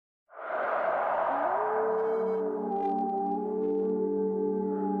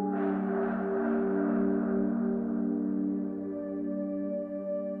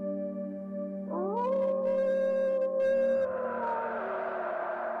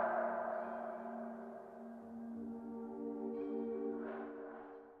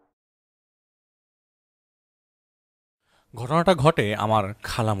ঘটনাটা ঘটে আমার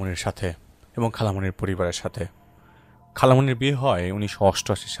খালামণির সাথে এবং খালামণির পরিবারের সাথে। খালামণির বিয়ে হয়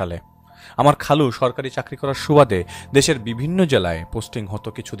 1988 সালে। আমার খালু সরকারি চাকরি করার সুবাদে দেশের বিভিন্ন জেলায় পোস্টিং হতো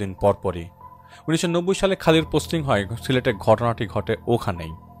কিছুদিন পরপরই। 1990 সালে খালির পোস্টিং হয় সিলেটে। ঘটনাটি ঘটে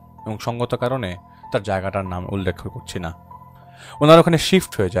ওখানেই এবং সঙ্গত কারণে তার জায়গাটার নাম উল্লেখ করছি না। ওনার ওখানে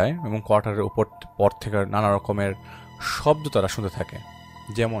শিফট হয়ে যায় এবং কোয়ার্টারের উপর পর থেকে নানা রকমের শব্দ তারা শুনতে থাকে,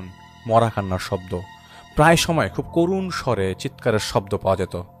 যেমন মরা কান্নার শব্দ, প্রায় সময় খুব করুণ স্বরে চিৎকারের শব্দ পাওয়া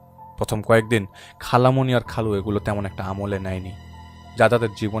যেত। প্রথম কয়েকদিন খালামণি আর খালু এগুলো তেমন একটা আমলে নেয়নি, যা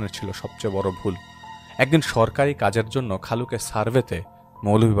তাদের জীবনের ছিল সবচেয়ে বড় ভুল। একদিন সরকারি কাজের জন্য খালুকে সার্ভেতে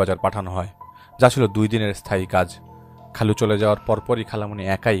মৌলভীবাজার পাঠানো হয়, যা ছিল 2 দিনের স্থায়ী কাজ। খালু চলে যাওয়ার পরপরই খালামণি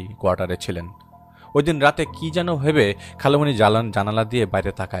একাই কোয়ার্টারে ছিলেন। ওই দিন রাতে কি যেন ভেবে খালামণি জানালা দিয়ে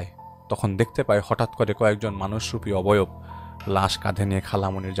বাইরে তাকায়। তখন দেখতে পায় হঠাৎ করে কয়েকজন মানুষরূপী অবয়ব লাশ কাঁধে নিয়ে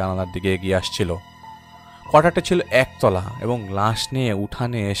খালামণির জানালার দিকে এগিয়ে আসছিল। কোয়ার্টারটা ছিল একতলা এবং লাশ নিয়ে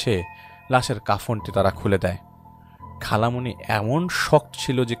উঠানে এসে লাশের কাফনটি তারা খুলে দেয়। খালামণি এমন শক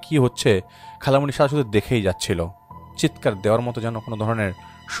ছিল যে কি হচ্ছে, খালামণি সারা শুধু দেখেই যাচ্ছিল। চিৎকার দেওয়ার মতো যেন কোনো ধরনের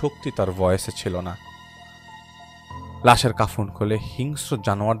শক্তি তার ভয়েসে ছিল না। লাশের কাফন খুলে হিংস্র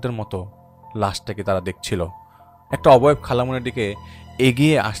জানোয়ারদের মতো লাশটাকে তারা দেখছিল। একটা অবয়ব খালামণির দিকে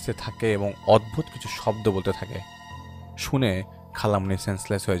এগিয়ে আসতে থাকে এবং অদ্ভুত কিছু শব্দ বলতে থাকে। শুনে খালামণি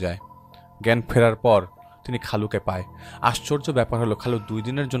সেন্সলেস হয়ে যায়। জ্ঞান ফেরার পর তিনি খালুকে পায়। আশ্চর্য ব্যাপার হলো, খালু 2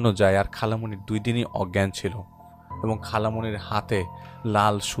 দিনের জন্য যায় আর খালামণি 2 দিনই অজ্ঞান ছিল এবং খালামণির হাতে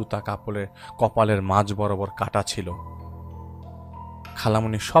লাল সুতা কাপড়ের কপালের মাঝ বরাবর কাটা ছিল।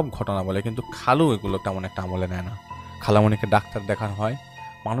 খালামণি সব ঘটনা বলে, কিন্তু খালু এগুলো তেমন একটা আমলে নেয় না। খালামণিকে ডাক্তার দেখানো হয়,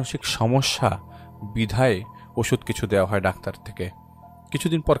 মানসিক সমস্যা বিধায় ওষুধ কিছু দেওয়া হয় ডাক্তার থেকে।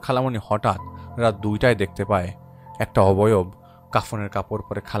 কিছুদিন পর খালামণি হঠাৎ রাত 2টায় দেখতে পায় একটা অবয়ব কাফনের কাপড়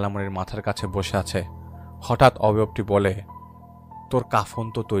পরে খালামণির মাথার কাছে বসে আছে। হঠাৎ অবয়বটি বলে, তোর কাফন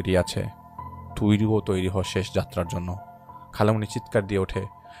তো তৈরি আছে, তুইও তৈরি হ শেষ যাত্রার জন্য। খালামণি চিৎকার দিয়ে ওঠে।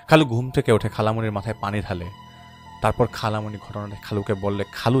 খালু ঘুম থেকে ওঠে, খালামণির মাথায় পানি ঢালে। তারপর খালামণি ঘটনাটা খালুকে বললে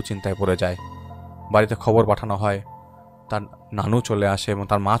খালু চিন্তায় পড়ে যায়। বাড়িতে খবর পাঠানো হয়, তার নানু চলে আসে এবং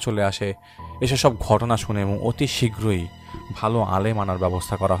তার মা চলে আসে। এসে সব ঘটনা শুনে এবং অতি শীঘ্রই ভালো আলেম আনার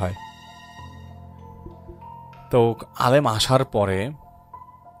ব্যবস্থা করা হয়। তো আলেম আসার পরে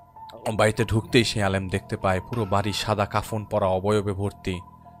বাড়িতে ঢুকতেই সেই আলেম দেখতে পায় পুরো বাড়ি সাদা কাফন পরা অবয়বে ভর্তি।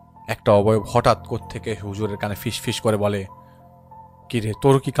 একটা অবয়ব হঠাৎ থেকে হুজুরের কানে ফিস ফিস করে বলে, কি রে,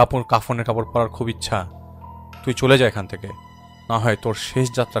 তোর কি কাফনের কাপড় পরার খুব ইচ্ছা? তুই চলে যা এখান থেকে, না হয় তোর শেষ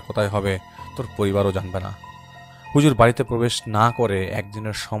যাত্রা কোথায় হবে তোর পরিবারও জানবে না। হুজুর বাড়িতে প্রবেশ না করে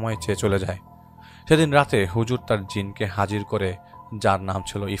একদিনের সময় চেয়ে চলে যায়। সেদিন রাতে হুজুর তার জিনকে হাজির করে, যার নাম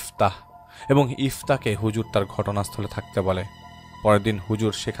ছিল ইফতাহ, এবং ইফতাকে হুজুর তার ঘটনাস্থলে থাকতে বলে। পরের দিন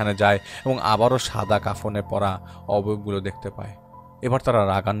হুজুর সেখানে যায় এবং আবারও সাদা কাফনে পরা অবয়বগুলো দেখতে পায়। এবার তারা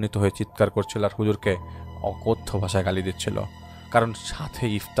রাগান্বিত হয়ে চিৎকার করছিল আর হুজুরকে অকথ্য ভাষায় গালি দিচ্ছিল, কারণ সাথে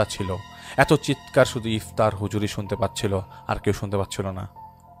ইফতা ছিল। এত চিৎকার শুধু ইফতার হুজুরই শুনতে পাচ্ছিল, আর কেউ শুনতে পাচ্ছিল না।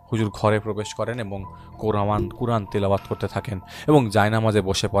 হুজুর ঘরে প্রবেশ করেন এবং কুরআন তিলাওয়াত করতে থাকেন এবং জায়নামাজে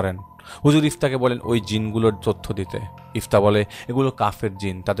বসে পড়েন। হুজুর ইফতাকে বলেন ওই জিনগুলোর তথ্য দিতে। ইফতা বলে এগুলো কাফের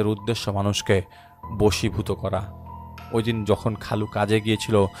জিন, তাদের উদ্দেশ্য মানুষকে বশীভূত করা। ওই দিন যখন খালু কাজে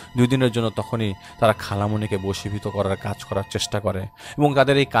গিয়েছিল 2 দিনের জন্য, তখনই তারা খালামণিকে বশীভূত করার কাজ করার চেষ্টা করে এবং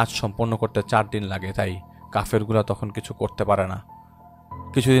তাদের এই কাজ সম্পন্ন করতে 4 দিন লাগে। তাই কাফেরগুলা তখন কিছু করতে পারে না।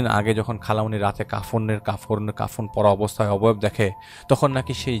 কিছুদিন আগে যখন খালামণি রাতে কাফন পরা অবস্থায় অবয়ব দেখে, তখন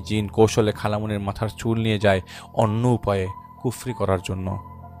নাকি সেই জিন কৌশলে খালামণির মাথার চুল নিয়ে যায় অন্য উপায়ে কুফরি করার জন্য।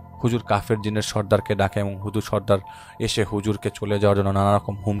 হুজুর কাফের জিনের সর্দারকে ডাকে এবং হুজুর সর্দার এসে হুজুরকে চলে যাওয়ার জন্য নানা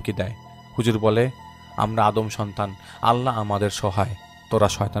রকম হুমকি দেয়। হুজুর বলে, আমরা আদম সন্তান, আল্লাহ আমাদের সহায়, তোরা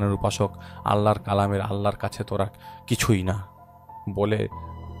শয়তানের উপাসক, আল্লাহর কালামের আল্লাহর কাছে তোরা কিছুই না। বলে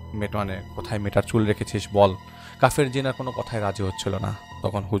কোথায় মেটার চুল রেখেছিস বল। কাফের জিনের কোনো কথায় রাজি হচ্ছিল না।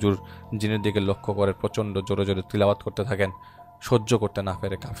 তখন হুজুর জিনের দিকে লক্ষ্য করে প্রচণ্ড জোরে জোরে তিলাওয়াত করতে থাকেন। সহ্য করতে না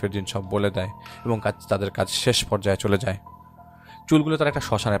পেরে কাফের জিন সব বলে দেয় এবং তাদের কাজ শেষ পর্যায়ে চলে যায়। চুলগুলো তারা একটা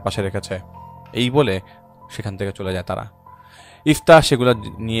শ্মশানের পাশে রেখেছে, এই বলে সেখান থেকে চলে যায় তারা। ইফতা সেগুলো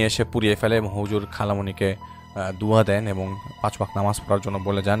নিয়ে এসে পুড়িয়ে ফেলে এবং হুজুর খালামণিকে দুয়া দেন এবং 5 ওয়াক্ত নামাজ পড়ার জন্য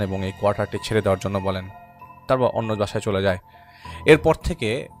বলে যান এবং এই কোয়ার্টারটি ছেড়ে দেওয়ার জন্য বলেন। তারপর অন্য বাসায় চলে যায়। এরপর থেকে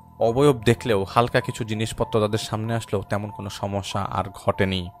অবয়ব দেখলেও, হালকা কিছু জিনিসপত্র তাদের সামনে আসলেও তেমন কোনো সমস্যা আর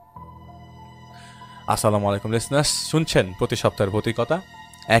ঘটেনি। আসসালামু আলাইকুম লিসনার্স, শুনছেন প্রতি সপ্তাহের ভৌতিকতা।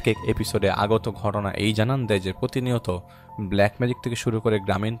 এক এপিসোডে আগত ঘটনা এই জানান দেয় যে প্রতিনিয়ত ব্ল্যাক ম্যাজিক থেকে শুরু করে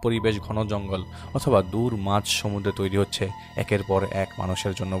গ্রামীণ পরিবেশ, ঘন জঙ্গল অথবা দূর মাঝ সমুদ্রে তৈরি হচ্ছে একের পর এক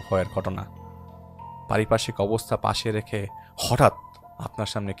মানুষের জন্য ভয়ের ঘটনা। পারিপার্শ্বিক অবস্থা পাশে রেখে হঠাৎ আপনার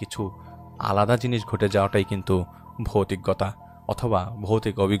সামনে কিছু আলাদা জিনিস ঘটে যাওয়াটাই কিন্তু ভৌতিকতা অথবা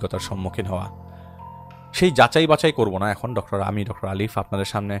ভৌতিক অভিজ্ঞতার সম্মুখীন হওয়া। সেই যাচাই বাছাই করব না এখন। আমি ডক্টর আলিফ আপনাদের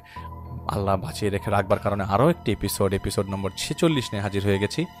সামনে আল্লাহ বাঁচিয়ে রেখে রাখবার কারণে আরও একটি এপিসোড নম্বর 46 নিয়ে হাজির হয়ে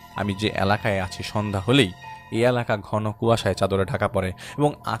গেছি। আমি যে এলাকায় আছি সন্ধ্যা হলেই এই এলাকা ঘন কুয়াশায় চাদরে ঢাকা পড়ে এবং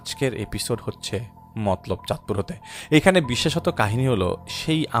আজকের এপিসোড হচ্ছে মতলব চাঁদপুর হতে। এখানে বিশেষত কাহিনী হলো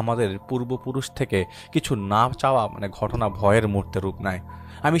সেই আমাদের পূর্বপুরুষ থেকে কিছু না চাওয়া ঘটনা ভয়ের মুহূর্তে রূপ নেয়।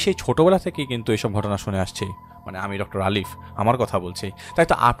 আমি সেই ছোটবেলা থেকেই কিন্তু এইসব ঘটনা শুনে আসছি, আমি ডক্টর আলিফ আমার কথা বলছি। তাই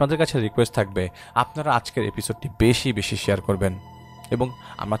তো আপনাদের কাছে রিকোয়েস্ট থাকবে আপনারা আজকের এপিসোডটি বেশি বেশি শেয়ার করবেন এবং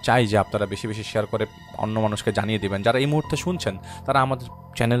আমরা চাই যে আপনারা বেশি বেশি শেয়ার করে অন্য মানুষকে জানিয়ে দেবেন। যারা এই মুহূর্তে শুনছেন তারা আমাদের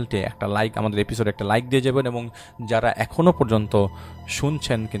চ্যানেলটি একটা লাইক, আমাদের এপিসোডে একটা লাইক দিয়ে যাবেন এবং যারা এখনও পর্যন্ত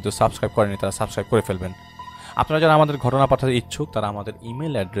শুনছেন কিন্তু সাবস্ক্রাইব করেনি তারা সাবস্ক্রাইব করে ফেলবেন। আপনারা যারা আমাদের ঘটনা পাঠাতে ইচ্ছুক তারা আমাদের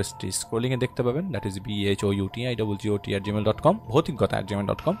ইমেল অ্যাড্রেসটি স্ক্রলিংয়ে দেখতে পাবেন, দ্যাট ইজ bhoutigot@gmail.com,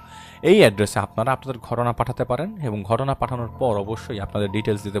 bhoutiggota@gmail.com। এই অ্যাড্রেসে আপনারা আপনাদের ঘটনা পাঠাতে পারেন এবং ঘটনা পাঠানোর পর অবশ্যই আপনাদের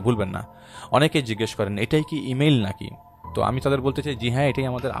ডিটেলস দিতে ভুলবেন না। অনেকেই জিজ্ঞেস করেন এটাই কি ইমেইল নাকি, তো আমি তাদের বলতে চাই জি হ্যাঁ, এটাই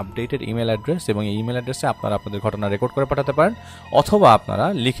আমাদের আপডেটেড ইমেল অ্যাড্রেস এবং এই ইমেল অ্যাড্রেসে আপনারা আপনাদের ঘটনা রেকর্ড করে পাঠাতে পারেন অথবা আপনারা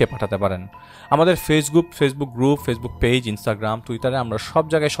লিখে পাঠাতে পারেন। আমাদের Facebook group, Facebook page, Instagram, টুইটারে আমরা সব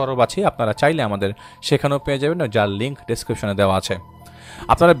জায়গায় সরব আছি। আপনারা চাইলে আমাদের সেখানেও পেয়ে যাবেন, যার লিঙ্ক ডেসক্রিপশনে দেওয়া আছে।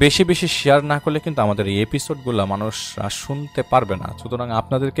 আপনারা বেশি বেশি শেয়ার না করলে কিন্তু আমাদের এই এপিসোডগুলো মানুষ শুনতে পারবে না। সুতরাং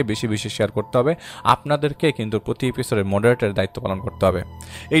আপনাদেরকে বেশি বেশি শেয়ার করতে হবে। আপনাদেরকে কিন্তু প্রতি এপিসোডের মডারেটরের দায়িত্ব পালন করতে হবে।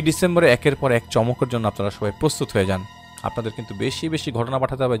 এই ডিসেম্বরে একের পর এক চমকের জন্য আপনারা সবাই প্রস্তুত হয়ে যান। আপনাদের কিন্তু বেশি বেশি ঘটনা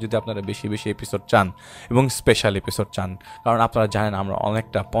পাঠাতে হবে যদি আপনারা বেশি বেশি এপিসোড চান এবং স্পেশাল এপিসোড চান, কারণ আপনারা জানেন আমরা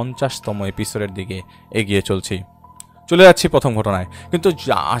অনেকটা 50তম এপিসোডের দিকে এগিয়ে চলছি। চলে যাচ্ছি প্রথম ঘটনায়। কিন্তু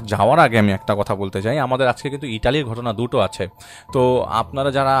যাওয়ার আগে আমি একটা কথা বলতে চাই, আমাদের আজকে কিন্তু ইটালির ঘটনা দুটো আছে। তো আপনারা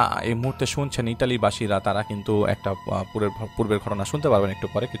যারা এই মুহূর্তে শুনছেন ইটালিবাসীরা তারা কিন্তু একটা পূর্বের ঘটনা শুনতে পারবেন একটু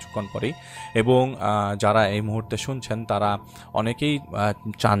পরে, কিছুক্ষণ পরেই। এবং যারা এই মুহূর্তে শুনছেন তারা অনেকেই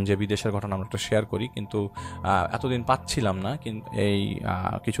চান যে বিদেশের ঘটনা আমরা একটু শেয়ার করি, কিন্তু এতদিন পাচ্ছিলাম না। কিন্তু এই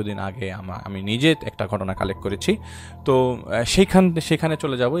কিছুদিন আগে আমি নিজে একটা ঘটনা কালেক্ট করেছি, তো সেখানে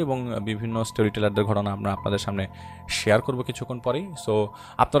চলে যাব এবং বিভিন্ন স্টোরি টেলারদের ঘটনা আমরা আপনাদের সামনে শেয়ার করব কিছুক্ষণ পরেই। সো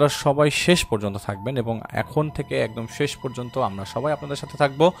আপনারা সবাই শেষ পর্যন্ত থাকবেন এবং এখন থেকে একদম শেষ পর্যন্ত আমরা সবাই আপনাদের সাথে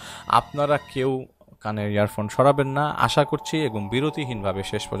থাকব। আপনারা কেউ কানের ইয়ারফোন সরাবেন না আশা করছি এবং বিরতিহীনভাবে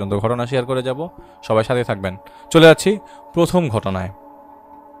শেষ পর্যন্ত ঘটনা শেয়ার করে যাব। সবাই সাথে থাকবেন। চলে যাচ্ছি প্রথম ঘটনায়।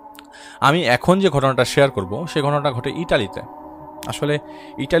 আমি এখন যে ঘটনাটা শেয়ার করব সেই ঘটনাটা ঘটে ইটালিতে। আসলে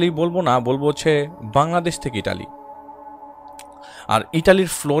ইটালি বলবো না, বলবো হচ্ছে বাংলাদেশ থেকে ইটালি। আর ইটালির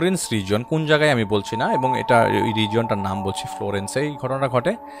ফ্লোরেন্স রিজিয়ন কোন জায়গায় আমি বলছি না, এবং এটা ওই রিজিয়নটার নাম বলছি ফ্লোরেন্সে এই ঘটনাটা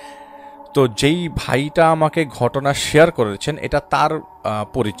ঘটে। তো যেই ভাইটা আমাকে ঘটনা শেয়ার করেছেন এটা তার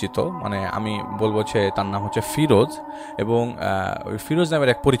পরিচিত, আমি বলবো যে তার নাম হচ্ছে ফিরোজ, এবং ওই ফিরোজ নামের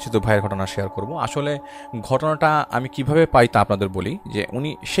এক পরিচিত ভাইয়ের ঘটনা শেয়ার করব। আসলে ঘটনাটা আমি কিভাবে পাই তা আপনাদের বলি, যে উনি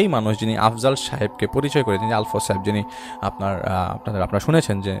সেই মানুষ যিনি আফজাল সাহেবকে পরিচয় করে, যিনি আলফা সাহেব, যিনি আপনারা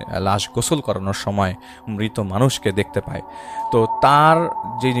শুনেছেন যে লাশ গোসল করানোর সময় মৃত মানুষকে দেখতে পায়। তো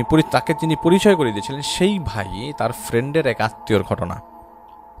তাকে যিনি পরিচয় করে দিয়েছিলেন সেই ভাই তার ফ্রেন্ডের এক আত্মীয়র ঘটনা।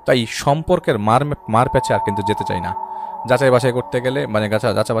 তাই সম্পর্কের মার প্যাচে আর কিন্তু যেতে চাই না, যাচাই বাছাই করতে গেলে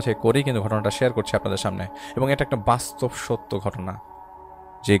যাচাই বাছাই করেই কিন্তু ঘটনাটা শেয়ার করছি আপনাদের সামনে। এবং এটা একটা বাস্তব সত্য ঘটনা।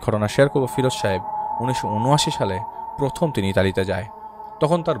 যে ঘটনা শেয়ার করবো, ফিরোজ সাহেব 1979 সালে প্রথম তিনি ইতালিতে যায়।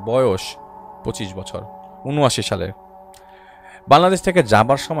 তখন তার বয়স 25 বছর। 79 সালে বাংলাদেশ থেকে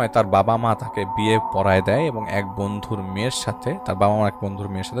যাবার সময় তার বাবা মা তাকে বিয়ে পড়ায় দেয় এবং এক বন্ধুর মেয়ের সাথে,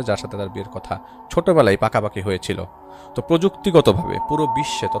 যার সাথে তার বিয়ের কথা ছোটবেলায় পাকাপাকি হয়েছিল। তো প্রযুক্তিগতভাবে পুরো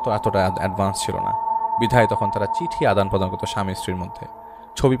বিশ্বে এতটা অ্যাডভান্স ছিল না, বিধায় তখন তারা চিঠি আদান প্রদান করতো স্বামী স্ত্রীর মধ্যে।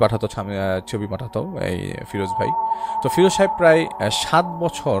 ছবি পাঠাতো এই ফিরোজ ভাই। তো ফিরোজ সাহেব প্রায় 7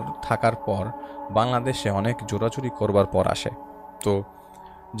 বছর থাকার পর বাংলাদেশে অনেক জোরাজুরি করবার পর আসে। তো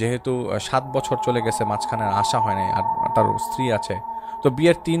যেহেতু 7 বছর চলে গেছে, মাঝখানে আসা হয়নি, আর তার স্ত্রী আছে। তো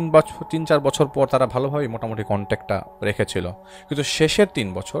বিয়ের 3-4 বছর পর তারা ভালোভাবেই মোটামুটি কন্ট্যাক্টটা রেখেছিল, কিন্তু শেষের 3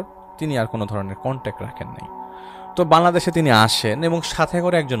 বছর তিনি আর কোনো ধরনের কন্ট্যাক্ট রাখেন নাই। তো বাংলাদেশে তিনি আসেন এবং সাথে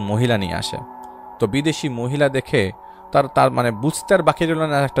করে একজন মহিলা নিয়ে আসে। তো বিদেশি মহিলা দেখে তার বুঝতে আর বাকি রইল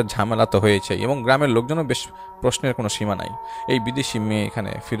না, একটা ঝামেলা তো হয়েছে এবং গ্রামের লোকজনও বেশ প্রশ্নের কোনো সীমা নাই, এই বিদেশি মেয়ে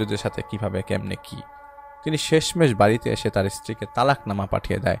এখানে ফিরোজের সাথে কিভাবে কেমনে কি। তিনি শেষমেশ বাড়িতে এসে তার স্ত্রীকে তালাকনামা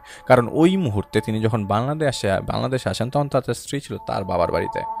পাঠিয়ে দেয়, কারণ ওই মুহূর্তে তিনি যখন বাংলাদেশে আসেন তখন তার স্ত্রী ছিল তার বাবার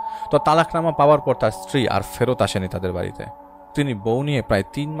বাড়িতে। তো তালাকনামা পাওয়ার পর তার স্ত্রী আর ফেরত আসেনি তাদের বাড়িতে। তিনি বউ নিয়ে প্রায়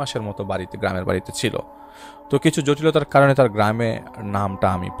 3 মাসের মতো গ্রামের বাড়িতে ছিল। তো কিছু জটিলতার কারণে তার গ্রামে নামটা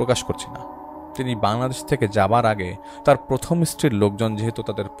আমি প্রকাশ করছি না। তিনি বাংলাদেশ থেকে যাবার আগে তার প্রথম স্ত্রীর লোকজন যেহেতু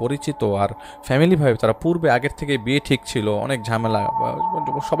তাদের পরিচিত আর ফ্যামিলিভাবে তারা পূর্বে আগের থেকে বিয়ে ঠিক ছিল, অনেক ঝামেলা,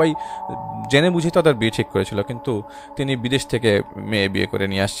 সবাই জেনে বুঝে তাদের বিয়ে ঠিক করেছিল, কিন্তু তিনি বিদেশ থেকে মেয়ে বিয়ে করে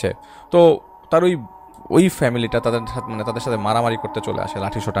নিয়ে আসছে। তো তার ওই ফ্যামিলিটা তাদের সাথে মারামারি করতে চলে আসে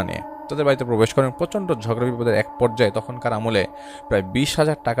লাঠিসোঁটা নিয়ে, তাদের বাড়িতে প্রবেশ করেন। প্রচণ্ড ঝগড়া বিপদের এক পর্যায়ে তখনকার আমলে প্রায়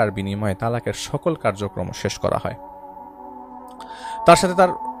 20,000 টাকার বিনিময়ে তালাকের সকল কার্যক্রম শেষ করা হয়। তার সাথে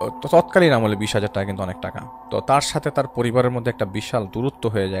তার তৎকালীন আমলে 20,000 টাকা কিন্তু অনেক টাকা। তো তার সাথে তার পরিবারের মধ্যে একটা বিশাল দূরত্ব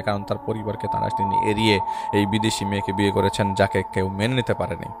হয়ে যায়, কারণ তার পরিবারকে তিনি এড়িয়ে এই বিদেশি মেয়েকে বিয়ে করেছেন যাকে কেউ মেনে নিতে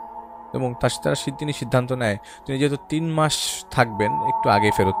পারেনি। এবং তিনি সিদ্ধান্ত নেয় তিনি যেহেতু 3 মাস থাকবেন, একটু আগে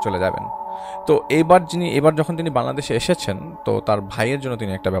ফেরত চলে যাবেন। তো এবার যখন তিনি বাংলাদেশে এসেছেন, তো তার ভাইয়ের জন্য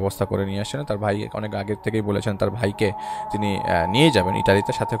তিনি একটা ব্যবস্থা করে নিয়ে আসেন। তার ভাই অনেক আগের থেকেই বলেছেন তার ভাইকে তিনি নিয়ে যাবেন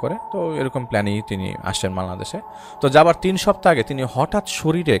ইটালিতে সাথে করে। তো এরকম প্ল্যানেই তিনি আসেন বাংলাদেশে। তো যাবার 3 সপ্তাহ আগে তিনি হঠাৎ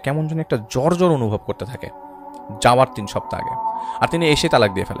শরীরে কেমন যেন একটা জ্বর অনুভব করতে থাকে, যাওয়ার 3 সপ্তাহ আগে। আর তিনি এসে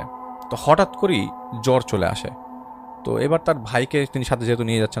তালাক দিয়ে ফেলে। তো হঠাৎ করেই জ্বর চলে আসে। তো এবার তার ভাইকে তিনি সাথে যেহেতু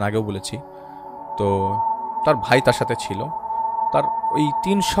নিয়ে যাচ্ছেন, আগেও বলেছি, তো তার ভাই তার সাথে ছিল। তার ওই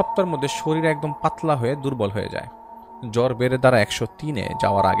 3 সপ্তাহের মধ্যে শরীর একদম পাতলা হয়ে দুর্বল হয়ে যায়। জ্বর বেড়ে দ্বারা 103-এ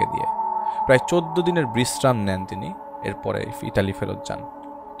যাওয়ার আগে দিয়ে প্রায় 14 দিনের বিশ্রাম নেন তিনি, এরপরে ইতালি ফেরত যান।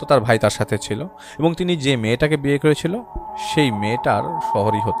 তো তার ভাই তার সাথে ছিল, এবং তিনি যে মেয়েটাকে বিয়ে করেছিল সেই মেয়েটার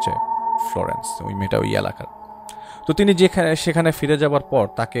শহরই হচ্ছে ফ্লোরেন্স, ওই মেয়েটা ওই এলাকার। তো তিনি সেখানে ফিরে যাবার পর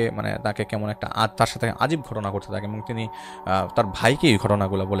তাকে কেমন একটা তার সাথে আজীব ঘটনা ঘটতে থাকে, এবং তিনি তার ভাইকে এই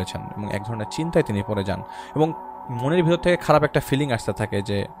ঘটনাগুলো বলেছেন, এবং এক ধরনের চিন্তায় তিনি পড়ে যান, এবং মনের ভিতর থেকে খারাপ একটা ফিলিং আসতে থাকে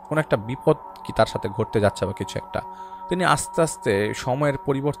যে কোনো একটা বিপদ কি তার সাথে ঘটতে যাচ্ছে বা কিছু একটা। তিনি আস্তে আস্তে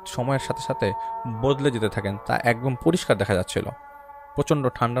সময়ের সাথে সাথে বদলে যেতে থাকেন, তা একদম পরিষ্কার দেখা যাচ্ছিল। প্রচণ্ড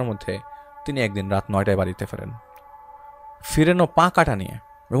ঠান্ডার মধ্যে তিনি একদিন রাত 9টায় বাড়িতে ফিরেনও পা কাটা নিয়ে,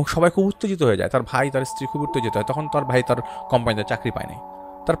 এবং সবাই খুব উত্তেজিত হয়ে যায়। তার ভাই তার স্ত্রী খুব উত্তেজিত হয়। তখন তার ভাই তার কোম্পানিতে চাকরি পায়নি,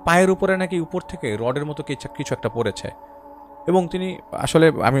 তার পায়ের উপরে নাকি উপর থেকে রডের মতো কিছু একটা পড়েছে। এবং তিনি আসলে,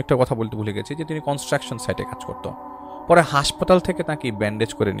 আমি একটা কথা বলতে ভুলে গেছি, যে তিনি কনস্ট্রাকশন সাইটে কাজ করত। পরে হাসপাতাল থেকে তাকে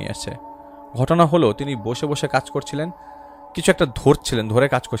ব্যান্ডেজ করে নিয়ে আসছে। ঘটনা হলো তিনি বসে বসে কাজ করছিলেন, কিছু একটা ধরে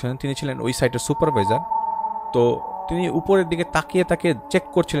কাজ করছিলেন। তিনি ছিলেন ওই সাইটের সুপারভাইজার। তো তিনি উপরের দিকে তাকিয়ে চেক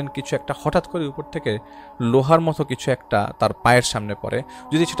করছিলেন কিছু একটা। হঠাৎ করে উপর থেকে লোহার মতো কিছু একটা তার পায়ের সামনে পড়ে।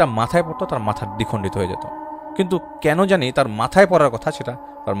 যদি সেটা মাথায় পড়তো তার মাথা দ্বিখণ্ডিত হয়ে যেত, কিন্তু কেন জানি তার মাথায় পড়ার কথা, সেটা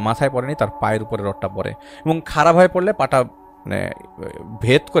তার মাথায় পড়েনি, তার পায়ের উপরে রডটা পড়ে, এবং খারাপ হয়ে পড়লে পাটা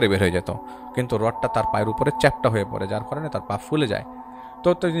ভেদ করে বের হয়ে যেত, কিন্তু রডটা তার পায়ের উপরে চ্যাপটা হয়ে পড়ে, যার কারণে তার পা ফুলে যায়। তো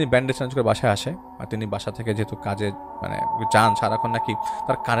তিনি ব্যান্ডেজ চেঞ্জ করে বাসায় আসে। আর তিনি বাসা থেকে যেহেতু কাজে যান, সারাক্ষণ নাকি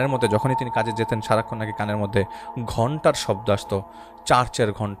তার কানের মধ্যে, যখনই তিনি কাজে যেতেন সারাক্ষণ নাকি কানের মধ্যে ঘন্টার শব্দ আসতো। চার্চের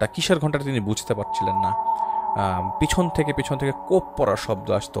ঘন্টা, কিসের ঘন্টাটা তিনি বুঝতে পারছিলেন না। পিছন থেকে কোপ পড়ার শব্দ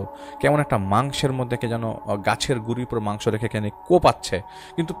আসতো, কেমন একটা মাংসের মধ্যে কে যেন গাছের গুঁড়ির উপর মাংস রেখে কেন কোপাচ্ছে,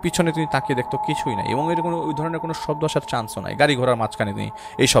 কিন্তু পিছনে তিনি তাকিয়ে দেখতো কিছুই নাই, এবং এরকম ওই ধরনের কোনো শব্দ আসার চান্সও নাই। গাড়ি ঘোড়ার মাঝখানে তিনি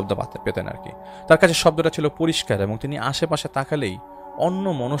এই শব্দ পেতেন আর কি। তার কাছে শব্দটা ছিল পরিষ্কার, এবং তিনি আশেপাশে তাকালেই, অন্য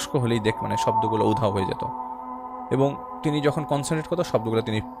মনস্ক হলেই শব্দগুলো উধাও হয়ে যেত, এবং তিনি যখন কনসেন্ট্রেট করতো শব্দগুলো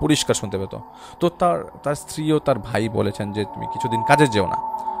তিনি পরিষ্কার শুনতে পেত। তো তার স্ত্রী ও তার ভাই বলেছেন যে তুমি কিছুদিন কাজে যেও না।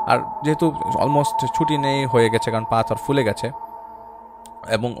 আর যেহেতু অলমোস্ট ছুটি নেই হয়ে গেছে, কারণ পা তার ফুলে গেছে,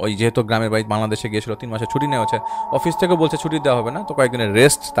 এবং ওই যেহেতু গ্রামের বাড়ি বাংলাদেশে গিয়েছিল, 3 মাসে ছুটি নেওয়া হচ্ছে, অফিস থেকে বলছে ছুটি দেওয়া হবে না, তো কয়েকদিনের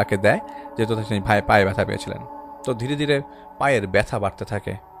রেস্ট তাকে দেয়, যেহেতু তিনি পায়ে ব্যথা পেয়েছিলেন। তো ধীরে ধীরে পায়ের ব্যথা বাড়তে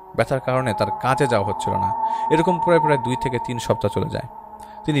থাকে, ব্যথার কারণে তার কাজে যাওয়া হচ্ছিল না। এরকম প্রায় 2 থেকে 3 সপ্তাহ চলে যায়।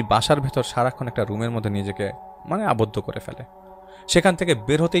 তিনি বাসার ভেতর সারাক্ষণ একটা রুমের মধ্যে নিজেকে আবদ্ধ করে ফেলে। সেখান থেকে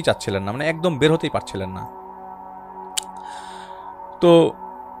বের হতেই চাচ্ছিলেন না, একদম বের হতেই পারছিলেন না। তো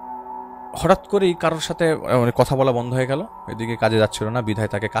হঠাৎ করেই কারোর সাথে কথা বলা বন্ধ হয়ে গেল, এদিকে কাজে যাচ্ছিল না, বিধায়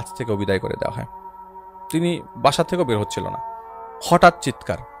তাকে কাজ থেকেও বিদায় করে দেওয়া হয়। তিনি বাসা থেকেও বের হচ্ছিল না। হঠাৎ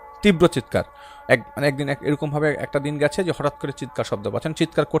চিৎকার, তীব্র চিৎকার। একদিন এরকমভাবে একটা দিন গেছে যে হঠাৎ করে চিৎকার শব্দ পাচ্ছেন।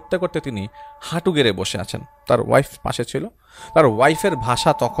 চিৎকার করতে করতে তিনি হাঁটু গেড়ে বসে আছেন। তার ওয়াইফ পাশে ছিল। তার ওয়াইফের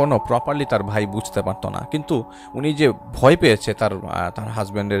ভাষা তখনও প্রপারলি তার ভাই বুঝতে পারতো না, কিন্তু উনি যে ভয় পেয়েছে তার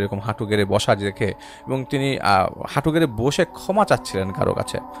হাজব্যান্ডের এরকম হাঁটু গেড়ে বসা দেখে, এবং তিনি হাঁটু গেড়ে বসে ক্ষমা চাচ্ছিলেন কারো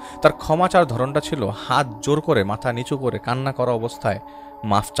কাছে। তার ক্ষমা চাওয়ার ধরনটা ছিল হাত জোর করে, মাথা নিচু করে, কান্না করা অবস্থায়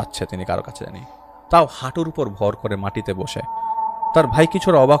মাফ চাচ্ছে তিনি কারো কাছে, জানি তাও হাঁটুর উপর ভর করে মাটিতে বসে। তার ভাই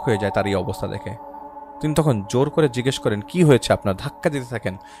কিছুটা অবাক হয়ে যায় তার এই অবস্থা দেখে। তিনি তখন জোর করে জিজ্ঞেস করেন, কি হয়েছে আপনার? ধাক্কা দিতে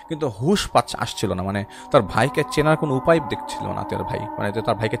থাকেন, কিন্তু হুশ আসছিল না। তার ভাইকে চেনার কোনো উপায় দেখছিল না তার ভাই,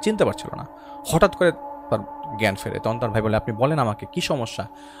 তার ভাইকে চিনতে পারছিল না। হঠাৎ করে তার জ্ঞান ফেরে। তখন তার ভাই বলে, আপনি বলেন আমাকে কি সমস্যা,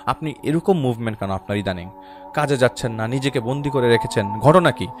 আপনি এরকম মুভমেন্ট কেন আপনার ইদানিং? কাজে যাচ্ছেন না, নিজেকে বন্দি করে রেখেছেন,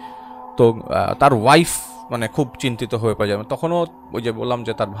 ঘটনা কি? তো তার ওয়াইফ মানে খুব চিন্তিত হয়ে পড়ে যাবেন। তখনও ওই যে বললাম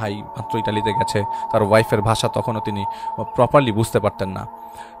যে তার ভাই মাত্র ইটালিতে গেছে, তার ওয়াইফের ভাষা তখনও তিনি প্রপারলি বুঝতে পারতেন না।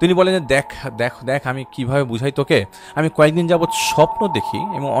 তিনি বলেন যে দেখ দেখ দেখ আমি কিভাবে বুঝাই তোকে, আমি কয়েকদিন যাবৎ স্বপ্ন দেখি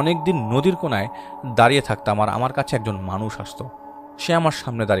এবং অনেক দিন নদীর কোনায় দাঁড়িয়ে থাকতাম আর আমার কাছে একজন মানুষ আসতো, সে আমার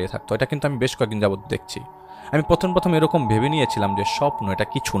সামনে দাঁড়িয়ে থাকতো। এটা কিন্তু আমি বেশ কয়েকদিন যাবৎ দেখছি। আমি প্রথম এরকম ভেবে নিয়েছিলাম যে স্বপ্ন, এটা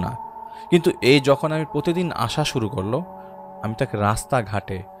কিছু না। কিন্তু এই যখন আমি প্রতিদিন আসা শুরু করলো, আমি তাকে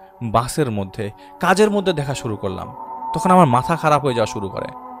রাস্তাঘাটে, বাসের মধ্যে, কাজের মধ্যে দেখা শুরু করলাম, তখন আমার মাথা খারাপ হয়ে যাওয়া শুরু করে।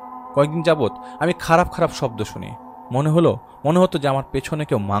 কয়েকদিন যাবৎ আমি খারাপ খারাপ শব্দ শুনি। মনে হতো যে আমার পেছনে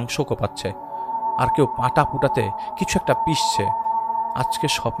কেউ মাংস কোপাচ্ছে আর কেউ পাটা পুটাতে কিছু একটা পিষছে। আজকে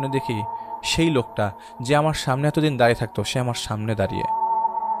স্বপ্নে দেখি সেই লোকটা যে আমার সামনে এতদিন দাঁড়িয়ে থাকতো, সে আমার সামনে দাঁড়িয়ে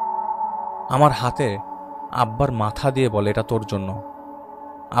আমার হাতে আব্বার মাথা দিয়ে বলে, এটা তোর জন্য।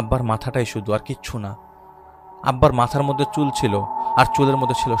 আব্বার মাথাটাই শুধু, আর কিচ্ছু না। আব্বার মাথার মধ্যে চুল ছিল আর চুলের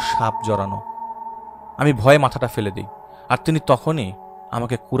মধ্যে ছিল সাপ জড়ানো। আমি ভয়ে মাথাটা ফেলে দিই আর তিনি তখনই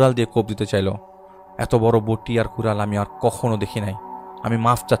আমাকে কুড়াল দিয়ে কোপ দিতে চাইল। এত বড় বটি আর কুড়াল আমি আর কখনো দেখি নাই। আমি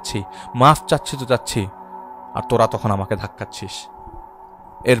মাফ চাচ্ছি তো চাচ্ছি, আর তোরা তখন আমাকে ধাক্কাচ্ছিস।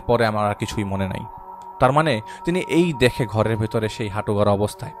 এরপরে আমার আর কিছুই মনে নাই। তার মানে তিনি এই দেখে ঘরের ভেতরে সেই হাঁটুগড়া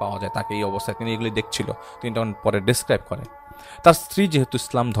অবস্থায় পাওয়া যায় তাকে, এই অবস্থায় তিনি এগুলি দেখছিল। তিনি তখন পরে ডিসক্রাইব করে। তার স্ত্রী যেহেতু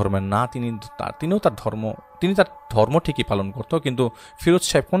ইসলাম ধর্মের না, তিনিও তার ধর্ম ঠিকই পালন করতো, কিন্তু ফিরোজ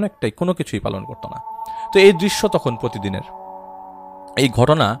সাহেব কোনো কিছুই পালন করতো না। তো এই দৃশ্য তখন প্রতিদিনের। এই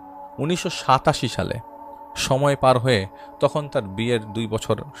ঘটনা 1987 সালে, সময় পার হয়ে তখন তার বিয়ের 2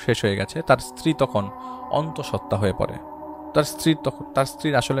 বছর শেষ হয়ে গেছে। তার স্ত্রী তখন অন্তঃসত্ত্বা হয়ে পড়ে। তার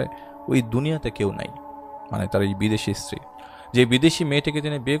স্ত্রীর আসলে ওই দুনিয়াতে কেউ নাই, মানে তার এই বিদেশি স্ত্রী, যে বিদেশি মেয়েটিকে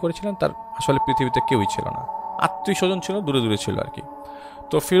তিনি বিয়ে করেছিলেন, তার আসলে পৃথিবীতে কেউই ছিল না। আত্মীয় স্বজন ছিল, দূরে ছিল আর কি।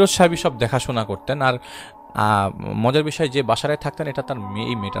 তো ফিরোজ সাহেবই সব দেখাশোনা করতেন। আর মজার বিষয়, যে বাসায় থাকতেন এটা তার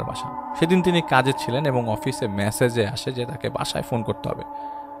এই মেয়েটার বাসা। সেদিন তিনি কাজে ছিলেন এবং অফিসে মেসেজে আসে যে তাকে বাসায় ফোন করতে হবে।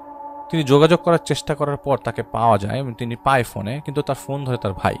 তিনি যোগাযোগ করার চেষ্টা করার পর তাকে পাওয়া যায় এবং তিনি পায় ফোনে, কিন্তু তার ফোন ধরে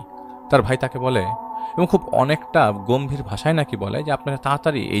তার ভাই তাকে বলে, এবং খুব অনেকটা গম্ভীর ভাষায় নাকি বলে যে আপনারা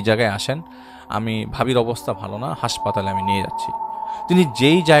তাড়াতাড়ি এই জায়গায় আসেন, আমি ভাবির অবস্থা ভালো না, হাসপাতালে আমি নিয়ে যাচ্ছি। তিনি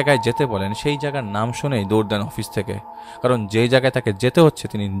যেই জায়গায় যেতে বলেন সেই জায়গার নাম শুনেই দৌড় দেন অফিস থেকে, কারণ যেই জায়গায় তাকে যেতে হচ্ছে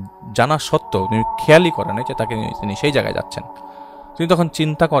তিনি জানা সত্ত্বেও তিনি খেয়ালই করেন যে তিনি সেই জায়গায় যাচ্ছেন। তিনি তখন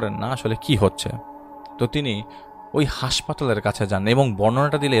চিন্তা করেন না আসলে কি হচ্ছে। তো তিনি ওই হাসপাতালের কাছে যান এবং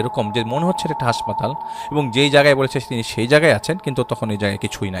বর্ণনাটা দিলে এরকম যে মনে হচ্ছে এটা একটা হাসপাতাল, এবং যেই জায়গায় বলেছে তিনি সেই জায়গায় আছেন, কিন্তু তখন এই জায়গায়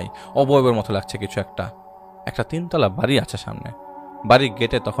কিছুই নাই, অবয়বের মতো লাগছে কিছু একটা 3তলা বাড়ি আছে সামনে। বাড়ির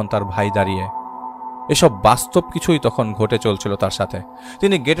গেটে তখন তার ভাই দাঁড়িয়ে। এসব বাস্তব কিছুই তখন ঘটে চলছিল তার সাথে।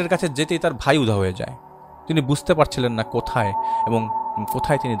 তিনি গেটের কাছে যেতেই তার ভাই উধাও হয়ে যায়। তিনি বুঝতে পারছিলেন না কোথায় এবং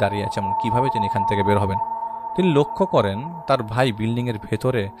কোথায় তিনি দাঁড়িয়ে আছেন, কিভাবে তিনি এখান থেকে বের হবেন। তিনি লক্ষ্য করেন তার ভাই বিল্ডিংয়ের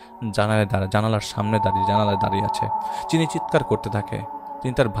ভেতরে জানালার সামনে জানালায় দাঁড়িয়ে আছে। তিনি চিৎকার করতে থাকে,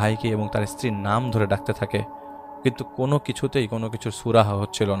 তিনি তার ভাইকে এবং তার স্ত্রীর নাম ধরে ডাকতে থাকে, কিন্তু কোনো কিছুতেই কোনো কিছুর সুরাহা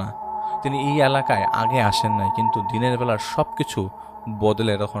হচ্ছিল না। তিনি এই এলাকায় আগে আসেন নাই, কিন্তু দিনের বেলার সব কিছু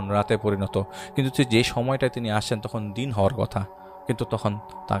বদলে তখন রাতে পরিণত। কিন্তু যে সময়টায় তিনি আসেন তখন দিন হওয়ার কথা, কিন্তু তখন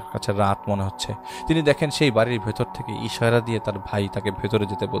তার কাছে রাত মনে হচ্ছে। তিনি দেখেন সেই বাড়ির ভেতর থেকে ইশারা দিয়ে তার ভাই তাকে ভেতরে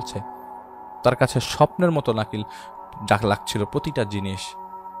যেতে বলছে। তার কাছে স্বপ্নের মতো লাগছিল প্রতিটা জিনিস।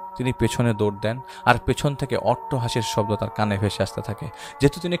 তিনি পেছনে দৌড় দেন আর পেছন থেকে অট্টহাসির শব্দ তার কানে ভেসে আসতে থাকে।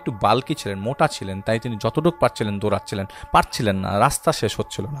 যেহেতু তিনি একটু বাল্কি ছিলেন, মোটা ছিলেন, তাই তিনি যতটুকু পারছিলেন না, রাস্তা শেষ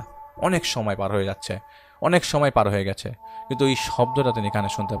হচ্ছিল না। অনেক সময় পার হয়ে গেছে, কিন্তু এই শব্দটা তিনি কানে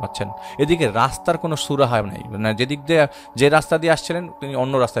শুনতে পাচ্ছেন। এদিকে রাস্তার কোনো সুরাহা নেই, মানে যে রাস্তা দিয়ে আসছিলেন তিনি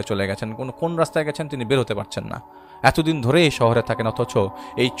অন্য রাস্তায় চলে গেছেন, কোন রাস্তায় গেছেন তিনি বের হতে পারছেন না। এতদিন ধরে এই শহরে থাকেন, অথচ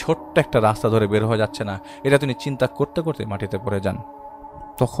এই ছোট্ট একটা রাস্তা ধরে বের হয়ে যাচ্ছে না। এটা তিনি চিন্তা করতে করতে মাটিতে পড়ে যান।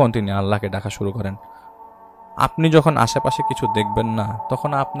 তখন তিনি আল্লাহকে ডাকা শুরু করেন। আপনি যখন আশেপাশে কিছু দেখবেন না,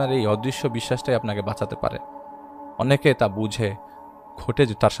 তখন আপনার এই অদৃশ্য বিশ্বাসটাই আপনাকে বাঁচাতে পারে। অনেকে তা বুঝে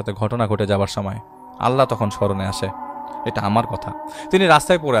তার সাথে ঘটনা ঘটে যাবার সময় আল্লাহ তখন স্মরণে আসে। এটা আমার কথা। তিনি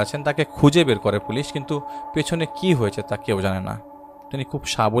রাস্তায় পড়ে আছেন, তাকে খুঁজে বের করে পুলিশ, কিন্তু পেছনে কি হয়েছে তা কেউ জানে না। তিনি খুব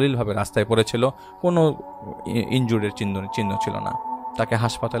সাবলীলভাবে রাস্তায় পড়েছিল, কোনো ইনজুরির চিহ্ন ছিল না। তাকে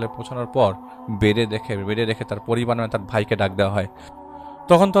হাসপাতালে পৌঁছানোর পর বেডে রেখে তার পরিবার তার ভাইকে ডাক দেওয়া হয়।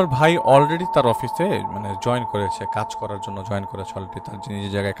 তখন তার ভাই অলরেডি তার অফিসে কাজ করার জন্য জয়েন করেছে অলরেডি, তার যিনি যে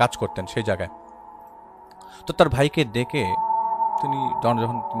জায়গায় কাজ করতেন সেই জায়গায়। তো তার ভাইকে ডেকে তিনি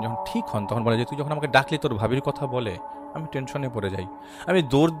যখন ঠিক হন তখন বলে যে তুই যখন আমাকে ডাকলি তোর ভাবির কথা বলে আমি টেনশনে পড়ে যাই, আমি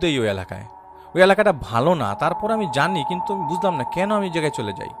দৌড় দেই ওই এলাকাটা ভালো না, তারপর আমি জানি, কিন্তু আমি বুঝলাম না কেন আমি জায়গায়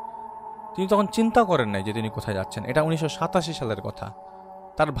চলে যাই। তিনি তখন চিন্তা করেন নাই যে তিনি কোথায় যাচ্ছেন। এটা 1987 সালের কথা।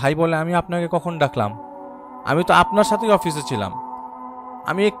 তার ভাই বলে আমি আপনাকে কখন ডাকলাম, আমি তো আপনার সাথেই অফিসে ছিলাম।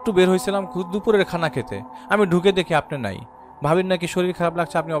 আমি একটু বের হয়েছিলাম দুপুরের খানা খেতে, আমি ঢুকে দেখি আপনি নাই। ভাবির নাকি শরীর খারাপ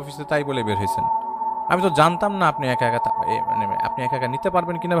লাগছে, আপনি অফিসে তাই বলে বের হয়েছেন। আমি তো জানতাম না আপনি একা একা মানে আপনি একা একা নিতে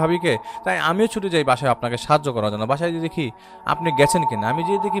পারবেন কিনা ভাবিকে, তাই আমিও ছুটে যাই বাসায় আপনাকে সাহায্য করার জন্য। বাসায় যে দেখি আপনি গেছেন কিনা, আমি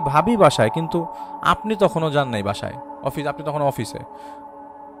যে দেখি ভাবি বাসায়, কিন্তু আপনি তখনও যান নাই বাসায়, আপনি তখন অফিসে।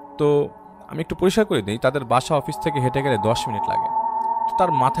 তো আমি একটু পরিষ্কার করে দিই, তাদের বাসা অফিস থেকে হেঁটে গেলে 10 মিনিট লাগে। তো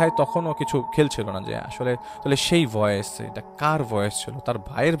তার মাথায় তখনও কিছু খেলছিল না যে আসলে তাহলে সেই ভয়েস এটা কার ভয়েস ছিল, তার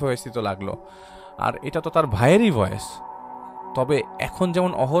ভাইয়ের ভয়েসই তো লাগলো, আর এটা তো তার ভাইয়েরই ভয়েস। তবে এখন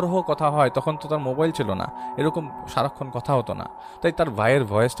যেমন অহরহ কথা হয়, তখন তো তার মোবাইল ছিল না, এরকম সারাক্ষণ কথা হতো না, তাই তার ভাইয়ের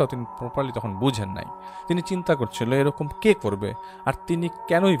ভয়েসটাও তিনি প্রপারলি তখন বুঝেন নাই। তিনি চিন্তা করছিল এরকম কে করবে, আর তিনি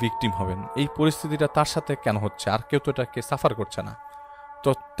কেনই ভিকটিম হবেন, এই পরিস্থিতিটা তার সাথে কেন হচ্ছে, আর কেউ তো এটাকে সাফার করছে না। তো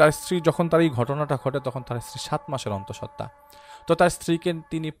তার স্ত্রী যখন তার এই ঘটনাটা ঘটে, তখন তার স্ত্রী 7 মাসের অন্তঃসত্ত্বা। তো তার স্ত্রীকে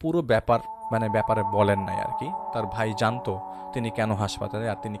তিনি পুরো ব্যাপারে বলেন নাই আর কি। তার ভাই জানতো তিনি কেন হাসপাতালে,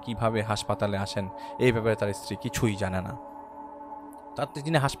 আর তিনি কিভাবে হাসপাতালে আসেন, এই ব্যাপারে তার স্ত্রী কিছুই জানে না।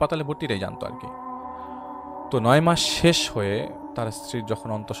 তিনি হাসপাতালে ভর্তিটাই জানতো আর কি। তো 9 মাস শেষ হয়ে তার স্ত্রীর যখন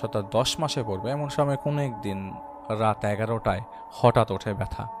অন্তঃসত্ত্বা 10 মাসে পড়বে, এমন সময় কোনো একদিন রাত 11টায় হঠাৎ ওঠে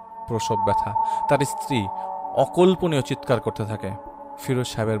ব্যথা, প্রসব ব্যথা। তার স্ত্রী অকল্পনীয় চিৎকার করতে থাকে। ফিরোজ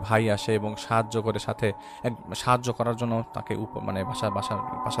সাহেবের ভাই আসে এবং সাহায্য করার জন্য তাকে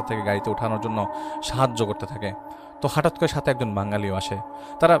বাসা থেকে গাড়িতে ওঠানোর জন্য সাহায্য করতে থাকে। তো হঠাৎ করে সাথে একজন বাঙালিও আসে।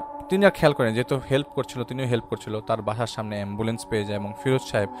 তিনি আর খেয়াল করেন, যেহেতু তিনিও হেল্প করছিল। তার বাসার সামনে অ্যাম্বুলেন্স পেয়ে যায় এবং ফিরোজ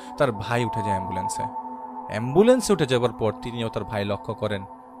সাহেব তার ভাই উঠে যায় অ্যাম্বুলেন্সে উঠে যাবার পর তিনিও তার ভাই লক্ষ্য করেন,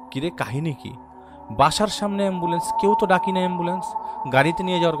 কিরে কাহিনী কি, বাসার সামনে অ্যাম্বুলেন্স, কেউ তো ডাকি না অ্যাম্বুলেন্স, গাড়িতে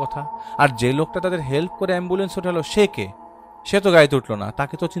নিয়ে যাওয়ার কথা, আর যে লোকটা তাদের হেল্প করে অ্যাম্বুলেন্স উঠালো সে কে, সে তো গাড়িতে উঠলো না,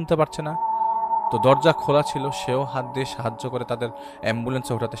 তাকে তো চিনতে পারছে না। তো দরজা খোলা ছিল, সেও হাত দিয়ে সাহায্য করে তাদের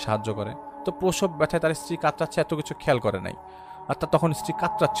অ্যাম্বুলেন্সে ওঠাতে সাহায্য করে। তো প্রসব ব্যথায় তার স্ত্রী কাতরাচ্ছে, এত কিছু খেয়াল করে নাই, আর তার তখন স্ত্রী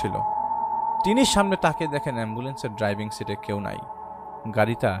কাতরাচ্ছিল। তিনি সামনে তাকে দেখেন অ্যাম্বুলেন্সের ড্রাইভিং সিটে কেউ নাই,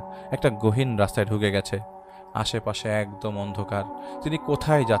 গাড়িটা একটা গহীন রাস্তায় ঢুকে গেছে, আশেপাশে একদম অন্ধকার। তিনি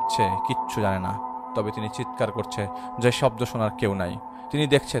কোথায় যাচ্ছে কিচ্ছু জানে না, তবে তিনি চিৎকার করছে, যে শব্দ শোনার কেউ নাই। তিনি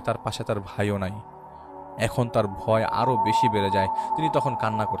দেখছে তার পাশে তার ভাইও নাই। এখন তার ভয় আরো বেশি বেড়ে যায়। তিনি তখন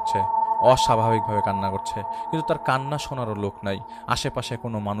কান্না করছে, অস্বাভাবিকভাবে কান্না করছে, কিন্তু তার কান্না শোনারও লোক নাই, আশেপাশে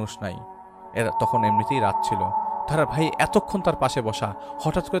কোনো মানুষ নাই। তখন এমনিতেই রাত ছিল। তার ভাই এতক্ষণ তার পাশে বসা,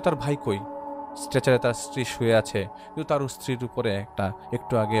 হঠাৎ করে তার ভাই কই? স্ট্রেচারে তার স্ত্রী শুয়ে আছে, কিন্তু তার স্ত্রীর উপরে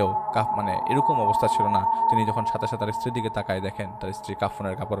একটু আগেও এরকম অবস্থা ছিল না। তিনি যখন সাথে সাথে তার স্ত্রীর দিকে তাকায়, দেখেন তার স্ত্রী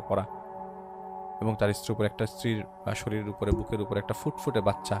কাফনের কাপড় পরা, এবং তার স্ত্রীর উপরে শরীরের উপরে, বুকের উপরে একটা ফুটফুটে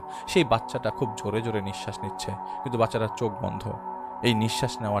বাচ্চা। সেই বাচ্চাটা খুব জোরে জোরে নিঃশ্বাস নিচ্ছে, কিন্তু বাচ্চাটার চোখ বন্ধ। এই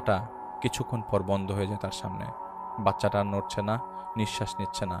নিঃশ্বাস নেওয়াটা কিছুক্ষণ পর বন্ধ হয়ে যায় তার সামনে। বাচ্চাটা আর নড়ছে না, নিঃশ্বাস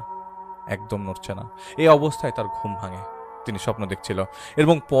নিচ্ছে না, একদম নড়ছে না। এই অবস্থায় তার ঘুম ভাঙে, তিনি স্বপ্ন দেখছিল,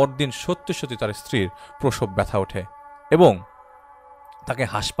 এবং পরদিন সত্যি সত্যি তার স্ত্রীর প্রসব ব্যথা ওঠে, এবং তাকে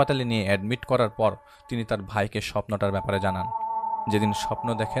হাসপাতালে নিয়ে অ্যাডমিট করার পর তিনি তার ভাইকে স্বপ্নটার ব্যাপারে জানান। যেদিন স্বপ্ন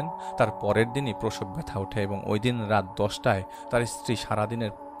দেখেন তার পরের দিনই প্রসব ব্যথা ওঠে, এবং ওই দিন রাত 10টায় তার স্ত্রী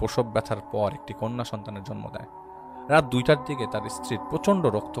সারাদিনের প্রসব ব্যথার পর একটি কন্যা সন্তানের জন্ম দেয়। রাত 2টার দিকে তার স্ত্রীর প্রচণ্ড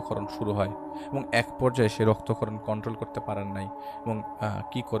রক্তক্ষরণ শুরু হয়, এবং এক পর্যায়ে সে রক্তক্ষরণ কন্ট্রোল করতে পারেন নাই, এবং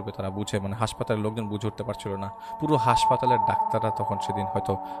কি করবে তারা হাসপাতালের লোকজন বুঝে উঠতে পারছিল না। পুরো হাসপাতালের ডাক্তাররা তখন সেদিন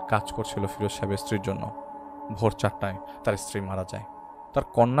হয়তো কাজ করছিল ফিরোজ সাহেবের স্ত্রীর জন্য। ভোর 4টায় তার স্ত্রী মারা যায়। তার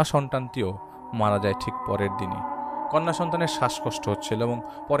কন্যা সন্তানটিও মারা যায় ঠিক পরের দিনই। কন্যা সন্তানের শ্বাসকষ্ট হচ্ছিল এবং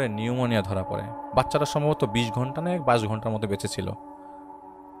পরে নিউমোনিয়া ধরা পড়ে। বাচ্চাটা সম্ভবত 20 ঘন্টা না 22 ঘন্টার মতো বেঁচে ছিল।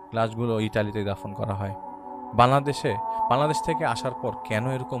 লাশগুলো ইতালিতে দাফন করা হয়। বাংলাদেশ থেকে আসার পর কেন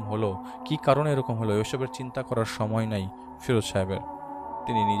এরকম হলো, কি কারণে এরকম হলো, এসবের চিন্তা করার সময় নাই ফিরোজ সাহেবের।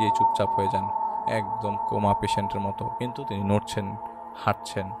 তিনি নিজেই চুপচাপ হয়ে যান, একদম কোমা পেশেন্টের মতো। কিন্তু তিনি নড়ছেন,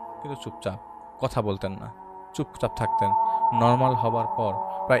 হাঁটছেন, কিন্তু চুপচাপ, কথা বলতেন না, চুপচাপ থাকতেন। নর্মাল হবার পর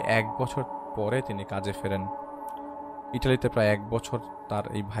প্রায় 1 বছর পরে তিনি কাজে ফেরেন। ইটালিতে প্রায় 1 বছর তার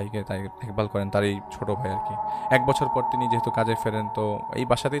এই ভাইকে দেখভাল করেন, তার এই ছোট ভাই আর কি। 1 বছর পর তিনি যেহেতু কাজে ফেরেন, তো এই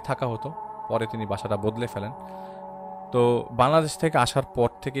বাসাতেই থাকা হতো। পরে তিনি বাসাটা বদলে ফেলেন। তো বাংলাদেশ থেকে আসার পর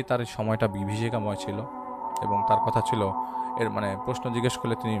থেকেই তার এই সময়টা বিভীষিকাময় ছিল, এবং তার কথা ছিল প্রশ্ন জিজ্ঞেস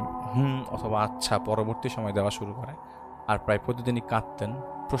করলে তিনি অথবা আচ্ছা পরবর্তী সময় দেওয়া শুরু করে। আর প্রায় প্রতিদিনই কাঁদতেন।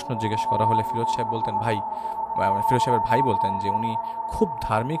 প্রশ্ন জিজ্ঞেস করা হলে ফিরোজ সাহেবের ভাই বলতেন যে উনি খুব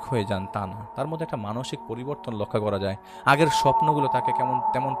ধার্মিক হয়ে যান তা না, তার মধ্যে একটা মানসিক পরিবর্তন লক্ষ্য করা যায়। আগের স্বপ্নগুলো তাকে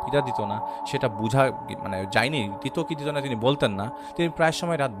তেমন পীড়া দিত না, সেটা বুঝা যায়নি, দিত কি দিত না তিনি বলতেন না। তিনি প্রায়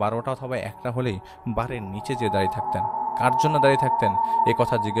সময় রাত 12টা অথবা 1টা হলেই বারের নিচে যে দাঁড়িয়ে থাকতেন। কার জন্য দাঁড়িয়ে থাকতেন এ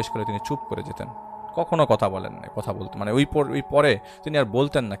কথা জিজ্ঞেস করে তিনি চুপ করে যেতেন, কখনো কথা বলেন না। কথা বলতেন ওই পরে তিনি আর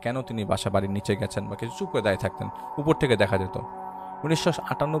বলতেন না কেন তিনি বাড়ির নিচে গেছেন বা কিছু, চুপ করে দাঁড়িয়ে থাকতেন। উপর থেকে দেখা যেত।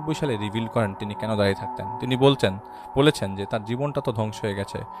 1998 সালে রিভিল করেন তিনি কেন দাঁড়িয়ে থাকতেন। তিনি বলেছেন যে তার জীবনটা তো ধ্বংস হয়ে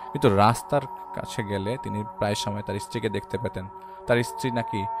গেছে, কিন্তু রাস্তার কাছে গেলে তিনি প্রায় সময় তার স্ত্রীকে দেখতে পেতেন। তার স্ত্রী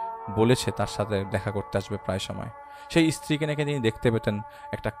নাকি বলেছে তার সাথে দেখা করতে আসবে প্রায় সময়। সেই স্ত্রীকে নাকি তিনি দেখতে পেতেন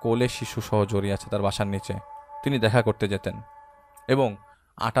একটা কোলে শিশু সহ জড়িয়ে আছে তার বাসার নিচে। তিনি দেখা করতে যেতেন এবং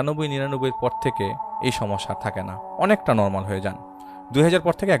 98-99 পর থেকে এই সমস্যা থাকে না, অনেকটা নর্মাল হয়ে যান। 2000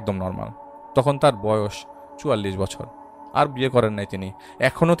 পর থেকে একদম নর্মাল। তখন তার বয়স 44 বছর। আর বিয়ে করেন নাই তিনি।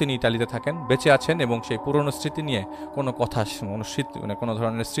 এখনও তিনি ইটালিতে থাকেন, বেঁচে আছেন এবং সেই পুরনো স্মৃতি নিয়ে কোনো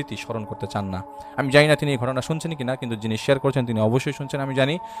ধরনের স্মৃতি স্মরণ করতে চান না। আমি জানি না তিনি এই ঘটনা শুনছেন কিনা, কিন্তু যিনি শেয়ার করেছেন তিনি অবশ্যই শুনছেন। আমি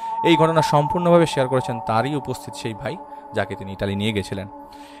জানি এই ঘটনা সম্পূর্ণভাবে শেয়ার করেছেন তারই উপস্থিত সেই ভাই যাকে তিনি ইটালি নিয়ে গেছিলেন।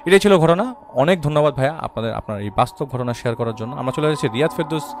 এটাই ছিল ঘটনা। অনেক ধন্যবাদ ভাইয়া আপনার এই বাস্তব ঘটনা শেয়ার করার জন্য। আমরা চলে যাচ্ছি রিয়াদ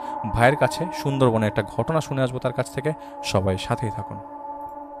ফেরদৌস ভাইয়ের কাছে। সুন্দরবনে একটা ঘটনা শুনে আসবো তার কাছ থেকে। সবাই সাথেই থাকুন।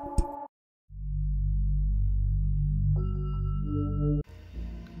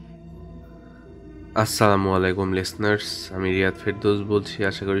 আসসালামু আলাইকুম লিসনার্স, আমি রিয়াদ ফেরদৌস বলছি।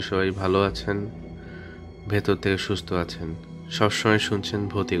 আশা করি সবাই ভালো আছেন, ভেতর থেকে সুস্থ আছেন, সবসময় শুনছেন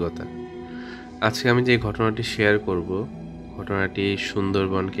ভৌতিকতা। আজকে আমি যে ঘটনাটি শেয়ার করব, ঘটনাটি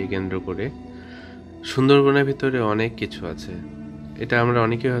সুন্দরবনকে কেন্দ্র করে। সুন্দরবনের ভিতরে অনেক কিছু আছে, এটা আমরা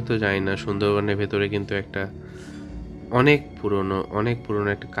অনেকে হয়তো জানি না। সুন্দরবনের ভেতরে কিন্তু একটা অনেক পুরনো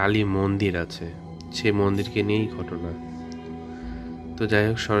একটা কালী মন্দির আছে, সেই মন্দিরকে নিয়েই ঘটনা। তো যাই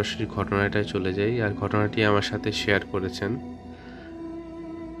হোক, সরাসরি ঘটনাটায় চলে যাই। আর ঘটনাটি আমার সাথে শেয়ার করেছেন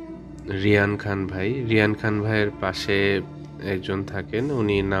রিয়ান খান ভাইয়ের পাশে একজন থাকেন,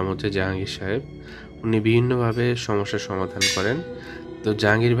 উনি নাম হচ্ছে জাহাঙ্গীর সাহেব। উনি বিভিন্নভাবে সমস্যার সমাধান করেন। তো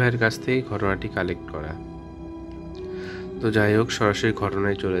জাহাঙ্গীর ভাইয়ের কাছ থেকেই ঘটনাটি কালেক্ট করা। তো যাই হোক, সরাসরি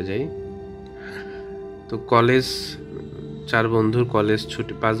ঘটনায় চলে যাই। তো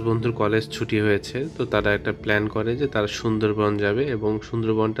পাঁচ বন্ধুর কলেজ ছুটি হয়েছে। তো তারা একটা প্ল্যান করে যে তারা সুন্দরবন যাবে এবং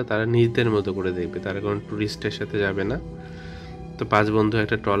সুন্দরবনটা তারা নিজেদের মতো করে দেখবে, তারা কোনো ট্যুরিস্টের সাথে যাবে না। তো 5 বন্ধু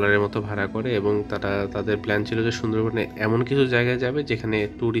একটা ট্রলারের মতো ভাড়া করে এবং তাদের প্ল্যান ছিল যে সুন্দরবনে এমন কিছু জায়গায় যাবে যেখানে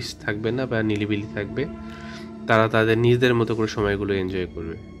ট্যুরিস্ট থাকবে না বা নিরিবিলি থাকবে, তারা তাদের নিজেদের মতো করে সময়গুলো এনজয়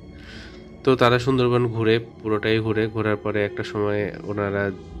করবে। তো তারা সুন্দরবন পুরোটাই ঘোরার পরে একটা সময় ওনারা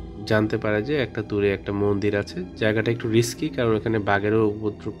জানতে পারে যে একটা দূরে একটা মন্দির আছে। জায়গাটা একটু রিস্কি, কারণ এখানে বাঘেরও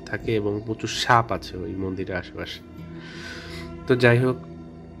উপদ্রব থাকে এবং প্রচুর সাপ আছে ওই মন্দিরের আশেপাশে। তো যাই হোক,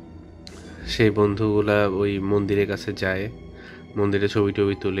 সেই বন্ধুগুলা ওই মন্দিরের কাছে যায়, মন্দিরে ছবি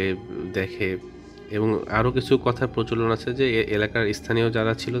তুলে দেখে। এবং আরও কিছু কথা প্রচলন আছে যে এলাকার স্থানীয়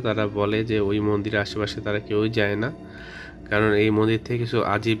যারা ছিল তারা বলে যে ওই মন্দিরের আশেপাশে তারা কেউই যায় না, কারণ এই মন্দির থেকে কিছু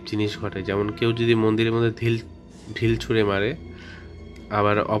আজীব জিনিস ঘটে। যেমন কেউ যদি মন্দিরের মধ্যে ঢিল ছুঁড়ে মারে,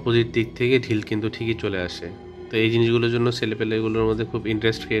 আবার অপোজিট দিক থেকে ঢিল কিন্তু ঠিকই চলে আসে। তো এই জিনিসগুলোর জন্য ছেলেপেলেগুলোর মধ্যে খুব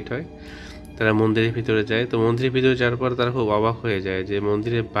ইন্টারেস্ট ক্রিয়েট হয়। তারা মন্দিরের ভিতরে যায়। তো মন্দিরের ভিতরে যাওয়ার পর তারা খুব অবাক হয়ে যায় যে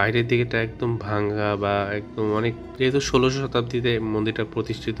মন্দিরের বাইরের দিকেটা একদম ভাঙা বা একদম অনেক, যেহেতু 16শো শতাব্দীতে মন্দিরটা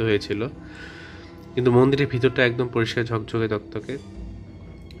প্রতিষ্ঠিত হয়েছিল, কিন্তু মন্দিরের ভিতরটা একদম পরিষ্কার ঝকঝকে তকতকে।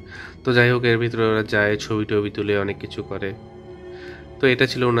 তো যাই হোক, এর ভিতরে ওরা যায়, ছবি তুলে অনেক কিছু করে। তো এটা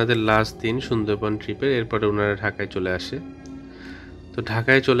ছিল ওনাদের লাস্ট দিন সুন্দরবন ট্রিপের। এরপরে ওনারা ঢাকায় চলে আসে। তো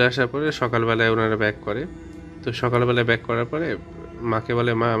ঢাকায় চলে আসার পরে সকালবেলায় ওনারা ব্যাক করে। তো সকালবেলায় ব্যাক করার পরে মাকে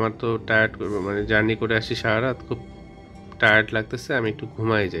বলে, মা আমার তো টায়ার্ড, মানে জার্নি করে আসি সারা রাত, খুব টায়ার্ড লাগতেছে, আমি একটু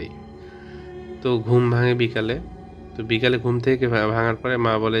ঘুমাই যাই। তো ঘুম ভাঙে বিকালে। তো বিকালে ঘুম থেকে ভাঙার পরে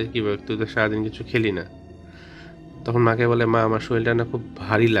মা বলে, কি তুই তো সারাদিন কিছু খেলি না। তখন মাকে বলে, মা আমার শরীরটা না খুব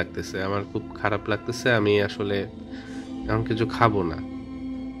ভারী লাগতেছে, আমার খুব খারাপ লাগতেছে, আমি আসলে এখন কিছু খাবো না।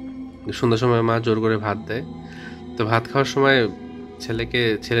 সন্ধ্যার সময় মা জোর করে ভাত দেয়। তো ভাত খাওয়ার সময়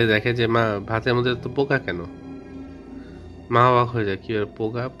ছেলে দেখে যে মা ভাতের মধ্যে তো পোকা কেন। মা অবাক হয়ে যায়, কি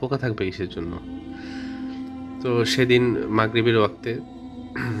পোকা থাকবে কিসের জন্য। তো সেদিন মাগরিবের ওয়াক্তে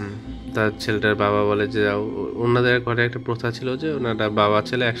তার ছেলেটার বাবা বলে যে ওনাদের ঘরে একটা প্রথা ছিল যে ওনারা বাবা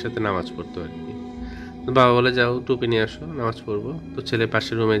ছেলে একসাথে নামাজ পড়তো আর কি। তো বাবা বলে, যাও টুপি নিয়ে আসো, নামাজ পড়বো। তো ছেলে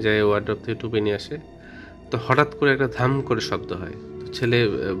পাশের রুমে যায়, ওয়ার্ডরোব থেকে টুপি নিয়ে আসে। তো হঠাৎ করে একটা ধাম করে শব্দ হয়। তো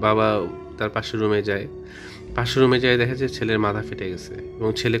বাবা তার পাশের রুমে যায়। দেখে যে ছেলের মাথা ফেটে গেছে এবং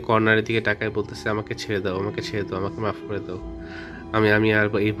ছেলে কর্নারের দিকে তাকায় বলতেছে, আমাকে ছেড়ে দাও, আমাকে মাফ করে দাও, আমি আর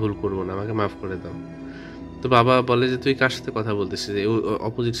এই ভুল করবো না, আমাকে মাফ করে দাও। তো বাবা বলে যে তুই কার সাথে কথা বলতেছিস,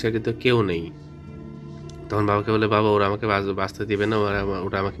 অপোজিট সাইডে তো কেউ নেই। তখন বাবাকে বলে, বাবা ওরা আমাকে বাঁচতে দিবে না,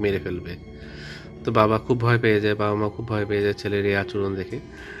 ওরা আমাকে মেরে ফেলবে। তো বাবা খুব ভয় পেয়ে যায়, বাবা মা খুব ভয় পেয়ে যায় ছেলের এই আচরণ দেখে।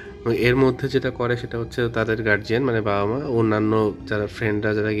 এর মধ্যে যেটা করে সেটা হচ্ছে তাদের গার্জিয়ান, মানে বাবা মা, অন্যান্য যারা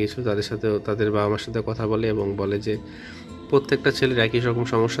ফ্রেন্ডরা যারা গিয়েছিল তাদের বাবা মার সাথে কথা বলে এবং বলে যে প্রত্যেকটা ছেলের একই রকম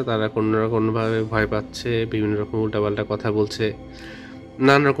সমস্যা, তারা কোনো না কোনোভাবে ভয় পাচ্ছে, বিভিন্ন রকম উল্টাপাল্টা কথা বলছে,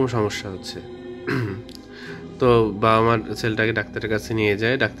 নানান রকম সমস্যা হচ্ছে। তো বাবা মার ছেলেটাকে ডাক্তারের কাছে নিয়ে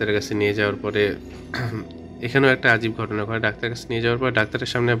যায়। ডাক্তারের কাছে নিয়ে যাওয়ার পরে এখানেও একটা আজীব ঘটনা ঘটে। ডাক্তারের কাছে নিয়ে যাওয়ার পর ডাক্তারের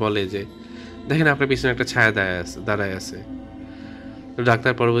সামনে বলে যে, দেখেন আপনার পিছনে একটা ছায়া দাঁড়ায় আছে। তো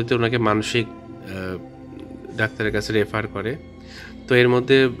ডাক্তার পরবর্তীতে ওনাকে মানসিক ডাক্তারের কাছে রেফার করে। তো এর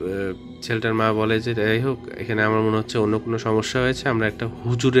মধ্যে ছেলেটার মা বলে যে, যাই হোক, এখানে আমার মনে হচ্ছে অন্য কোনো সমস্যা হয়েছে, আমরা একটা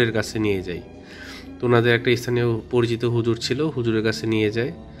হুজুরের কাছে নিয়ে যাই। তো ওনাদের একটা স্থানীয় পরিচিত হুজুর ছিল, হুজুরের কাছে নিয়ে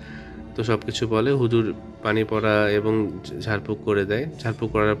যায়। তো সব কিছু বলে, হুজুর পানি পড়া এবং ঝাড়ফুঁক করে দেয়। ঝাড়ফুঁক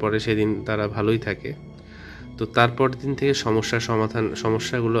করার পরে সেদিন তারা ভালোই থাকে। তো তারপর দিন থেকে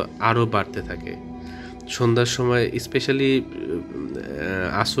সমস্যাগুলো আরও বাড়তে থাকে। সন্ধ্যার সময় স্পেশালি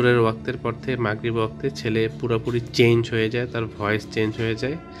আসরের ওয়াক্তের পর থেকে মাগরিব ওয়াক্তে ছেলে পুরোপুরি চেঞ্জ হয়ে যায়, তার ভয়েস চেঞ্জ হয়ে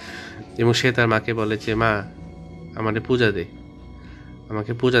যায় এবং সে তার মাকে বলে যে, মা আমাকে পূজা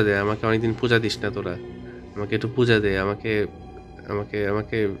দে, আমাকে অনেকদিন পূজা দিস না তোরা, আমাকে একটু পূজা দে, আমাকে আমাকে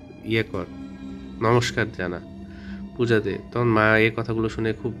আমাকে ইয়ে কর, নমস্কার জানা, পূজা দে। তখন মা এই কথাগুলো শুনে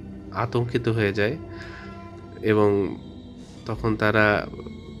খুব আতঙ্কিত হয়ে যায় এবং তখন তারা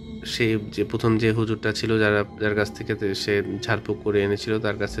সেই যে প্রথম যে হুজুরটা ছিল, যার কাছ থেকে সে ঝাড়ফুঁক করে এনেছিল,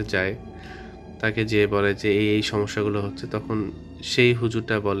 তার কাছে যায়। তাকে যেয়ে বলে যে এই সমস্যাগুলো হচ্ছে। তখন সেই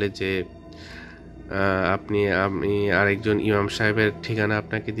হুজুরটা বলে যে, আমি আরেকজন ইমাম সাহেবের ঠিকানা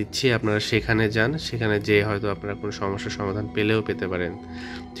আপনাকে দিচ্ছি, আপনারা সেখানে যান, সেখানে যেয়ে হয়তো আপনারা কোনো সমস্যার সমাধান পেতে পারেন।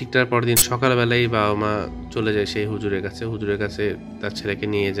 ঠিক তার পরের দিন সকালবেলায় বাবা মা চলে যায় সেই হুজুরের কাছে তার ছেলেকে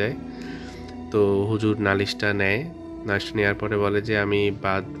নিয়ে যায়। তো হুজুর নালিশটা নেওয়ার পরে বলে যে, আমি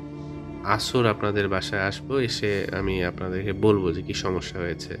বাদ আসর আপনাদের বাসায় আসবো, এসে আমি আপনাদেরকে বলবো যে কি সমস্যা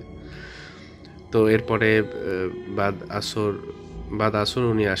হয়েছে। তো এরপরে বাদ আসর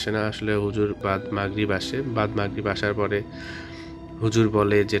উনি আসে না, আসলে হুজুর বাদ মাগরিব আসার পরে হুজুর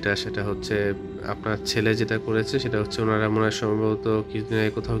বলে সেটা হচ্ছে, আপনার ছেলে যেটা করেছে সেটা হচ্ছে, ওনারা মনে হয় সম্ভবত কিছুদিন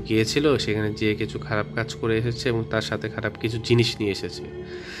আগে কোথাও গিয়েছিল, সেখানে যেয়ে কিছু খারাপ কাজ করে এসেছে এবং তার সাথে খারাপ কিছু জিনিস নিয়ে এসেছে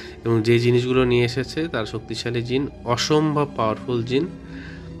এবং যে জিনিসগুলো নিয়ে এসেছে তার শক্তিশালী জিন, অসম্ভব পাওয়ারফুল জিন।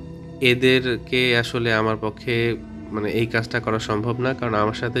 এদেরকে আসলে আমার পক্ষে মানে এই কাজটা করা সম্ভব না, কারণ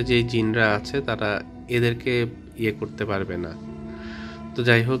আমার সাথে যেই জিনরা আছে তারা এদেরকে ইয়ে করতে পারবে না। তো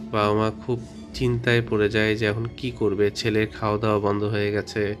যাই হোক, বাবা মা খুব চিন্তায় পড়ে যায় যে এখন কি করবে। ছেলের খাওয়া দাওয়া বন্ধ হয়ে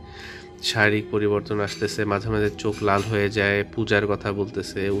গেছে, শারীরিক পরিবর্তন আসতেছে, মাঝে মাঝে চোখ লাল হয়ে যায়, পূজার কথা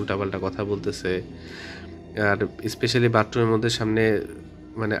বলতেছে, উল্টাপাল্টা কথা বলতেছে। আর স্পেশালি বাথরুমের মধ্যে সামনে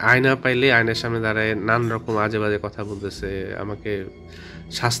মানে আয়না পাইলে আয়নার সামনে দাঁড়ায় নানান রকম আজে বাজে কথা বলতেছে, আমাকে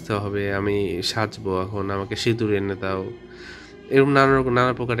সাজতে হবে, আমি সাজবো, এখন আমাকে সিঁদুর এনে দাও, এরকম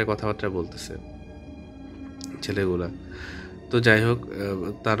নানা প্রকারের কথাবার্তা বলতেছে ছেলেগুলা। তো যাই হোক,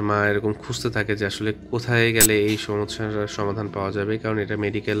 তার মা এরকম খুঁজতে থাকে যে আসলে কোথায় গেলে এই সমস্যার সমাধান পাওয়া যাবে, কারণ এটা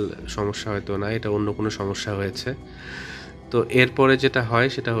মেডিকেল সমস্যা হয়তো না, এটা অন্য কোনো সমস্যা হয়েছে। তো এরপরে যেটা হয়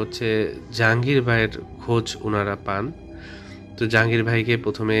সেটা হচ্ছে জাহাঙ্গীর ভাইয়ের খোঁজ ওনারা পান। তো জাহাঙ্গীর ভাইকে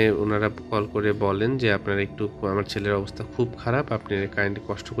প্রথমে ওনারা কল করে বলেন যে, আপনারা একটু, আমার ছেলের অবস্থা খুব খারাপ, আপনি কাইন্ডলি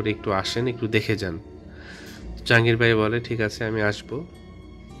কষ্ট করে একটু আসেন, একটু দেখে যান। জাহাঙ্গীর ভাই বলে, ঠিক আছে আমি আসবো।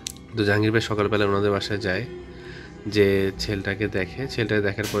 তো জাহাঙ্গীর ভাই সকালবেলা ওনাদের বাসায় যায়, যে ছেলেটাকে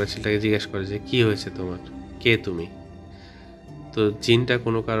দেখার পরে ছেলেটাকে জিজ্ঞেস করে যে, কি হয়েছে তোমার, কে তুমি? তো জিনটা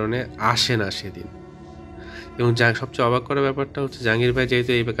কোনো কারণে আসে না সেদিন। এবং সবচেয়ে অবাক করার ব্যাপারটা হচ্ছে, জাহাঙ্গীর ভাই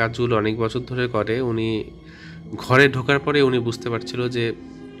যেহেতু এই কাজগুলো অনেক বছর ধরে করে, উনি ঘরে ঢোকার পরে উনি বুঝতে পারছিল যে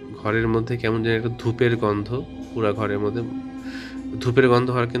ঘরের মধ্যে কেমন যেন একটা ধূপের গন্ধ, পুরা ঘরের মধ্যে ধূপের গন্ধ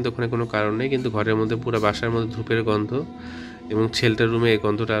হওয়ার কিন্তু ওখানে কোনো কারণ নেই, কিন্তু ঘরের মধ্যে পুরো বাসার মধ্যে ধূপের গন্ধ এবং ছেলেটার রুমে এই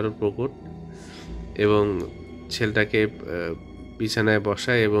গন্ধটা আরও প্রকট। এবং ছেলেটাকে বিছানায়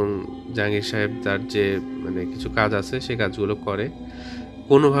বসায় এবং জাহাঙ্গীর সাহেব তার যে মানে কিছু কাজ আছে সে কাজগুলো করে,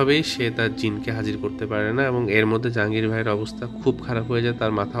 কোনোভাবেই সে তার জিনকে হাজির করতে পারে না। এবং এর মধ্যে জাহাঙ্গীর ভাইয়ের অবস্থা খুব খারাপ হয়ে যায়,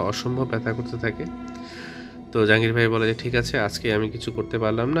 তার মাথা অসম্ভব ব্যথা করতে থাকে। তো জাহাঙ্গীর ভাই বলে যে, ঠিক আছে, আজকে আমি কিছু করতে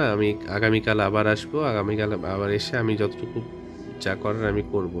পারলাম না, আমি আগামীকাল আবার আসবো, আগামীকাল আবার এসে আমি যতটুকু যা করার আমি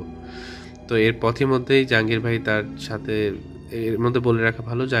করব। তো এর মধ্যেই জাহাঙ্গীর ভাই তার সাথে, এর মধ্যে বলে রাখা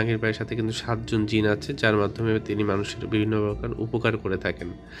ভালো, জাহাঙ্গীর ভাইয়ের সাথে কিন্তু 7 জন জিন আছে, যার মাধ্যমে তিনি মানুষের বিভিন্ন প্রকার উপকার করে থাকেন।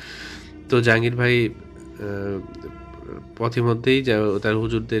 তো জাহাঙ্গীর ভাই মধ্যেই তার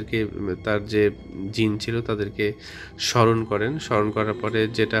হুজুরদেরকে, তার যে জিন ছিল তাদেরকে স্মরণ করার পরে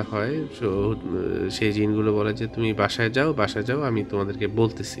যেটা হয়, সেই জিনগুলো বলে যে, তুমি বাসায় যাও, আমি তোমাদেরকে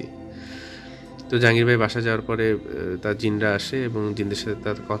বলতেছি। তো জাহাঙ্গীর ভাই বাসায় যাওয়ার পরে তার জিনরা আসে এবং জিনদের সাথে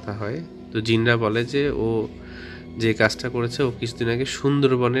তার কথা হয়। তো জিনরা বলে যে, ও যে কাজটা করেছে, ও কিছুদিন আগে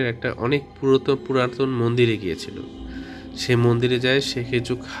সুন্দরবনের একটা অনেক পুরাতন মন্দিরে গিয়েছিল। সে মন্দিরে যায়, সে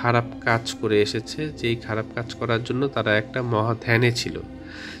কিছু খারাপ কাজ করে এসেছে, যেই খারাপ কাজ করার জন্য তারা একটা মহা ধ্যানে ছিল,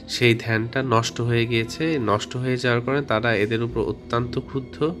 সেই ধ্যানটা নষ্ট হয়ে গিয়েছে। নষ্ট হয়ে যাওয়ার কারণে তারা এদের উপর অত্যন্ত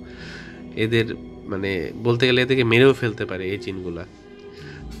ক্ষুব্ধ এদের মানে বলতে গেলে এদেরকে মেরেও ফেলতে পারে এই জিনগুলা।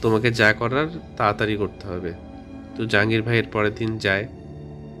 তোমাকে যা করার তাড়াতাড়ি করতে হবে। তো জাহাঙ্গীর ভাই এর পরের দিন যায়,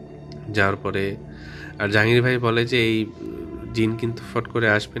 যাওয়ার পরে আর জাহাঙ্গীর ভাই বলে যে এই জিন কিন্তু ফট করে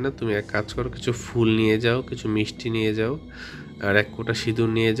আসবে না, তুমি এক কাজ করো, কিছু ফুল নিয়ে যাও, কিছু মিষ্টি নিয়ে যাও, আর এক কোটা সিঁদুর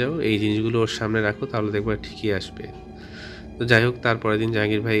নিয়ে যাও, এই জিনিসগুলো ওর সামনে রাখো, তাহলে দেখবে ঠিকই আসবে। তো যাই হোক, তারপরের দিন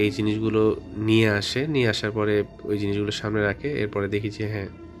জাহাঙ্গীর ভাই এই জিনিসগুলো নিয়ে আসে, নিয়ে আসার পরে ওই জিনিসগুলো সামনে রাখে। এরপরে দেখি যে হ্যাঁ,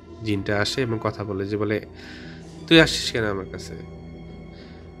 জিনটা আসে এবং কথা বলে, যে বলে তুই আসছিস কেন আমার কাছে,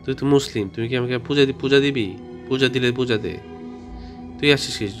 তুই তো মুসলিম, তুই কি আমাকে পূজা দিবি, পূজা দিলে পূজা দে, তুই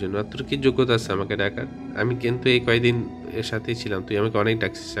আসছিস কিসের জন্য, আর তোর কি যোগ্যতা আছে আমাকে ডাকার? আমি কিন্তু এই কয়েকদিন এর সাথেই ছিলাম, তুই আমাকে অনেক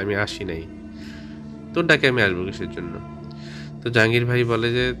ডাকছিস, আমি আসি নাই, তোর ডাকে আমি আসবো কিসের জন্য? তো জাহাঙ্গীর ভাই বলে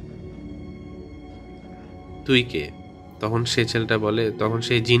যে তুই কে? তখন সেই ছেলেটা বলে, তখন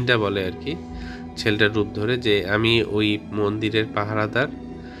সেই জিনটা বলে আর কি, ছেলেটার রূপ ধরে, যে আমি ওই মন্দিরের পাহারাদার,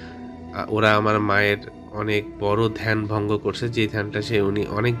 ওরা আমার মায়ের অনেক বড় ধ্যান ভঙ্গ করছে, যে ধ্যানটা উনি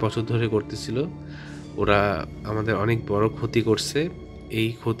অনেক বছর ধরে করতেছিল, ওরা আমাদের অনেক বড় ক্ষতি করছে, এই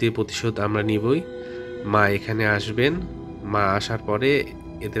ক্ষতির প্রতিশোধ আমরা নিবই। মা এখানে আসবেন, মা আসার পরে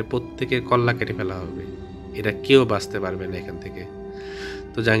এদের প্রত্যেকের কল্লা কেটে ফেলা হবে, এরা কেউ বাঁচতে পারবে না এখান থেকে।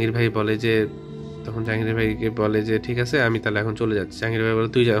 তো জাহাঙ্গীর ভাই বলে যে, তখন জাহাঙ্গীর ভাইকে বলে যে ঠিক আছে, আমি তাহলে এখন চলে যাচ্ছি। জাহাঙ্গীর ভাই বলে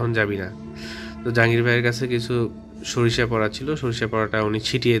তুই এখন যাবি না। তো জাহাঙ্গীর ভাইয়ের কাছে কিছু সরিষা পড়া ছিল, সরিষা পড়াটা উনি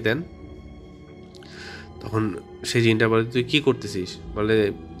ছিটিয়ে দেন। তখন সেই জিনটা বলে তুই কি করতেছিস? বলে,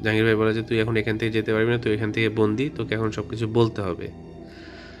 জাহাঙ্গীর ভাই বলে যে তুই এখন এখান থেকে যেতে পারবি না, তুই এখান থেকে বন্দি, তোকে এখন সব কিছু বলতে হবে।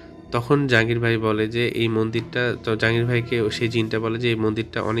 তখন জাহাঙ্গীর ভাই বলে যে এই মন্দিরটা, তো জাহাঙ্গীর ভাইকে সেই জিনটা বলে যে এই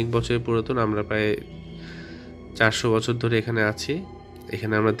মন্দিরটা অনেক বছরের পুরাতন, আমরা প্রায় 400 বছর ধরে এখানে আছি,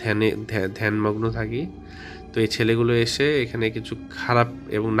 এখানে আমরা ধ্যানমগ্ন থাকি। তো এই ছেলেগুলো এসে এখানে কিছু খারাপ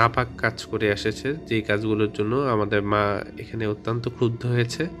এবং নাপাক কাজ করে এসেছে, যেই কাজগুলোর জন্য আমাদের মা এখানে অত্যন্ত ক্রুদ্ধ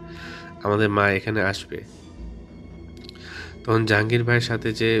হয়েছে, আমাদের মা এখানে আসবে। তখন জাহাঙ্গীর ভাইয়ের সাথে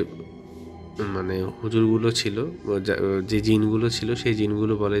যে মানে হুজুরগুলো ছিল, যে জিনগুলো ছিল, সেই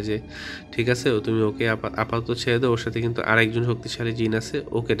জিনগুলো বলে যে ঠিক আছে, তুমি ওকে আপাতত ছেড়ে দাও, ওর সাথে কিন্তু আরেকজন শক্তিশালী জিন আছে,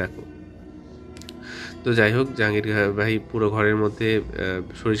 ওকে ডাকো। তো যাই হোক, জাহাঙ্গীর ভাই পুরো ঘরের মধ্যে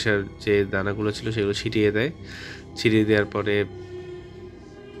সরিষার যে দানাগুলো ছিল সেগুলো ছিটিয়ে দেয়। ছিটিয়ে দেওয়ার পরে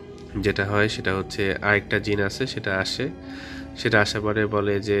যেটা হয় সেটা হচ্ছে আরেকটা জিন আছে, সেটা আসে। সেটা আসার পরে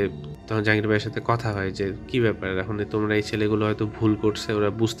বলে যে, তখন জাহাঙ্গীর ভাইয়ের সাথে কথা হয় যে কি ব্যাপার, এখন তোমরা এই ছেলেগুলো হয়তো ভুল করছে, ওরা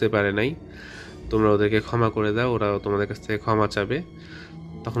বুঝতে পারে নাই, তোমরা ওদেরকে ক্ষমা করে দাও, ওরাও তোমাদের কাছ থেকে ক্ষমা চাবে।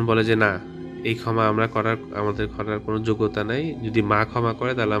 তখন বলে যে না, এই ক্ষমা আমাদের করার কোনো যোগ্যতা নাই, যদি মা ক্ষমা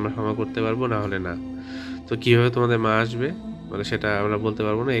করে তাহলে আমরা ক্ষমা করতে পারবো, না হলে না। তো কীভাবে তোমাদের মা আসবে বলে সেটা আমরা বলতে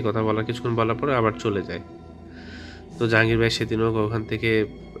পারবো না। এই কথা বলার কিছুক্ষণ বলার পরে আবার চলে যায়। তো জাহাঙ্গীর ভাই সেদিনও ওখান থেকে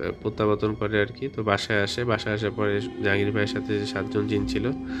প্রত্যাবর্তন করে আর কি। তো বাসায় আসে, বাসায় আসার পরে জাহাঙ্গীর ভাইয়ের সাথে যে 7 জন জিন ছিল,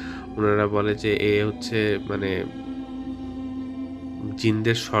 ওনারা বলে যে এ হচ্ছে মানে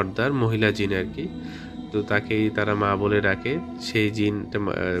জিনদের সর্দার, মহিলা জিন আর কি। তো তাকেই তারা মা বলে ডাকে। সেই জিনটা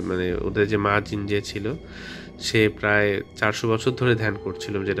মানে ওদের যে মা জিন যে ছিল, সে প্রায় 400 বছর ধরে ধ্যান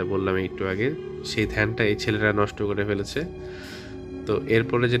করছিল, যেটা বললাম একটু আগে। সেই ধ্যানটা এই ছেলেরা নষ্ট করে ফেলেছে। তো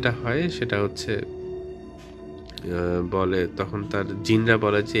এরপরে যেটা হয় সেটা হচ্ছে বলে, তখন তার জিনরা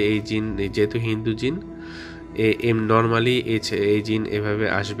বলে যে এই জিন যেহেতু হিন্দু জিন, নর্মালি এই জিন এভাবে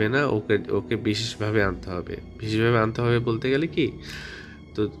আসবে না, ওকে বিশেষভাবে আনতে হবে। বিশেষভাবে আনতে হবে বলতে গেলে কি,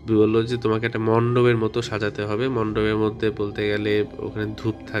 তো বললো যে তোমাকে একটা মণ্ডপের মতো সাজাতে হবে। মণ্ডপের মধ্যে বলতে গেলে ওখানে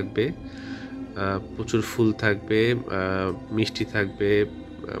ধূপ থাকবে, প্রচুর ফুল থাকবে, মিষ্টি থাকবে,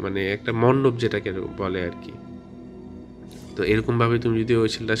 মানে একটা মণ্ডপ যেটাকে বলে আর কি। তো এরকমভাবে তুমি যদি ওই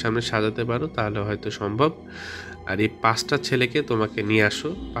ছেলেটার সামনে সাজাতে পারো তাহলে হয়তো সম্ভব। আর এই 5টা ছেলেকে তোমাকে নিয়ে আসো,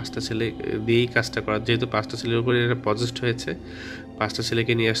 5টা ছেলে দিয়েই কাজটা করা, যেহেতু 5টা ছেলের উপরে এটা পজেস্ট হয়েছে, 5টা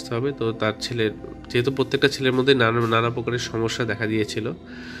ছেলেকে নিয়ে আসতে হবে। তো তার ছেলের, যেহেতু প্রত্যেকটা ছেলের মধ্যে নানা প্রকারের সমস্যা দেখা দিয়েছিল,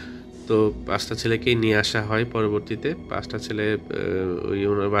 তো 5টা ছেলেকেই নিয়ে আসা হয় পরবর্তীতে। 5টা ছেলে ওই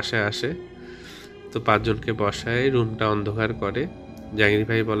ওনার বাসায় আসে। তো 5 জনকে বসায়, রুমটা অন্ধকার করে। জাহাঙ্গীর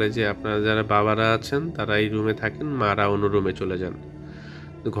ভাই বলে যে আপনারা যারা বাবারা আছেন তারা এই রুমে থাকেন, মারা অন্য রুমে চলে যান।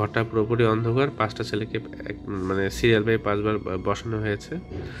 তো ঘরটা পুরোপুরি অন্ধকার। 5টা ছেলেকে মানে সিরিয়াল বাই 5বার বসানো হয়েছে।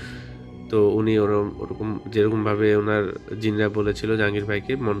 তো উনি ওরকম যেরকমভাবে ওনার জিনরা বলেছিল জাহাঙ্গীর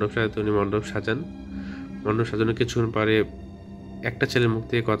ভাইকে মণ্ডপ সাজাতে, উনি মণ্ডপ সাজান। মণ্ডপ সাজানো কিছুক্ষণ পরে একটা ছেলের মুখ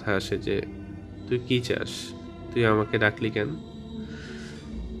থেকে কথা আসে যে তুই কি চাস, তুই আমাকে ডাকলি কেন?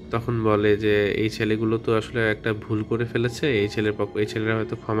 তখন বলে যে এই ছেলেগুলো তো আসলে একটা ভুল করে ফেলেছে, এই ছেলেরা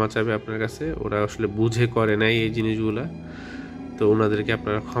হয়তো ক্ষমা চাবে আপনার কাছে, ওরা আসলে বুঝে করে নাই এই জিনিসগুলা, তো ওনাদেরকে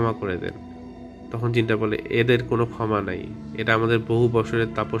আপনারা ক্ষমা করে দেন। তখন জিনটা বলে এদের কোনো ক্ষমা নাই, এটা আমাদের বহু বছরের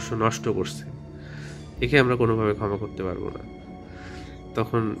তাপস্য নষ্ট করছে, একে আমরা কোনোভাবে ক্ষমা করতে পারবো না।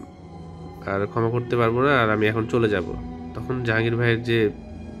 তখন আর ক্ষমা করতে পারবো না, আর আমি এখন চলে যাব। তখন জাহাঙ্গীর ভাইয়ের যে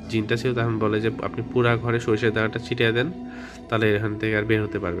জিনটা ছিল তখন বলে যে আপনি পুরা ঘরে সরিষার দানাটা ছিটিয়ে দেন, তাহলে এখান থেকে আর বের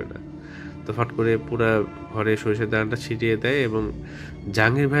হতে পারবে না। তো ফট করে পুরা ঘরে সরিষার দানাটা ছিটিয়ে দেয়, এবং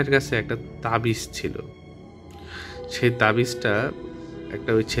জাহাঙ্গীর ভাইয়ের কাছে একটা তাবিজ ছিল। সেই তাবিজটা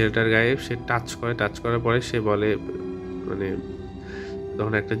একটা ওই ছেলেটার গায়ে সে টাচ করার পরে সে বলে, মানে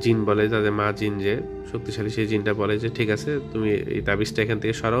তখন একটা জিন বলে, তাদের মা জিন যে শক্তিশালী, সেই জিনটা বলে যে ঠিক আছে, তুমি এই তাবিজটা এখান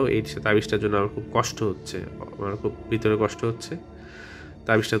থেকে সরাও, এই তাবিজটার জন্য আমার খুব কষ্ট হচ্ছে, আমার খুব ভিতরে কষ্ট হচ্ছে,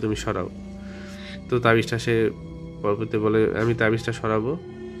 তাবিজটা তুমি সরাও। তো তাবিজটা সে পরবর্তী বলে আমি তাবিজটা সরাবো,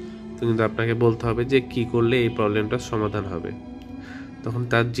 তো কিন্তু আপনাকে বলতে হবে যে কি করলে এই প্রবলেমটার সমাধান হবে। তখন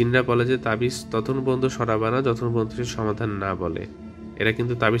তার জিনরা বলে যে তাবিজ ততক্ষণ পর্যন্ত সরাবা না যতক্ষণ পর্যন্ত সে সমাধান না বলে। এরা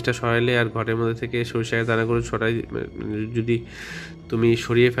কিন্তু তাবিজটা সরাইলে আর ঘরের মধ্যে থেকে সরিষার দানাগুলো যদি তুমি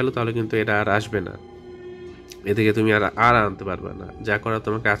সরিয়ে ফেলো তাহলে কিন্তু এটা আর আসবে না, এদিকে তুমি আর আনতে পারবে না, যা করা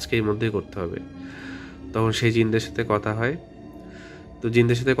তোমাকে আজকের মধ্যেই করতে হবে। তখন সেই জিনদের সাথে কথা হয়। তো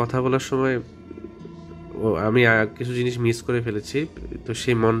জিনদের সাথে কথা বলার সময় আমি কিছু জিনিস মিস করে ফেলেছি। তো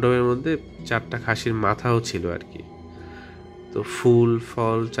সেই মণ্ডপের মধ্যে 4টা খাসির মাথাও ছিল আর কি। তো ফুল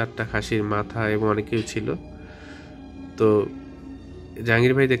ফল 4টা খাসির মাথা এবং অনেক কিছু ছিল। তো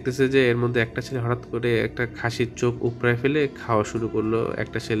জাহাঙ্গীর ভাই দেখতেছে যে এর মধ্যে একটা ছেলে হঠাৎ করে একটা খাসির চোখ উপড়ায় ফেলে খাওয়া শুরু করলো,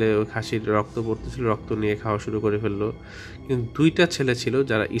 একটা ছেলে ওই খাসির রক্ত পড়তেছিল, রক্ত নিয়ে খাওয়া শুরু করে ফেললো। কিন্তু 2টা ছেলে ছিল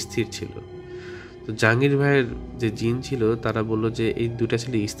যারা স্থির ছিল। তো জাহাঙ্গীর ভাইয়ের যে জিন ছিল তারা বলল যে এই 2টা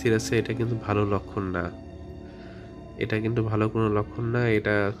ছেলে স্থির আছে, এটা কিন্তু ভালো লক্ষণ না, এটা কিন্তু ভালো কোনো লক্ষণ না,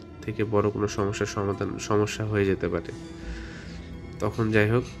 এটা থেকে বড় কোনো সমস্যা হয়ে যেতে পারে। তখন যাই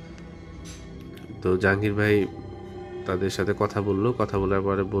হোক, তো জাহাঙ্গীর ভাই তাদের সাথে কথা বলার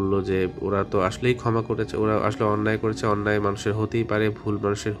পরে বলল যে ওরা তো আসলেই ক্ষমা করেছে, ওরা আসলে অন্যায় করেছে, অন্যায় মানুষের হতেই পারে, ভুল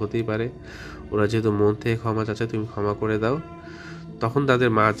মানুষের হতেই পারে, ওরা যেহেতু মন থেকে ক্ষমা চাচ্ছে তুমি ক্ষমা করে দাও। তখন তাদের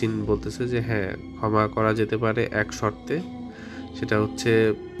মা জিন বলতেছে যে হ্যাঁ, ক্ষমা করা যেতে পারে এক শর্তে, সেটা হচ্ছে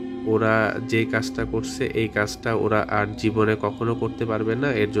ওরা যেই কাজটা করছে এই কাজটা ওরা আর জীবনে কখনো করতে পারবে না,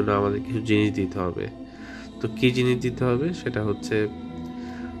 এর জন্য আমাদের কিছু জিনিস দিতে হবে। তো কী জিনিস দিতে হবে সেটা হচ্ছে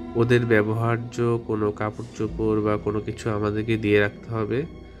ওদের ব্যবহার্য কোনো কাপড় চোপড় বা কোনো কিছু আমাদেরকে দিয়ে রাখতে হবে,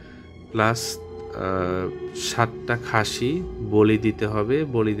 প্লাস 7টা খাসি বলি দিতে হবে।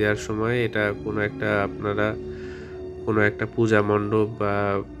 বলি দেওয়ার সময় এটা আপনারা কোনো একটা পূজা মণ্ডপ বা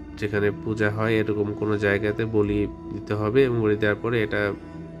যেখানে পূজা হয় এরকম কোনো জায়গাতে বলি দিতে হবে, এবং বলি দেওয়ার পরে এটা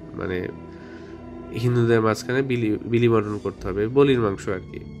মানে হিন্দুদের মাঝখানে বিলিমর্পণ করতে হবে, বলির মাংস আর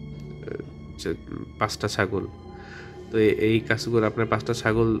কি, 5টা ছাগল। তো এই কাজগুলো আপনার 5টা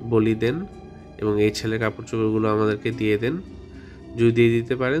ছাগল বলি দেন, এবং এই ছেলে কাপড় চোপড়গুলো আমাদেরকে দিয়ে দেন। যদি দিয়ে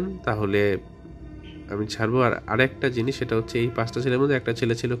দিতে পারেন তাহলে আমি ছাড়বো। আর আরেকটা জিনিস, সেটা হচ্ছে এই 5টা ছেলের মধ্যে একটা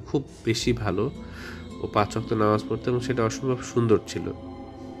ছেলে ছিল খুব বেশি ভালো, ও 5 ওয়াক্ত নামাজ পড়তো এবং সেটা অসম্ভব সুন্দর ছিল।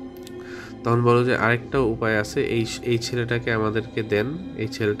 তখন বলো যে আরেকটা উপায় আছে, এই ছেলেটাকে আমাদেরকে দেন, এই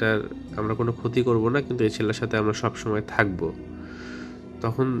ছেলেটার আমরা কোনো ক্ষতি করব না, কিন্তু এই ছেলের সাথে আমরা সব সময় থাকবো।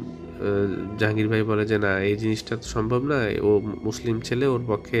 তখন জাহাঙ্গীর ভাই বলে যে না, এই জিনিসটা তো সম্ভব না, ও মুসলিম ছেলে, ওর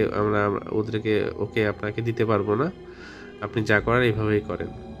পক্ষে আমরা ওকে আপনাকে দিতে পারবো না, আপনি যা করার এইভাবেই করেন।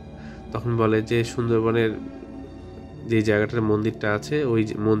 তখন বলে যে সুন্দরবনের যে জায়গাটার মন্দিরটা আছে ওই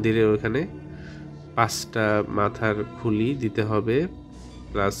মন্দিরের ওইখানে 5টা মাথার খুলি দিতে হবে,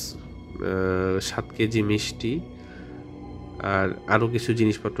 প্লাস 7 কেজি মিষ্টি, আর আরও কিছু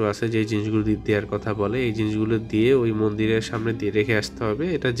জিনিসপত্র আছে যে জিনিসগুলো দেওয়ার কথা বলে, এই জিনিসগুলো দিয়ে ওই মন্দিরের সামনে দিয়ে রেখে আসতে হবে।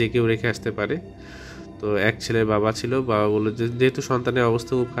 এটা যে কেউ রেখে আসতে পারে। তো এক ছেলের বাবা ছিল, বাবা বললো যে যেহেতু সন্তানের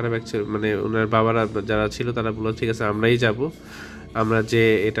অবস্থা খুব খারাপ, মানে ওনার বাবারা যারা ছিল তারা বললো ঠিক আছে আমরাই যাব, আমরা যে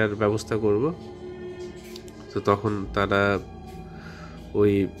এটার ব্যবস্থা করব। তো তখন তারা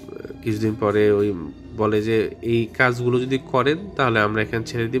ওই কিছুদিন পরে ওই বলে যে এই কাজগুলো যদি করেন তাহলে আমরা এখানে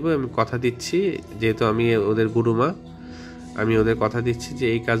ছেড়ে দিব, আমি কথা দিচ্ছি, যেহেতু আমি ওদের গুরুমা, আমি ওদের কথা দিচ্ছি যে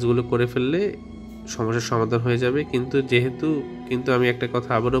এই কাজগুলো করে ফেললে সমস্যার সমাধান হয়ে যাবে। কিন্তু আমি একটা কথা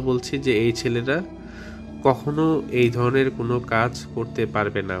আবারও বলছি যে এই ছেলেরা কখনো এই ধরনের কোনো কাজ করতে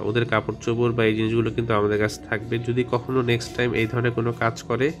পারবে না, ওদের কাপড় চোপড় বা এই জিনিসগুলো কিন্তু আমাদের কাছে থাকবে। যদি কখনো নেক্সট টাইম এই ধরনের কোনো কাজ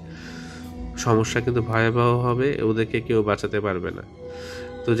করে সমস্যা কিন্তু ভয়াবহ হবে, ওদেরকে কেউ বাঁচাতে পারবে না।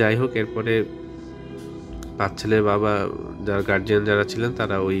 তো যাই হোক, এরপরে 5 ছেলের বাবা যারা গার্জিয়ান যারা ছিলেন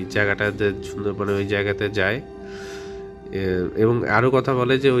তারা ওই জায়গাটাতে সুন্দরবনে ওই জায়গাতে যায়, এবং আরও কথা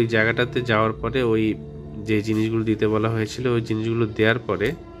বলে যে ওই জায়গাটাতে যাওয়ার পরে ওই যে জিনিসগুলো দিতে বলা হয়েছিল ওই জিনিসগুলো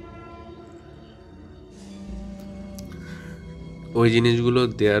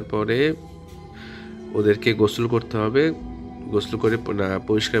দেওয়ার পরে ওদেরকে গোসল করতে হবে, গোসল করে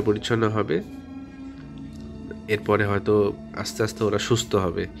পরিষ্কার পরিচ্ছন্ন হবে, এরপরে হয়তো আস্তে আস্তে ওরা সুস্থ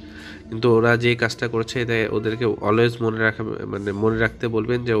হবে। কিন্তু ওরা যে কাজটা করছে এটা ওদেরকে অলওয়েজ মনে রাখতে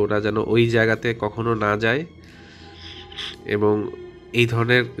বলবেন যে ওরা যেন ওই জায়গাতে কখনো না যায়, এবং এই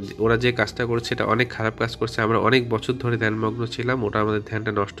ধরনের ওরা যে কাজটা করছে এটা অনেক খারাপ কাজ করছে, আমরা অনেক বছর ধরে ধ্যানমগ্ন ছিলাম, ওটা আমাদের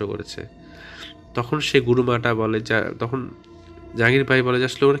ধ্যানটা নষ্ট করেছে। তখন সে গুরুমাটা বলে, তখন জাহাঙ্গীর ভাই বলে যে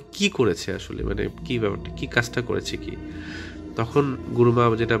আসলে ওরা কী করেছে, আসলে মানে কী ব্যাপারটা, কী কাজটা করেছে কি। তখন গুরুমা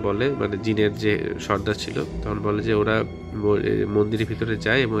যেটা বলে, মানে জিনের যে সর্দার ছিল, তখন বলে যে ওরা মন্দিরের ভিতরে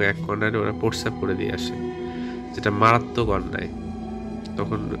যায় এবং এক কর্নারে ওরা প্রস্রাব করে দিয়ে আসে, যেটা মারাত্মক অন্যায়।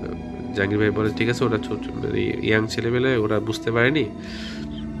 তখন জাহাঙ্গীর ভাই বলে ঠিক আছে, ওরা ইয়াং ছেলেবেলে ওরা বুঝতে পারেনি,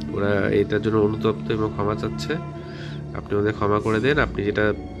 ওরা এটার জন্য অনুতপ্ত এবং ক্ষমা চাচ্ছে, আপনি ওদের ক্ষমা করে দেন, আপনি যেটা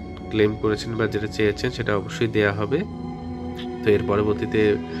ক্লেম করেছেন বা যেটা চেয়েছেন সেটা অবশ্যই দেয়া হবে। তো এর পরবর্তীতে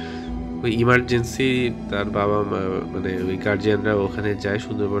ওই ইমার্জেন্সি তার বাবা মানে ওই গার্জিয়ানরা ওখানে যায়,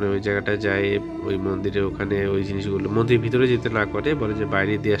 সুন্দরবনে ওই জায়গাটায় যায়, ওই মন্দিরে ওখানে ওই জিনিসগুলো মন্দিরের ভিতরে যেতে না করে, বলে যে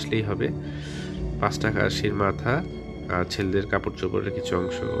বাইরে দিয়ে আসলেই হবে। 5টা খাসির মাথা আর ছেলেদের কাপড় চোপড়ের কিছু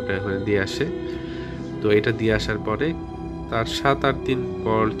অংশ ওটা ওখানে দিয়ে আসে। তো এটা দিয়ে আসার পরে তার 7-8 দিন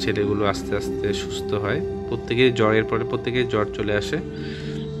পর ছেলেগুলো আস্তে আস্তে সুস্থ হয়। প্রত্যেকেরই জ্বর চলে আসে,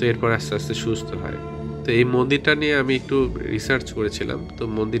 তো এরপর আস্তে আস্তে সুস্থ হয়। তো এই মন্দিরটা নিয়ে আমি একটু রিসার্চ করেছিলাম। তো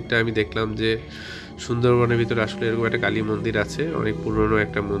মন্দিরটা আমি দেখলাম যে সুন্দরবনের ভিতরে আসলে এরকম একটা কালী মন্দির আছে, অনেক পুরনো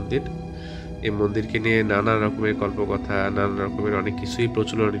একটা মন্দির। এই মন্দিরকে নিয়ে নানা রকমের কল্পকথা, নানা রকমের অনেক কিছুই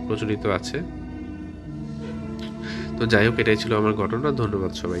প্রচলিত আছে। তো যাই হোক, এটাই ছিল আমার ঘটনা।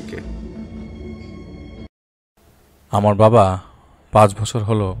 ধন্যবাদ সবাইকে। আমার বাবা 5 বছর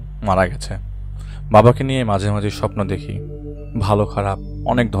হলো মারা গেছে। বাবাকে নিয়ে মাঝে মাঝে স্বপ্ন দেখি, ভালো খারাপ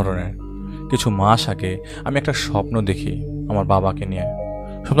অনেক ধরনের। কিছু মাস আগে আমি একটা স্বপ্ন দেখি আমার বাবাকে নিয়ে।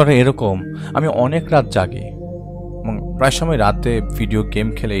 স্বপ্নটা এরকম, আমি অনেক রাত জাগি এবং প্রায় সময় রাতে ভিডিও গেম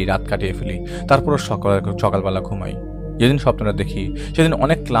খেলেই রাত কাটিয়ে ফেলি, তারপরও সকালবেলা ঘুমাই। যেদিন স্বপ্নটা দেখি সেদিন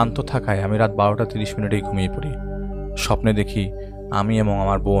অনেক ক্লান্ত থাকায় আমি রাত 12টা 30 মিনিটেই ঘুমিয়ে পড়ি। স্বপ্নে দেখি আমি এবং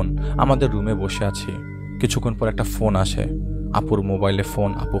আমার বোন আমাদের রুমে বসে আছি। কিছুক্ষণ পর একটা ফোন আসে, আপুর মোবাইলে ফোন।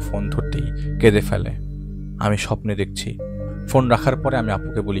 আপু ফোন ধরতেই কেঁদে ফেলে। আমি স্বপ্নে দেখছি। ফোন রাখার পরে আমি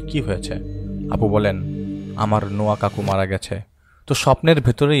আপুকে বলি কি হয়েছে। আপু বলেন আমার নোয়া কাকু মারা গেছে। তো স্বপ্নের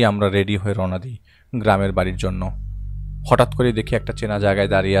ভেতরেই আমরা রেডি হয়ে রওনা দিই গ্রামের বাড়ির জন্য। হঠাৎ করে দেখি একটা চেনা জায়গায়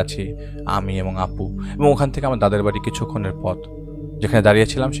দাঁড়িয়ে আছি আমি এবং আপু, এবং ওখান থেকে আমার দাদের বাড়ি কিছুক্ষণের পথ। যেখানে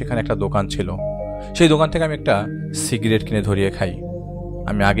দাঁড়িয়েছিলাম সেখানে একটা দোকান ছিল। সেই দোকান থেকে আমি একটা সিগারেট কিনে ধরিয়ে খাই।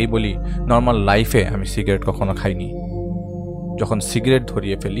 আমি আগেই বলি নর্মাল লাইফে আমি সিগারেট কখনো খাইনি। যখন সিগারেট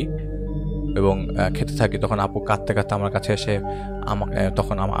ধরিয়ে ফেলি এবং খেতে থাকি, তখন আপু কাঁদতে কাঁদতে আমার কাছে এসে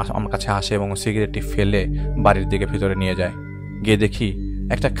আমার কাছে আসে এবং সিগারেটটি ফেলে বাড়ির দিকে ভিতরে নিয়ে যায়। গিয়ে দেখি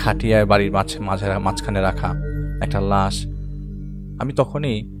একটা খাটিয়ায় বাড়ির মাঝখানে রাখা একটা লাশ। আমি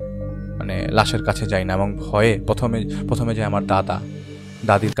তখনই লাশের কাছে যাই না এবং ভয়ে প্রথমে যাই আমার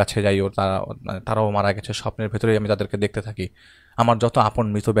দাদির কাছে যাই। তারাও মারা গেছে। স্বপ্নের ভেতরে আমি তাদেরকে দেখতে থাকি। আমার যত আপন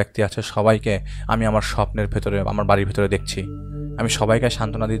মৃত ব্যক্তি আছে সবাইকে আমি আমার স্বপ্নের ভেতরে, আমার বাড়ির ভেতরে দেখছি। আমি সবাইকে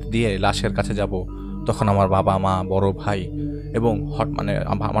সান্ত্বনা দিয়ে লাশের কাছে যাব, তখন আমার বাবা মা বড় ভাই এবং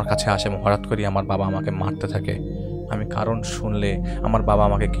আমার কাছে আসে এবং হঠাৎ করে আমার বাবা আমাকে মারতে থাকে। আমি কারণ শুনলে আমার বাবা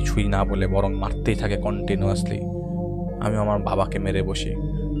আমাকে কিছুই না বলে বরং মারতেই থাকে কন্টিনিউয়াসলি। আমি আমার বাবাকে মেরে বসি।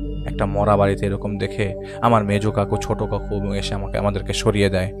 একটা মরা বাড়িতে এরকম দেখে আমার মেজো কাকু ছোট কাকু এসে আমাদেরকে সরিয়ে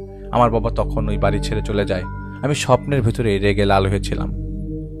দেয়। আমার বাবা তখন ওই বাড়ি ছেড়ে চলে যায়। আমি স্বপ্নের ভিতরে রেগে লাল হয়েছিলাম।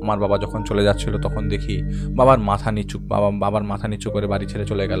 আমার বাবা যখন চলে যাচ্ছিল তখন দেখি বাবার মাথা নিচু করে বাড়ি ছেড়ে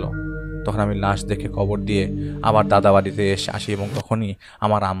চলে গেল। তখন আমি লাশ দেখে কবর দিয়ে আবার দাদা বাড়িতে আসি এবং তখনই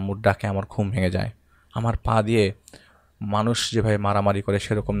আমার আম্মুর ডাকে আমার ঘুম ভেঙে যায়। আমার পা দিয়ে মানুষ যেভাবে মারামারি করে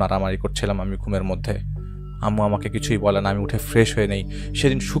সেরকম মারামারি করছিলাম আমি ঘুমের মধ্যে। আম্মু আমাকে কিছুই বলে না। আমি উঠে ফ্রেশ হয়ে নেই।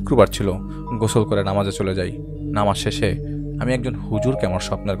 সেদিন শুক্রবার ছিল। গোসল করে নামাজে চলে যাই। নামাজ শেষে আমি একজন হুজুরকে আমার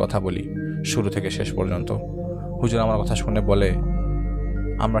স্বপ্নের কথা বলি, শুরু থেকে শেষ পর্যন্ত। হুজুর আমার কথা শুনে বলে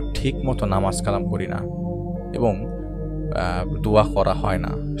আমরা ঠিক মতো নামাজ কালাম করি না এবং দোয়া করা হয়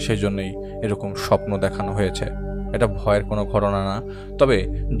না, সেজন্যই এরকম স্বপ্ন দেখানো হয়েছে। এটা ভয়ের কোনো ঘটনা না। তবে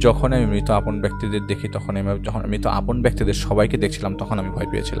যখন আমি মৃত আপন ব্যক্তিদের দেখি, যখন মৃত আপন ব্যক্তিদের সবাইকে দেখছিলাম তখন আমি ভয়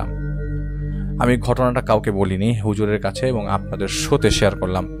পেয়েছিলাম। আমি ঘটনাটা কাউকে বলিনি, হুজুরের কাছে এবং আপনাদের শোতে শেয়ার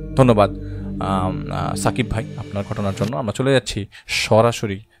করলাম। ধন্যবাদ সাকিব ভাই আপনার ঘটনার জন্য। আমরা চলে যাচ্ছি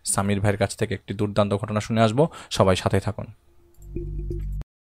সরাসরি সামির ভাইয়ের কাছ থেকে একটি দুর্দান্ত ঘটনা শুনে আসবো। সবাই সাথে থাকুন।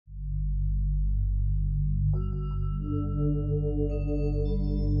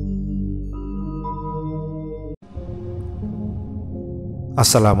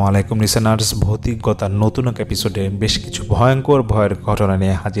 আসসালামু আলাইকুম লিসেনার্স, ভৌতিকতার নতুন এক এপিসোডে বেশ কিছু ভয়ের ঘটনা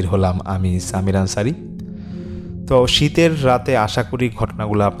নিয়ে হাজির হলাম আমি সামির আনসারি। তো শীতের রাতে আশা করি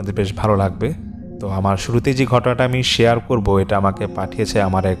ঘটনাগুলো আপনাদের বেশ ভালো লাগবে। তো আমার শুরুতে যে ঘটনাটা আমি শেয়ার করব এটা আমাকে পাঠিয়েছে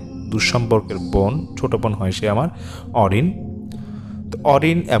আমার এক দুঃসম্পর্কের বোন, ছোট বোন হয় সে আমার, অরিন। তো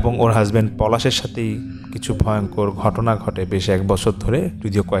অরিন এবং ওর হাজব্যান্ড পলাশের সাথেই কিছু ভয়ঙ্কর ঘটনা ঘটে বেশ 1 বছর ধরে,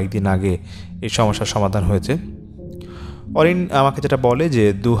 যদিও কয়েকদিন আগে এই সমস্যার সমাধান হয়েছে। অরিন আমাকে যেটা বলে যে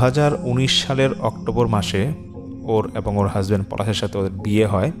 2019 সালের অক্টোবর মাসে ওর এবং ওর হাজব্যান্ড পলাশের সাথে ওদের বিয়ে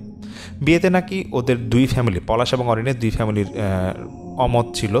হয়। বিয়েতে নাকি ওদের দুই ফ্যামিলি, পলাশ এবং অরিনের দুই ফ্যামিলির অমত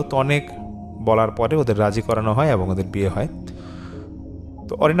ছিল। তো অনেক বলার পরে ওদের রাজি করানো হয় এবং ওদের বিয়ে হয়।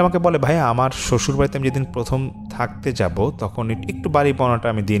 তো অরিন আমাকে বলে, ভাই আমার শ্বশুর বাড়িতে আমি যেদিন প্রথম থাকতে যাব তখন একটু বাড়ি পাওনাটা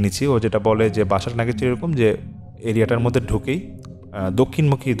আমি দিয়ে নিচ্ছি। ও যেটা বলে যে বাসাটা নাকি এরকম যে এরিয়াটার মধ্যে ঢুকেই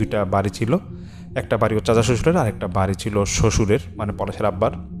দক্ষিণমুখী 2টা বাড়ি ছিল। একটা বাড়ি ওর চাচা শ্বশুরের, আর একটা বাড়ি ছিল শ্বশুরের, মানে পলাশের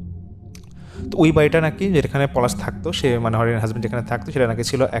আব্বার। তো ওই বাড়িটা নাকি যেখানে পলাশ থাকতো, সে মানে অরিনের হাজব্যান্ড যেখানে থাকতো, সেটা নাকি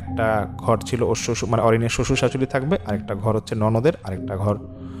ছিল একটা ঘর ছিল ওর শ্বশুর, মানে অরিনের শ্বশুর শাশুড়ি থাকবে, আরেকটা ঘর হচ্ছে ননদের, আরেকটা ঘর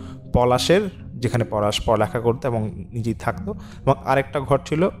পলাশের যেখানে পলাশ পড়ালেখা করতো এবং নিজেই থাকতো, এবং আরেকটা ঘর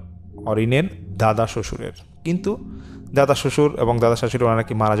ছিল অরিনের দাদা শ্বশুরের। কিন্তু দাদা শ্বশুর এবং দাদা শাশুড়ি ওরা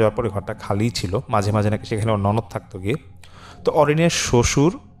নাকি মারা যাওয়ার পরে ঘরটা খালি ছিল, মাঝে মাঝে নাকি সেখানে ওর ননদ থাকতো গিয়ে। তো অরিনের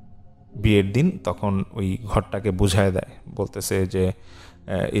শ্বশুর বিয়ের দিন তখন ওই ঘরটাকে বুঝায় দেয়, বলতেছে যে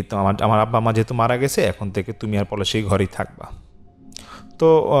এই তো আমার আব্বা মা যেহেতু মারা গেছে, এখন থেকে তুমি আর পলাশ সেই ঘরেই থাকবা। তো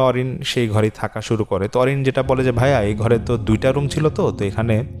অরিন সেই ঘরেই থাকা শুরু করে। তো অরিন যেটা বলে যে ভাইয়া এই ঘরে তো 2টা রুম ছিল, তো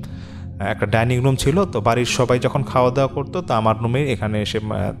এখানে একটা ডাইনিং রুম ছিল, তো বাড়ির সবাই যখন খাওয়া দাওয়া করতো তো আমার রুমে এখানে এসে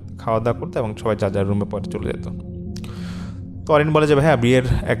খাওয়া দাওয়া করতো এবং সবাই যার যার রুমে পরে চলে যেত। তো অরিন বলে যে ভাইয়া বিয়ের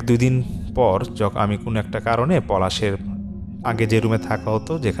 1-2 দিন পর যখন আমি কোনো একটা কারণে পলাশের আগে যে রুমে থাকা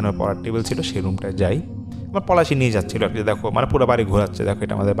হতো, যেখানে পড়ার টেবিল ছিল, সেই রুমটায় যাই। আমার পলাশই নিয়ে যাচ্ছিলো আর কি, দেখো মানে পুরো বাড়ি ঘোরাচ্ছে, দেখো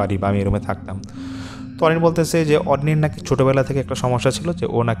এটা আমাদের বাড়ি বা আমি এই রুমে থাকতাম। তো অরিন বলতেছে যে অরিনের নাকি ছোটোবেলা থেকে একটা সমস্যা ছিল যে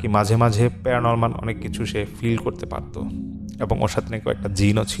ও নাকি মাঝে মাঝে প্যারানর্মাল অনেক কিছু সে ফিল করতে পারতো, এবং ওর সাথে নাকি একটা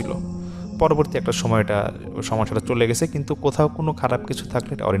জিনও ছিল। পরবর্তী একটা সময়টা সমস্যাটা চলে গেছে, কিন্তু কোথাও কোনো খারাপ কিছু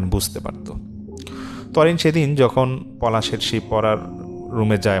থাকলে এটা অরিন বুঝতে পারতো। তো অরিন সেদিন যখন পলাশের সেই পড়ার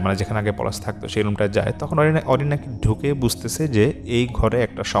রুমে যায়, মানে যেখানে আগে পলাশ থাকতো সেই রুমটায় যায়, তখন অরিন নাকি ঢুকে বুঝতেছে যে এই ঘরে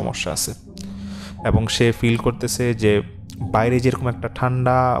একটা সমস্যা আছে, এবং সে ফিল করতেছে যে বাইরে যেরকম একটা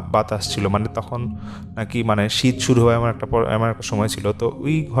ঠান্ডা বাতাস ছিল, মানে তখন নাকি মানে শীত শুরু হয় এমন একটা সময় ছিল, তো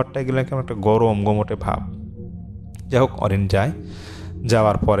ওই ঘরটায় গেলে কেমন একটা গরম গমোটে ভাব। যাই হোক অরিন যায়,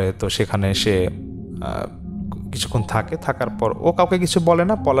 যাওয়ার পরে তো সেখানে সে কিছুক্ষণ থাকার পর ও কাউকে কিছু বলে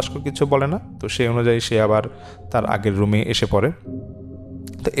না, পলাশকে কিছু বলে না। তো সেই অনুযায়ী সে আবার তার আগের রুমে এসে পড়ে।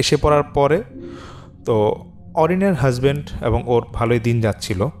 তো এসে পড়ার পরে তো অরিনের হাজব্যান্ড এবং ওর ভালোই দিন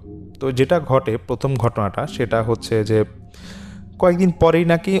যাচ্ছিল। তো যেটা ঘটে প্রথম ঘটনাটা সেটা হচ্ছে যে কয়েকদিন পরেই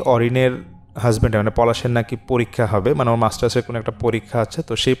নাকি অরিনের হাজব্যান্ড মানে পলাশের নাকি পরীক্ষা হবে, মানে ওর মাস্টার্সের কোনো একটা পরীক্ষা আছে।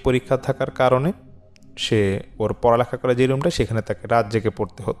 তো সেই পরীক্ষা থাকার কারণে সে ওর পড়ালেখা করে যে রুমটা, সেখানে তাকে রাত জেগে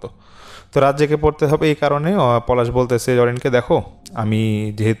পড়তে হতো। তো রাত জেগে পড়তে হবে এই কারণে পলাশ বলতেছে অরিনকে, দেখো আমি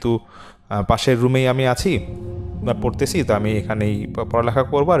যেহেতু পাশের রুমেই আমি আছি বা পড়তেছি, তো আমি এখানেই পড়ালেখা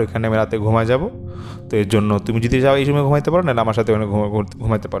করবো আর ওইখানে আমি রাতে ঘুমায় যাব। তো এর জন্য তুমি যদি যাও এই রুমে ঘুমাইতে পারো, না আমার সাথে ওখানে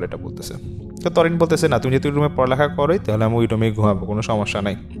ঘুমাইতে পারো, এটা বলতেছে। তো অরিন বলতেছে না, তুমি যেহেতু রুমে পড়ালেখা করোই তাহলে আমি ওই রুমেই ঘুমাবো, কোনো সমস্যা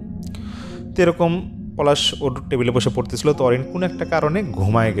নাই। তো এরকম পলাশ ওর টেবিলে বসে পড়তেছিল, তো অরিন কোনো একটা কারণে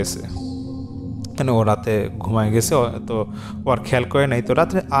ঘুমায় গেছে, মানে ও রাতে ঘুমায় গেছে। তো ও আর খেয়াল করে নাই। তো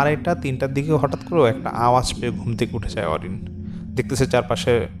রাত্রে 2:30-3টার দিকে হঠাৎ করে একটা আওয়াজ পেয়ে ঘুম থেকে উঠে যায় অরিন। দেখতেছে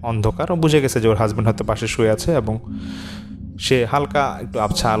চারপাশে অন্ধকার, ও বুঝে গেছে যে ওর হাজব্যান্ড হয়তো পাশে শুয়ে আছে, এবং সে হালকা একটু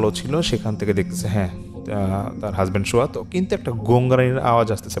আবছা আলো ছিল সেখান থেকে দেখতেছে হ্যাঁ তার হাজব্যান্ড শোয়া। তো কিন্তু একটা গংগানির আওয়াজ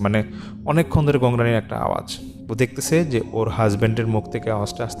আসতেছে, মানে অনেকক্ষণ ধরে গংগানির একটা আওয়াজ। ও দেখতেছে যে ওর হাজব্যান্ডের মুখ থেকে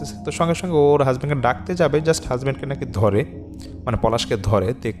আওয়াজটা আসতেছে। তো সঙ্গে সঙ্গে ওর হাজব্যান্ডকে ডাকতে যাবে, জাস্ট হাজব্যান্ডকে নাকি ধরে, মানে পলাশকে ধরে।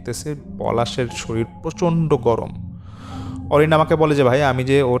 দেখতেছে পলাশের শরীর প্রচণ্ড গরম। অরিন আমাকে বলে যে ভাই আমি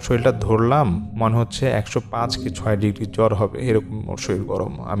যে ওর শরীরটা ধরলাম, মনে হচ্ছে 105 কি 6 ডিগ্রি জ্বর হবে, এরকম ওর শরীর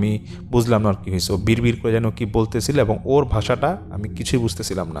গরম। আমি বুঝলাম না আর কি হয়েছে, ও বিড়বিড় করে যেন কি বলতেছিল, এবং ওর ভাষাটা আমি কিছুই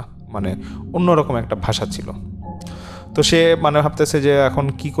বুঝতেছিলাম না, মানে অন্যরকম একটা ভাষা ছিল। তো সে মানে ভাবতেছে যে এখন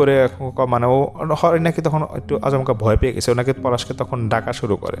কি করে, মানে ও অরিন নাকি তখন একটু আচমকা ভয় পেয়ে গেছে। ও নাকি পলাশকে তখন ডাকা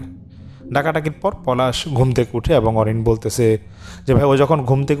শুরু করে। ডাকাডাকির পর পলাশ ঘুম থেকে উঠে, এবং অরিন বলতেছে যে ভাই ও যখন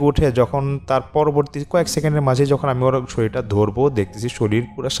ঘুম থেকে উঠে, যখন তার পরবর্তী কয়েক সেকেন্ডের মাঝে যখন আমি ওর শরীরটা ধরবো, দেখতেছি শরীর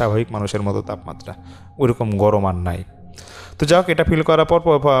পুরো স্বাভাবিক মানুষের মতো তাপমাত্রা, ওইরকম গরম আর নাই। তো যাই হোক এটা ফিল করার পর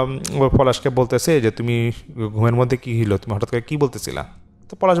পলাশকে বলতেছে যে তুমি ঘুমের মধ্যে কী হলো, তুমি হঠাৎ করে কী বলতেছিলা?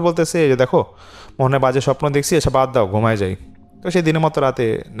 তো পলাশ বলতেছে যে দেখো মনে বাজে স্বপ্ন দেখছি, এসব বাদ দাও, ঘুমায় যাই। তো সেই দিনের মতো রাতে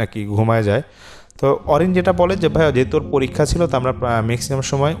নাকি ঘুমায় যায়। তো অরিন যেটা বলে যে ভাই যেহেতু ওর পরীক্ষা ছিল, তো আমরা ম্যাক্সিমাম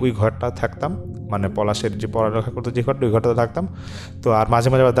সময় ওই ঘরটা থাকতাম, মানে পলাশের যে পড়ালেখা করতো যে ঘরটা, ওই ঘরটা থাকতাম। তো আর মাঝে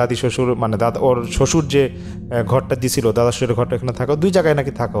মাঝে দাদি শ্বশুর, মানে ওর শ্বশুর যে ঘরটা দিছিল, দাদা শ্বশুরের ঘরটা এখানে থাকা, 2 জায়গায়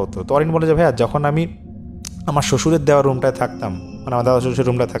নাকি থাকা হতো। তো অরিন বলে যে ভাইয়া যখন আমি আমার শ্বশুরের দেওয়া রুমটায় থাকতাম, মানে আমার দাদা শ্বশুরের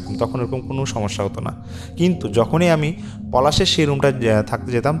রুমটায় থাকতাম, তখন এরকম কোনো সমস্যা হতো না। কিন্তু যখনই আমি পলাশের সেই রুমটায় থাকতে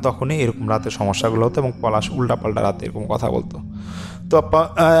যেতাম তখনই এরকম রাতে সমস্যাগুলো হতো এবং পলাশ উল্টাপাল্টা রাতে এরকম কথা বলতো। তো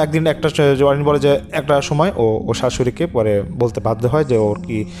একদিন একটা অরিন বলে যে একটা সময় ও শাশুড়িকে পরে বলতে বাধ্য হয় যে ওর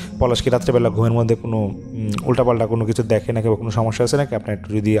কি পলাশ কি রাত্রেবেলা ঘুমের মধ্যে কোনো উল্টাপাল্টা কোনো কিছু দেখে নাকি বা কোনো সমস্যা আছে নাকি, আপনি একটু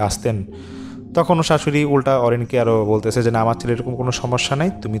যদি আসতেন। তখন ও শাশুড়ি উল্টা অরিনকে আরও বলতেছে যে না, আমার ছেলে এরকম কোনো সমস্যা নেই,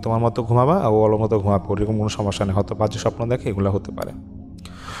 তুমি তোমার মতো ঘুমাবা ও ওর মতো ঘুমাবো, এরকম কোনো সমস্যা নেই, হয়তো বাজে স্বপ্ন দেখে, এগুলো হতে পারে।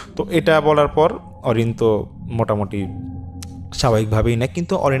 তো এটা বলার পর অরিন তো মোটামুটি স্বাভাবিকভাবেই না,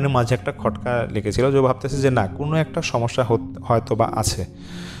 কিন্তু অরিনের মাঝে একটা খটকা লেগেছিল যে ভাবতেছে যে না, কোনো একটা সমস্যা হয়তো বা আছে,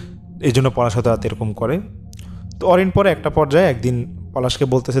 এই জন্য পলাশ হয়তো রাতে এরকম করে। তো অরিন পরে একটা পর্যায়ে একদিন পলাশকে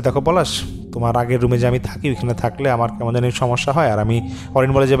বলতেছে, দেখো পলাশ, তোমার আগের রুমে যে আমি থাকি ওইখানে থাকলে আমার কেমন জানি সমস্যা হয়। আর আমি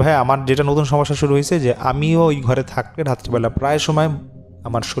অরিন বলে যে ভাই, আমার যেটা নতুন সমস্যা শুরু হয়েছে যে আমিও ওই ঘরে থাকলে রাত্রিবেলা প্রায় সময়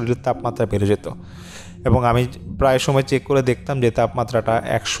আমার শরীরের তাপমাত্রা বেড়ে যেত, এবং আমি প্রায় সময় চেক করে দেখতাম যে তাপমাত্রাটা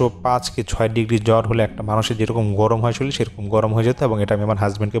 105 কি 6 ডিগ্রি জ্বর হলে একটা মানুষের যেরকম গরম হয় শরীর সেরকম গরম হয়ে যেত, এবং এটা আমি আমার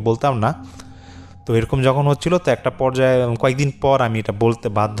হাজব্যান্ডকে বলতাম না। তো এরকম যখন হচ্ছিল তো একটা পর্যায়ে কয়েকদিন পর আমি এটা বলতে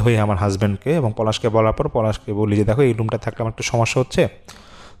বাধ্য হই আমার হাজব্যান্ডকে, এবং পলাশকে বলার পর পলাশকে বলি যে দেখো, এই রুমটা থাকলে আমার একটু সমস্যা হচ্ছে,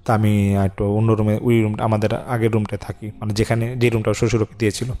 তা আমি একটু অন্য রুমে, ওই রুমটা আমাদের আগের রুমটায় থাকি, মানে যে রুমটা শ্বশুরকে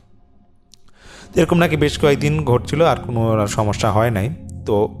দিয়েছিল। এরকম নাকি বেশ কয়েকদিন ঘটছিল আর কোনো সমস্যা হয় নাই।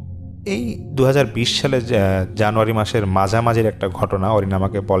 তো এই 2020 সালে জানুয়ারি মাসের মাঝামাঝির একটা ঘটনা অরিন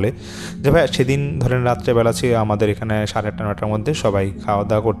আমাকে বলে যে ভাই, সেদিন ধরেন রাত্রেবেলা ছিল আমাদের এখানে 8:30 9টার মধ্যে সবাই খাওয়া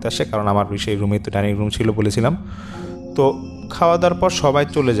দাওয়া করতে আসে, কারণ আমার সেই রুমে তো ডাইনিং রুম ছিল বলেছিলাম। তো খাওয়া দাওয়ার পর সবাই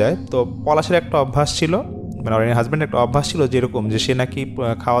চলে যায়। তো পলাশের একটা অভ্যাস ছিল, মানে অরিনের হাজব্যান্ড একটা অভ্যাস ছিল যেরকম যে সে নাকি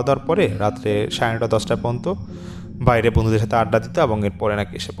খাওয়া দাওয়ার পরে রাত্রে 9:30 10টা পর্যন্ত বাইরে বন্ধুদের সাথে আড্ডা দিত এবং এরপরে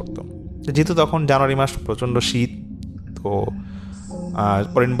নাকি এসে পড়তো। যেহেতু তখন জানুয়ারি মাস, প্রচণ্ড শীত, তো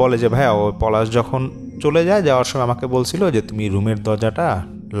অরিন বলে যে ভাইয়া, ও পলাশ যখন চলে যায়, যাওয়ার সময় আমাকে বলছিল যে তুমি রুমের দরজাটা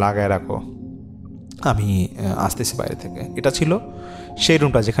লাগায় রাখো, আমি আসতেছি বাইরে থেকে। এটা ছিল সেই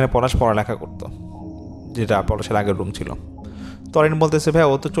রুমটা যেখানে পলাশ পড়ালেখা করতো, যেটা পলাশের আগের রুম ছিল। তো অরিন বলতেছে ভাইয়া,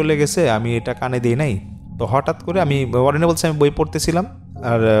 ও তো চলে গেছে, আমি এটা কানে দিই নাই। তো হঠাৎ করে অরিনে বলছে আমি বই পড়তেছিলাম,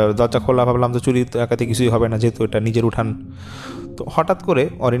 আর দরজা খোলা, ভাবলাম তো চুরি একাতে কিছুই হবে না, যেহেতু এটা নিজের উঠান। তো হঠাৎ করে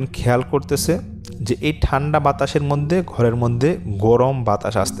অরিন খেয়াল করতেছে যে এই ঠান্ডা বাতাসের মধ্যে ঘরের মধ্যে গরম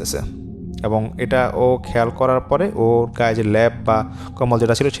বাতাস আসতেছে, এবং এটা ও খেয়াল করার পরে ওর গায়ে যে ল্যাপ বা কম্বল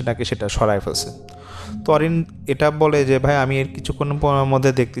যেটা ছিল সেটা সরায় ফেলছে। তো অরিন এটা বলে যে ভাই, আমি এর কিছুক্ষণের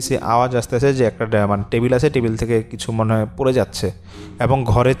মধ্যে দেখতেছি আওয়াজ আসতেছে যে একটা মানে টেবিল আছে, টেবিল থেকে কিছু মনে হয় পড়ে যাচ্ছে, এবং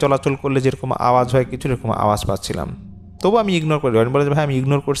ঘরে চলাচল করলে যেরকম আওয়াজ হয় কিছু এরকম আওয়াজ পাচ্ছিলাম। তবু আমি ইগনোর করি। অরিন বলে যে ভাই, আমি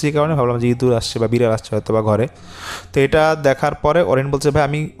ইগনোর করছি এই কারণে ভাবলাম যে ইঁদুর আসছে বা বিড়াল আসছে হয়তো বা ঘরে। তো এটা দেখার পরে অরিন বলছে ভাই,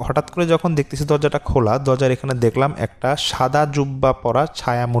 আমি হঠাৎ করে যখন দেখতেছি দরজাটা খোলা, দরজার এখানে দেখলাম একটা সাদা জুব্বা পরা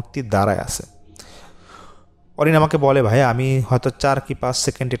ছায়ামূর্তি দাঁড়ায় আছে। অরিন আমাকে বলে ভাই, আমি হয়তো 4 কি 5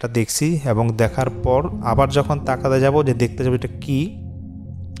 সেকেন্ড এটা দেখছি, এবং দেখার পর আবার যখন তাকাতে যাব যে দেখতে যাবো এটা কি,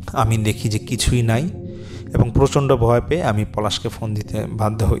 আমি দেখি যে কিছুই নাই, এবং প্রচণ্ড ভয় পেয়ে আমি পলাশকে ফোন দিতে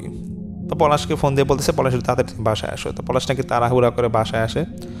বাধ্য হই। তো পলাশকে ফোন দিয়ে বলতেছে পলাশ তাড়াতাড়ি বাসায় আসো। তো পলাশ নাকি তাড়াহুড়া করে বাসায় আসে।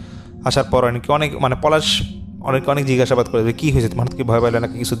 আসার পর অনেকে মানে পলাশ অনেক জিজ্ঞাসাবাদ করে যে কী হয়েছে, তোমার কি ভয় পাইলে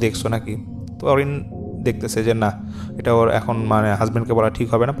নাকি, কিছু দেখছো নাকি? তো অরিন দেখতেছে যে না, এটা ওর এখন মানে হাজব্যান্ডকে বলা ঠিক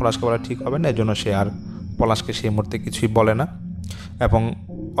হবে না, পলাশকে বলা ঠিক হবে না, এই জন্য সে আর পলাশকে সেই মুহূর্তে কিছুই বলে না। এবং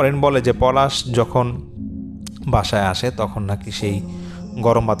অরিন বলে যে পলাশ যখন বাসায় আসে তখন নাকি সেই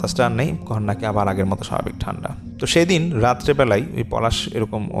গরম বাতাসটা আর নেই, তখন নাকি আবার আগের মতো স্বাভাবিক ঠান্ডা। তো সেদিন রাত্রেবেলায় ওই পলাশ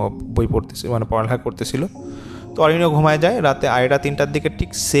এরকম বই পড়তেছিল, মানে পড়ালেখা করতেছিল। তো অরিনও ঘুমায় যায়। রাতে 2:30 3টার দিকে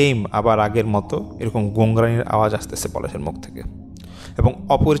ঠিক সেম আবার আগের মতো এরকম গোংরানির আওয়াজ আসতেছে পলাশের মুখ থেকে, এবং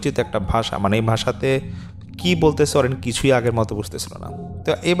অপরিচিত একটা ভাষা, মানে এই ভাষাতে কি বলতেছে অরিন কিছুই আগের মতো বুঝতেছিল না।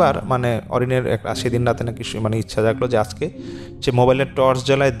 তো এবার মানে অরিনের সেদিন রাতে নাকি মানে ইচ্ছা জাগলো যে আজকে সে মোবাইলের টর্চ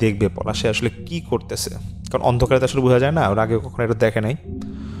জ্বালায় দেখবে পলাশে আসলে কি করতেছে, কারণ অন্ধকারে তো আসলে বোঝা যায় না, ওর আগে কখনো এটা দেখে নাই।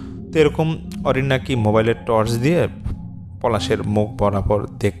 তো এরকম অরিন নাকি মোবাইলের টর্চ দিয়ে পলাশের মুখ বরাবর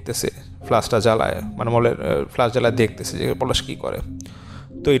দেখতেছে, ফ্ল্যাশটা জ্বালায়, মানে মোবাইলের ফ্ল্যাশ জ্বালায় দেখতেছে যে পলাশ কী করে।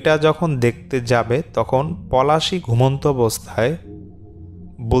 তো এটা যখন দেখতে যাবে তখন পলাশই ঘুমন্ত অবস্থায়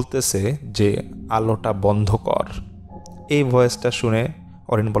বলতেছে যে আলোটা বন্ধ কর। এই ভয়েসটা শুনে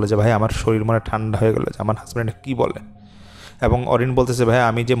অরিন বলে যে ভাই, আমার শরীর মনে ঠান্ডা হয়ে গেল যে আমার হাজব্যান্ড কী বলে। এবং অরিন বলতেছে ভাই,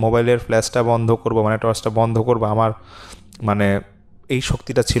 আমি যে মোবাইলের ফ্ল্যাশটা বন্ধ করব, মানে টর্চটা বন্ধ করব, আমার মানে এই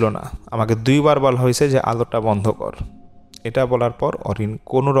শক্তিটা ছিল না, আমাকে 2বার বলা হয়েছে যে আলোটা বন্ধ কর। এটা বলার পর অরিন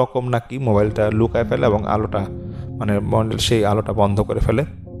কোনো রকম নাকি মোবাইলটা লুকায় ফেলে এবং আলোটা মানে সেই আলোটা বন্ধ করে ফেলে।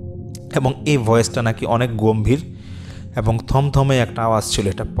 এবং এই ভয়েসটা নাকি অনেক গম্ভীর এবং থমথমে একটা আওয়াজ ছিল,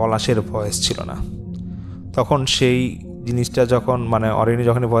 এটা পলাশের ভয়েস ছিল না। তখন সেই জিনিসটা যখন মানে অরিন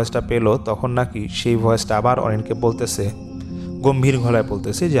যখন ভয়েসটা পেলো তখন নাকি সেই ভয়েসটা আবার অরিনকে বলতেছে, গম্ভীর গলায়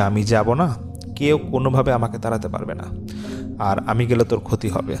বলতেছে যে আমি যাব না, কেউ কোনোভাবে আমাকে তাড়াতে পারবে না, আর আমি গেলে তোর ক্ষতি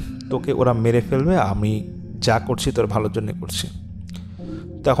হবে, তোকে ওরা মেরে ফেলবে, আমি যা করছি তোর ভালোর জন্য করছি।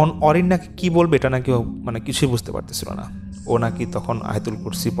 তখন অরিন নাকি কী বলবে এটা নাকি মানে কিছুই বুঝতে পারতেছিল না। ও নাকি তখন আয়াতুল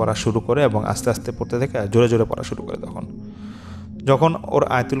কুরসি পড়া শুরু করে এবং আস্তে আস্তে পড়তে থেকে জোরে জোরে পড়া শুরু করে। যখন ওর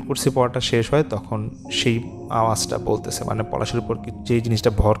আয়াতুল কুরসি পড়াটা শেষ হয় তখন সেই আওয়াজটা বলতেছে, মানে পলাশের উপর যেই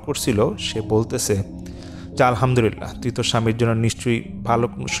জিনিসটা ভর করছিল সে বলতেছে যে আলহামদুলিল্লাহ, তুই তোর স্বামীর জন্য নিশ্চয়ই ভালো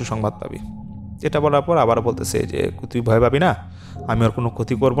কোনো সুসংবাদ পাবি। এটা বলার পর আবার বলতেছে যে তুই ভয় পাবি না, আমি ওর কোনো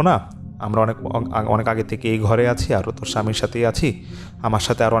ক্ষতি করব না, আমরা অনেক আগে থেকে এই ঘরে আছি, আর তোর স্বামীর সাথেই আছি, আমার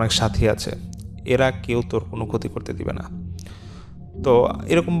সাথে আরও অনেক সাথী আছে, এরা কেউ তোর কোনো ক্ষতি করতে দিবে না। তো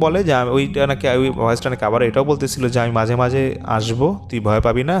এরকম বলে যে ওইটা নাকি ওই ভয়েসটা নাকি আবার এটাও বলতেছিল যে আমি মাঝে মাঝে আসবো, তুই ভয়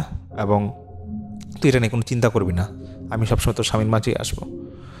পাবি না এবং তুই এটা নিয়ে কোনো চিন্তা করবি না, আমি সবসময় তোর স্বামীর মাঝেই আসবো।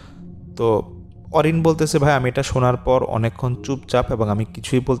 তো অরিন বলতেছে ভাই আমি এটা শোনার পর অনেকক্ষণ চুপচাপ এবং আমি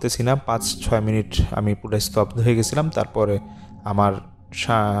কিছুই বলতেছি না, 5-6 মিনিট আমি পুরো স্তব্ধ হয়ে গেছিলাম। তারপরে আমার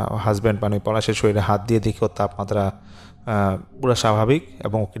হাজব্যান্ড মানে পলাশের শরীরে হাত দিয়ে দেখি ওর তাপমাত্রা পুরো স্বাভাবিক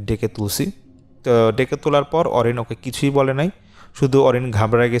এবং ওকে ডেকে তুলছি। তো ডেকে তোলার পর অরিন ওকে কিছুই বলে নাই, শুধু অরিন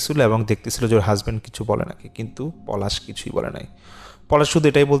ঘাবড়ে গেছিল এবং দেখতেছিল যে ওর হাজব্যান্ড কিছু বলে নাকি, কিন্তু পলাশ কিছুই বলে নাই। পলাশ শুধু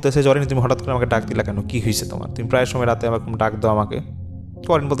এটাই বলতেছে যে অরিন তুমি হঠাৎ করে আমাকে ডাক দিলা কেন, কী হয়েছে তোমার, তুমি প্রায় সময় রাতে আমার ডাক দাও আমাকে।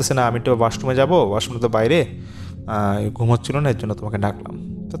 অরিন বলতেছে না আমি তো ওয়াশরুমে যাবো, ওয়াশরুমে তো বাইরে ঘুমোচ্ছিল না, এর জন্য তোমাকে ডাকলাম।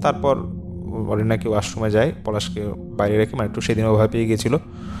 তো তারপর অরিন নাকি ওয়াশরুমে যায় পলাশকে বাইরে রেখে, মানে একটু সেদিনও ভয় পেয়ে গিয়েছিল।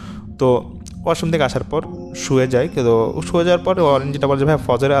 তো ওয়াশরুম থেকে আসার পর শুয়ে যায়, কিন্তু শুয়ে যাওয়ার পর অরিন যেটা বলে ভাই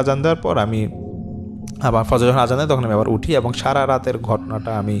ফজরে আজান দেওয়ার পর আমি আবার ফজর যখন আজান দেয় তখন আমি আবার উঠি এবং সারা রাতের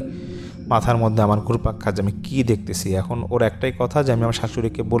ঘটনাটা আমি মাথার মধ্যে আমার ঘুরপাক খাচ্ছে, আমি কী দেখতেছি। এখন ওর একটাই কথা যে আমি আমার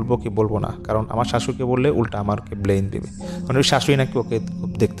শাশুড়িকে বলবো কি বলবো না, কারণ আমার শাশুড়িকে বললে উল্টা আমাকে ব্লেম দেবে, কারণ ওই শাশুড়ি নাকি ওকে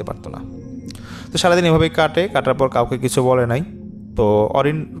দেখতে পারতো না। তো সারাদিন এভাবেই কাটার পর কাউকে কিছু বলে নাই। তো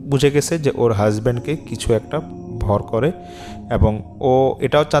অরিন বুঝে গেছে যে ওর হাজব্যান্ডকে কিছু একটা ভর করে এবং ও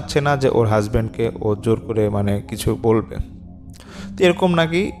এটাও চাচ্ছে না যে ওর হাজব্যান্ডকে ও জোর করে মানে কিছু বলবে। তো এরকম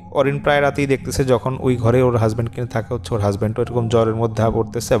নাকি অরিন প্রায় রাতেই দেখতেছে যখন ওই ঘরে ওর হাজব্যান্ডকে থাকা হচ্ছে, ওর হাজব্যান্ডও এরকম জ্বরের মধ্যে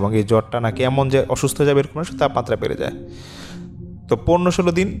পড়তেছে এবং এই জ্বরটা নাকি এমন যে অসুস্থ হয়ে যাবে এরকম তাপমাত্রা বেড়ে যায়। তো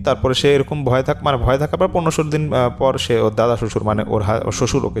 15-16 দিন তারপরে সে এরকম ভয় থাকার পর 15-16 দিন পর সে ওর দাদা শ্বশুর মানে ওর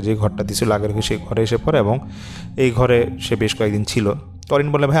শ্বশুর ওকে যে ঘরটা দিয়েছিল আগের সেই ঘরে এসে পড়ে এবং এই ঘরে সে বেশ কয়েকদিন ছিল। অরিন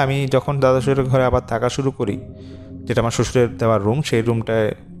বলে ভাই আমি যখন দাদা শ্বশুরের ঘরে আবার থাকা শুরু করি, যেটা আমার শ্বশুরের দেওয়ার রুম, সেই রুমটায়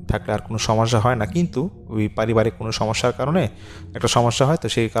থাকলে আর কোনো সমস্যা হয় না, কিন্তু ওই পারিবারিক কোনো সমস্যার কারণে একটা সমস্যা হয়, তো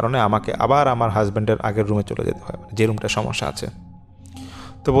সেই কারণে আমাকে আবার আমার হাজব্যান্ডের আগের রুমে চলে যেতে হয়, যে রুমটার সমস্যা আছে।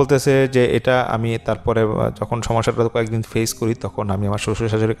 তো বলতেছে যে এটা আমি তারপরে যখন সমস্যাটা কয়েকদিন ফেস করি তখন আমি আমার শ্বশুর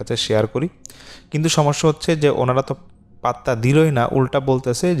শাশুড়ির কাছে শেয়ার করি, কিন্তু সমস্যা হচ্ছে যে ওনারা তো পাত্তা দিলই না, উল্টা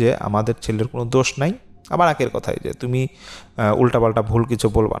বলতেছে যে আমাদের ছেলের কোনো দোষ নাই, আবার একের কথাই যে তুমি উল্টাপাল্টা ভুল কিছু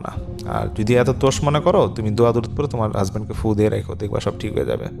বলবা না, আর যদি এত দোষ মনে করো তুমি দোয়া দূর করে তোমার হাজব্যান্ডকে ফু দিয়ে রেখো, দেখবা সব ঠিক হয়ে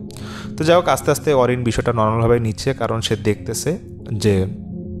যাবে। তো যাই হোক আস্তে আস্তে অরিন বিষয়টা নর্মালভাবে নিচ্ছে, কারণ সে দেখতেছে যে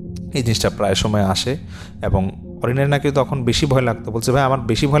এই জিনিসটা প্রায় সময় আসে এবং অরিনের নাকি তখন বেশি ভয় লাগতো। বলছে ভাই আমার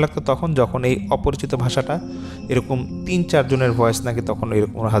বেশি ভয় লাগতো তখন যখন এই অপরিচিত ভাষাটা এরকম 3-4 জনের ভয়েস নাকি তখন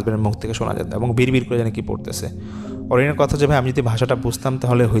এরকম ওর হাজব্যান্ডের মুখ থেকে শোনা যেত এবং বিড়বিড় করে জানি কি পড়তেছে। অরিনের কথা যে ভাই আমি যদি ভাষাটা বুঝতাম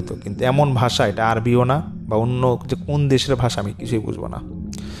তাহলে হইতো, কিন্তু এমন ভাষা এটা আরবিও না বা অন্য যে কোন দেশের ভাষা আমি কিছুই বুঝবো না।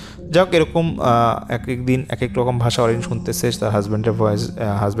 যাই হোক এরকম এক এক দিন এক এক রকম ভাষা অরিন শুনতেছে তার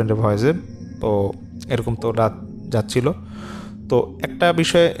হাজব্যান্ডের ভয়েসে। তো এরকম তো রাত যাচ্ছিল। তো একটা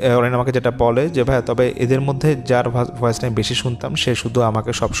বিষয়ে অরিন আমাকে যেটা বলে যে ভাই তবে এদের মধ্যে যার ভয়েসটা আমি বেশি শুনতাম সে শুধু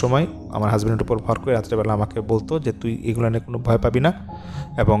আমাকে সবসময় আমার হাজব্যান্ডের উপর ভর করে রাত্রেবেলা আমাকে বলতো যে তুই এগুলো নিয়ে কোনো ভয় পাবি না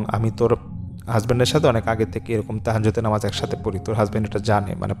এবং আমি তোর হাজব্যান্ডের সাথে অনেক আগে থেকে এরকম তাহাজ্জুদের নামাজ একসাথে পড়ি, তোর হাজব্যান্ড এটা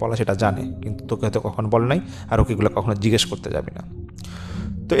জানে, মানে পলাশ এটা জানে, কিন্তু তোকে হয়তো কখনো বলে নাই আর ওকে এগুলো কখনো জিজ্ঞেস করতে যাবি না।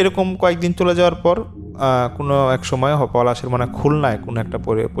 তো এরকম কয়েকদিন চলে যাওয়ার পর কোনো এক সময় পলাশের মানে খুলনায় কোনো একটা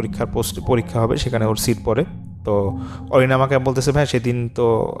পরীক্ষা হবে, সেখানে ওর সিট পড়ে। তো অরিন আমাকে বলতেছে ভাই সেদিন তো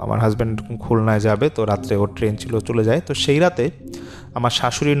আমার হাজব্যান্ড খুলনায় যাবে, তো রাত্রে ওর ট্রেন ছিল চলে যায়, তো সেই রাতে আমার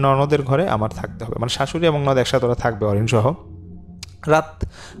শাশুড়ির ননদের ঘরে আমার থাকতে হবে, মানে শাশুড়ি এবং ননদ একসাথে ওরা থাকবে অরিন সহ। রাত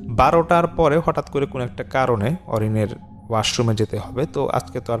 12টার পরে হঠাৎ করে কোনো একটা কারণে অরিনের ওয়াশরুমে যেতে হবে, তো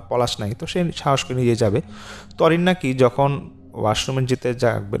আজকে তো আর পলাশ নাই, তো সে সাহস করে নিয়ে যাবে। তো অরিন নাকি যখন ওয়াশরুমে যেতে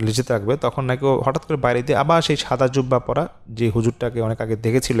থাকবে তখন নাকি ও হঠাৎ করে বাইরে দিয়ে আবার সেই সাদা জুব্বা পরা যে হুজুরটাকে অনেক আগে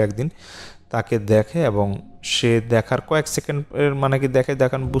দেখেছিল একদিন তাকে দেখে এবং সে দেখার কয়েক সেকেন্ডের মানে কি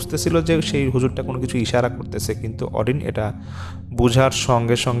দেখান বুঝতেছিল যে সেই হুজুরটা কোনো কিছু ইশারা করতেছে, কিন্তু অরিন এটা বোঝার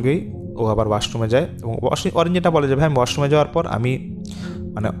সঙ্গে সঙ্গেই ও আবার ওয়াশরুমে যায় এবং অরিন যেটা বলে যে ভাই আমি ওয়াশরুমে যাওয়ার পর আমি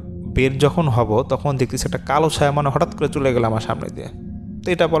মানে বের যখন হব তখন দেখতেছি একটা কালো ছায়া মানে হঠাৎ করে চলে গেল আমার সামনে দিয়ে। তো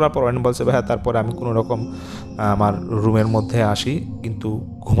এটা বলার পর অরিন বলছে ভাইয়া তারপরে আমি কোনো রকম আমার রুমের মধ্যে আসি, কিন্তু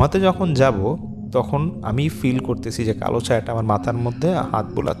ঘুমাতে যখন যাব তখন আমি ফিল করতেছি যে কালো ছায়াটা আমার মাথার মধ্যে হাত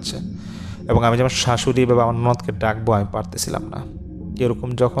বোলাচ্ছে, এবং আমি যেমন শাশুড়ি বা আমার ননদকে ডাকবো আমি পারতেছিলাম না। এরকম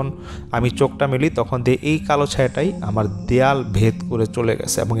যখন আমি চোখটা মেলি তখন দিয়ে এই কালো ছায়াটাই আমার দেয়াল ভেদ করে চলে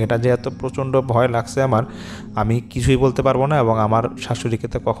গেছে, এবং এটা যে এত প্রচণ্ড ভয় লাগছে আমার, আমি কিছুই বলতে পারবো না। এবং আমার শাশুড়িকে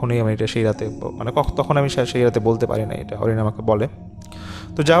তো কখনোই আমি এটা সেই রাতে মানে তখন আমি সেই রাতে বলতে পারি না, এটা অরিন আমাকে বলে।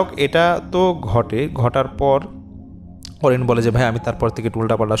 তো যাই হোক, এটা তো ঘটার পর অরিন বলে যে ভাই আমি তারপর থেকে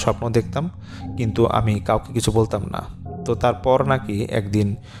উল্টাপাল্টা স্বপ্ন দেখতাম, কিন্তু আমি কাউকে কিছু বলতাম না। তো তারপর নাকি একদিন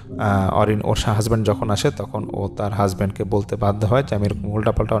অরিন ওর হাজব্যান্ড যখন আসে তখন ও তার হাজব্যান্ডকে বলতে বাধ্য হয় যে আমি এরকম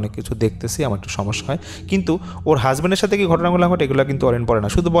উল্টাপাল্টা অনেক কিছু দেখতেছি, আমার একটু সমস্যা হয়। কিন্তু ওর হাজব্যান্ডের সাথে কি ঘটনাগুলো ঘটে এগুলো কিন্তু অরিন পড়ে না,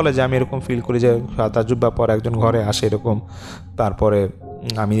 শুধু বলে যে আমি এরকম ফিল করি যে সাদা জুব্বা পর একজন ঘরে আসে এরকম। তারপরে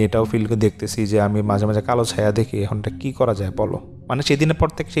আমি এটাও ফিল করে দেখতেছি যে আমি মাঝে মাঝে কালো ছায়া দেখি, এখনটা কী করা যায় বলো। মানে সেই দিনের পর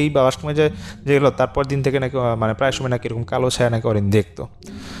থেকে সেই অষ্টমে যে এলো তারপর দিন থেকে নাকি মানে প্রায় সময় নাকি এরকম কালো ছায়া নাকি অরিন দেখতো।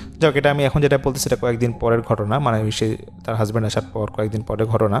 যাক, এটা আমি এখন যেটা বলতেছি এটা কয়েকদিন পরের ঘটনা, মানে সে তার হাজব্যান্ড আসার পর কয়েকদিন পরের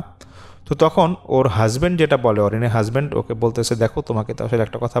ঘটনা। তো তখন ওর হাজব্যান্ড যেটা বলে, অরিনের হাজব্যান্ড ওকে বলতেছে দেখো তোমাকে তো আসলে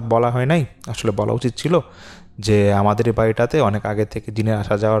একটা কথা বলা হয় নাই, আসলে বলা উচিত ছিল যে আমাদের এই বাড়িটাতে অনেক আগে থেকে জিনের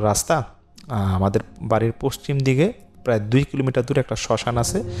আসা যাওয়ার রাস্তা, আমাদের বাড়ির পশ্চিম দিকে প্রায় 2 কিলোমিটার দূরে একটা শ্মশান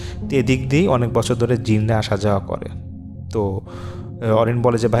আছে, তো এদিক দিয়েই অনেক বছর ধরে জিনরা আসা যাওয়া করে। তো অরিন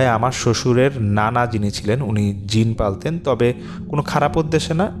বলে যে ভাই আমার শ্বশুরের নানা যিনি ছিলেন উনি জিন পালতেন, তবে কোনো খারাপ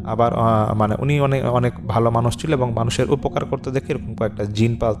উদ্দেশ্যে না, আবার মানে উনি অনেক অনেক ভালো মানুষ ছিল এবং মানুষের উপকার করতে দেখে এরকম কয়েকটা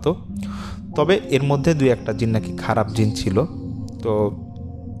জিন পালতো, তবে এর মধ্যে 2-1টা জিন নাকি খারাপ জিন ছিল। তো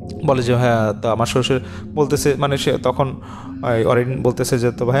বলে যে হ্যাঁ, তো আমার শ্বশুর বলতেছে, মানে সে তখন অরিন বলতেছে যে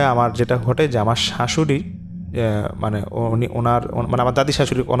তো ভাই আমার যেটা ঘটে যে আমার শাশুড়ি মানে উনি ওনার মানে আমার দাদি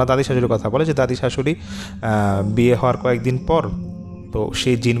শাশুড়ির কথা বলে যে দাদি শাশুড়ি বিয়ে হওয়ার কয়েকদিন পর তো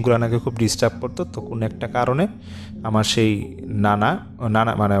সেই জিনগুলো নাকি খুব ডিস্টার্ব করতো। তো কোনো একটা কারণে আমার সেই নানা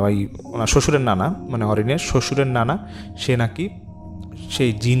মানে ওই ওনার শ্বশুরের নানা, মানে অরিনের শ্বশুরের নানা, সে নাকি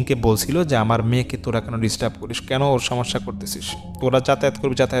সেই জিনকে বলছিল যে আমার মেয়েকে তোরা কেন ডিস্টার্ব করিস, কেন ওর সমস্যা করতেছিস, তোরা যাতায়াত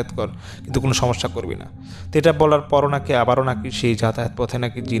করবি যাতায়াত কর, কিন্তু কোনো সমস্যা করবি না। তো এটা বলার পরও নাকি আবারও নাকি সেই যাতায়াত পথে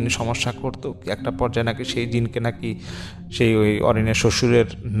নাকি জিন সমস্যা করতো। একটা পর্যায়ে নাকি সেই জিনকে নাকি সেই ওই অরিনের শ্বশুরের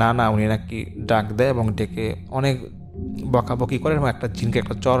নানা উনি নাকি ডাক দেয় এবং ডেকে অনেক বকাবকি করে এবং একটা জিনকে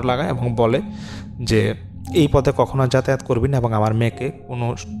একটা চর লাগায় এবং বলে যে এই পথে কখনো যাতায়াত করবি না এবং আমার মেয়েকে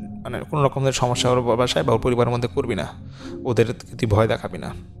কোনো রকমের সমস্যা ওর বাসায় বা ওর পরিবারের মধ্যে করবি না, ওদের তুই ভয় দেখাবি না।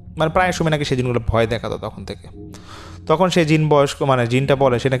 মানে প্রায় সময় নাকি সেই জিনগুলো ভয় দেখাতো তখন থেকে। তখন সেই জিন বয়স্ক, মানে জিনটা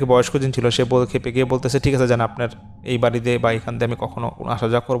বলে সে নাকি বয়স্ক জিন ছিল, সে খেপে গিয়ে বলতেছে ঠিক আছে জান আপনার এই বাড়িতে বা এখান দিয়ে আমি কখনো আসা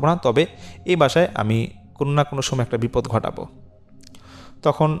যাওয়া করবো না, তবে এই বাসায় আমি কোনো না কোনো সময় একটা বিপদ ঘটাবো।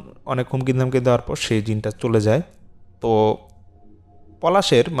 তখন অনেক হুমকি ধামকি দেওয়ার পর সেই জিনটা চলে যায়। তো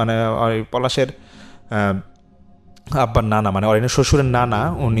পলাশের আব্বার নানা, মানে অরিনের শ্বশুরের নানা,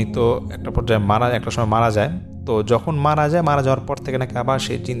 উনি তো একটা সময় মারা যায়। তো যখন মারা যাওয়ার পর থেকে নাকি আবার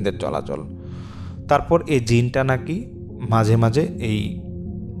সেই জিনদের চলাচল। তারপর এই জিনটা নাকি মাঝে মাঝে এই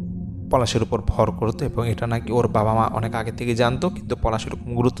পলাশের উপর ভর করতো এবং এটা নাকি ওর বাবা মা অনেক আগে থেকে জানতো, কিন্তু পলাশের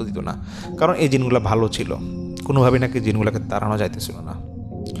কোনো গুরুত্ব দিত না, কারণ এই জিনগুলো ভালো ছিল, কোনোভাবেই নাকি জিনগুলোকে তাড়ানো যাইতেছিল না।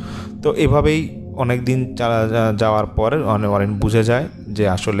 তো এভাবেই অনেক দিন যাওয়ার পরে অরিন বুঝে যায় যে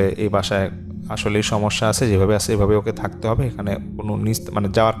আসলে এই বাসায় আসলেই সমস্যা আছে, যেভাবে আছে এভাবে ওকে থাকতে হবে, এখানে কোনো মানে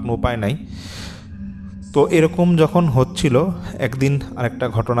যাওয়ার কোনো উপায় নাই। তো এরকম যখন হচ্ছিল একদিন আরেকটা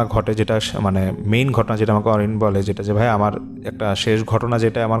ঘটনা ঘটে, যেটা মানে মেইন ঘটনা যেটা আমাকে অরিন বলে, যেটা যে ভাই আমার একটা শেষ ঘটনা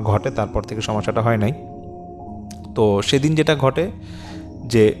যেটা আমার ঘটে তারপর থেকে সমস্যাটা হয় নাই। তো সেদিন যেটা ঘটে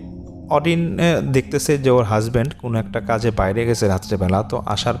যে অরিন দেখতেছে যে ওর হাজব্যান্ড কোনো একটা কাজে বাইরে গেছে রাত্রেবেলা, তো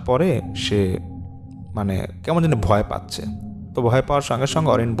আসার পরে সে মানে কেমন যেন ভয় পাচ্ছে। তো ভয় পাওয়ার সঙ্গে সঙ্গে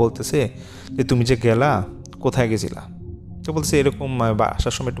অরিন বলতেছে যে তুমি যে গেলা কোথায় গেছিলা, তো বলছে এরকম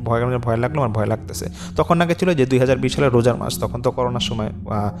আসার সময় একটু ভয় লাগলো, আমার ভয় লাগতেছে। তখন নাকি ছিল যে 2020 সালের রোজার মাস, তখন তো করোনার সময়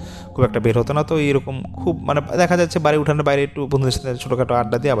খুব একটা বের হতো না, তো এরকম খুব মানে দেখা যাচ্ছে বাড়ি উঠানোর বাইরে একটু বন্ধুদের সাথে ছোটোখাটো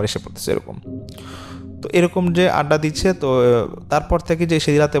আড্ডা দিয়ে আবার এসে পড়তেছে এরকম। তো এরকম যে আড্ডা দিচ্ছে, তো তারপর থেকে যে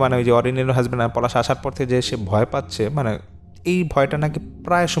সেই রাতে মানে ওই যে অরিনের হাজব্যান্ড পলাশ আসার পর থেকে যে সে ভয় পাচ্ছে, মানে এই ভয়টা নাকি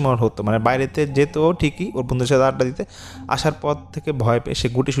প্রায় সময় হতো, মানে বাইরেতে যেত ঠিকই ওর বন্ধুদের সাথে আড্ডা দিতে, আসার পর থেকে ভয় পেয়ে সে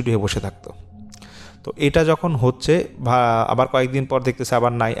গুটিসুটি হয়ে বসে থাকতো। তো এটা যখন হচ্ছে আবার কয়েকদিন পর দেখতেছে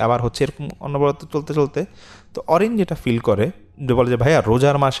আবার নাই, আবার হচ্ছে, এরকম অনবরত চলতে চলতে তো অরিন যেটা ফিল করে যে বলে যে ভাইয়া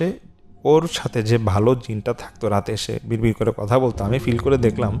রোজার মাসে ওর সাথে যে ভালো জিনটা থাকতো রাতে এসে বিড়বিড় করে কথা বলতো, আমি ফিল করে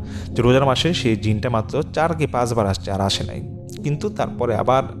দেখলাম যে রোজার মাসে সেই জিনটা মাত্র 4 কি 5 বার আসছে, আর আসে নাই। কিন্তু তারপরে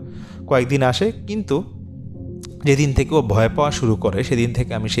আবার কয়েকদিন আসে, কিন্তু যেদিন থেকে ও ভয় পাওয়া শুরু করে সেদিন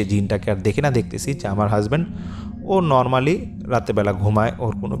থেকে আমি সেই জিনটাকে আর দেখি না, দেখতেছি যে আমার হাজব্যান্ড ও নর্মালি রাতেরবেলা ঘুমায়,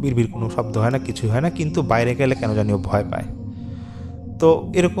 ওর কোনো বিড়বিড় কোনো শব্দ হয় না, কিছুই হয় না, কিন্তু বাইরে গেলে কেন জানি ও ভয় পায়। তো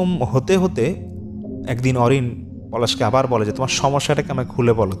এরকম হতে হতে একদিন অরিন পলাশকে আবার বলে যে তোমার সমস্যাটাকে আমাকে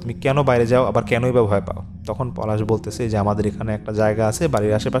খুলে বলো, তুমি কেন বাইরে যাও, আবার কেনই বা ভয় পাও। তখন পলাশ বলতেছে যে আমাদের এখানে একটা জায়গা আছে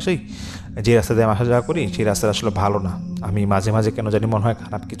বাড়ির আশেপাশেই, যে রাস্তা দিয়ে আমি আসা যাওয়া করি সেই রাস্তাটা আসলে ভালো না, আমি মাঝে মাঝে কেন জানি মনে হয়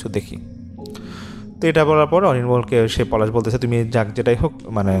খারাপ কিছু দেখি। তো এটা বলার পর অরিন বলকে সে পলাশ বলতেছে তুমি যাক যেটাই হোক,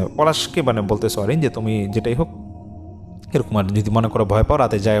 মানে পলাশকে মানে বলতেছে অরিন যে তুমি যেটাই হোক এরকম আর যদি মনে করো ভয় পাও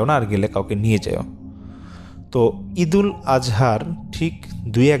রাতে যাও না, আর গেলে কাউকে নিয়ে যাও। তো ঈদুল আজহার ঠিক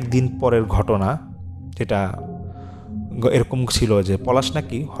 2-1 দিন পরের ঘটনা, যেটা এরকম ছিল যে পলাশ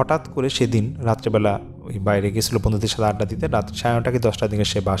নাকি হঠাৎ করে সেদিন রাত্রেবেলা ওই বাইরে গেছিলো বন্ধুদের সাথে আড্ডা দিতে, রাত 9:30 কি 10টার দিকে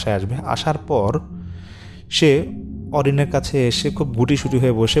সে বাসায় আসবে। আসার পর সে অরিনের কাছে এসে খুব গুটিসুটি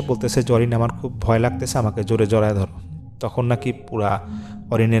হয়ে বসে বলতেছে যে অরিন আমার খুব ভয় লাগতেছে, আমাকে জোরে জড়ায় ধরো। তখন নাকি পুরা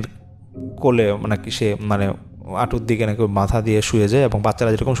অরিনের কোলে নাকি সে মানে আঁটুর দিকে নাকি মাথা দিয়ে শুয়ে যায়, এবং বাচ্চারা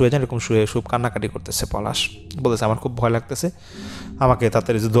যেরকম শুয়ে যায় এরকম শুয়ে খুব কান্নাকাটি করতেছে। পলাশ বলতেছে আমার খুব ভয় লাগতেছে, আমাকে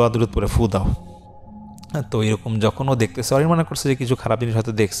তাড়াতাড়ি দোয়া দূরত পরে ফু দাও। তো এরকম যখন ও দেখতেছে অরিন মনে করছে যে কিছু খারাপ জিনিস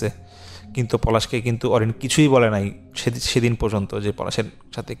হয়তো দেখছে, কিন্তু পলাশকে কিন্তু অরিন কিছুই বলে নাই সেদিন পর্যন্ত, যে পলাশের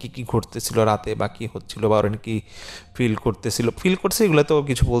সাথে কী কী ঘটতেছিল রাতে বা কী হচ্ছিল বা অরিন কী ফিল করছে এগুলো তো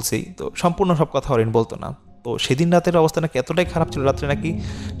কিছু বলছেই, তো সম্পূর্ণ সব কথা অরিন বলতো না। তো সেদিন রাতের অবস্থা নাকি এতটাই খারাপ ছিল, রাত্রে নাকি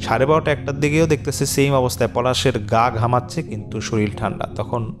 12:30-1টার দিকেও দেখতেছে সেম অবস্থায় পলাশের গা ঘামাচ্ছে কিন্তু শরীর ঠান্ডা।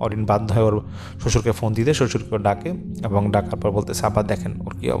 তখন অরিন বাধ্য হয় ওর শ্বশুরকে ফোন দিতে, শ্বশুরকে ডাকে এবং ডাকার পর বলতেছে আবার দেখেন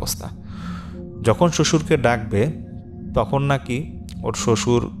ওর কী অবস্থা। যখন শ্বশুরকে ডাকবে তখন নাকি ওর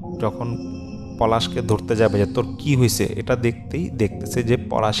শ্বশুর যখন পলাশকে ধরতে যাবে যে তোর কী হয়েছে, এটা দেখতেই দেখতেছে যে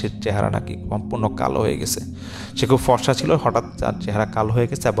পলাশের চেহারা নাকি সম্পূর্ণ কালো হয়ে গেছে। সে খুব ফর্সা ছিল, হঠাৎ তার চেহারা কালো হয়ে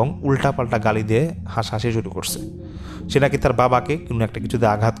গেছে এবং উল্টাপাল্টা গালি দিয়ে হাসাহাসি শুরু করছে। সে নাকি তার বাবাকে কোনো একটা কিছুতে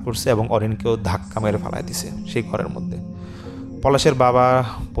আঘাত করছে এবং অরিনকেও ধাক্কা মেরে ফেলায় দিছে সেই ঘরের মধ্যে। পলাশের বাবা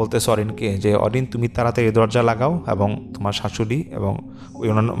বলতেছে অরিনকে যে অরিন তুমি তাড়াতাড়ি দরজা লাগাও এবং তোমার শাশুড়ি এবং ওই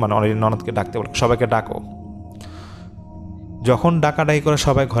মানে অরিন ননদকে ডাকতে বলে সবাইকে ডাকো। যখন ডাকাডাকি করে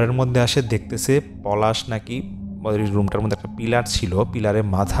সবাই ঘরের মধ্যে আসে দেখতেছে পলাশ নাকি রুমটার মধ্যে একটা পিলার ছিল, পিলারে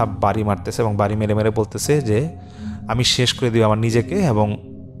মাথা বাড়ি মারতেছে এবং বাড়ি মেরে মেরে বলতেছে যে আমি শেষ করে দিব আমার নিজেকে, এবং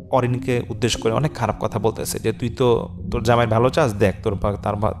অরিনকে উদ্দেশ্য করে অনেক খারাপ কথা বলতেছে যে তুই তো তোর জামাইয়ের ভালো চাস, দেখ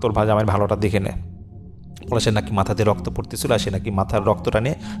তোর জামাইয়ের ভালোটা দেখে নে। পলাশের নাকি মাথা দিয়ে রক্ত পড়তেছিল আর সে নাকি মাথার রক্তটা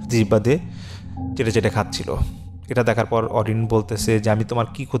নিয়ে জিহ্বা দিয়ে চেটে চেটে খাচ্ছিল। এটা দেখার পর অরিন বলতেছে যে আমি তোমার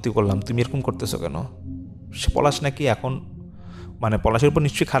কি ক্ষতি করলাম, তুমি এরকম করতেছো কেন। সে পলাশ নাকি এখন মানে পলাশের উপর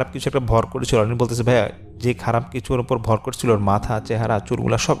নিশ্চয়ই খারাপ কিছু একটা ভর করেছিল। অরিন বলতেছে ভাইয়া যে খারাপ কিছুর উপর ভর করছিল ওর মাথা চেহারা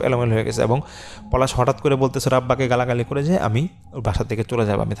চুলগুলো সব এলোমেলো হয়ে গেছে, এবং পলাশ হঠাৎ করে বলতেছে ওর আব্বাকে গালাগালি করে যে আমি ওর বাসা থেকে চলে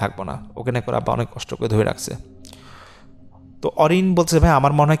যাবো, আমি থাকবো না, ওকে নাকি ওর আব্বা অনেক কষ্ট করে ধরে রাখছে। তো অরিন বলছে ভাই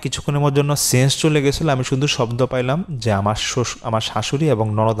আমার মনে হয় কিছুক্ষণের জন্য সেন্স চলে গেছিলো, আমি শুধু শব্দ পাইলাম যে আমার শাশুড়ি এবং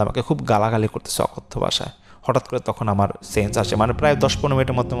ননদ আমাকে খুব গালাগালি করতেছে অকথ্য ভাষায়। হঠাৎ করে তখন আমার সেন্স আসে, মানে প্রায় 10-15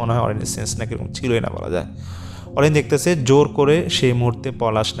 মিনিটের মধ্যে মনে হয় অরিনের সেন্স নাকি এরকম ছিলই না বলা যায়। অরিন দেখতেছে জোর করে সেই মুহূর্তে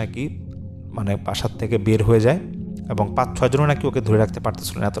পলাশ নাকি মানে বাসার থেকে বের হয়ে যায় এবং 5-6 জনও নাকি ওকে ধরে রাখতে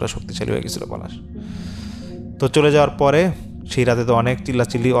পারতেছিল না, এতটা শক্তিশালী হয়ে গেছিলো পলাশ। তো চলে যাওয়ার পরে সেই রাতে তো অনেক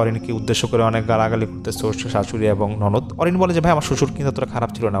চিল্লাচিল্লি, অরিনকে উদ্দেশ্য করে অনেক গালাগালি করতেছে ওর শাশুড়ি এবং ননদ। অরিন বলে যে ভাই আমার শ্বশুর কিন্তু অতটা খারাপ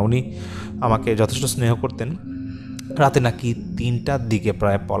ছিল না, উনি আমাকে যথেষ্ট স্নেহ করতেন। রাতে নাকি 3টার দিকে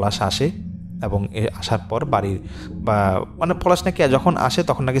প্রায় পলাশ আসে এবং আসার পর বাড়ির বা মানে পলাশ নাকি যখন আসে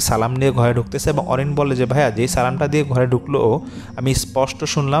তখন নাকি সালাম নিয়ে ঘরে ঢুকতেছে, এবং অরিন বলে যে ভাইয়া যেই সালামটা দিয়ে ঘরে ঢুকলো আমি স্পষ্ট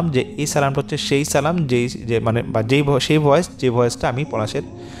শুনলাম যে এই সালামটা হচ্ছে সেই সালাম যে মানে বা সেই ভয়েসটা আমি পলাশের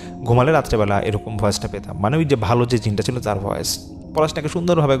ঘুমালে রাত্রেবেলা এরকম ভয়েসটা পেতাম, মানে ওই যে ভালো যে জিনটা ছিল তার ভয়েস। পলাশটাকে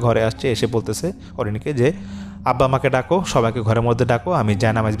সুন্দরভাবে ঘরে আসছে, এসে বলতেছে অরিনকে যে আব্বা আমাকে ডাকো, সবাইকে ঘরের মধ্যে ডাকো, আমি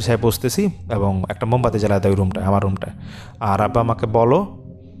জায়নামাজ বিছায় বসতেছি এবং একটা মোমবাতি জ্বালায় দেয় রুমটায়, আমার রুমটায়, আর আব্বা আমাকে বলো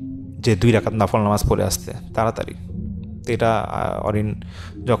যে 2 রাকাত নফল নামাজ পড়ে আসতে তাড়াতাড়ি। তো এটা অরিন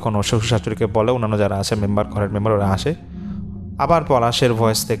যখন ওর শ্বশুর শাশুড়িকে বলে, অন্যান্য যারা আসে ঘরের মেম্বার ওরা আসে। আবার পলাশের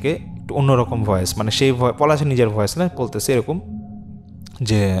ভয়েস থেকে একটু অন্যরকম ভয়েস, মানে সেই পলাশের নিজের ভয়েস না, বলতেছে এরকম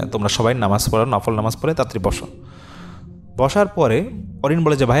যে তোমরা সবাই নামাজ পড়ো, নফল নামাজ পড়ে তাড়াতাড়ি বসার পরে অরিন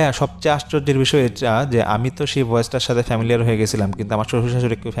বলে যে ভাইয়া সবচেয়ে আশ্চর্যের বিষয় এটা যে আমি তো সেই ভয়েসটার সাথে ফ্যামিলিয়ার হয়ে গেছিলাম, কিন্তু আমার শ্বশুর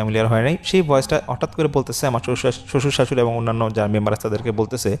শাশুড়ি কেউ ফ্যামিলিয়ার হয় নাই। সেই ভয়েসটা হঠাৎ করে বলতেছে আমার শ্বশুর শাশুড়ি এবং অন্যান্য যারা মেম্বার আছে তাদেরকে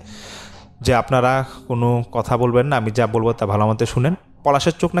বলতেছে যে আপনারা কোনো কথা বলবেন না, আমি যা বলবো তা ভালো মতো শুনেন।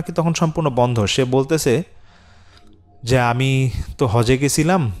 পলাশের চোখ নাকি তখন সম্পূর্ণ বন্ধ, সে বলতেছে যে আমি তো হজে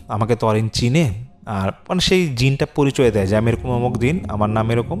গেছিলাম, আমাকে তো অরিন চিনে, আর মানে সেই জিনটা পরিচয় দেয় যে আমি এরকম অমুক দিন, আমার নাম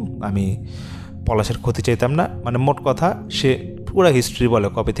এরকম, আমি পলাশের ক্ষতি চাইতাম না, মানে মোট কথা সে পুরো হিস্ট্রি বলে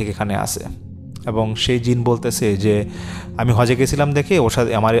কবে থেকে এখানে আসে। এবং সেই জিন বলতেছে যে আমি হজে গেছিলাম দেখে ওর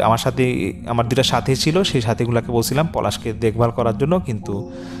সাথে আমার সাথে আমার দুটা সাথী ছিল, সেই সাথীগুলোকে বলছিলাম পলাশকে দেখভাল করার জন্য, কিন্তু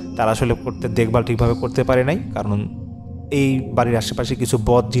তারা আসলে দেখভাল ঠিকভাবে করতে পারে নাই, কারণ এই বাড়ির আশেপাশে কিছু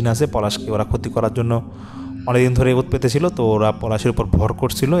বদ জিন আছে, পলাশকে ওরা ক্ষতি করার জন্য অনেকদিন ধরে ওত পেতেছিল, তো ওরা পলাশের উপর ভর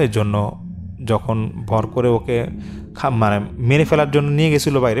করছিল। এর জন্য যখন ভর করে ওকে মানে মেরে ফেলার জন্য নিয়ে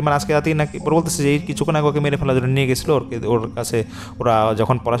গেছিলো বাইরে, মানে আজকে রাতেই নাকি বলতেছে যে এই কিছুক্ষণ আগে ওকে মেরে ফেলার জন্য নিয়ে গেছিলো ওর কাছে। ওরা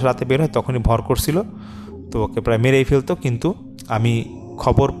যখন পলাশ রাতে বের হয় তখনই ভর করছিল, তো ওকে প্রায় মেরেই ফেলতো। কিন্তু আমি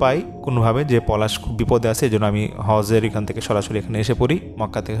খবর পাই কোনোভাবে যে পলাশ খুব বিপদে আছে, এই জন্য আমি হজের এখান থেকে সরাসরি এখানে এসে পড়ি,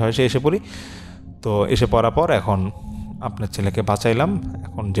 মক্কা থেকে সরাসরি এসে পড়ি। তো এসে পড়ার পর এখন আপনার ছেলেকে বাঁচাইলাম।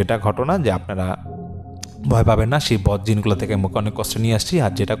 এখন যেটা ঘটনা যে আপনারা ভয় পাবেন না, সেই বদ জিনগুলো থেকে মুখে অনেক কষ্ট নিয়ে আসছি।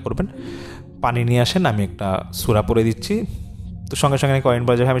 আর যেটা করবেন, পানি নিয়ে আসেন, আমি একটা সূরা পরে দিচ্ছি। তো সঙ্গে সঙ্গে কয়েন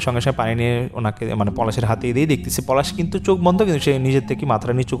বাজার আমি সঙ্গে সঙ্গে পানি নিয়ে ওনাকে মানে পলাশের হাতে দিয়ে দেখতেছি পলাশ কিন্তু চোখ বন্ধ, কিন্তু সে নিজের থেকে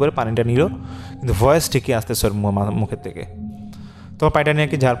মাথাটা নিচু করে পানিটা নিল, কিন্তু ভয়েস ঠিকই আসতেছে ওর মুখের থেকে। তো পানিটা নিয়ে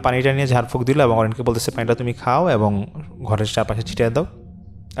পানিটা নিয়ে ঝাড়ফুঁক দিল এবং অরেনকে বলতেছে পানিটা তুমি খাও এবং ঘরের চারপাশে ছিটিয়ে দাও।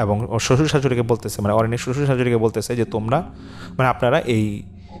 এবং ওর শ্বশুর শাশুড়িকে বলতেছে, মানে অরিনের শ্বশুর শাশুড়িকে বলতেছে যে তোমরা মানে আপনারা এই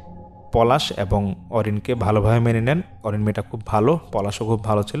পলাশ এবং অরিনকে ভালোভাবে মেনে নেন। অরিন মেয়েটা খুব ভালো, পলাশও খুব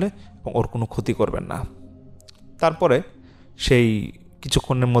ভালো ছেলে, এবং ওর কোনো ক্ষতি করবেন না। তারপরে সেই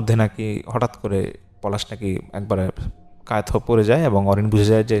কিছুক্ষণের মধ্যে নাকি হঠাৎ করে পলাশ নাকি একবারে কায়ত পড়ে যায় এবং অরিন বুঝে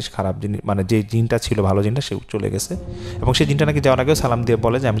যায় যে খারাপ জিনিস, মানে যে জিনটা ছিল ভালো জিনটা সে চলে গেছে। এবং সেই জিনটা নাকি যাওয়ার আগেও সালাম দিয়ে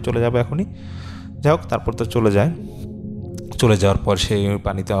বলে যে আমি চলে যাবো এখনই। যাই হোক, তারপর তো চলে যায়। চলে যাওয়ার পর সেই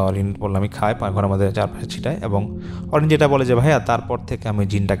পানিতে অরিন বললাম আমি খাই, ঘরের মধ্যে চারপাশে ছিটাই। এবং অরিন যেটা বলে যে ভাইয়া তারপর থেকে আমি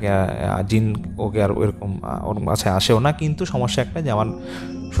জিন ওকে আর ওরকম ওর কাছে আসেও না। কিন্তু সমস্যা একটা যে আমার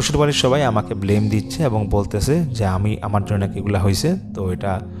শ্বশুরবাড়ির সবাই আমাকে ব্লেম দিচ্ছে এবং বলতেছে যে আমার জন্য নাকি এগুলো হয়েছে। তো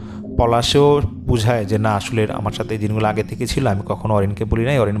এটা পলাশেও বুঝায় যে না আসলে আমার সাথে এই জিনগুলো আগে থেকে ছিল, আমি কখনো অরিনকে বলি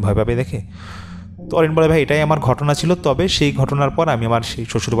নাই, অরিন ভয় পাবে দেখে। তো অরিন বলে ভাই এটাই আমার ঘটনা ছিল, তবে সেই ঘটনার পর আমি আমার সেই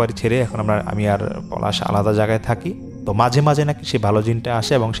শ্বশুরবাড়ি ছেড়ে এখন আমি আর পলাশ আলাদা জায়গায় থাকি। তো মাঝে মাঝে নাকি সেই ভালো জিনটা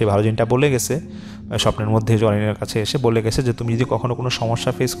আসে এবং সেই ভালো জিনটা বলে গেছে স্বপ্নের মধ্যে, অরিনের কাছে এসে বলে গেছে যে তুমি যদি কখনো কোনো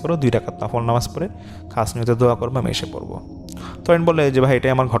সমস্যা ফেস করো 2 রাকাত নফল নামাজ পড়ে খাস নিয়তে দোয়া করবো, আমি এসে পড়বো। তো অরিন বলে যে ভাই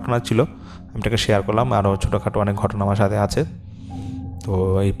এটাই আমার ঘটনা ছিল, আমি এটাকে শেয়ার করলাম, আরও ছোটোখাটো অনেক ঘটনা আমার সাথে আছে। তো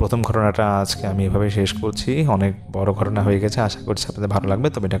এই প্রথম ঘটনাটা আজকে আমি এভাবে শেষ করছি। অনেক বড় ঘটনা হয়ে গেছে, আশা করছি আপনাদের ভালো লাগবে।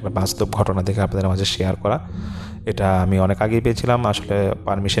 তবে এটা একটা বাস্তব ঘটনা দেখে আপনাদের মাঝে শেয়ার করা, এটা আমি অনেক আগেই পেয়েছিলাম, আসলে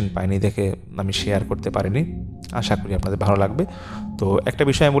পারমিশন পাইনি দেখে আমি শেয়ার করতে পারিনি। আশা করি আপনাদের ভালো লাগবে। তো একটা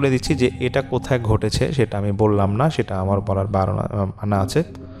বিষয় আমি বলে দিচ্ছি যে এটা কোথায় ঘটেছে সেটা আমি বললাম না, সেটা আমার বলার মানা আছে।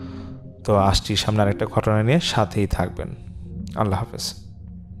 তো আসছি সামনে আরেকটা ঘটনা নিয়ে, সাথেই থাকবেন। আল্লাহ হাফেজ।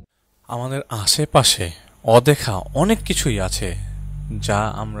 আমাদের আশেপাশে অদেখা অনেক কিছুই আছে যা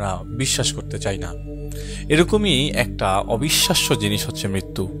আমরা বিশ্বাস করতে চাই না। এরকমই একটা অবিশ্বাস্য জিনিস হচ্ছে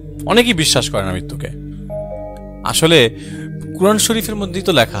মৃত্যু। অনেকেই বিশ্বাস করে না মৃত্যুকে। আসলে কোরআন শরীফের মধ্যেই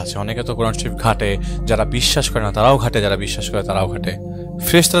তো লেখা আছে, অনেকে তো কোরআন শরীফ ঘাটে, যারা বিশ্বাস করে না তারাও ঘাটে, যারা বিশ্বাস করে তারাও ঘাটে।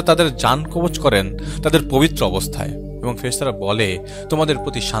 ফেরেশতারা তাদের জান কবজ করেন তাদের পবিত্র অবস্থায়, এবং ফেরেশতারা বলে তোমাদের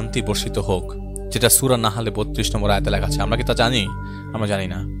প্রতি শান্তি বর্ষিত হোক, যেটা সূরা নাহলে 32 নম্বর আয়াতে লেখা আছে। আমরা কি তা জানি? আমরা জানি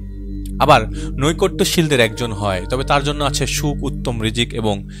না। আবার নৈকট্যশীলদের একজন হয়, তবে তার জন্য আছে সুখ, উত্তম রিজিক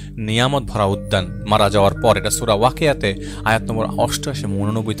এবং নিয়ামত ভরা উদ্যান মারা যাওয়ার পর। এটা সূরা ওয়াকিয়াতে আয়াত নম্বর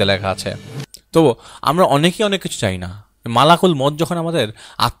 88-89 লেখা আছে। তো আমরা অনেকেই অনেক কিছু চাই না। মালাকুল মত যখন আমাদের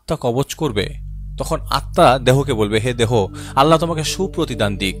আত্মা কবচ করবে, তখন আত্মা দেহকে বলবে হে দেহ, আল্লাহ তোমাকে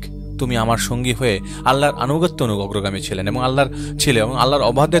সুপ্রতিদান দিক, তুমি আমার সঙ্গী হয়ে আল্লাহর আনুগত্য অগ্রগামী ছিলেন এবং আল্লাহর ছিলে এবং আল্লাহর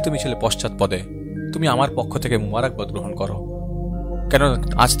অবাধ্যে তুমি ছিলে পশ্চাৎপদে, তুমি আমার পক্ষ থেকে মুবারকবাদ গ্রহণ করো, কেন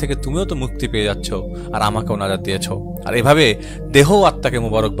আজ থেকে তুমিও তো মুক্তি পেয়ে যাচ্ছ আর আমাকেও নাজাত দিয়েছ। আর এভাবে দেহ আত্মাকে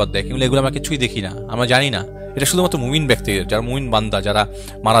মুবারকবাদ দেয়। কিন্তু এগুলো আমরা কিছুই দেখি না, আমরা জানি না। এটা শুধুমাত্র মুমিন ব্যক্তি, যারা মুমিন বান্দা, যারা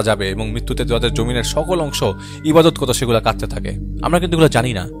মারা যাবে এবং মৃত্যুতে যাদের জমিনের সকল অংশ ইবাদত কত সেগুলো কাটতে থাকে, আমরা কিন্তু এগুলো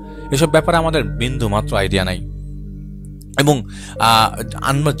জানি না। এসব ব্যাপারে আমাদের বিন্দু মাত্র আইডিয়া নাই। এবং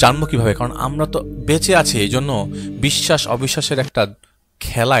আমরা জানবো কিভাবে? কারণ আমরা তো বেঁচে আছি, এই জন্য বিশ্বাস অবিশ্বাসের একটা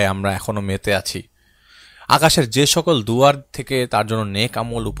খেলায় আমরা এখনো মেতে আছি। আকাশের যে সকল দুয়ার থেকে তার জন্য নেক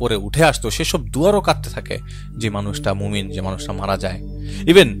আমল উপরে উঠে আসতো, সেসব দুয়ারও কাটতে থাকে যে মানুষটা মুমিন, যে মানুষটা মারা যায়।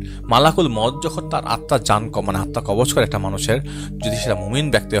 ইভেন মালাকুল মত যখন তার আত্মার আত্মা কবচ করে একটা মানুষের, যদি সেটা মুমিন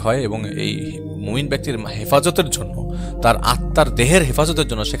ব্যক্তি হয় এবং এই মুমিন ব্যক্তির হেফাজতের জন্য, তার আত্মার দেহের হেফাজতের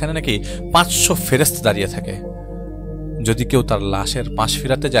জন্য সেখানে নাকি 500 ফেরেশতা দাঁড়িয়ে থাকে। যদি কেউ তার লাশের পাশ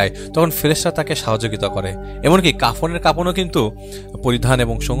ফিরাতে যায়, তখন ফেরেশতা তাকে সহযোগিতা করে। এমনকি কাফনের কাপড়ও কিন্তু পরিধান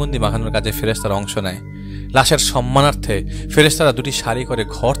এবং সুগন্ধি মাখানোর কাজে ফেরেশতারা অংশ নেয়। লাশের সম্মানার্থে ফেরেশতারা 2টি সারি করে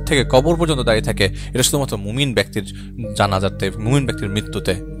ঘর থেকে কবর পর্যন্ত দাঁড়িয়ে থাকে। এটা শুধুমাত্র মুমিন ব্যক্তির জানাজাতে, মুমিন ব্যক্তির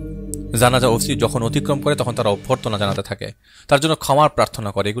মৃত্যুতে। জানাজা যখন অতিক্রম করে তখন তারা অভ্যর্থনা জানাতে থাকে, তার জন্য ক্ষমার প্রার্থনা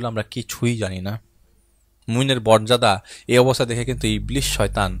করে। এগুলো আমরা কিছুই জানি না। মুমিনের মর্যাদা এই অবস্থা দেখে কিন্তু ইবলিশ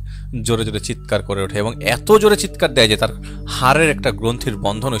শয়তান জোরে জোরে চিৎকার করে ওঠে এবং এত জোরে চিৎকার দেয় যে তার হাড়ের একটা গ্রন্থির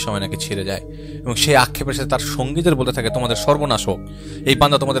বন্ধন ওই সময় নাকি ছিঁড়ে যায় এবং সেই আক্ষেপের সাথে তার সঙ্গীদের বলতে থাকে, তোমাদের সর্বনাশ হোক, এই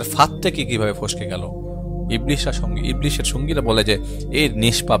বান্দা তোমাদের ফাঁদ থেকে কিভাবে ফসকে গেল। ইবলিশের সঙ্গীরা বলে যে এই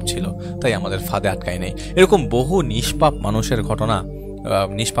নিষ্পাপ ছিল, তাই আমাদের ফাঁদে আটকায় নেই। এরকম বহু নিষ্পাপ মানুষের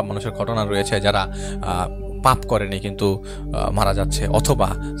ঘটনা রয়েছে যারা পাপ করেনি কিন্তু মারা যাচ্ছে, অথবা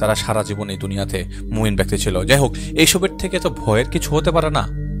যারা সারা জীবন এই দুনিয়াতে মুমিন ব্যক্তি ছিল। যাই হোক, এইসবের থেকে তো ভয়ের কিছু হতে পারে না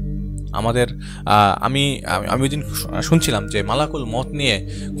আমাদের। আমি ওই দিন শুনছিলাম যে মালাকুল মত নিয়ে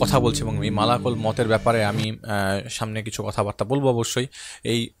কথা বলছে এবং এই মালাকুল মতের ব্যাপারে আমি সামনে কিছু কথাবার্তা বলবো অবশ্যই।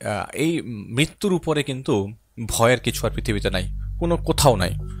 এই মৃত্যুর উপরে কিন্তু ভয়ের কিছু আর পৃথিবীতে নাই, কোথাও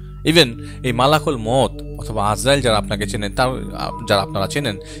নাই। ইভেন এই মালাকুল মত অথবা আজরাইল যারা আপনাকে চেনেন, যারা আপনারা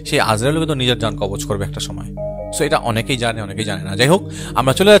চেনেন, সেই আজরাইলও কিন্তু নিজের জান কবজ করবে একটা সময়। সো এটা অনেকেই জানে, অনেকেই জানে না। যাই হোক,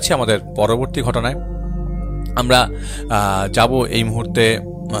 আমরা চলে যাচ্ছি আমাদের পরবর্তী ঘটনায়। আমরা যাব এই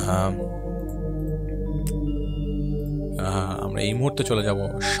মুহূর্তে চলে যাব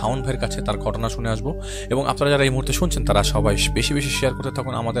শাওন ভাইয়ের কাছে, তার ঘটনা শুনে আসবো। এবং আপনারা যারা এই মুহূর্তে শুনছেন তারা সবাই বেশি বেশি শেয়ার করতে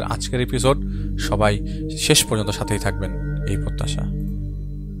থাকুন আমাদের আজকের এপিসোড। সবাই শেষ পর্যন্ত সাথেই থাকবেন এই প্রত্যাশা।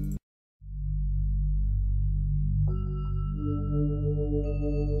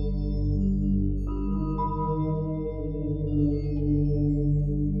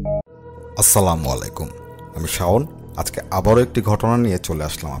 আসসালামু আলাইকুম, আমি শাওন। আজকে আবারও একটি ঘটনা নিয়ে চলে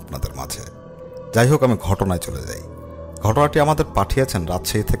আসলাম আপনাদের মাঝে। যাই হোক, আমি ঘটনায় চলে যাই। ঘটনাটি আমাদের পাঠিয়েছেন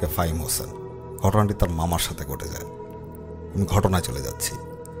রাজশাহী থেকে ফাহিম হোসেন। ঘটনাটি তার মামার সাথে ঘটে যায়। আমি ঘটনায় চলে যাচ্ছি।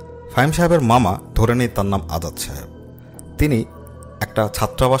 ফাহিম সাহেবের মামা, ধরে নেই তার নাম আজাদ সাহেব, তিনি একটা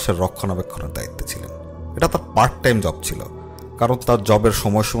ছাত্রাবাসের রক্ষণাবেক্ষণের দায়িত্বে ছিলেন। এটা তার পার্ট টাইম জব ছিল, কারণ তার জবের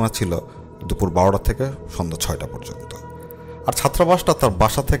সময়সীমা ছিল দুপুর 12টা থেকে সন্ধ্যা 6টা পর্যন্ত। আর ছাত্রাবাসটা তার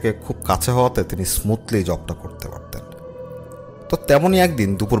বাসা থেকে খুব কাছে হওয়াতে তিনি স্মুথলি জবটা করতে পারতেন। তো তেমনই একদিন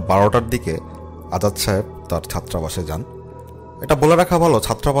দুপুর 12টার দিকে আজাদ সাহেব তার ছাত্রাবাসে যান। এটা বলে রাখা ভালো,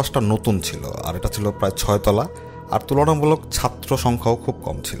 ছাত্রাবাসটা নতুন ছিল আর এটা ছিল প্রায় 6 তলা, আর তুলনামূলক ছাত্র সংখ্যাও খুব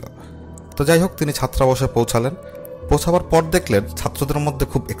কম ছিল। তো যাই হোক, তিনি ছাত্রাবাসে পৌঁছাবার পর দেখলেন ছাত্রদের মধ্যে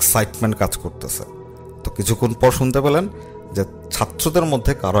খুব এক্সাইটমেন্ট কাজ করতেছে। তো কিছুক্ষণ পর শুনতে পেলেন যে ছাত্রদের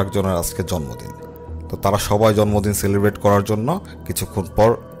মধ্যে কারো একজনের আজকে জন্মদিন। তো তারা সবাই জন্মদিন সেলিব্রেট করার জন্য কিছুক্ষণ পর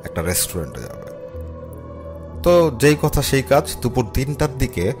একটা রেস্টুরেন্টে যাবে। তো যেই কথা সেই কাজ, দুপুর 3টার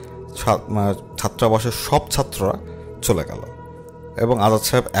দিকে ছাত্রাবাসের সব ছাত্ররা চলে গেল এবং আজাদ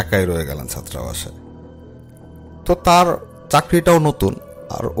সাহেব একাই রয়ে গেলেন ছাত্রাবাসে। তো তার চাকরিটাও নতুন,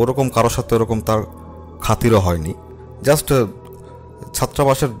 আর ওরকম কারোর সাথে ওরকম তার খাতিরও হয়নি। জাস্ট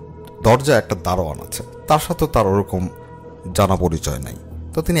ছাত্রাবাসের দরজায় একটা দারোয়ান আছে, তার সাথেও তার ওরকম জানা পরিচয় নাই।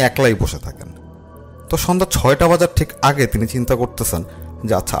 তো তিনি একলাই বসে থাকেন। তো সন্ধ্যা 6টা বাজার ঠিক আগে তিনি চিন্তা করতেছেন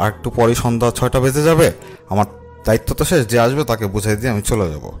যে আচ্ছা, আর একটু পরে সন্ধ্যা 6টা বেজে যাবে, আমার দায়িত্ব তো শেষ, যে আসবে তাকে বুঝাই দিয়ে আমি চলে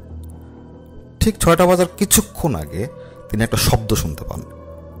যাব। ঠিক 6টা বাজার কিছুক্ষণ আগে তিনি একটা শব্দ শুনতে পান।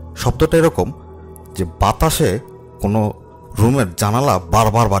 শব্দটা এরকম যে বাতাসে কোনো রুমের জানালা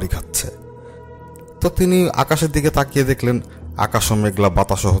বারবার বাড়ি খাচ্ছে। তো তিনি আকাশের দিকে তাকিয়ে দেখলেন আকাশও মেঘলা,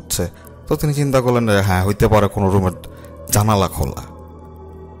 বাতাসও হচ্ছে। তো তিনি চিন্তা করলেন হ্যাঁ, হইতে পারে কোনো রুমের জানালা খোলা।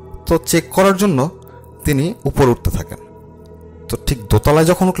 তো চেক করার জন্য তিনি উপরে উঠতে থাকেন। তো ঠিক দোতলায়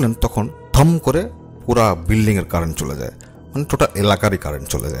যখন উঠলেন তখন ধম করে পুরা বিল্ডিংয়ের কারেন্ট চলে যায়, মানে টোটাল এলাকারই কারেন্ট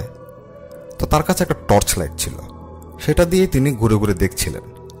চলে যায়। তো তার কাছে একটা টর্চ লাইট ছিল, সেটা দিয়ে তিনি ঘুরে ঘুরে দেখছিলেন।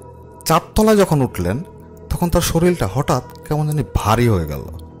 4 তলায় যখন উঠলেন তখন তার শরীরটা হঠাৎ কেমন জানি ভারী হয়ে গেল।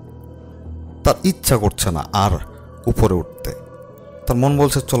 তার ইচ্ছা করছে না আর উপরে উঠতে। তার মন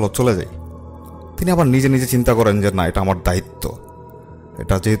বলছে চলো চলে যাই। তিনি আবার নিজে নিজে চিন্তা করেন যে না, এটা আমার দায়িত্ব,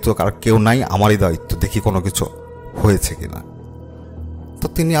 এটা যেহেতু আর কেউ নাই, আমারই দায়িত্ব, দেখি কোনো কিছু হয়েছে কিনা। তো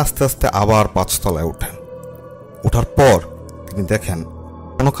তিনি আস্তে আস্তে আবার 5 তলায় উঠেন। ওঠার পর তিনি দেখেন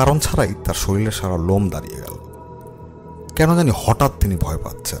কোনো কারণ ছাড়াই তার শরীরে সারা লোম দাঁড়িয়ে গেল। কেন জানি হঠাৎ তিনি ভয়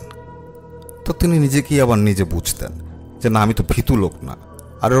পাচ্ছেন। তো তিনি নিজেকেই আবার নিজে বুঝতেন যে না, আমি তো ভীতু লোক না,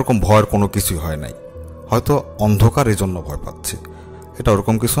 আর এরকম ভয়ের কোনো কিছুই হয় নাই, হয়তো অন্ধকার এই জন্য ভয় পাচ্ছি, এটা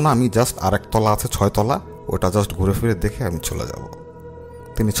ওরকম কিছু না, আমি জাস্ট আর 1 তলা আছে 6 তলা, ওটা জাস্ট ঘুরে ফিরে দেখে আমি চলে যাব।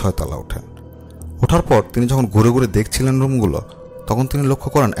 তিনি 6 তলা ওঠেন। ওঠার পর তিনি যখন ঘুরে ঘুরে দেখছিলেন রুমগুলো, তখন তিনি লক্ষ্য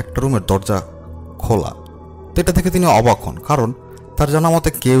করেন একটা রুমের দরজা খোলা। তো এটা দেখে তিনি অবাক হন, কারণ তার জানা মতে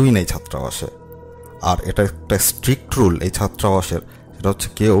কেউই নেই ছাত্রাবাসে। আর এটা একটা স্ট্রিক্ট রুল এই ছাত্রাবাসের, সেটা হচ্ছে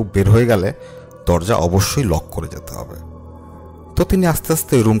কেউ বের হয়ে গেলে দরজা অবশ্যই লক করে যেতে হবে। তো তিনি আস্তে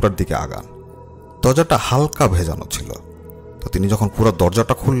আস্তে ওই রুমটার দিকে আগান। দরজাটা হালকা ভেজানো ছিল। তো তিনি যখন পুরো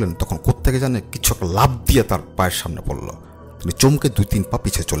দরজাটা খুললেন তখন কোত্থেকে জানে কিছু একটা লাফ দিয়ে তার পায়ের সামনে পড়ল। তিনি চমকে 2-3 পা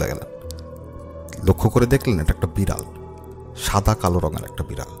পিছিয়ে চলে গেলেন। লক্ষ্য করে দেখলেন এটা একটা বিড়াল, সাদা কালো রঙের একটা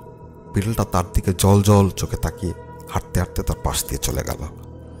বিড়াল। বিড়ালটা তার দিকে জল জল চোখে তাকিয়ে হাঁটতে হাঁটতে তার পাশ দিয়ে চলে গেল।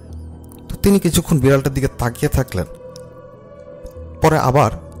 তো তিনি কিছুক্ষণ বিড়ালটার দিকে তাকিয়ে থাকলেন, পরে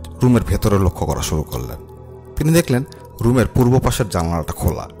আবার রুমের ভেতরে লক্ষ্য করা শুরু করলেন। তিনি দেখলেন রুমের পূর্ব পাশের জানালাটা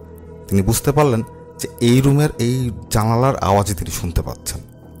খোলা। তিনি বুঝতে পারলেন যে এই রুমের এই জানালার আওয়াজই তিনি শুনতে পাচ্ছেন।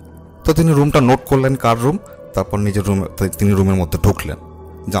 তো তিনি রুমটা নোট করলেন কার রুম, তারপর নিজের রুমে তিনি রুমের মধ্যে ঢুকলেন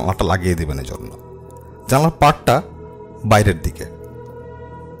জানালাটা লাগিয়ে দেবেন এই জন্য। জানালার পাটটা বাইরের দিকে।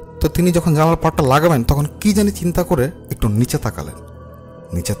 তো তিনি যখন জানালার পাটটা লাগাবেন তখন কি জানি চিন্তা করে একটু নিচে তাকালেন।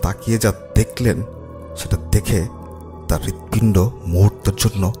 নিচে তাকিয়ে যা দেখলেন সেটা দেখে তার হৃৎপিণ্ড মুহূর্তের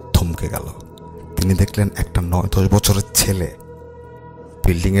জন্য থমকে গেল। তিনি দেখলেন একটা 9-10 বছরের ছেলে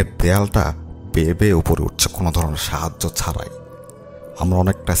বিল্ডিংয়ের দেয়ালটা বেয়ে বেয়ে উপরে উঠছে কোনো ধরনের সাহায্য ছাড়াই। আমরা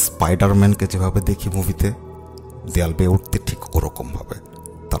অনেকটা স্পাইডারম্যানকে যেভাবে দেখি মুভিতে দেয়াল বেয়ে উঠতে, ঠিক ওরকমভাবে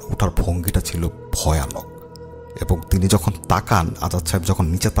তার ওঠার ভঙ্গিটা ছিল ভয়ানক। এবং তিনি যখন তাকান, আজাদ সাহেব যখন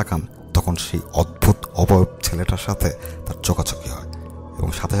নিচে তাকান, তখন সেই অদ্ভুত অবয়ব ছেলেটার সাথে তার চোখাচোখি হয় এবং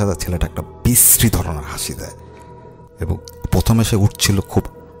সাথে সাথে ছেলেটা একটা বিশ্রী ধরনের হাসি দেয়। এবং প্রথমে সে উঠছিল খুব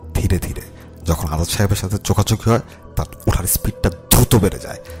ধীরে ধীরে, যখন আজাদ সাহেবের সাথে চোখাচোখি হয় তার ওঠার স্পিডটা দ্রুত বেড়ে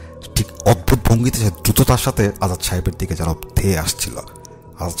যায়। ঠিক অদ্ভুত ভঙ্গিতে সে দ্রুততার সাথে আজাদ সাহেবের দিকে যেন ধেয়ে আসছিল।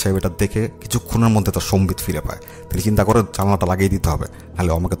 আজাদ সাহেব এটা দেখে কিছুক্ষণের মধ্যে তার সম্বিত ফিরে পায়। তিনি চিন্তা করে জানালাটা লাগিয়ে দিতে হবে,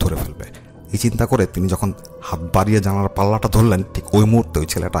 নাহলে আমাকে ধরে ফেলবে। এই চিন্তা করে তিনি যখন হাত বাড়িয়ে জানালার পাল্লাটা ধরলেন, ঠিক ওই মুহূর্তে ওই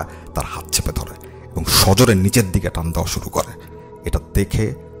ছেলেটা তার হাত চেপে ধরে এবং সজোরে নিচের দিকে টান দেওয়া শুরু করে। এটা দেখে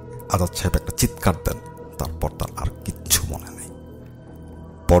আজাদ সাহেব একটা চিৎকার দেন, তারপর তার আর কিচ্ছু মনে নেই।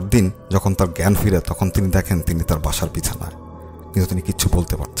 পরদিন যখন তার জ্ঞান ফিরে তখন তিনি দেখেন তিনি তার বাসার বিছানায়, কিন্তু তিনি কিচ্ছু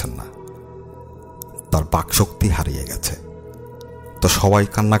বলতে পারছেন না, তার বাকশক্তি হারিয়ে গেছে। তো সবাই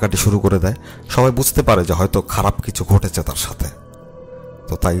কান্নাকাটি শুরু করে দেয়। সবাই বুঝতে পারে যে হয়তো খারাপ কিছু ঘটেছে তার সাথে।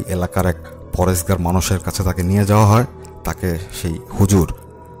 তো তাই এলাকার এক পরেশগার মানুষের কাছে তাকে নিয়ে যাওয়া হয়। তাকে সেই হুজুর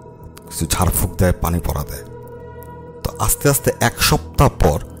কিছু ঝাড়ফুঁক দেয়, পানি পড়া দেয়। তো আস্তে আস্তে 1 সপ্তাহ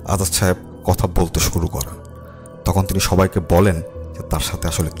পর আজাদ সাহেব কথা বলতে শুরু করেন। তখন তিনি সবাইকে বলেন যে তার সাথে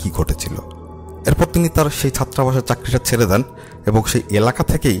আসলে কি ঘটেছিল। এরপর তিনি তার সেই ছাত্রাবাসের চাকরিটা ছেড়ে দেন এবং সেই এলাকা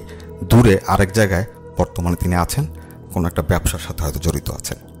থেকেই দূরে আরেক জায়গায় বর্তমানে তিনি আছেন, কোনো একটা ব্যবসার সাথে হয়তো জড়িত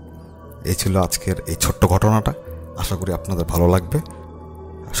আছেন। এই ছিল আজকের এই ছোট্ট ঘটনাটা। আশা করি আপনাদের ভালো লাগবে।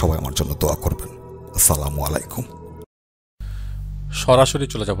 সবাই আমার জন্য দোয়া করবেন। আসসালামু আলাইকুম। সরাসরি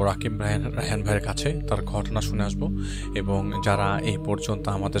চলে যাব রাকিব রায়হান ভাইয়ের কাছে, তার ঘটনা শুনে আসবো। এবং যারা এই পর্যন্ত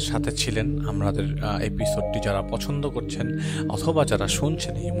আমাদের সাথে ছিলেন, আমাদের এপিসোডটি যারা পছন্দ করছেন অথবা যারা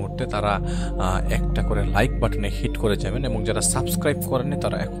শুনছেন এই মুহূর্তে, তারা একটা করে লাইক বাটনে হিট করে যাবেন। এবং যারা সাবস্ক্রাইব করেননি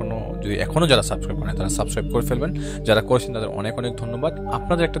তারা এখনও যারা সাবস্ক্রাইব করেন তারা সাবস্ক্রাইব করে ফেলবেন। যারা করেছেন তাদের অনেক অনেক ধন্যবাদ।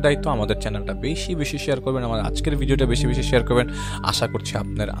 আপনাদের একটা দায়িত্ব, আমাদের চ্যানেলটা বেশি বেশি শেয়ার করবেন, আমাদের আজকের ভিডিওটা বেশি বেশি শেয়ার করবেন। আশা করছি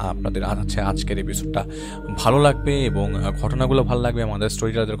আপনাদের আজকের এপিসোডটা ভালো লাগবে এবং ঘটনাগুলো ভালো লাগবে। আমাদের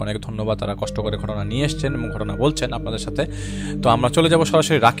স্টোরিটারদেরকে অনেক ধন্যবাদ, তারা কষ্ট করে ঘটনা নিয়ে এসছেন এবং ঘটনা বলছেন আপনাদের সাথে। তো আমরা চলে যাব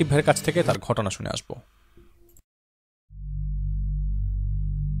সরাসরি রাকিব ভাইয়ের কাছ থেকে তার ঘটনা শুনে আসবো।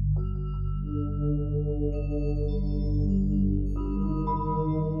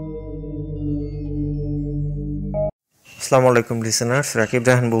 আসসালামু আলাইকুম লিসেনার্স, রাকিব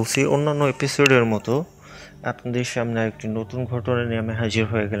রায়হান বলছি। অন্যান্য এপিসোডের মতো আপনাদের সামনে একটি নতুন ঘটনা নিয়ে আমি হাজির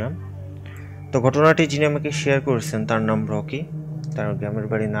হয়ে গেলাম। তো ঘটনাটি যিনি আমাকে শেয়ার করেছেন তার নাম রকি, তার গ্রামের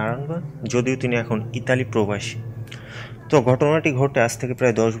বাড়ি নারায়ণগঞ্জ, যদিও তিনি এখন ইতালি প্রবাসী। তো ঘটনাটি ঘটে আজ থেকে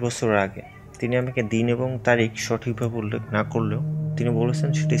প্রায় 10 বছর আগে। তিনি আমাকে দিন এবং তারিখ সঠিকভাবে উল্লেখ না করলেও তিনি বলেছেন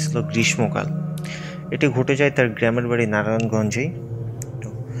সেটি ছিল গ্রীষ্মকাল। এটি ঘটে যায় তার গ্রামের বাড়ি নারায়ণগঞ্জেই।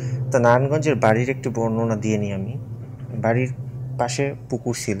 তো নারায়ণগঞ্জের বাড়ির একটি বর্ণনা দিয়ে নিই আমি। বাড়ির পাশে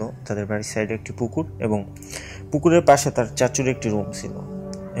পুকুর ছিল, তাদের বাড়ির সাইডে একটি পুকুর, এবং পুকুরের পাশে তার চাচুর একটি রুম ছিল,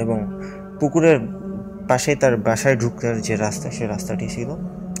 এবং পুকুরের পাশেই তার বাসায় ঢুকার যে রাস্তা সে রাস্তাটি ছিল,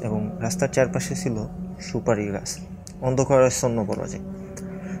 এবং রাস্তার চারপাশে ছিল সুপারি গাছ, অন্ধকারাচ্ছন্ন বলা যায়।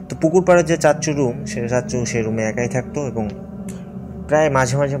 তো পুকুর পাড়ের যে চাচুর রুম, সে রুমে একাই থাকতো, এবং প্রায়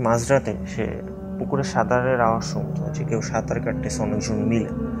মাঝে মাঝে মাঝরাতে সে পুকুরে সাঁতারের আওয়াজ শুনতো, যে কেউ সাঁতার কাটতেছে অনেকজন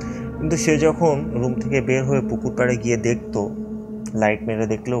মিলে। কিন্তু সে যখন রুম থেকে বের হয়ে পুকুর পাড়ে গিয়ে দেখতো, লাইট মেরে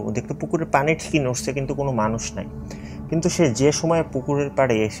দেখতো পুকুরের পানি ঠিকই নড়ছে কিন্তু কোনো মানুষ নাই। কিন্তু সে যে সময় পুকুরের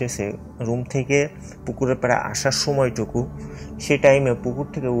পাড়ে এসেছে, রুম থেকে পুকুরের পাড়ে আসার সময়টুকু, সে টাইমে পুকুর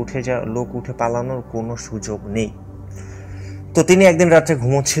থেকে লোক উঠে পালানোর কোনো সুযোগ নেই। তো তিনি একদিন রাত্রে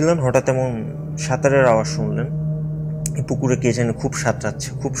ঘুমোচ্ছিলেন, হঠাৎ এমন সাঁতারের আওয়াজ শুনলেন। এই পুকুরে কে যেন খুব সাঁতরাচ্ছে,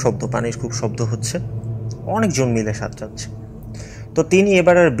 খুব শব্দ, পানির খুব শব্দ হচ্ছে, অনেকজন মিলে সাঁতরাচ্ছে। তো তিনি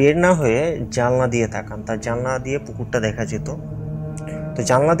এবার আর বের না হয়ে জানলা দিয়ে তাকান, তার জানলা দিয়ে পুকুরটা দেখা যেত। তো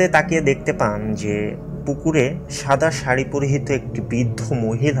জানলা দিয়ে তাকিয়ে দেখতে পান যে পুকুরে সাদা শাড়ি পরিহিত একটি বৃদ্ধ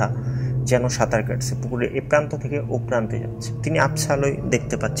মহিলা যেন সাঁতার কাটছে, পুকুরের এ প্রান্ত থেকে ও প্রান্তে যাচ্ছে। তিনি আবছা আলোয়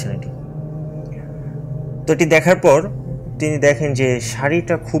দেখতে পাচ্ছেন এটি। তো এটি দেখার পর তিনি দেখেন যে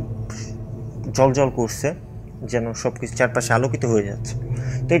শাড়িটা খুব জলজল করছে, যেন সব কিছু চারপাশে আলোকিত হয়ে যাচ্ছে।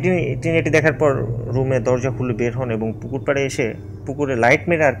 তো তিনি এটি দেখার পর রুমে দরজা খুলে বের হন এবং পুকুর পাড়ে এসে পুকুরে লাইট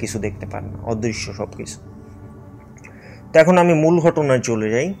মেরে আর কিছু দেখতে পান না, অদৃশ্য সব কিছু। তো এখন আমি মূল ঘটনায় চলে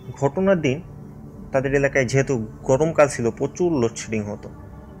যাই। ঘটনার দিন তাদের এলাকায় যেহেতু গরমকাল ছিল, প্রচুর লোডশেডিং হতো,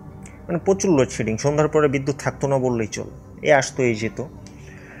 মানে প্রচুর লোডশেডিং। সন্ধ্যার পরে বিদ্যুৎ থাকতো না বললেই চল, আসতো এই যেত।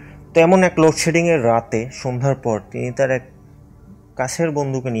 তো এমন এক লোডশেডিংয়ের রাতে সন্ধ্যার পর তিনি তার এক কাছের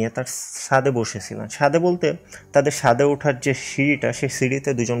বন্ধুকে নিয়ে তার ছাদে বসেছিলেন। ছাদে বলতে তাদের ছাদে ওঠার যে সিঁড়িটা, সেই সিঁড়িতে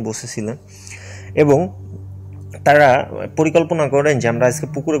দুজন বসেছিলেন এবং তারা পরিকল্পনা করেন যে আমরা আজকে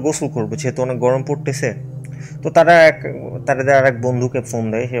পুকুরে গোসল করবো, যেহেতু অনেক গরম পড়তেছে। তো তাদের আর এক বন্ধুকে ফোন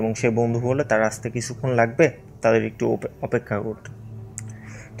দেয় এবং সে বন্ধু বলে তার আসতে কিছুক্ষণ লাগবে, তাদের একটু অপেক্ষা করতে।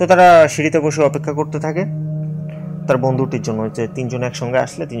 তো তারা সিঁড়িতে বসে অপেক্ষা করতে থাকে তার বন্ধুটির জন্য, যে তিনজন একসঙ্গে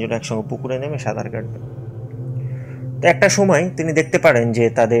আসলে তিনজন একসঙ্গে পুকুরে নেমে সাঁতার কাটবে। তো একটা সময় তিনি দেখতে পারেন যে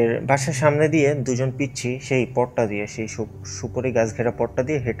তাদের বাসার সামনে দিয়ে দুজন পিচ্ছি সেই পথটা দিয়ে, সেই সুপারি গাছ ঘেরা পথটা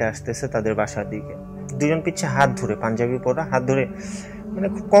দিয়ে হেঁটে আসতেছে তাদের বাসার দিকে। দুজন পিচ্ছি হাত ধরে, পাঞ্জাবি পরা, হাত ধরে, মানে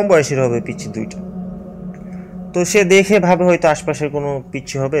খুব কম বয়সের হবে পিচ্ছি দুইটা। তো সে দেখে ভাবে হয়তো আশপাশের কোনো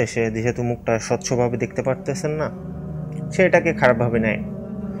পিচ্ছি হবে, সে যেহেতু মুখটা স্বচ্ছভাবে দেখতে পারতেছেন না, সে এটাকে খারাপভাবে নেয়।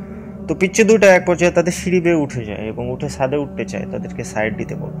 তো পিচ্ছি দুইটা এক পর্যায়ে তাদের সিঁড়ি বেয়ে উঠে যায় এবং উঠে ছাদে উঠতে চায়, তাদেরকে সাইড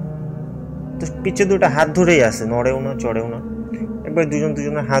দিতে বলে। তো পিচ্ছি দুইটা হাত ধরেই আছে, নড়েও না চড়েও না, একবার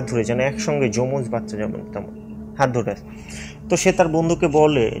দুজনের হাত ধরে, যেন একসঙ্গে যমজ বাচ্চা যেমন তেমন হাত ধরে আছে। তো সে তার বন্ধুকে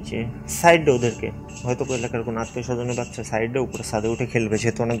বলে যে সাইডে ওদেরকে, হয়তো এলাকার কোনো আত্মীয় স্বজনের বাচ্চা সাইডে উপরে ছাদে উঠে খেলবে,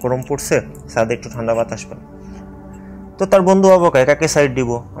 যেহেতু অনেক গরম পড়ছে, ছাদে একটু ঠান্ডা বাতাস পাবে। তো তার বন্ধু অবাক, একাকে সাইড দিব,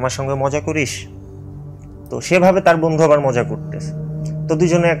 আমার সঙ্গে মজা করিস? তো সেভাবে তার বন্ধু আবার মজা করতেছে। তো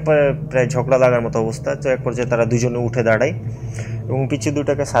দুজনে প্রায় ঝগড়া লাগার মতো অবস্থা। তো এক পর্যায়ে তারা দুজনে উঠে দাঁড়ায় এবং পিচ্ছি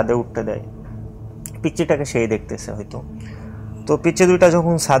দুটাকে ছাদে উঠতে দেয়। পিচ্ছিটাকে সেই দেখতেছে হয়তো। তো পিচ্ছি দুইটা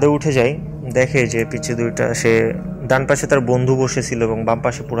যখন ছাদে উঠে যায়, দেখে যে পিচ্ছি দুইটা, সে ডান পাশে তার বন্ধু বসেছিল এবং বাম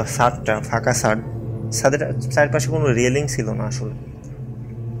পাশে পুরো ছাদটা ফাঁকা, ছাদের চারপাশে কোনো রেলিং ছিল না আসলে,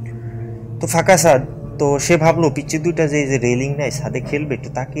 তো ফাঁকা ছাদ। তো সে ভাবলো পিচ্ছি দুইটা যে রেলিং নাই, ছাদে খেলবে, একটু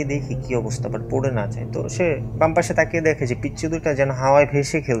তাকিয়ে দেখি কি অবস্থা, আবার পড়ে না যায়। তো সে বাম পাশে তাকিয়ে দেখে যে পিচ্ছি দুইটা যেন হাওয়ায়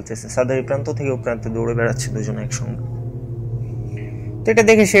ভেসে খেলতেছে, ছাদের এই প্রান্ত থেকে ও প্রান্তে দৌড়ে বেড়াচ্ছে দুজনে একসঙ্গে। তো এটা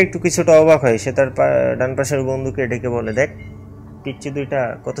দেখে সে একটু কিছুটা অবাক হয়। সে তার ডান পাশের বন্ধুকে ডেকে বলে, দেখ পিচ্ছি দুইটা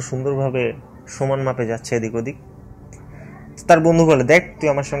কত সুন্দরভাবে সমান মাপে যাচ্ছে এদিক ওদিক। তার বন্ধু বলে, দেখ তুই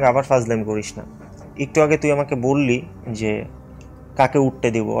আমার সঙ্গে আবার ফাজলামি করিস না, একটু আগে তুই আমাকে বললি যে কাকে উঠতে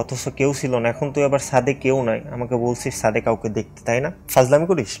দিব, অথচ কেউ ছিল না, এখন তুই আবার ছাদে কেউ নাই, আমাকে বলছিস ছাদে কাউকে দেখতে, তাই না? ফাজলামি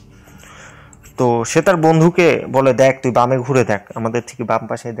করিস। তো সে তার বন্ধুকে বলে, দেখ তুই বামে ঘুরে দেখ, আমাদের থেকে বাম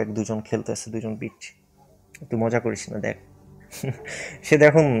পাশে দেখ দুজন খেলতেছে, দুজন পিচ্ছি, তুই মজা করিস না, দেখ। সে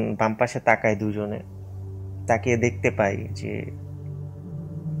দেখুন বাম পাশে তাকায়, দুজনে তাকিয়ে দেখতে পাই যে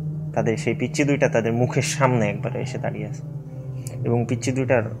তাদের সেই পিচ্ছি দুইটা তাদের মুখের সামনে একবারে এসে দাঁড়িয়ে আছে এবং পিচ্ছি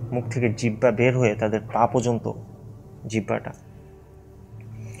দুইটার মুখ থেকে জিহ্বা বের হয়ে তাদের পা পর্যন্ত জিহ্বাটা।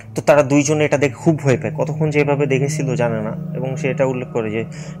 তো তারা দুইজনে এটা দেখে খুব ভয় পায়, কতক্ষণ যেভাবে দেখেছিল জানে না। এবং সে এটা উল্লেখ করে যে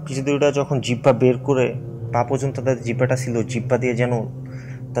পিচ্ছি দুইটা যখন জিহ্বা বের করে পা পর্যন্ত তাদের জিহ্বাটা ছিল, জিহ্বা দিয়ে যেন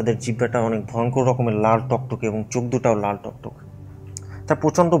তাদের জিহ্বাটা অনেক ভয়ঙ্কর রকমের লাল টকটকে এবং চোখ দুটাও লাল টকটকে। তার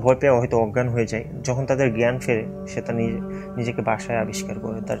প্রচণ্ড ভয় পেয়ে হয়তো অজ্ঞান হয়ে যায়। যখন তাদের জ্ঞান ফেরে, সে তার নিজেকে বাসায় আবিষ্কার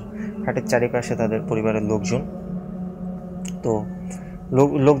করে, তার খাটের চারিপাশে তাদের পরিবারের লোকজন। তো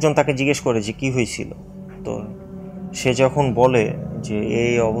লোকজন তাকে জিজ্ঞেস করে যে কি হয়েছিল। তো সে যখন বলে যে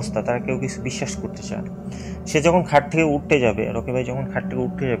এই অবস্থা, তারা কেউ কিছু বিশ্বাস করতে চায়। সে যখন খাট থেকে উঠতে যাবে, রকি ভাই যখন খাট থেকে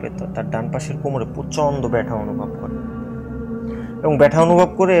উঠতে যাবে, তো তার ডান পাশের কোমরে প্রচণ্ড ব্যথা অনুভব করে এবং ব্যথা অনুভব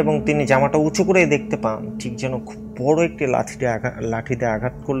করে এবং তিনি জামাটা উঁচু করে দেখতে পান ঠিক যেন খুব বড় একটি লাঠিতে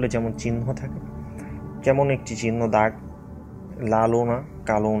আঘাত করলে যেমন চিহ্ন থাকে, যেমন একটি চিহ্ন, দাগ, লালও না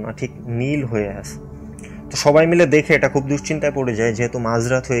কালো না, ঠিক নীল হয়ে আছে। তো সবাই মিলে দেখে এটা খুব দুশ্চিন্তায় পড়ে যায়, যেহেতু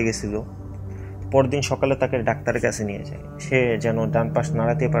মাঝরাত হয়ে গেছিল। পরদিন সকালে তাকে ডাক্তারের কাছে নিয়ে যায়, সে যেন ডান পাশ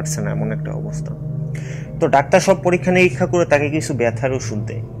নাড়াতে পারছে না, এমন একটা অবস্থা। তো ডাক্তার সব পরীক্ষা নিরীক্ষা করে তাকে কিছু ব্যথার ওষুধ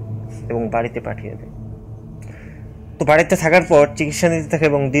দেয় এবং বাড়িতে পাঠিয়ে দেয়। তো বাড়িতে থাকার পর চিকিৎসা নিতে থাকে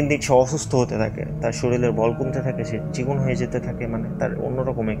এবং দিন দিন সে অসুস্থ হতে থাকে, তার শরীরের বল কমতে থাকে, সে চিকন হয়ে যেতে থাকে, মানে তার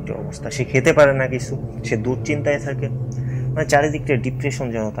অন্যরকম একটি অবস্থা। সে খেতে পারে না কিছু, সে দুশ্চিন্তায় থাকে, মানে চারিদিকটা ডিপ্রেশন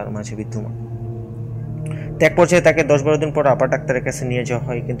যেন তার মাঝে বিদ্যমান। তো এক পর্যায়ে তাকে 10-12 দিন পর আবার ডাক্তারের কাছে নিয়ে যাওয়া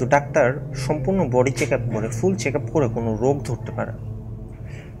হয়, কিন্তু ডাক্তার সম্পূর্ণ বডি চেক আপ করে, ফুল চেক আপ করে কোনো রোগ ধরতে পারে।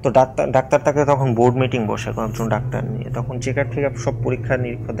 তো ডাক্তার তাকে তখন বোর্ড মিটিং বসে কয়েকজন ডাক্তার নিয়ে। তখন চেকআপ ফেকআপ সব পরীক্ষা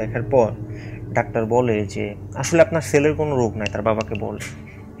নিরীক্ষা দেখার পর ডাক্তার বলে যে আসলে আপনার ছেলের কোনো রোগ নাই। তার বাবাকে বলে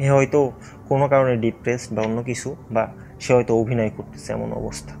এ হয়তো কোনো কারণে ডিপ্রেসড বা অন্য কিছু, বা সে হয়তো অভিনয় করতেছে এমন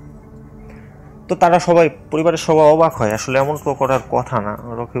অবস্থা। তো তারা সবাই, পরিবারের সবাই অবাক হয়, আসলে এমন তো করার কথা না,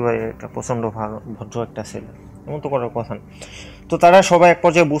 রকিব ভাই একটা প্রচণ্ড ভালো ভদ্র একটা ছেলে, এমন তো করার কথা না। তো তারা সবাই এক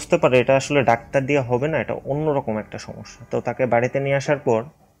পর্যায়ে বুঝতে পারে এটা আসলে ডাক্তার দিয়ে হবে না, এটা অন্যরকম একটা সমস্যা। তো তাকে বাড়িতে নিয়ে আসার পর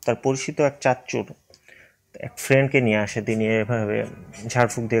তার পরিচিত এক চাচ্চুর এক ফ্রেন্ডকে নিয়ে আসে। তিনি এভাবে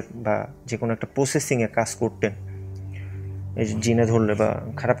ঝাড়ফুঁক দিয়ে বা যে কোনো একটা প্রসেসিংয়ে কাজ করতেন, এই জিনে ধরলে বা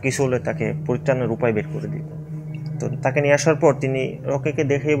খারাপ কিছু হলে তাকে পরিত্রাণের উপায় বের করে দিতেন। তো তাকে নিয়ে আসার পর তিনি রকিকে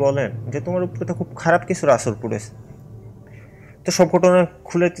দেখেই বলেন যে তোমার উপরে তো খুব খারাপ কিছুর আসর পড়েছে। তো সব ঘটনা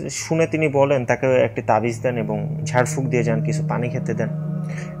খুলে শুনে তিনি বলেন তাকে একটি তাবিজ দেন এবং ঝাড়ফুঁক দিয়ে যান, কিছু পানি খেতে দেন,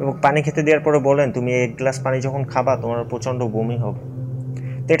 এবং পানি খেতে দেওয়ার পরে বলেন তুমি এক গ্লাস পানি যখন খাবা তোমার প্রচণ্ড বমি হবে।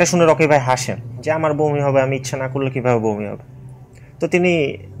 তো এটা শুনে রকি ভাই হাসেন যে আমার বমি হবে, আমি ইচ্ছা না করলে কীভাবে বমি হবে। তো তিনি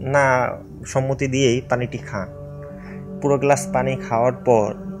না সম্মতি দিয়েই পানিটি খান। পুরো গ্লাস পানি খাওয়ার পর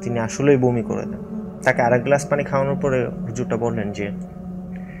তিনি আসলেই বমি করে দেন। তাকে আরেক গ্লাস পানি খাওয়ানোর পরে হুজুরটা বললেন যে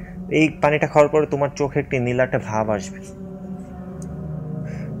এই পানিটা খাওয়ার পরে তোমার চোখে একটি নীলাটে ভাব আসবে।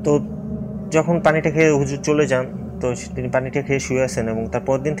 তো যখন পানিটা খেয়ে হুজুর চলে যান, তো তিনি পানিটা খেয়ে শুয়ে আসেন এবং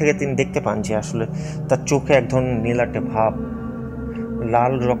তারপর দিন থেকে তিনি দেখতে পান যে আসলে তার চোখে এক ধরনের নীলাটে ভাব,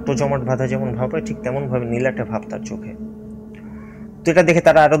 লাল রক্ত জমাট বাঁধা যেমন ভাব হয় ঠিক তেমনভাবে নীলাটে ভাব তার চোখে। তো এটা দেখে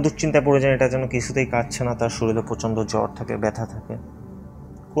তারা আরও দুশ্চিন্তায় পড়ে যান, এটা যেন কিছুতেই কাটছে না, তার শরীরে প্রচণ্ড জ্বর থাকে, ব্যথা থাকে,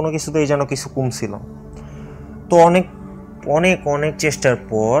 কোনো কিছুতেই যেন কিছু কমছিল। তো অনেক অনেক অনেক চেষ্টার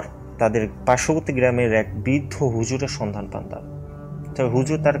পর তাদের পার্শ্ববর্তী গ্রামের এক বৃদ্ধ হুজুরের সন্ধান পান তারা। তো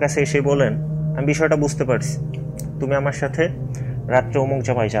হুজুর তার কাছে এসে বলেন আমি বিষয়টা বুঝতে পারছি, তুমি আমার সাথে রাত্রে অমুক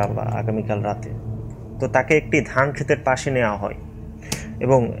জায়গায় যাবা আগামীকাল রাতে। তো তাকে একটি ধান ক্ষেতের পাশে নেওয়া হয়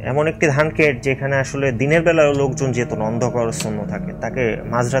এবং এমন একটি ধান ক্ষেত যেখানে আসলে দিনের বেলায় লোকজন যেত না, অন্ধকারাচ্ছন্ন থাকে, তাকে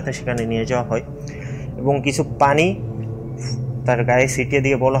মাঝরাতে সেখানে নিয়ে যাওয়া হয় এবং কিছু পানি তার গায়ে ছিটিয়ে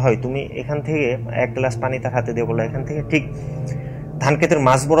দিয়ে বলা হয় তুমি এখান থেকে এক গ্লাস পানি তার হাতে দিয়ে বলো এখান থেকে ঠিক ধান ক্ষেতের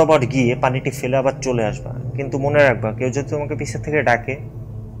মাঝ বরাবর গিয়ে পানিটি ফেলে আবার চলে আসবা, কিন্তু মনে রাখবা কেউ যদি তোমাকে পিছের থেকে ডাকে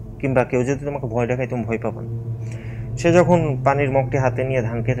কিংবা কেউ যদি তোমাকে ভয় দেখায় তুমি ভয় পাবা না। সে যখন পানির মগটি হাতে নিয়ে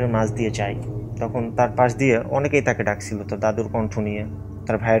ধান ক্ষেতের মাঝ দিয়ে যায় তখন তার পাশ দিয়ে অনেকেই তাকে ডাকছিল, তার দাদুর কণ্ঠ নিয়ে,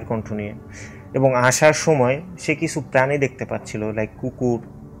 তার ভাইয়ের কণ্ঠ নিয়ে, এবং আসার সময় সে কিছু প্রাণী দেখতে পাচ্ছিল, লাইক কুকুর,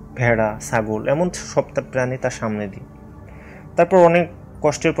 ভেড়া, ছাগল, এমন সব প্রাণী তার সামনে দিয়ে। তারপর অনেক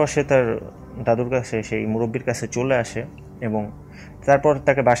কষ্টের পর সে তার দাদুর কাছে, সেই মুরব্বীর কাছে চলে আসে এবং তারপর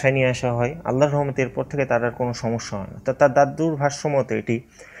তাকে বাসায় নিয়ে আসা হয়। আল্লাহর রহমতে এরপর থেকে তার আর কোনো সমস্যা হয় না। তো তার দাদুর ভাষ্যমতে এটি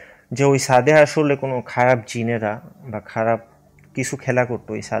যে ওই সাদে আসলে কোনো খারাপ জিনেরা বা খারাপ কিছু খেলা করতো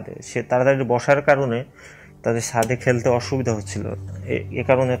ওই সাদে, সে তাড়াতাড়ি বসার কারণে তাদের সাদে খেলতে অসুবিধা হচ্ছিল, এ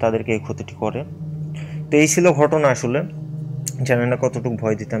কারণে তাদেরকে এই ক্ষতিটি করে। তো এই ছিল ঘটনা। আসলে জানি না কতটুকু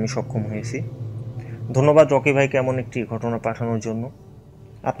ভয় দিতে আমি সক্ষম হয়েছি। ধন্যবাদ রকি ভাইকে এমন একটি ঘটনা পাঠানোর জন্য।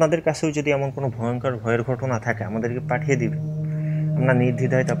 আপনাদের কাছেও যদি এমন কোনো ভয়ঙ্কর ভয়ের ঘটনা থাকে আমাদেরকে পাঠিয়ে দিবেন, আমরা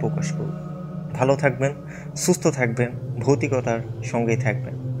নির্দ্বিধায় তা প্রকাশ করব। ভালো থাকবেন, সুস্থ থাকবেন, ভৌতিকতার সঙ্গেই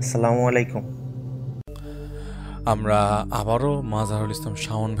থাকবেন। আসসালামু আলাইকুম। আমরা আবারও মাজহারুল ইসলাম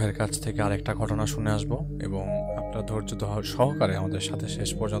শাওন ভাইয়ের কাছ থেকে আরেকটা ঘটনা শুনে আসব এবং আপনারা ধৈর্য সহকারে আমাদের সাথে শেষ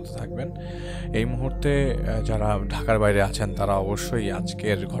পর্যন্ত থাকবেন। এই মুহূর্তে যারা ঢাকার বাইরে আছেন তারা অবশ্যই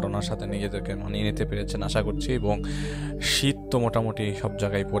আজকের ঘটনার সাথে নিজেদেরকে মানিয়ে নিতে পেরেছেন আশা করছি, এবং শীত তো মোটামুটি সব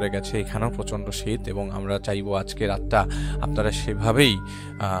জায়গায় পড়ে গেছে, এখানেও প্রচণ্ড শীত, এবং আমরা চাইবো আজকের রাতটা আপনারা সেভাবেই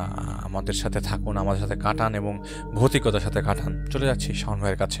আমাদের সাথে থাকুন, আমাদের সাথে কাটান এবং ভৌতিকতার সাথে কাটান। চলে যাচ্ছি শাওন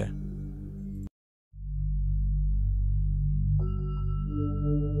ভাইয়ের কাছে।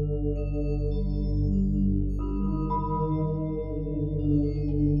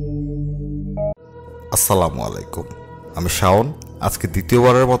 আসসালামু আলাইকুম, আমি শাওন। আজকে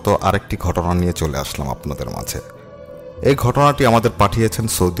দ্বিতীয়বারের মতো আরেকটি ঘটনা নিয়ে চলে আসলাম আপনাদের মাঝে। এই ঘটনাটি আমাদের পাঠিয়েছেন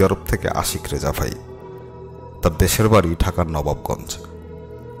সৌদি আরব থেকে আশিক রেজা ভাই। তার দেশের বাড়ি ঢাকার নবাবগঞ্জ।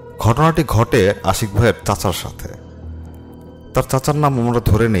 ঘটনাটি ঘটে আশিক ভাইয়ের চাচার সাথে। তার চাচার নাম আমরা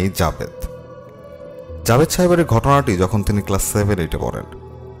ধরে নেই জাবেদ। জাবেদ সাহেবের এই ঘটনাটি যখন তিনি ক্লাস 7-8 পড়েন।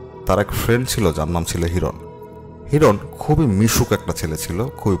 তার এক ফ্রেন্ড ছিল যার নাম ছিল হিরণ। হিরণ খুবই মিশুক একটা ছেলে ছিল,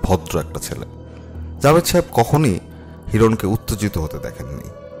 খুবই ভদ্র একটা ছেলে। জাবেদ সাহেব কখনই হিরণকে উত্তেজিত হতে দেখেননি।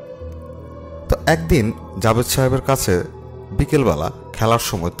 তো একদিন জাবেদ সাহেবের কাছে বিকেলবেলা খেলার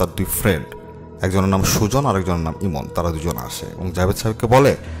সময় তার দুই ফ্রেন্ড, একজনের নাম সুজন আর একজনের নাম ইমন, তারা দুজন আসে এবং জাবেদ সাহেবকে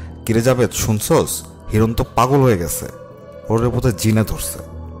বলে, কিরে জাবেদ, শুনছস হিরণ তো পাগল হয়ে গেছে, ওর বোধহয় জিনে ধরছে।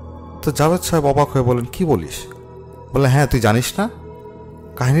 তো জাবেদ সাহেব অবাক হয়ে বলেন, কি বলিস? বলে, হ্যাঁ তুই জানিস না?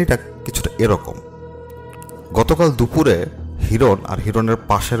 কাহিনীটা কিছুটা এরকম। গতকাল দুপুরে হিরণ আর হিরণের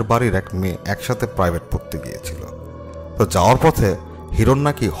পাশের বাড়ির এক মেয়ে একসাথে প্রাইভেট পড়তে গিয়েছিল। তো যাওয়ার পথে হিরণ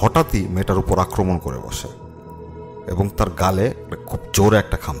নাকি হঠাৎই মেয়েটার উপর আক্রমণ করে বসে এবং তার গালে খুব জোরে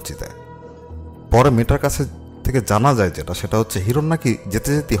একটা খামচি দেয়। পরে মেয়েটার কাছে থেকে জানা যায় সেটা হচ্ছে হিরণ নাকি যেতে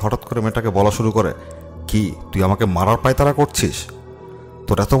যেতে হঠাৎ করে মেয়েটাকে বলা শুরু করে, কি তুই আমাকে মারার পায়তারা করছিস?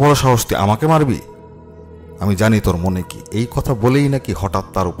 তোর এত বড় সাহস, তুই আমাকে মারবি? আমি জানি তোর মনে কি। এই কথা বলেই নাকি হঠাৎ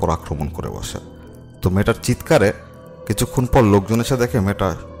তার উপর আক্রমণ করে বসে। তো মেয়েটার চিৎকারে কিছুক্ষণ পর লোকজন এসে দেখে মেয়েটা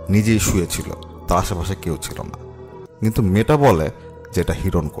নিজেই শুয়েছিল, তার আশেপাশে কেউ ছিল না। কিন্তু মেয়েটা বলে যে এটা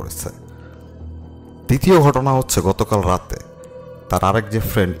হিরণ করেছে। দ্বিতীয় ঘটনা হচ্ছে গতকাল রাতে তার আরেক যে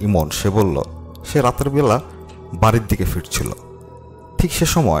ফ্রেন্ড ইমন, সে বলল সে রাতের বেলা বাড়ির দিকে ফিরছিল। ঠিক সে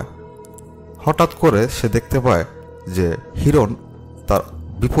সময় হঠাৎ করে সে দেখতে পায় যে হিরণ তার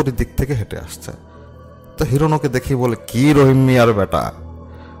বিপরীত দিক থেকে হেঁটে আসছে। তো হিরণ ওকে দেখেই বলে, কি রহিম মিয়ার বেটা,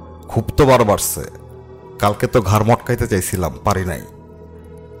 খুব তো বার বাড়ছে, কালকে তো ঘাড় মটকাইতে চাইছিলাম, পারি নাই,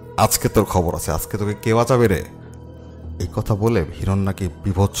 আজকে তোর খবর আছে, আজকে তোকে কে বাঁচাবে রে? এই কথা বলে হিরণ নাকি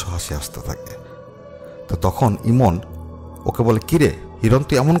বিভৎস হাসি আসতে থাকে। তো তখন ইমন ওকে বলে, কি রে হিরণ,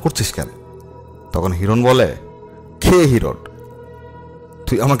 তুই এমন করছিস কেন? তখন হিরণ বলে, কে হিরণ?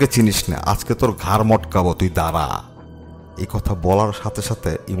 তুই আমাকে চিনিস না, আজকে তোর ঘাড় মটকাবো, তুই দাঁড়া। এই কথা বলার সাথে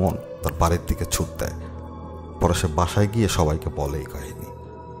সাথে ইমন তার বাড়ির দিকে ছুট দেয়। পরে সে বাসায় গিয়ে সবাইকে বলে এই কাহিনী।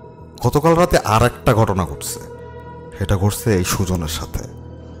 গতকাল রাতে আর একটা ঘটনা ঘটছে, সেটা ঘটছে এই সুজনের সাথে।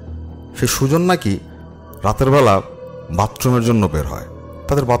 সে সুজন নাকি রাতের বেলা বাথরুমের জন্য বের হয়।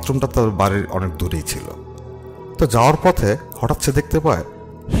 তাদের বাথরুমটা তাদের বাড়ির অনেক দূরেই ছিল। তো যাওয়ার পথে হঠাৎ সে দেখতে পায়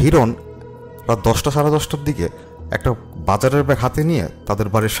হিরণ রাত 10টা সাড়ে 10টার দিকে একটা বাজারের ব্যাগ হাতে নিয়ে তাদের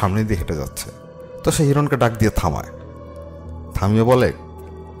বাড়ির সামনে দিয়ে হেঁটে যাচ্ছে। তো সে হিরণকে ডাক দিয়ে থামিয়ে বলে,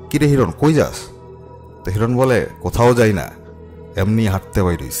 কিরে হিরণ, কই যাস? তো হিরণ বলে, কোথাও যাই না, এমনি হাঁটতে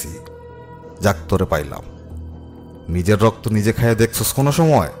বাইরেছি, যাক তোরে পাইলাম। নিজের রক্ত নিজে খাইয়া দেখছস কোনো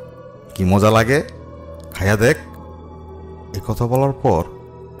সময়? কি মজা লাগে, খাইয়া দেখ। এই কথা বলার পর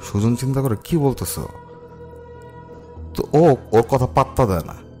সুজন চিন্তা করে, কি বলতেছ? তো ওর কথা পাত্তা দেয়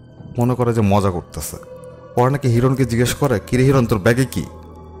না, মনে করে যে মজা করতেছে। পরে নাকি হিরণকে জিজ্ঞেস করে, কিরে হিরণ, তোর ব্যাগে কি?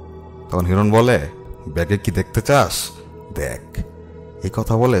 তখন হিরণ বলে, ব্যাগে কি দেখতে চাস, দেখ। এই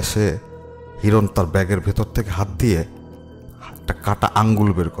কথা বলে হিরণ তার ব্যাগের ভেতর থেকে হাত দিয়ে একটা কাটা আঙ্গুল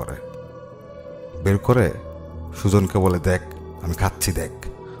বের করে সুজনকে বলে, দেখ আমি খাচ্ছি, দেখ,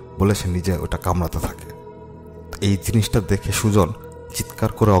 বলে সে নিজে ওটা কামড়াতে থাকে। এই জিনিসটা দেখে সুজন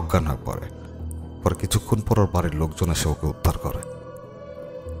চিৎকার করে অজ্ঞান হয়ে পড়ে। পরে কিছুক্ষণ পর ওর বাড়ির লোকজন এসে ওকে উদ্ধার করে।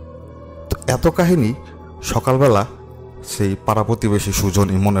 তো এত কাহিনী সকালবেলা সেই পাড়া প্রতিবেশী সুজন,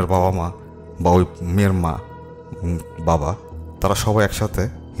 ইমনের বাবা মা বা ওই মেয়ের মা বাবা, তারা সবাই একসাথে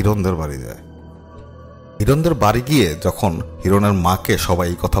হিরণদের বাড়ি যায়। হিরণদের বাড়ি গিয়ে যখন হিরণের মাকে সবাই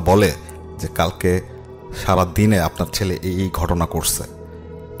এই কথা বলে যে কালকে সারা দিনে আপনার ছেলে এই ঘটনা করছে,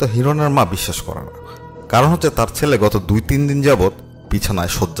 তো হিরণের মা বিশ্বাস করে না। কারণ হচ্ছে তার ছেলে গত 2-3 দিন যাবৎ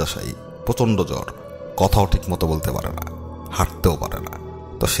বিছানায় শয্যাশায়ী, প্রচণ্ড জ্বর, কথাও ঠিক মতো বলতে পারে না, হাঁটতেও পারে না।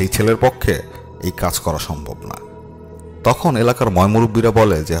 তো সেই ছেলের পক্ষে এই কাজ করা সম্ভব না। তখন এলাকার ময়মুরব্বীরা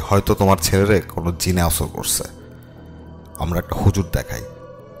বলে যে হয়তো তোমার ছেলেরে কোনো জিনে আসর করছে, আমরা একটা হুজুর দেখাই।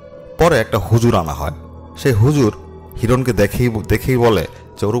 পরে একটা হুজুর আনা হয়। সেই হুজুর হিরণকে দেখেই বলে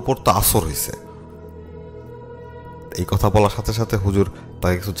যে ওর উপর তো আসর হয়েছে। এই কথা বলার সাথে সাথে হুজুর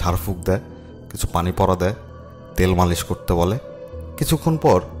তাকে কিছু ঝাড়ফুঁক দেয়, কিছু পানি পরা দেয়, তেল মালিশ করতে বলে। কিছুক্ষণ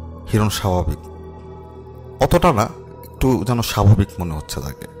পর হিরণ স্বাভাবিক, অতটা না, একটু যেন স্বাভাবিক মনে হচ্ছে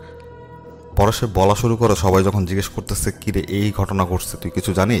তাকে। পরে সে বলা শুরু করে, সবাই যখন জিজ্ঞেস করতেছে কিরে এই ঘটনা ঘটছে, তুই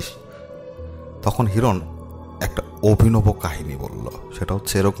কিছু জানিস? তখন হিরণ একটা অভিনব কাহিনী বলল। সেটা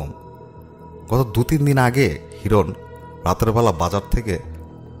হচ্ছে এরকম, গত 2-3 দিন আগে হিরণ রাতের বেলা বাজার থেকে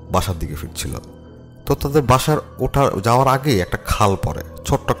বাসার দিকে ফিরছিল। তো তাদের বাসার যাওয়ার আগেই একটা খাল পড়ে,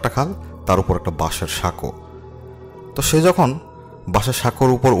 ছোট্ট একটা খাল, তার উপর একটা বাঁশের সাঁকো। তো সে যখন বাঁশের সাঁকোর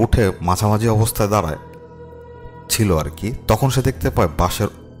উপর উঠে মাঝামাঝি অবস্থায় দাঁড়ায় ছিল আর কি, তখন সে দেখতে পায় বাঁশের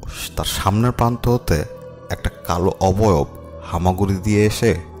তার সামনের প্রান্ত হতে একটা কালো অবয়ব হামাগুড়ি দিয়ে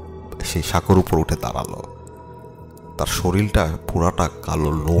এসে সেই সাঁকোর উপর উঠে দাঁড়ালো। তার শরীরটা পুরাটা কালো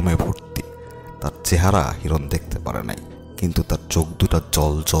লোমে ভর্তি। তার চেহারা হিরণ দেখতে পারে নাই, কিন্তু তার চোখ দুটা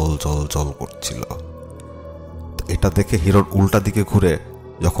জল জল জল জল করছিল। এটা দেখে হিরণ উল্টা দিকে ঘুরে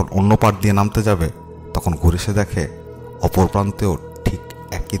যখন অন্য পাড় দিয়ে নামতে যাবে, তখন ঘুরে সে দেখে অপর প্রান্তেও ঠিক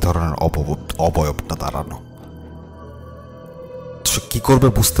একই ধরনের অবয়বটা দাঁড়ানো। সে কি করবে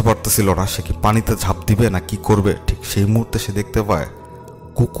বুঝতে পারতেছিল না, সে কি পানিতে ঝাঁপ দিবে না কি করবে। ঠিক সেই মুহূর্তে সে দেখতে পায়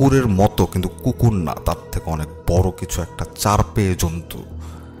কুকুরের মতো, কিন্তু কুকুর না, তার থেকে অনেক বড় কিছু একটা 4 পেয়ে জন্তু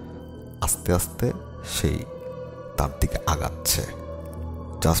আস্তে আস্তে সেই তার দিকে আগাচ্ছে,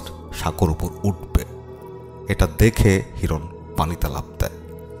 জাস্ট সাঁকোর উপর উঠবে। এটা দেখে হিরণ পানিতে লাফ দেয়।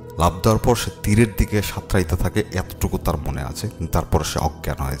 লাফ দেওয়ার পর সে তীরের দিকে সাঁতরাইতে থাকে, এতটুকু তার মনে আছে। কিন্তু তারপরে সে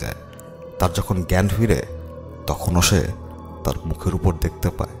অজ্ঞান হয়ে যায়। তার যখন জ্ঞান ফিরে তখনও সে তার মুখের উপর দেখতে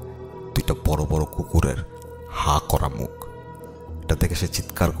পায় দুইটা বড় বড় কুকুরের হা করা মুখ। এটা দেখে সে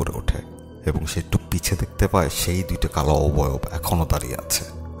চিৎকার করে ওঠে এবং সে একটু পিছে দেখতে পায় সেই দুইটা কালো অবয়ব এখনো দাঁড়িয়ে আছে।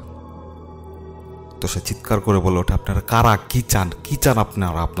 তো সে চিৎকার করে বলে ওঠে, আপনারা কারা, কি চান, কি চান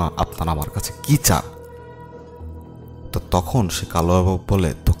আপনারা, আপনারা আমার কাছে কি চান? তো তখন সে কালো অবয়ব বলে,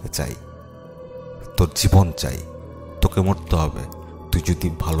 তোকে চাই, তোর জীবন চাই, তোকে মরতে হবে। তুই যদি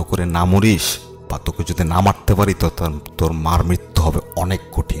ভালো করে না মরিস বা তোকে যদি না মারতে পারি তো তোর মার মৃত্যু হবে অনেক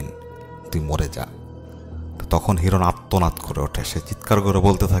কঠিন, তুই মরে যা। তখন হিরণ আত্মনাদ করে ওঠে, সে চিৎকার করে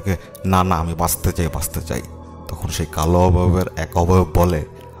বলতে থাকে, না না, আমি বাঁচতে চাই, বাঁচতে চাই। তখন সেই কালো অবয়বের এক অবয়ব বলে,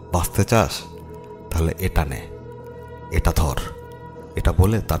 বাঁচতে চাস, তাহলে এটা নে, এটা ধর। এটা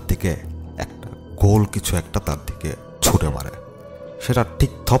বলে তার দিকে একটা গোল কিছু একটা তার দিকে ছুঁড়ে মারে। সেটা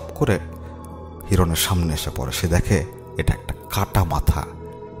ঠিক থপ করে হিরণের সামনে এসে পড়ে। সে দেখে এটা একটা কাটা মাথা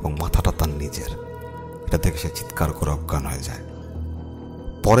এবং মাথাটা তার নিজের। এটা দেখে সে চিৎকার করে অজ্ঞান হয়ে যায়।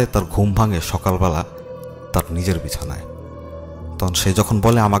 পরে তার ঘুম ভাঙে সকালবেলা তার নিজের বিছানায়। তখন সে যখন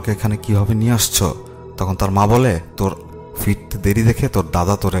বলে, আমাকে এখানে কিভাবে নিয়ে আসছো, তখন তার মা বলে, তোর ফিরতে দেরি দেখে তোর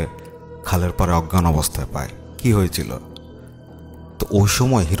দাদা তোরে খালের পরে অজ্ঞান অবস্থায় পায়, কি হয়েছিল? তো ওই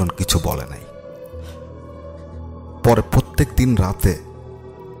সময় হিরণ কিছু বলে নাই। পরে প্রত্যেক দিন রাতে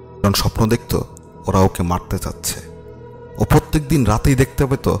হিরণ স্বপ্ন দেখতো ওরা ওকে মারতে চাচ্ছে। ও প্রত্যেক দিন রাতেই দেখতে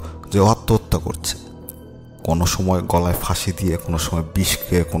পেত যে ও আত্মহত্যা করছে। কোনো সময় গলায় ফাঁসি দিয়ে, কোনো সময় বিষ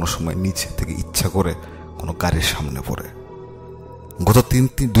খেয়ে, কোনো সময় নিচে থেকে ইচ্ছা করে কোনো গাড়ির সামনে পড়ে। গত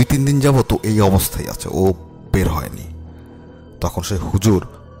 2-3 দিন যাবত তো এই অবস্থায় আছে, ও বের হয়নি। তখন সে হুজুর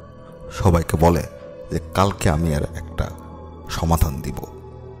সবাইকে বলে যে কালকে আমি এর একটা সমাধান দিব,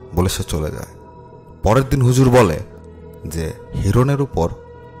 বলে সে চলে যায়। পরের দিন হুজুর বলে যে হিরণের উপর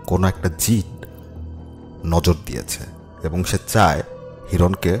কোনো একটা জিন নজর দিয়েছে এবং সে চায়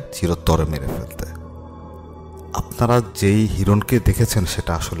হিরণকে চিরতরে মেরে ফেলতে। আপনারা যেই হিরণকে দেখেছেন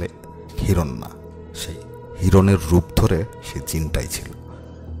সেটা আসলে হিরণ না, সেই হিরণের রূপ ধরে সে জিনটাই ছিল।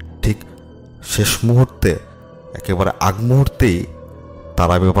 ঠিক শেষ মুহূর্তে, একেবারে আগ মুহূর্তেই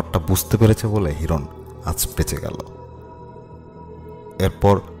তারা ব্যাপারটা বুঝতে পেরেছে বলে হিরণ আজ বেঁচে গেল।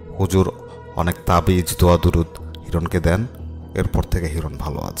 এরপর হুজুর অনেক তাবিজ, দোয়া দুরুদ হিরণকে দেন। এরপর থেকে হিরণ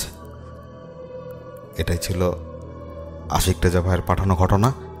ভালো আছে। এটাই ছিল আশিক রেজা ভাইয়ের পাঠানো ঘটনা।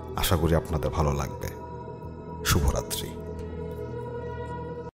 আশা করি আপনাদের ভালো লাগবে। শুভরাত্রি।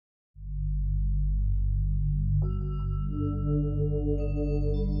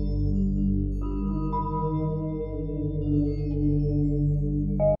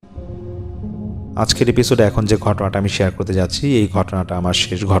 আজকের এপিসোডে এখন যে ঘটনাটা আমি শেয়ার করতে যাচ্ছি, এই ঘটনাটা আমার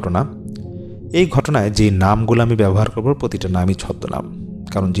শেষ ঘটনা। এই ঘটনায় যে নামগুলো আমি ব্যবহার করব, প্রতিটা নামই ছদ্মনাম,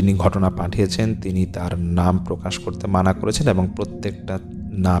 কারণ যিনি ঘটনা পাঠিয়েছেন তিনি তার নাম প্রকাশ করতে মানা করেছেন এবং প্রত্যেকটা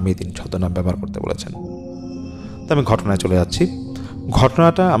নামই তিনি ছদ্মনাম ব্যবহার করতে বলেছেন। তো আমি ঘটনায় চলে যাচ্ছি।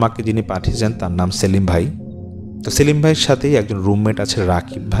 ঘটনাটা আমাকে যিনি পাঠিয়েছেন তার নাম সেলিম ভাই। তো সেলিম ভাইয়ের সাথেই একজন রুমমেট আছে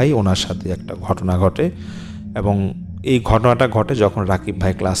রাকিব ভাই, ওনার সাথে একটা ঘটনা ঘটে এবং এই ঘটনাটা ঘটে যখন রাকিব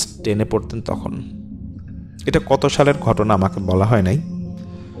ভাই ক্লাস 10-এ পড়তেন তখন। এটা কত সালের ঘটনা আমাকে বলা হয় নাই।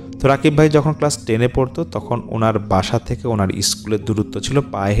 তো রাকিব ভাই যখন ক্লাস 10-এ পড়তো তখন ওনার বাসা থেকে ওনার স্কুলের দূরত্ব ছিল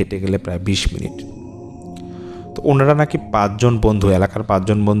পায়ে হেঁটে গেলে প্রায় 20 মিনিট। তো ওনারা নাকি 5 জন বন্ধু, এলাকার 5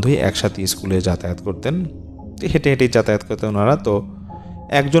 জন বন্ধুই একসাথে স্কুলে যাতায়াত করতেন, হেঁটে হেঁটেই যাতায়াত করতেন ওনারা। তো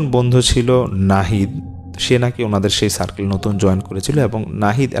একজন বন্ধু ছিল নাহিদ, সে নাকি ওনাদের সেই সার্কেল নতুন জয়েন করেছিল এবং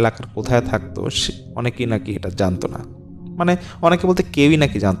নাহিদ এলাকার কোথায় থাকতো অনেকেই নাকি এটা জানতো না, মানে অনেকে বলতে কেউই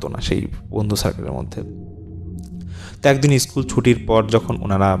নাকি জানতো না সেই বন্ধু সার্কেলের মধ্যে। তো একদিন স্কুল ছুটির পর যখন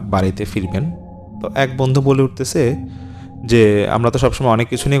ওনারা বাড়িতে ফিরবেন, তো এক বন্ধু বলে উঠতেছে যে আমরা তো সবসময় অনেক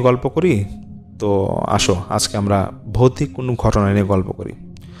কিছু নিয়ে গল্প করি, তো আসো আজকে আমরা ভৌতিক কোনো ঘটনা নিয়ে গল্প করি।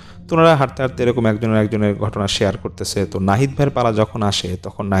 তো ওনারা হাঁটতে হাঁটতে এরকম একজনের ঘটনা শেয়ার করতেছে। তো নাহিদ ভাইয়ের পালা যখন আসে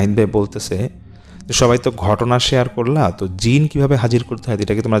তখন নাহিদ ভাই বলতেছে যে সবাই তো ঘটনা শেয়ার করলা, তো জিন কিভাবে হাজির করতে হয়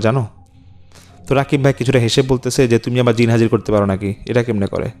এটা কি তোমরা জানো? তো রাকিব ভাই কিছুটা হেসে বলতেছে যে তুমি আবার জিন হাজির করতে পারো নাকি, এটা কেমনে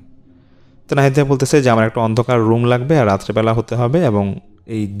করে? তো নাহিদ ভাই বলতেছে যে আমার একটা অন্ধকার রুম লাগবে আর রাত্রেবেলা হতে হবে এবং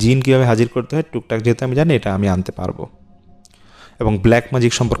এই জিন কীভাবে হাজির করতে হয় টুকটাক যেহেতু আমি জানি এটা আমি আনতে পারবো। এবং ব্ল্যাক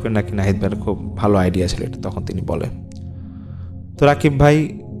ম্যাজিক সম্পর্কে নাকি নাহিদ ভাইয়ের খুব ভালো আইডিয়া ছিল এটা, তখন তিনি বলে। তো রাকিব ভাই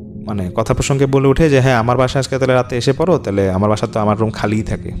মানে কথা প্রসঙ্গে বলে ওঠে যে হ্যাঁ আমার বাসায় আজকে তাহলে রাতে এসে পড়ো, তাহলে আমার বাসা তো আমার রুম খালিই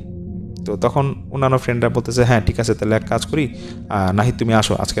থাকে। তো তখন অন্যান্য ফ্রেন্ডরা বলতেছে হ্যাঁ ঠিক আছে, তাহলে এক কাজ করি, নাহিদ তুমি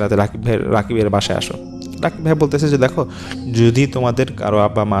আসো আজকে রাতে রাকিবের বাসায় আসো। রাকিব ভাই বলতেছে যে দেখো যদি তোমাদের কারো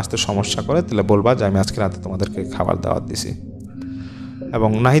আব্বা মা আসতে সমস্যা করে তাহলে বলবা যে আমি আজকে রাতে তোমাদেরকে খাবার দাওয়াত দিছি। এবং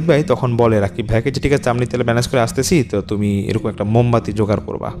নাহিদ ভাই তখন বলে রাকিব ভাইকে যে ঠিক আছে আমি তাহলে ম্যানেজ করে আসতেছি, তো তুমি এরকম একটা মোমবাতি জোগাড়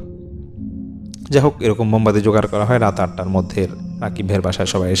করবা। যাই হোক, এরকম মোমবাতি জোগাড় করা হয়। রাত 8টার মধ্যে রাকিব ভাইয়ের বাসায়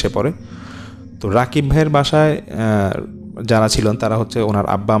সবাই এসে পড়ে। তো রাকিব ভাইয়ের বাসায় যারা ছিলেন তারা হচ্ছে ওনার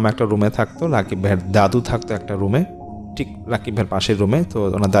আব্বা আম্মা একটা রুমে থাকতো, রাকিব ভাইয়ের দাদু থাকতো একটা রুমে, ঠিক রাকিব ভাইয়ের পাশের রুমে। তো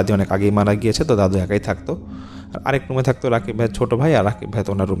ওনার দাদি অনেক আগেই মারা গিয়েছে, তো দাদু একাই থাকতো। আর আরেক রুমে থাকতো রাকিব ভাইয়ের ছোটো ভাই, আর রাকিব ভাই তো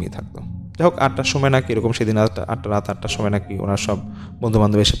ওনার রুমেই থাকতো। যাই হোক, 8টার সময় নাকি এরকম সেদিন রাত 8টার সময় নাকি ওনার সব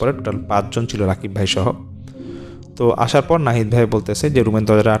বন্ধুবান্ধব এসে পড়ে। টোটাল 5 জন ছিল রাকিব ভাই সহ। তো আসার পর নাহিদ ভাই বলতেছে যে রুমের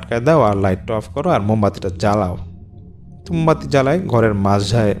দরজাটা আটকায় দাও আর লাইটটা অফ করো আর মোমবাতিটা জ্বালাও। তো মোমবাতি জ্বালায় ঘরের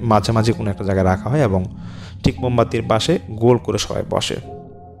মাঝামাঝি কোনো একটা জায়গায় রাখা হয় এবং ঠিক মোমবাতির পাশে গোল করে সবাই বসে।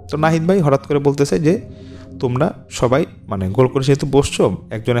 তো নাহিদ ভাই হঠাৎ করে বলতেছে যে তোমরা সবাই মানে গোল করে যেহেতু বসছো,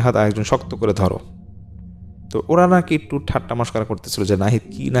 একজনের হাত আরেকজন শক্ত করে ধরো। তো ওরা নাকি একটু ঠাট্টা মস্করা করতেছিল যে নাহিদ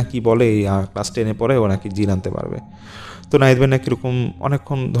কি না কি বলে, ক্লাস 10-এ পড়ে ও নাকি জিন আনতে পারবে। তো নাহিদ ভাই নাকি এরকম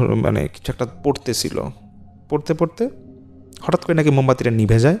অনেকক্ষণ ধরে মানে কিছু একটা পড়তেছিল। পড়তে পড়তে হঠাৎ করে নাকি মোমবাতিটা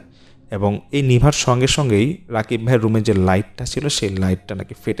নিভে যায় এবং এই নিভার সঙ্গে সঙ্গেই রাকিব ভাইয়ের রুমে যে লাইটটা ছিল সেই লাইটটা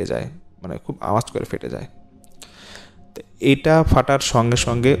নাকি ফেটে যায়, মানে খুব আওয়াজ করে ফেটে যায়। তো এইটা ফাটার সঙ্গে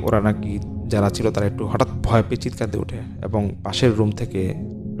সঙ্গে ওরা নাকি যারা ছিল তারা একটু হঠাৎ ভয় পেয়ে চিৎকার দিয়ে ওঠে এবং পাশের রুম থেকে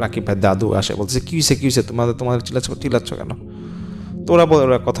রাকিব ভাইয়ের দাদু আসে, বলতেছে কী হয়েছে তোমাদের চিল্লাচ্ছ কেন? তো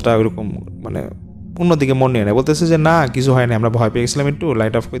ওরা কথাটা ওইরকম মানে অন্যদিকে মন নিয়ে নেয়, বলতেছে যে না কিছু হয় না, আমরা ভয় পেয়ে গেছিলাম, একটু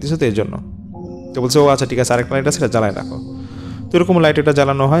লাইট অফ করে দিয়েছে তো এই জন্য। তো বলছে ও আচ্ছা ঠিক আছে, আরেকটা লাইট আছে সেটা জ্বালায় রাখো। তো এরকম লাইট এটা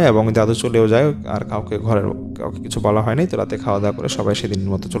জ্বালানো হয় এবং দাদু চলেও যায়, আর কাউকে কিছু বলা হয়নি। তো রাতে খাওয়া দাওয়া করে সবাই সেদিনের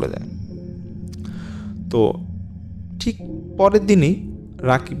মতো চলে যায়। তো ঠিক পরের দিনই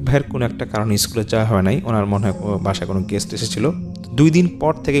রাকিব ভাইয়ের কোনো একটা কারণে স্কুলে যাওয়া হয় নাই, ওনার মনে হয় বাসায় কোনো গেস্ট এসেছিল। 2 দিন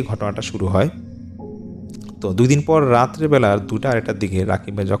পর থেকে ঘটনাটা শুরু হয়। তো 2 দিন পর রাত্রেবেলা 2টা-2:30টার দিকে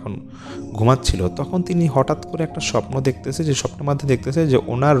রাকিব ভাই যখন ঘুমাচ্ছিল তখন তিনি হঠাৎ করে একটা স্বপ্ন দেখতেছে, যে স্বপ্নের মধ্যে দেখতেছে যে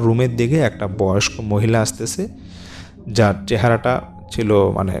ওনার রুমের দিকে একটা বয়স্ক মহিলা আসতেছে, যার চেহারাটা ছিল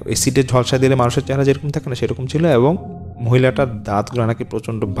মানে এসিডের ঝলসা দিলে মানুষের চেহারা যেরকম থাকে না সেরকম ছিল, এবং মহিলাটার দাঁতগুলো নাকি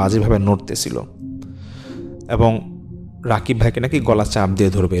প্রচণ্ড বাজেভাবে নড়তেছিল এবং রাকিব ভাইকে নাকি গলা চাপ দিয়ে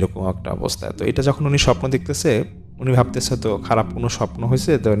ধরবে এরকম একটা অবস্থায়। তো এটা যখন উনি স্বপ্ন দেখতেছে উনি ভাবতেছে তো খারাপ কোনো স্বপ্ন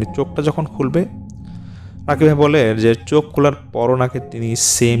হয়েছে। তো উনি চোখটা যখন খুলবে, রাকিব ভাই বলে যে চোখ খোলার পরও নাকি তিনি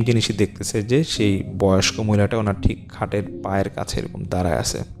সেম জিনিসই দেখতেছে, যে সেই বয়স্ক মহিলাটা ওনার ঠিক খাটের পায়ের কাছে এরকম দাঁড়ায়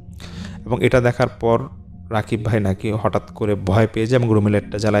আছে। এবং এটা দেখার পর রাকিব ভাই নাকি হঠাৎ করে ভয় পেয়ে যায় এবং রুমের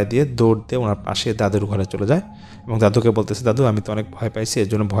লাইটটা জ্বালায় দিয়ে দৌড় দিয়ে ওনার পাশে দাদুর ঘরে চলে যায় এবং দাদুকে বলতেছে দাদু আমি তো অনেক ভয় পাইছি, এর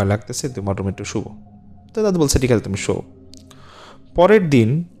জন্য ভয় লাগতেছে, তোমার রুমে একটু শুবো। তো দাদু বলছে ঠিক আছে তুমি শো। পরের দিন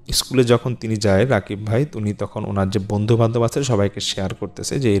স্কুলে যখন তিনি যায় রাকিব ভাই, উনি তখন ওনার যে বন্ধু বান্ধব আছে সবাইকে শেয়ার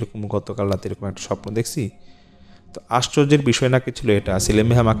করতেছে যে এরকম গতকাল রাতে এরকম একটা স্বপ্ন দেখছি। তো আশ্চর্যের বিষয় নাকি ছিল এটা, সেলিম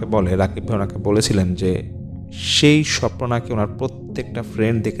ভাই আমাকে বলে রাকিব ভাই ওনাকে বলেছিলেন যে সেই স্বপ্ন নাকি ওনার প্রত্যেকটা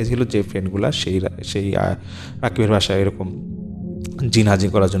ফ্রেন্ড দেখেছিল, যে ফ্রেন্ডগুলা সেই রাকিবের বাসায় এরকম জিনহাজি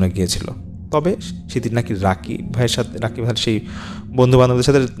করার জন্য গিয়েছিল। তবে সেদিন নাকি রাকিব ভাইয়ের সেই বন্ধু বান্ধবদের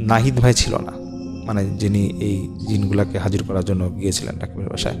সাথে নাহিদ ভাই ছিল না, মানে যিনি এই জিনগুলাকে হাজির করার জন্য গিয়েছিলেন রাকিবের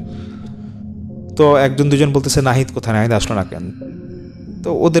বাসায়। তো 1-2জন বলতেছে নাহিদ কোথায়, নাহিদ আসলো না কেন? তো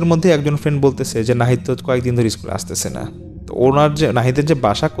ওদের মধ্যে একজন ফ্রেন্ড বলতেছে যে নাহিদ তো কয়েকদিন ধরে স্কুলে আসতেছে না। তো ওনার যে নাহিদের যে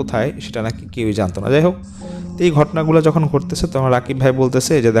বাসা কোথায় সেটা নাকি কেউই জানতো না। যাই হোক, তো এই ঘটনাগুলো যখন ঘটতেছে তখন রাকিব ভাই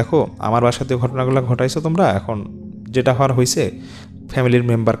বলতেছে যে দেখো আমার বাসাতে ঘটনাগুলো ঘটাইছো তোমরা, এখন যেটা হওয়ার হয়েছে ফ্যামিলির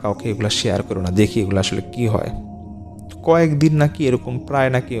মেম্বার কাউকে এগুলো শেয়ার করো না, দেখি এগুলো আসলে কি হয়। কয়েকদিন নাকি এরকম প্রায়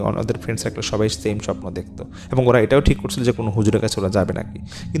নাকি ওদের ফ্রেন্ড সার্কেল সবাই সেম স্বপ্ন দেখতো এবং ওরা এটাও ঠিক করছিল যে কোনো হুজুরের কাছে ওরা যাবে নাকি।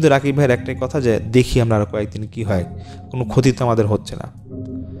 কিন্তু রাকিব ভাইয়ের একটাই কথা যে দেখি আমরা আরও কয়েকদিন কী হয়, কোনো ক্ষতি তো আমাদের হচ্ছে না।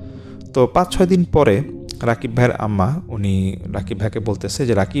 তো 5-6 দিন পরে রাকিব ভাইয়ের আম্মা উনি রাকিব ভাইকে বলতেছে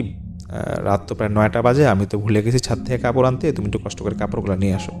যে রাকিব রাত তো প্রায় 9টা বাজে, আমি তো ভুলে গেছি ছাদ থেকে কাপড় আনতে, তুমি একটু কষ্ট করে কাপড়গুলো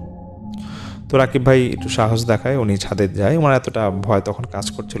নিয়ে আসো। তো রাকিব ভাই একটু সাহস দেখায়, উনি ছাদে যায়, ওনার এতটা ভয় তখন কাজ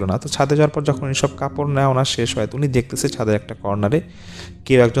করছিল না। তো ছাদে যাওয়ার পর যখন উনি সব কাপড় নেওয়া ওনার শেষ হয়, তো উনি দেখতেছে ছাদের একটা কর্নারে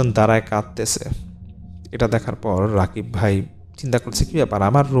কেউ একজন দাঁড়ায় কাঁদতেছে। এটা দেখার পর রাকিব ভাই চিন্তা করছে কী ব্যাপার,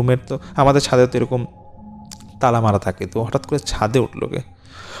 আমার রুমের তো আমাদের ছাদে তো এরকম তালা মারা থাকে, তো হঠাৎ করে ছাদে উঠলো কে?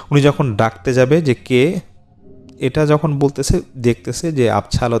 উনি যখন ডাকতে যাবে যে কে, এটা যখন বলতেছে দেখতেছে যে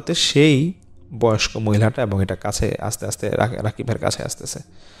আবছা আলোতে সেই বয়স্ক মহিলাটা, এবং এটা কাছে আস্তে আস্তে রাকিব ভাইয়ের কাছে আসতেছে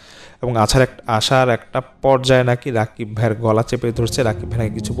এবং আসার একটা পর্যায়ে নাকি রাকিব ভাইয়ের গলা চেপে ধরছে, রাকিব ভাই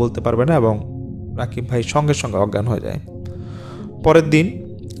কিছু বলতে পারবে না এবং রাকিব ভাই সঙ্গে সঙ্গে অজ্ঞান হয়ে যায়। পরের দিন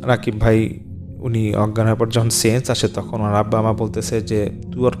রাকিব ভাই উনি অজ্ঞান হওয়ার পর যখন সেন্স আসে তখন ওনার আব্বা আমা বলতেছে যে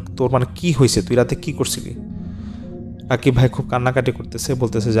তোর মানে কী হয়েছে, তুই রাতে কী করছিলি? রাকিব ভাই খুব কান্নাকাটি করতেছে,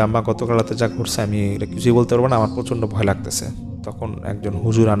 বলতেছে যে আম্মা গতকাল রাতে যা ঘটছে আমি এটা কিছুই বলতে পারবো না, আমার প্রচণ্ড ভয় লাগতেছে। তখন একজন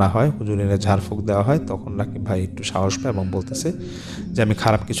হুজুর আনা হয়, হুজুর এনে ঝাড়ফুঁক দেওয়া হয়। তখন রাকিব ভাই একটু সাহস পায় এবং বলতেছে যে আমি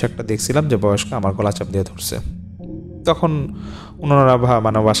খারাপ কিছু একটা দেখছিলাম, যে বয়স্ক আমার গলা চাপ দিয়ে ধরছে। তখন ওনারা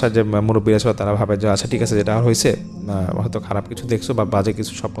মানে বাসায় যে মুরব্বীরা ছিল তারা ভাবে যে আচ্ছা ঠিক আছে, যেটা হয়েছে হয়তো খারাপ কিছু দেখছো বা বাজে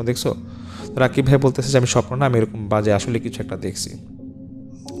কিছু স্বপ্ন দেখছো। রাকিব ভাই বলতেছে যে আমি স্বপ্ন না, আমি এরকম বাজে আসলে কিছু একটা দেখছি।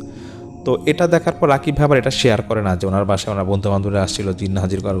 তো এটা দেখার পর রাকিব ভাই আবার এটা শেয়ার করে না যে ওনার বাসায় ওনার বন্ধু বান্ধবরা আসছিল জিন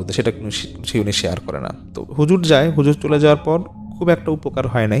হাজির করার উদ্দেশ্যে, সেটা কিন্তু উনি শেয়ার করে না। তো হুজুর যায়, হুজুর চলে যাওয়ার পর খুব একটা উপকার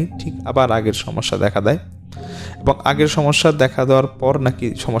হয় নাই, ঠিক আবার আগের সমস্যা দেখা দেয়। এবং আগের সমস্যা দেখা দেওয়ার পর নাকি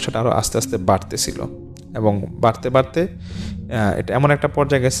সমস্যাটা আরও আস্তে আস্তে বাড়তেছিল এবং বাড়তে বাড়তে এটা এমন একটা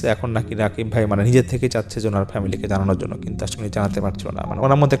পর্যায়ে গেছে এখন নাকি রাকিব ভাই মানে নিজের থেকে চাচ্ছে যে ওনার ফ্যামিলিকে জানানোর জন্য, কিন্তু আসলে উনি জানাতে পারছিল না। মানে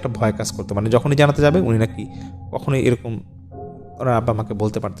ওনার মধ্যে একটা ভয় কাজ করতো, মানে যখনই জানাতে যাবে উনি নাকি কখনোই এরকম ওনার আব্বা আমাকে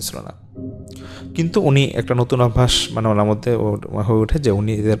বলতে পারতেছিল না। কিন্তু উনি একটা নতুন অভ্যাস মানে ওনার মধ্যে হয়ে ওঠে যে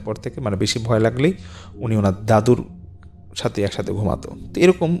উনি এদের পর থেকে মানে বেশি ভয় লাগলেই উনি ওনার দাদুর সাথে একসাথে ঘুমাতো। তো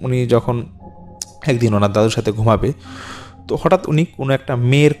এরকম উনি যখন একদিন ওনার দাদুর সাথে ঘুমাবে, তো হঠাৎ উনি কোনো একটা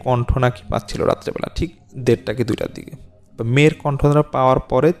মেয়ের কণ্ঠ নাকি পাচ্ছিল রাত্রেবেলা, ঠিক 1:30 কি 2টার দিকে। তো মেয়ের কণ্ঠটা পাওয়ার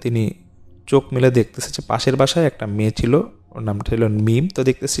পরে তিনি চোখ মেলে দেখতেছে যে পাশের বাসায় একটা মেয়ে ছিল, ওর নামটা ছিল মিম। তো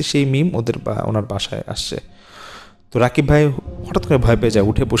দেখতেছি সেই মিম ওনার বাসায় আসছে। তো রাকিব ভাই হঠাৎ করে ভয় পেয়ে যায়,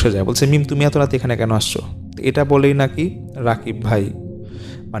 উঠে বসে যায়, বলছে মিম তুমি এত রাতে এখানে কেন আসছো? তো এটা বলেই নাকি রাকিব ভাই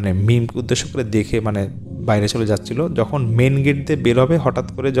মানে মিমকে উদ্দেশ্য করে দেখে মানে বাইরে চলে যাচ্ছিল। যখন মেন গেট দিয়ে বেরোবে হঠাৎ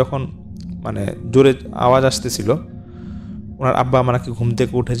করে যখন মানে জোরে আওয়াজ আসতেছিল, ওনার আব্বা নাকি ঘুম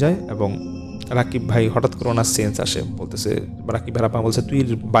থেকে উঠে যায় এবং রাকিব ভাই হঠাৎ করে ওনার সেন্স আসে, বলতেছে রাকিব ভাই আব্বা বলছে তুই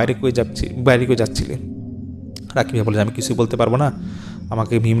বাইরে কই যাচ্ছিলি? রাকিব ভাই বলে আমি কিছুই বলতে পারবো না,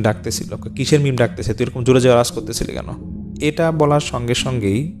 আমাকে মিম ডাকতেছিল। কিসের মিম ডাকতেছে, তুই এরকম জোরে জোরে আওয়াজ করতেছিলি কেন? এটা বলার সঙ্গে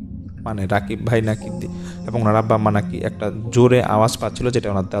সঙ্গেই মানে রাকিব ভাই নাকি এবং ওনার আব্বা আম্মা নাকি একটা জোরে আওয়াজ পাচ্ছিল, যেটা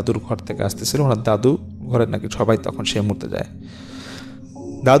ওনার দাদুর ঘর থেকে আসতেছিল। ওনার দাদু ঘরে নাকি সবাই তখন সে মুহূর্তে যায়।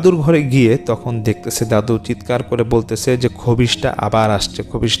 দাদুর ঘরে গিয়ে তখন দেখতেছে দাদু চিৎকার করে বলতেছে যে খবিশটা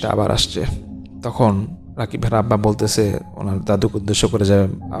আবার আসছে। তখন রাকিব ভাইয়ের আব্বা বলতেছে ওনার দাদুকে উদ্দেশ্য করে যে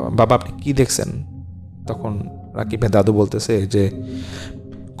বাবা আপনি কি দেখছেন? তখন রাকিব ভাই দাদু বলতেছে যে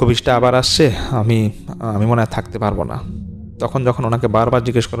খবিশটা আবার আসছে, আমি মনে হয় থাকতে পারবো না। তখন যখন ওনাকে বারবার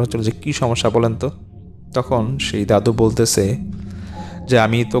জিজ্ঞেস করা হচ্ছিল যে কী সমস্যা বলেন তো, তখন সেই দাদু বলতেছে যে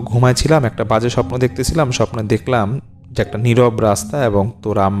আমি তো ঘুমাইছিলাম, একটা বাজে স্বপ্ন দেখতেছিলাম, স্বপ্নে দেখলাম যে একটা নীরব রাস্তা এবং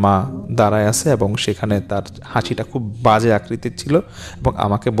তোর আম্মা দাঁড়ায় আছে এবং সেখানে তার হাসিটা খুব বাজে আকৃতির ছিল এবং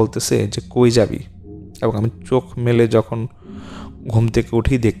আমাকে বলতেছে যে কই যাবি। এবং আমি চোখ মেলে যখন ঘুম থেকে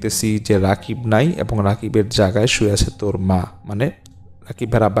উঠেই দেখতেছি যে রাকিব নাই এবং রাকিবের জায়গায় শুয়ে আছে তোর মা, মানে রাকিব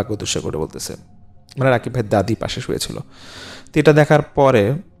ভাইয়ের আব্বাকে উদ্দেশ্য করে বলতেছে, মানে রাকিব ভাইয়ের দাদি পাশে শুয়েছিল। তো এটা দেখার পরে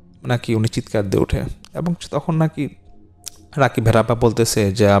নাকি উনি চিৎকার দিয়ে ওঠে এবং তখন নাকি রাকিব ভাইয়ের আব্বা বলতেছে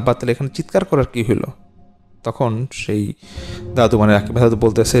যে আব্বা তাহলে এখানে চিৎকার করার কী হইলো? তখন সেই দাদু মানে রাকিব ভাই দাদু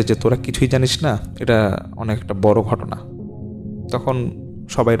বলতেছে যে তোরা কিছুই জানিস না, এটা অনেক একটা বড় ঘটনা। তখন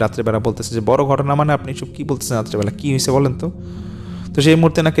সবাই রাত্রেবেলা বলতেছে যে বড় ঘটনা মানে আপনি সব কী বলতেছেন, রাত্রেবেলা কী হয়েছে বলেন তো? তো সেই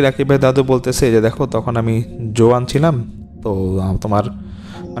মুহূর্তে নাকি রাকিব ভাই দাদু বলতেছে যে দেখো তখন আমি জোয়ান ছিলাম, তো তোমার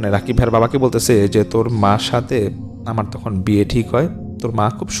মানে রাকিব ভাইয়ের বাবাকে বলতেছে যে তোর মার সাথে আমার তখন বিয়ে ঠিক হয়, তোর মা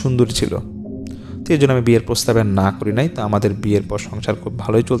খুব সুন্দরী ছিল, তো এই জন্য আমি বিয়ের প্রস্তাবে না করি নাই। তো আমাদের বিয়ের পর সংসার খুব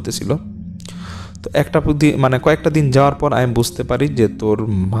ভালোই চলতেছিল। তো কয়েকটা দিন যাওয়ার পর আমি বুঝতে পারি যে তোর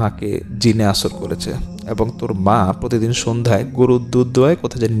মাকে জিনে আসর করেছে এবং তোর মা প্রতিদিন সন্ধ্যায় গরুর দুধ দোয়ায়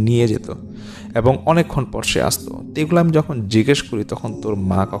কোথায় যেন নিয়ে যেত এবং অনেকক্ষণ পর সে আসতো। তো এগুলো আমি যখন জিজ্ঞেস করি তখন তোর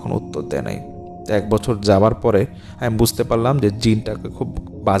মা কখনো উত্তর দেয় নাই। তো 1 বছর যাওয়ার পরে আমি বুঝতে পারলাম যে জিনটাকে খুব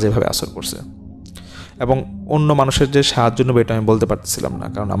বাজেভাবে আসর করছে এবং অন্য মানুষের যে সাহায্য নেবে এটা আমি বলতে পারতেছিলাম না,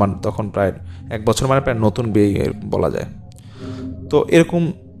 কারণ আমার তখন প্রায় 1 বছর মানে প্রায় নতুন বিয়ে বলা যায়। তো এরকম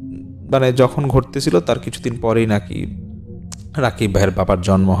মানে যখন ঘটতেছিল তার কিছুদিন পরেই নাকি রাকিব ভাইয়ের বাবার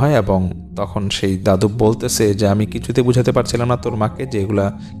জন্ম হয় এবং তখন সেই দাদু বলতেছে যে আমি কিছুতে বুঝাতে পারছিলাম না তোর মাকে যে এগুলা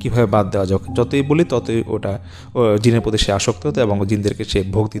কীভাবে বাদ দেওয়া যায়, যতই বলি ততই ওটা জিনের প্রতি সে আসক্ত হতো এবং জিনদেরকে সে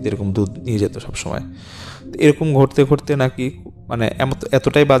ভোগ দিতে এরকম দুধ নিয়ে যেত সবসময়। এরকম ঘটতে ঘটতে নাকি মানে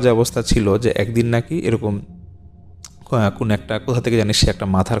এতটাই বাজে অবস্থা ছিল যে একদিন নাকি এরকম কোন একটা কোথা থেকে জানি সে একটা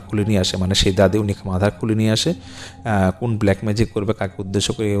মাথার খুলি নিয়ে আসে, মানে সেই দাদি উনি মাথার খুলি নিয়ে আসে, কোন ব্ল্যাক ম্যাজিক করবে কাকে উদ্দেশ্য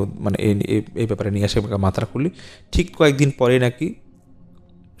করে মানে এই ব্যাপারে নিয়ে আসে মাথার খুলি। ঠিক কয়েকদিন পরে নাকি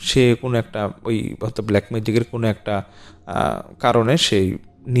সে কোনো একটা ওই হয়তো ব্ল্যাক ম্যাজিকের কোনো একটা কারণে সেই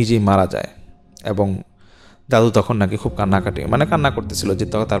নিজেই মারা যায় এবং দাদু তখন নাকি খুব কান্না করতেছিল যে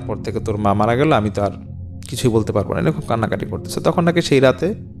তারপর থেকে তোর মা মারা গেল, আমি তো আর কিছুই বলতে পারবো না, খুব কান্নাকাটি করতেছে। তখন নাকি সেই রাতে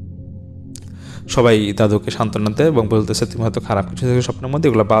সবাই দাদুকে সান্ত্বনা দেয় এবং বলতেছে তুমি হয়তো খারাপ কিছু থেকে স্বপ্নের মধ্যে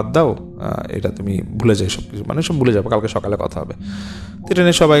এগুলো বাদ দাও, এটা তুমি ভুলে যাও, সব কিছু মানে সব ভুলে যাবো, কালকে সকালে কথা হবে। তো এটা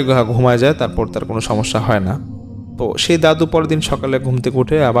নিয়ে সবাই ঘুমায় যায়। তারপর তার কোনো সমস্যা হয় না। তো সেই দাদু পরের দিন সকালে ঘুম থেকে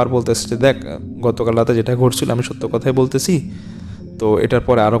উঠে আবার বলতেছে যে দেখ, গতকাল রাতে যেটা ঘটছিল আমি সত্য কথাই বলতেছি, তো এটার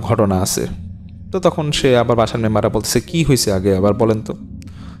পরে আরও ঘটনা আছে। তো তখন সে আবার বাসার মেম্বাররা বলতেছে কী হয়েছে আগে আবার বলেন তো।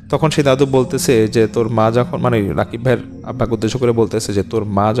 তখন সেই দাদু বলতেছে যে তোর মা যখন, মানে রাকিব ভাইয়ের আব্বাকে উদ্দেশ্য করে বলতেছে যে তোর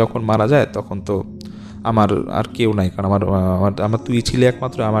মা যখন মারা যায় তখন তো আমার আর কেউ নাই, কারণ আমার তুই ছিলি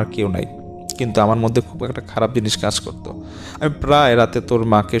একমাত্র, আমার কেউ নাই। কিন্তু আমার মধ্যে খুব একটা খারাপ জিনিস কাজ করতো। আমি প্রায় রাতে তোর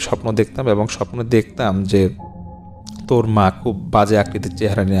মাকে স্বপ্ন দেখতাম এবং স্বপ্নে দেখতাম যে তোর মা খুব বাজে আকৃতির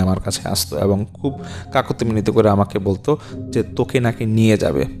চেহারা নিয়ে আমার কাছে আসতো এবং খুব কাকতি মিনতি করে আমাকে বলতো যে তোকে নাকি নিয়ে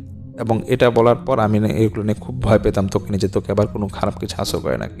যাবে। এবং এটা বলার পর আমি এগুলো নিয়ে খুব ভয় পেতাম, তোকে নিয়ে যে তোকে আবার কোনো খারাপ কিছু হাসো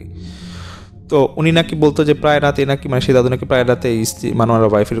করে নাকি। তো উনি নাকি বলতো যে প্রায় রাতে নাকি, মানে সেই দাদু নাকি প্রায় রাতে স্ত্রী মানে ওনার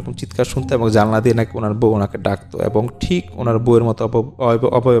ওয়াইফ এরকম চিৎকার শুনতো এবং জানলা দিয়ে নাকি ওনার বউ ওনাকে ডাকতো এবং ঠিক ওনার বউয়ের মতো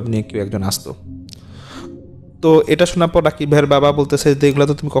অবয়ব নিয়ে কেউ একজন আসতো। তো এটা শোনার পর রাকিব ভাইয়ের বাবা বলতেছে যে এগুলো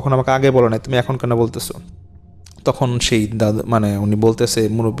তো তুমি কখন আমাকে আগে বলো না, তুমি এখন কেন বলতেছো। তখন সেই দাদু, মানে উনি বলতেছে,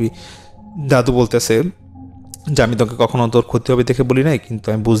 মুরব্বী দাদু বলতেছে যে আমি তোকে কখনো তোর ক্ষতি হবে দেখে বলি নাই, কিন্তু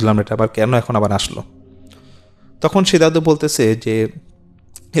আমি বুঝলাম এটা আবার কেন এখন আবার আসলো। তখন সেই দাদু বলতেছে যে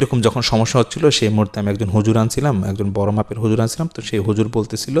এরকম যখন সমস্যা হচ্ছিল সেই মুহূর্তে আমি একজন হুজুর আনছিলাম, একজন বড় মাপের হুজুর আনছিলাম। তো সেই হুজুর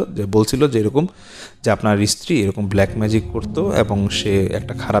বলছিল যে এরকম যে আপনার স্ত্রী এরকম ব্ল্যাক ম্যাজিক করতো এবং সে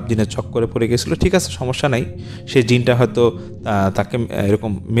একটা খারাপ জিনের চক্করে পড়ে গেছিলো। ঠিক আছে, সমস্যা নাই, সেই জিনটা হয়তো তাকে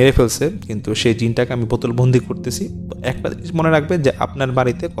এরকম মেরে ফেলছে, কিন্তু সেই জিনটাকে আমি বোতলবন্দি করতেছি। তো একটা জিনিস মনে রাখবে যে আপনার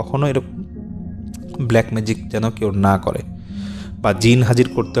বাড়িতে কখনো এরকম ব্ল্যাক ম্যাজিক যেন কেউ না করে, বা জিন হাজির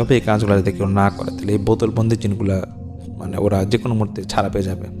করতে হবে এই কাজগুলো যাতে কেউ না করে, তাহলে এই বোতলবন্দি জিনগুলা মানে ওরা যে কোনো মুহূর্তে ছাড়া পেয়ে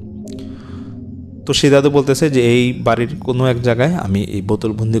যাবে। তো সে দাদু বলতেছে যে এই বাড়ির কোনো এক জায়গায় আমি এই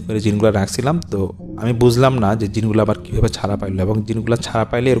বোতলবন্দি করে জিনগুলো রাখছিলাম। তো আমি বুঝলাম না যে জিনগুলো আবার কীভাবে ছাড়া পাইলো, এবং জিনগুলো ছাড়া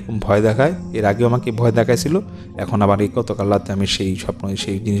পাইলে এরকম ভয় দেখায়। এর আগেও আমাকে ভয় দেখাইছিল, এখন আবার এই গতকাল রাতে আমি সেই স্বপ্ন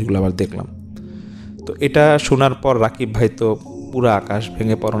সেই জিনিসগুলো আবার দেখলাম। তো এটা শোনার পর রাকিব ভাই তো পুরো আকাশ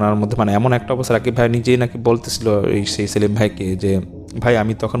ভেঙে পড়ানোর মধ্যে, মানে এমন একটা অবস্থা, রাকিব ভাই নিজেই নাকি বলতেছিল সেই সেলিম ভাইকে যে ভাই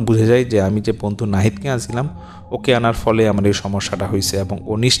আমি তখন বুঝে যাই যে আমি যে বন্ধু নাহিদকে আনছিলাম ওকে আনার ফলে আমার এই সমস্যাটা হয়েছে, এবং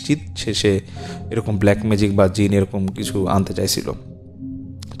ও নিশ্চিত সে এরকম ব্ল্যাক ম্যাজিক বা জিন এরকম কিছু আনতে চাইছিল।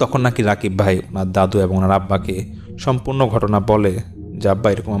 তখন নাকি রাকিব ভাই ওনার দাদু এবং ওনার আব্বাকে সম্পূর্ণ ঘটনা বলে যে আব্বা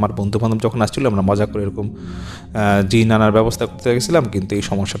এরকম আমার বন্ধু বান্ধব যখন আসছিল আমরা মজা করে এরকম জিন আনার ব্যবস্থা করতে গেছিলাম, কিন্তু এই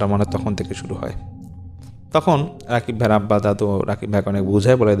সমস্যাটা মানে তখন থেকে শুরু হয়। তখন রাকিব ভাইয়ের আব্বা দাদু রাকিব ভাইকে অনেক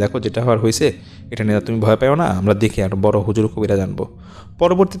বুঝায়, বলে দেখো যেটা হওয়ার হয়েছে এটা নিয়ে তুমি ভয় পাও না, আমরা দেখি একটা বড় হুজুর কবিরাজ আনবো।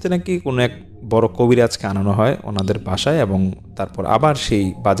 পরবর্তীতে নাকি কোনো এক বড় কবিরাজকে আনানো হয় ওনাদের বাসায়, এবং তারপর আবার সেই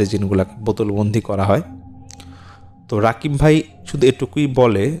বাজে জিনগুলোকে বোতলবন্দি করা হয়। তো রাকিব ভাই শুধু এটুকুই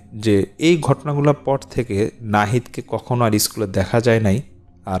বলে যে এই ঘটনাগুলোর পর থেকে নাহিদকে কখনো আর স্কুলে দেখা যায় নাই,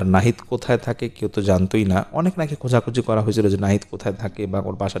 আর নাহিদ কোথায় থাকে কেউ তো জানতোই না। অনেক নাকি খোঁজাখুঁজি করা হয়েছিল যে নাহিদ কোথায় থাকে বা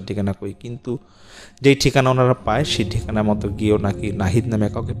ওর বাসার ঠিকানা কই, কিন্তু যেই ঠিকানা ওনারা পায় সেই ঠিকানার মতো গিয়েও নাকি নাহিদ নামে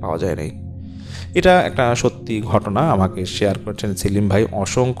কাউকে পাওয়া যায় নাই। এটা একটা সত্যি ঘটনা আমাকে শেয়ার করেছেন সেলিম ভাই,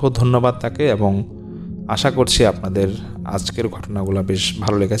 অসংখ্য ধন্যবাদ তাকে, এবং আশা করছি আপনাদের আজকের ঘটনাগুলো বেশ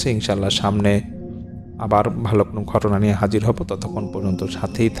ভালো লেগেছে। ইনশাল্লাহ সামনে আবার ভালো কোনো ঘটনা নিয়ে হাজির হব, ততক্ষণ পর্যন্ত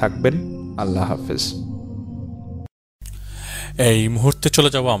সাথেই থাকবেন। আল্লাহ হাফেজ। এই মুহূর্তে চলে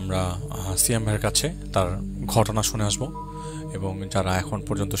যাব আমরা সিএম ভাইয়ের কাছে, তার ঘটনা শুনে আসবো। এবং যারা এখন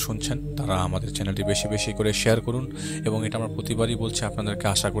পর্যন্ত শুনছেন তারা আমাদের চ্যানেলটি বেশি বেশি করে শেয়ার করুন, এবং এটা আমরা প্রতিবারই বলছি আপনাদেরকে,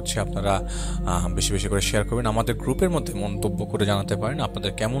 আশা করছি আপনারা বেশি বেশি করে শেয়ার করবেন। আমাদের গ্রুপের মধ্যে মন্তব্য করে জানাতে পারেন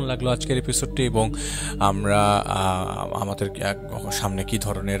আপনাদের কেমন লাগলো আজকের এপিসোডটি, এবং আমরা আমাদের সামনে কী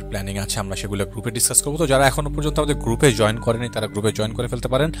ধরনের প্ল্যানিং আছে আমরা সেগুলো গ্রুপে ডিসকাস করবো। তো যারা এখনও পর্যন্ত আমাদের গ্রুপে জয়েন করেনি তারা গ্রুপে জয়েন করে ফেলতে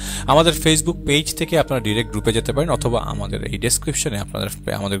পারেন। আমাদের ফেসবুক পেজ থেকে আপনারা ডিরেক্ট গ্রুপে যেতে পারেন, অথবা আমাদের এই ডেসক্রিপশনে আপনারা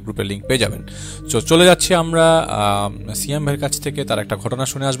আমাদের গ্রুপের লিঙ্ক পেয়ে যাবেন। তো চলে যাচ্ছি আমরা সিএম ভাইয়ের কাছ থেকে তার একটা ঘটনা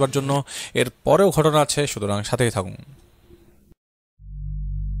শুনে আসবার জন্য। এর পরেও ঘটনা আছে, সুতরাং সাথেই থাকুন।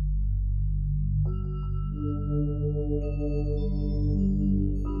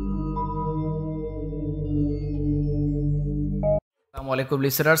 আসসালামু আলাইকুম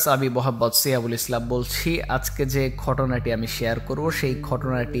লিসেনার্স, আমি মোহাম্মদ সিয়ামুল ইসলাম বলছি। আজকে যে ঘটনাটি আমি শেয়ার করব সেই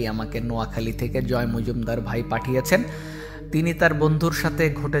ঘটনাটি আমাকে নোয়াখালী থেকে জয় মজুমদার ভাই পাঠিয়েছেন। তিনি তার বন্ধুর সাথে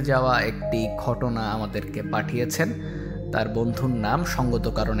ঘটে যাওয়া একটি ঘটনা আমাদেরকে পাঠিয়েছেন। তার বন্ধুর নাম সঙ্গত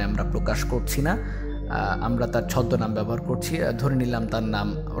কারণে আমরা প্রকাশ করছি না, আমরা তার ছদ্মনাম ব্যবহার করছি। ধরে নিলাম তার নাম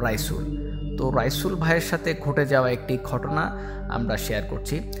রাইসুল। তো রাইসুল ভাইয়ের সাথে ঘটে যাওয়া একটি ঘটনা আমরা শেয়ার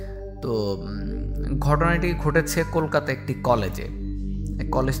করছি। তো ঘটনাটি ঘটেছে কলকাতা একটি কলেজে,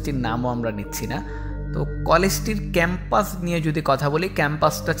 কলেজটির নামও আমরা নিচ্ছি না। তো কলেজটির ক্যাম্পাস নিয়ে যদি কথা বলি,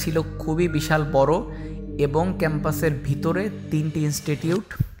 ক্যাম্পাসটা ছিল খুবই বিশাল বড়, এবং ক্যাম্পাসের ভিতরে 3টি ইনস্টিটিউট,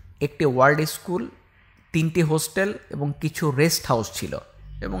 একটি ওয়ার্ল্ড স্কুল, 3টি হোস্টেল এবং কিছু রেস্ট হাউস ছিল।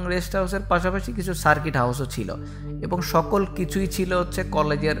 এবং রেস্ট হাউসের পাশাপাশি কিছু সার্কিট হাউসও ছিল এবং সকল কিছুই ছিল হচ্ছে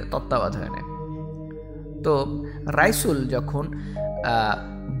কলেজের তত্ত্বাবধানে। তো রাইসুল যখন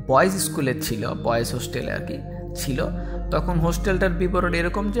বয়েজ স্কুলে ছিল, বয়েজ হোস্টেলে আর কি ছিল, তখন হোস্টেলটার বিবরণ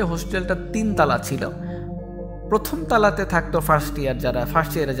এরকম যে হোস্টেলটা 3 তলা ছিল। প্রথম তলাতে থাকতো ফার্স্ট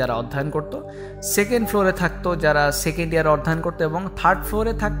ইয়ারে যারা অধ্যয়ন করতো, সেকেন্ড ফ্লোরে থাকতো যারা সেকেন্ড ইয়ারে অধ্যয়ন করতো এবং থার্ড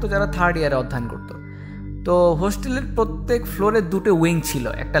ফ্লোরে থাকতো যারা থার্ড ইয়ারে অধ্যয়ন করতো। তো হোস্টেলের প্রত্যেক ফ্লোরে 2টো উইং ছিল,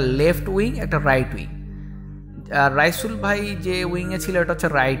 একটা লেফট উইং একটা রাইট উইং। আর রাইসুল ভাই যে উইংয়ে ছিল এটা হচ্ছে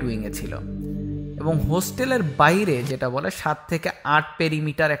রাইট উইংয়ে ছিল। এবং হোস্টেলের বাইরে যেটা বলে 7 থেকে 8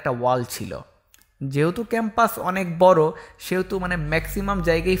 পেরিমিটার একটা ওয়াল ছিল। যেহেতু ক্যাম্পাস অনেক বড় সেহেতু মানে ম্যাক্সিমাম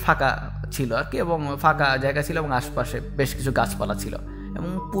জায়গায় ফাঁকা ছিল আর কি, এবং ফাঁকা জায়গা ছিল এবং আশপাশে বেশ কিছু গাছপালা ছিল এবং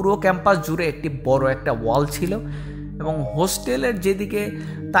পুরো ক্যাম্পাস জুড়ে একটি বড় একটা ওয়াল ছিল। এবং হোস্টেলের যেদিকে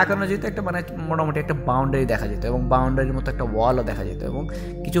তাকানো যেত একটা মানে মোটামুটি একটা বাউন্ডারি দেখা যেত এবং বাউন্ডারির মতো একটা ওয়ালও দেখা যেত এবং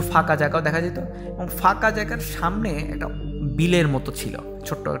কিছু ফাঁকা জায়গাও দেখা যেত। এবং ফাঁকা জায়গার সামনে একটা বিলের মতো ছিল,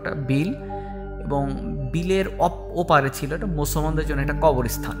 ছোট্ট একটা বিল, এবং বিলের ওপারে ছিল একটা মুসলমানদের জন্য একটা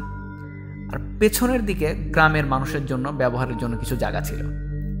কবরস্থান। আর পেছনের দিকে গ্রামের মানুষের জন্য ব্যবহারের জন্য কিছু জায়গা ছিল।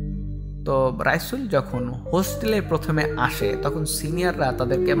 তো রাইসুল যখন হোস্টেলে প্রথমে আসে তখন সিনিয়ররা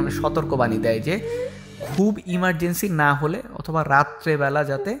তাদেরকে মানে সতর্কবাণী দেয় যে খুব ইমার্জেন্সি না হলে অথবা রাত্রেবেলা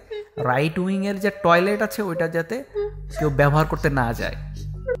যাতে রাইট উইংয়ের যে টয়লেট আছে ওইটা যাতে কেউ ব্যবহার করতে না যায়।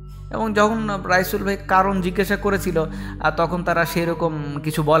 এবং যখন রাইসুল ভাই কারণ জিজ্ঞাসা করেছিল আর তখন তারা সেরকম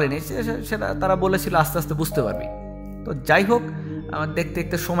কিছু বলেনি, সেটা তারা বলেছিল আস্তে আস্তে বুঝতে পারবি। তো যাই হোক, দেখতে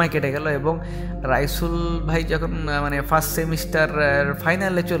দেখতে সময় কেটে গেল এবং রাইসুল ভাই যখন মানে ফার্স্ট সেমিস্টার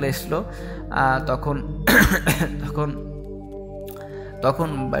ফাইনালে চলে এসলো তখন তখন তখন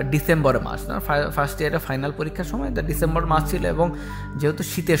ডিসেম্বর মাস, ফার্স্ট ইয়ারে ফাইনাল পরীক্ষার সময় ডিসেম্বর মাস ছিল এবং যেহেতু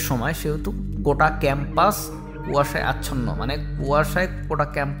শীতের সময় সেহেতু গোটা ক্যাম্পাস কুয়াশায় আচ্ছন্ন, মানে কুয়াশায় গোটা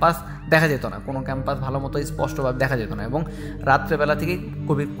ক্যাম্পাস দেখা যেত না, কোনো ক্যাম্পাস ভালো মতো স্পষ্টভাবে দেখা যেত না এবং রাত্রেবেলা থেকেই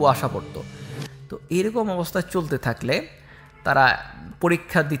গভীর কুয়াশা পড়তো। তো এরকম অবস্থা চলতে থাকলে তারা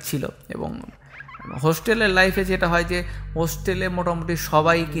পরীক্ষা দিচ্ছিল। এবং হোস্টেলের লাইফে যেটা হয় যে হোস্টেলে মোটামুটি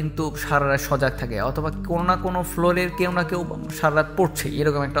সবাই কিন্তু সারা রাত সজাগ থাকে অথবা কোনো না কোনো ফ্লোরের কেউ না কেউ সারা রাত পড়ছে,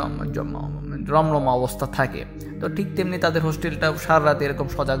 এরকম একটা রমরমা অবস্থা থাকে। তো ঠিক তেমনি তাদের হোস্টেলটাও সারা রাত এরকম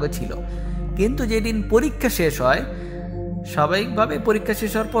সজাগও ছিল। কিন্তু যেদিন পরীক্ষা শেষ হয়, স্বাভাবিকভাবে পরীক্ষা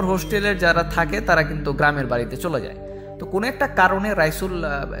শেষ হওয়ার পর হোস্টেলের যারা থাকে তারা কিন্তু গ্রামের বাড়িতে চলে যায়। তো কোনো একটা কারণে রাইসুল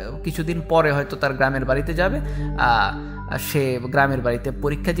কিছুদিন পরে হয়তো তার গ্রামের বাড়িতে যাবে, সে গ্রামের বাড়িতে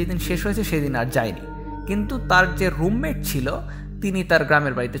পরীক্ষা যেদিন শেষ হয়েছে সেদিন আর যায়নি। কিন্তু তার যে রুমমেট ছিল তিনি তার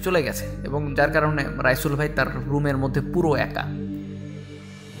গ্রামের বাড়িতে চলে গেছে এবং যার কারণে রাইসুল ভাই তার রুমের মধ্যে পুরো একা।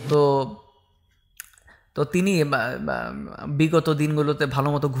 তো তিনি বিগত দিনগুলোতে ভালো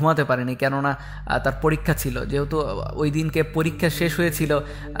মতো ঘুমাতে পারেনি, কেননা তার পরীক্ষা ছিল। যেহেতু ওই দিনকে পরীক্ষা শেষ হয়েছিল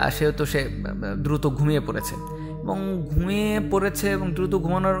সেহেতু সে দ্রুত ঘুমিয়ে পড়েছে এবং দ্রুত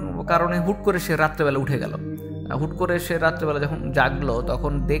ঘুমানোর কারণে হুট করে সে রাত্রেবেলা উঠে গেল। হুট করে সে রাত্রেবেলা যখন জাগলো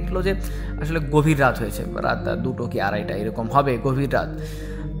তখন দেখলো যে আসলে গভীর রাত হয়েছে, রাত 2টো কি 2:30 এরকম হবে, গভীর রাত।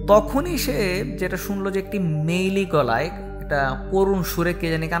 তখনই সে যেটা শুনলো যে একটি মেইলি গলায় একটা করুণ সুরে কে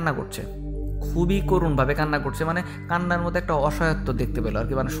জানি কান্না করছে, খুবই করুণভাবে কান্না করছে, মানে কান্নার মধ্যে একটা অসহায়ত্ব দেখতে পেল আর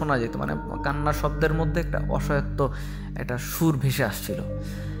কি, মানে শোনা যেত, মানে কান্নার শব্দের মধ্যে একটা অসহায়ত্ব একটা সুর ভেসে আসছিল।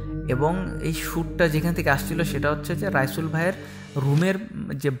 এবং এই সুরটা যেখান থেকে আসছিল সেটা হচ্ছে যে রাইসুল ভাইয়ের রুমের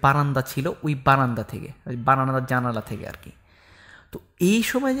যে বারান্দা ছিল ওই বারান্দার জানালা থেকে আর কি। তো এই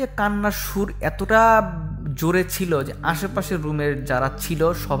সময় যে কান্নার সুর এতটা জোরে ছিল যে আশেপাশের রুমের যারা ছিল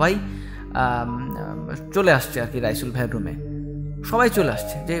সবাই চলে আসছে আর কি, রাইসুল ভাইয়ের রুমে সবাই চলে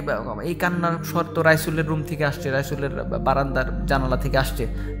আসছে যে এই কান্নার স্বর তো রাইসুলের রুম থেকে আসছে, রাইসুলের বারান্দার জানালা থেকে আসছে,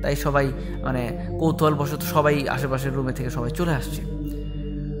 তাই সবাই মানে কৌতূহলবশত সবাই আশেপাশের রুমে থেকে সবাই চলে আসছে।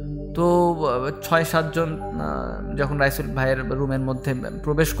 তো 6-7 জন যখন রাইসুল ভাইয়ের রুমের মধ্যে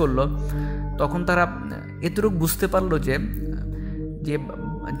প্রবেশ করলো তখন তারা এতটুকু বুঝতে পারলো যে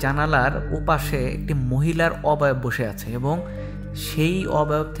জানালার ওপাশে একটি মহিলার অবয়ব বসে আছে এবং সেই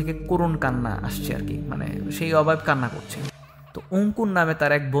অবয়ব থেকে করুণ কান্না আসছে আর কি, মানে সেই অবয়ব কান্না করছে। তো অঙ্কুর নামে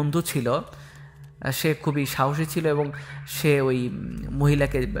তার এক বন্ধু ছিল, সে খুবই সাহসী ছিল এবং সে ওই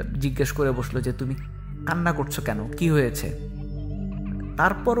মহিলাকে জিজ্ঞেস করে বসলো যে তুমি কান্না করছো কেন, কি হয়েছে?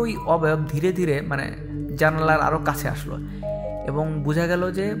 তারপর ওই অবয়ব ধীরে ধীরে মানে জানালার আরও কাছে আসলো এবং বোঝা গেল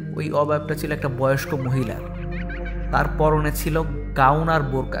যে ওই অবয়বটা ছিল একটা বয়স্ক মহিলার। তার পরনে ছিল গাউন আর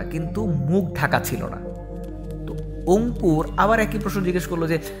বোরকা, কিন্তু মুখ ঢাকা ছিল না। তো অঙ্কুর আবার একই প্রশ্ন জিজ্ঞেস করলো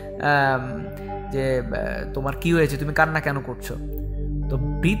যে তোমার কি হয়েছে, তুমি কান্না কেন করছো? তো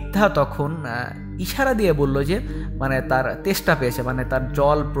বৃদ্ধা তখন ইশারা দিয়ে বলল যে মানে তার তেষ্টা পেয়েছে, মানে তার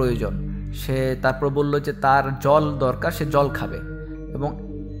জল প্রয়োজন। সে তারপর বলল যে তার জল দরকার, সে জল খাবে। এবং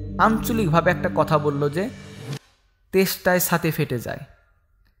আঞ্চলিকভাবে একটা কথা বলল যে তেষ্টায় ছাতে ফেটে যায়।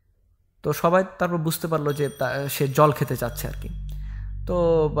 তো সবাই তারপর বুঝতে পারলো যে সে জল খেতে চাচ্ছে আর কি। তো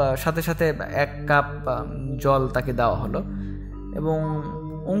সাথে সাথে 1 কাপ জল তাকে দেওয়া হলো এবং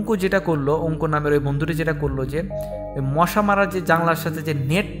অঙ্কু যেটা করলো, অঙ্কু নামের ওই বন্ধুটি যেটা করলো যে মশা মারার যে জানলার সাথে যে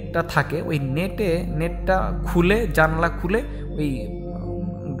নেটটা থাকে ওই নেটটা খুলে, জানলা খুলে ওই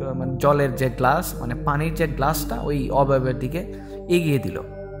মানে জলের যে গ্লাস, মানে পানির যে গ্লাসটা ওই অবয়বের দিকে এগিয়ে দিল।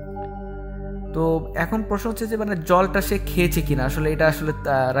 তো এখন প্রশ্ন হচ্ছে যে মানে জলটা সে খেয়েছে কিনা, আসলে এটা আসলে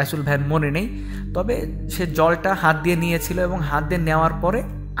রাইসুল ভাইয়ের মনে নেই। তবে সে জলটা হাত দিয়ে নিয়েছিল এবং হাত দিয়ে নেওয়ার পরে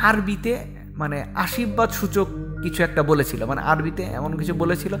আরবিতে মানে আশীর্বাদ সূচক কিছু একটা বলেছিল, মানে আরবিতে এমন কিছু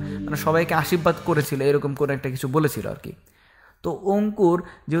বলেছিল, মানে সবাইকে আশীর্বাদ করেছিল, এরকম করে একটা কিছু বলেছিল আর কি। তো অঙ্কুর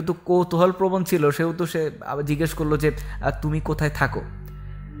যেহেতু কৌতূহল প্রবণ ছিল, সেহেতু সে আবার জিজ্ঞেস করলো যে তুমি কোথায় থাকো।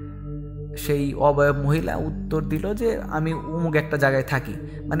 সেই অবয়ব মহিলা উত্তর দিল যে আমি অমুক একটা জায়গায় থাকি,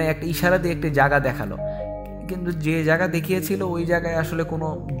 মানে একটা ইশারা দিয়ে একটি জায়গা দেখালো। কিন্তু যে জায়গা দেখিয়েছিল ওই জায়গায় আসলে কোনো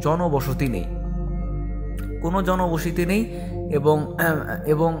জনবসতি নেই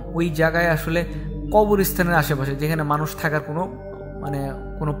এবং ওই জায়গায় আসলে কবরস্থানের আশেপাশে যেখানে মানুষ থাকার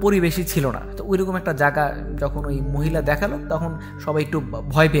কোনো পরিবেশই ছিল না। তো ওইরকম একটা জায়গা যখন ওই মহিলা দেখালো তখন সবাই একটু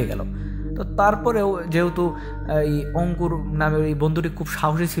ভয় পেয়ে গেল। তো তারপরেও যেহেতু এই অঙ্কুর নামের এই বন্ধুটি খুব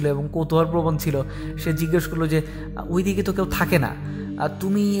সাহসী ছিল এবং কৌতূহলপ্রবণ ছিল, সে জিজ্ঞেস করলো যে ওইদিকে তো কেউ থাকে না, আর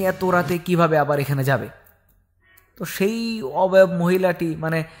তুমি এত রাতে কিভাবে আবার এখানে যাবে। তো সেই অবয়ব মহিলাটি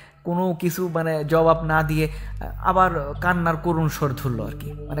মানে কোনো কিছু মানে জবাব না দিয়ে আবার কান্নার করুণ স্বর ধরলো আর কি,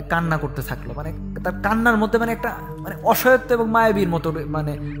 মানে কান্না করতে থাকলো। মানে তার কান্নার মধ্যে মানে একটা মানে অসহায়ত্ব এবং মায়াবীর মতো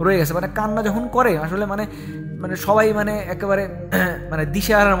মানে রয়ে গেছে। মানে কান্না যখন করে আসলে মানে সবাই মানে একেবারে মানে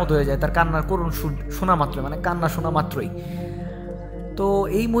দিশেহারার মতো হয়ে যায় তার কান্নার করুণ শোনা মাত্র, মানে কান্না শোনা মাত্রই। তো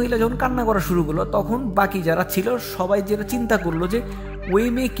এই মহিলা যখন কান্না করা শুরু করলো তখন বাকি যারা ছিল সবাই যেটা চিন্তা করলো যে ওই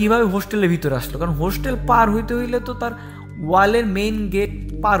মেয়ে কীভাবে হোস্টেলের ভিতরে আসলো, কারণ হোস্টেল পার হইতে হইলে তো তার ওয়ালের মেইন গেট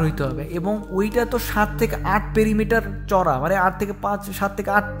পার হইতে হবে এবং ওইটা তো 7 থেকে 8 পেরিমিটার চড়া, মানে 7 থেকে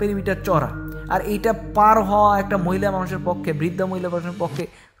 8 পেরিমিটার চড়া। আর এইটা পার হওয়া একটা মহিলা মানুষের পক্ষে, বৃদ্ধা মহিলা মানুষের পক্ষে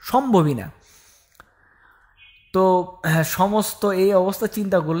সম্ভবই না। তো সমস্ত এই অবস্থা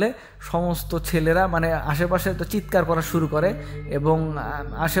চিন্তা করলে সমস্ত ছেলেরা মানে আশেপাশে তো চিৎকার করা শুরু করে এবং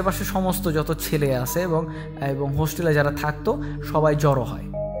আশেপাশে সমস্ত যত ছেলে আছে এবং হোস্টেলে যারা থাকতো সবাই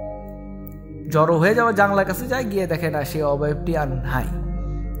জড়ো হয়ে যাওয়া জানলার কাছে যায়, গিয়ে দেখে না সেই অবয়বটি আর নাই।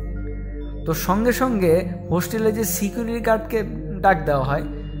 তো সঙ্গে সঙ্গে হোস্টেলে যে সিকিউরিটি গার্ডকে ডাক দেওয়া হয়।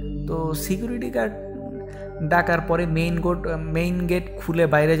 তো সিকিউরিটি গার্ড ডাকার পরে মেইন গেট খুলে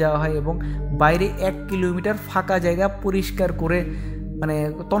বাইরে যাওয়া হয় এবং বাইরে 1 কিলোমিটার ফাঁকা জায়গা পরিষ্কার করে মানে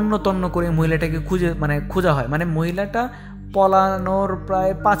তন্ন করে মহিলাটাকে খোঁজা হয়। মানে মহিলাটা পলানোর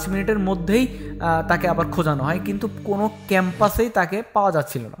প্রায় 5 মিনিটের মধ্যেই তাকে আবার খোঁজানো হয়, কিন্তু কোনো ক্যাম্পাসেই তাকে পাওয়া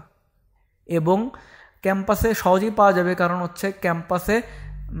যাচ্ছিল না। এবং ক্যাম্পাসে সহজেই পাওয়া যাবে, কারণ হচ্ছে ক্যাম্পাসে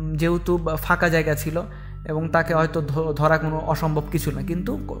যেহেতু ফাঁকা জায়গা ছিল এবং তাকে হয়তো ধরা কোনো অসম্ভব কিছু না।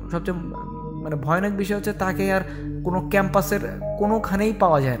 কিন্তু সবচেয়ে মানে ভয়ানক বিষয় হচ্ছে তাকে আর কোনো ক্যাম্পাসের কোনোখানেই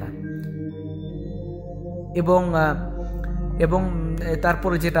পাওয়া যায় না। এবং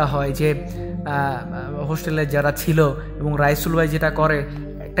তারপরে যেটা হয় যে হোস্টেলে যারা ছিল এবং রাইসুল ভাই যেটা করে,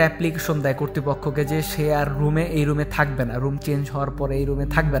 একটা অ্যাপ্লিকেশন দেয় কর্তৃপক্ষকে যে সে আর এই রুমে থাকবে না, রুম চেঞ্জ হওয়ার পরে এই রুমে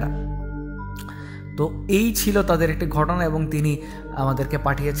থাকবে না। তো এই ছিল তাদের একটি ঘটনা এবং তিনি আমাদেরকে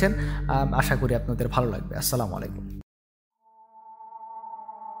পাঠিয়েছেন। আশা করি আপনাদের ভালো লাগবে। আসসালামু আলাইকুম।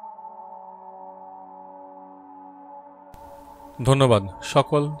 ধন্যবাদ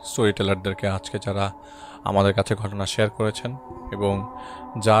সকল স্টোরি টেলারদেরকে আজকে যারা আমাদের কাছে ঘটনা শেয়ার করেছেন এবং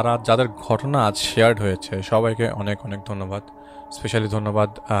যাদের ঘটনা আজ শেয়ার্ড হয়েছে সবাইকে অনেক অনেক ধন্যবাদ। স্পেশালি ধন্যবাদ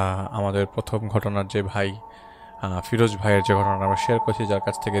আমাদের প্রথম ঘটনার যে ভাই ফিরোজ ভাইয়ের যে ঘটনা আমরা শেয়ার করছি, যার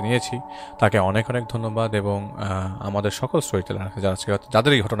কাছ থেকে নিয়েছি, তাকে অনেক অনেক ধন্যবাদ। এবং আমাদের সকল স্টোরি টেলার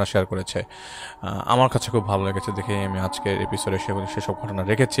যাদের এই ঘটনা শেয়ার করেছে আমার কাছে খুব ভালো লেগেছে দেখে আমি আজকের এপিসোডে সেসব ঘটনা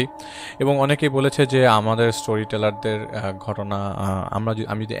রেখেছি। এবং অনেকেই বলেছে যে আমাদের স্টোরি টেলারদের ঘটনা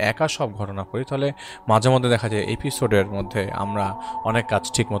আমি যদি একা সব ঘটনা করি তাহলে মাঝে মধ্যে দেখা যায় এপিসোডের মধ্যে আমরা অনেক কাজ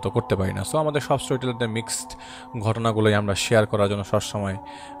ঠিক মতো করতে পারি না। সো আমাদের সব স্টোরি টেলারদের মিক্সড ঘটনাগুলোই আমরা শেয়ার করার জন্য সবসময়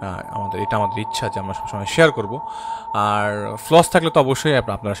আমাদের ইচ্ছা যে আমরা সবসময় শেয়ার করব। আর ফ্লস থাকলে তো অবশ্যই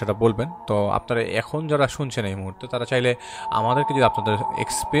আপনারা সেটা বলবেন। তো আপনারা এখন যারা শুনছেন এই মুহূর্তে তারা চাইলে আমাদেরকে যদি আপনাদের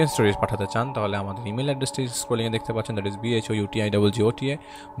এক্সপিরিয়েন্স স্টোরিজ পাঠাতে চান তাহলে আমাদের ইমেল অ্যাড্রেসটি স্ক্রলিংয়ে দেখতে পাচ্ছেন, দ্যাট ইজ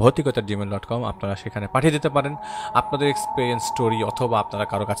bhoutiggota@bhoutiggota@gmail.com। আপনারা সেখানে পাঠিয়ে দিতে পারেন আপনাদের এক্সপিরিয়েন্স স্টোরি, অথবা আপনারা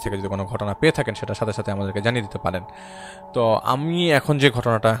কারো কাছ থেকে যদি কোনো ঘটনা পেয়ে থাকেন সেটার সাথে সাথে আমাদেরকে জানিয়ে দিতে পারেন। তো আমি এখন যে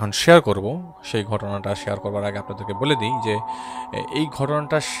ঘটনাটা শেয়ার করব সেই ঘটনাটা শেয়ার করবার আগে আপনাদেরকে বলে দিই যে এই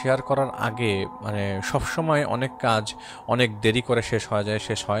ঘটনাটা শেয়ার করার আগে মানে সবসময় অনেক কাজ অনেক দেরি করে শেষ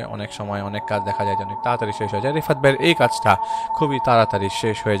হয়, অনেক সময় অনেক কাজ দেখা যায় যে অনেক তাড়াতাড়ি শেষ হয়ে যায়। রিফাত ভাইয়ের এই কাজটা খুবই তাড়াতাড়ি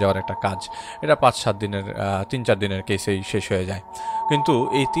শেষ হয়ে যাওয়ার একটা কাজ। এটা 5-7 দিনের 3-4 দিনের কেসেই শেষ হয়ে যায়। কিন্তু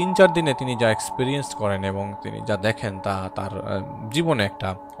এই 3-4 দিনে তিনি যা এক্সপিরিয়েন্স করেন এবং তিনি যা দেখেন তা তার জীবনে একটা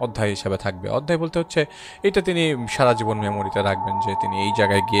অধ্যায় হিসেবে থাকবে। অধ্যায় বলতে হচ্ছে এটা তিনি সারা জীবন মেমোরিতে রাখবেন যে তিনি এই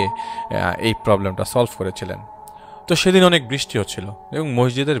জায়গায় গিয়ে এই প্রবলেমটা সলভ করেছিলেন। তো সেদিন অনেক বৃষ্টি হচ্ছিল এবং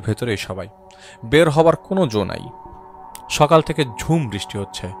মসজিদের ভেতরেই সবাই, বের হবার কোনো জো নাই। সকাল থেকে ঝুম বৃষ্টি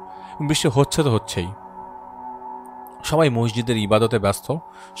হচ্ছে, বৃষ্টি হচ্ছে তো হচ্ছেই। সবাই মসজিদের ইবাদতে ব্যস্ত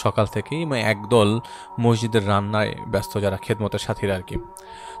সকাল থেকেই, একদল মসজিদের রান্নায় ব্যস্ত, যারা খেদমতের সাথীরা আর কি।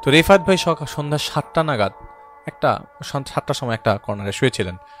 তো রিফাত ভাই সন্ধ্যা 7টা নাগাদ 7টার সময় একটা কর্নারে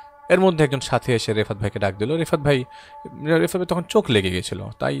শুয়েছিলেন। এর মধ্যে একজন সাথী এসে রিফাত ভাইকে ডাক দিল। রিফাত ভাই তখন চোখ লেগে গেছিল,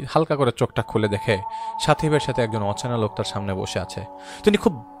 তাই হালকা করে চোখটা খুলে দেখে সাথী ভাইয়ের সাথে একজন অচেনা লোক তার সামনে বসে আছে। তিনি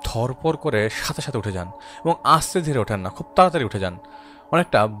খুব ধরপড় করে সাথে সাথে উঠে যান এবং আস্তে ধীরে ওঠেন না, খুব তাড়াতাড়ি উঠে যান।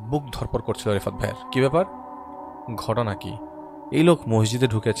 অনেকটা বুক ধরপড় করছিল রিফাত ভাইয়ের। কী ব্যাপার, ঘটনা কি? এই লোক মসজিদে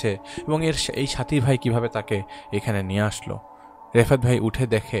ঢুকেছে এবং এই সাথী ভাই কিভাবে তাকে এখানে নিয়ে আসলো? রিফাত ভাই উঠে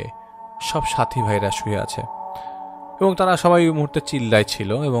দেখে সব সাথী ভাইরা শুয়ে আছে এবং তারা সবাই ওই মুহূর্তে চিল্লায় ছিল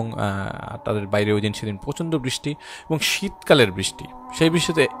এবং তাদের বাইরে ওই দিন সেদিন প্রচণ্ড বৃষ্টি এবং শীতকালের বৃষ্টি। সেই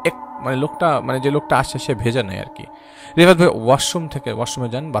বৃষ্টিতে যে লোকটা আসছে সে ভেজা নেয় আর কি। রিফাত ভাই ওয়াশরুমে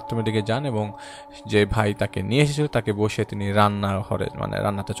যান, বাথরুমের দিকে যান এবং যে ভাই তাকে নিয়ে এসেছিল তাকে বসে তিনি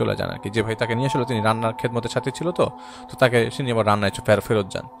রান্নাতে চলে যান আর কি। যে ভাই তাকে নিয়ে এসেছিল তিনি রান্নার খেদমতের সাথে ছিল, তো তাকে তিনি আবার রান্নায় ফেরত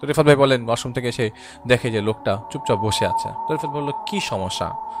যান। তো রিফাত ভাই বলেন, ওয়াশরুম থেকে এসে দেখে যে লোকটা চুপচাপ বসে আছে। তো রিফাত বলল, কি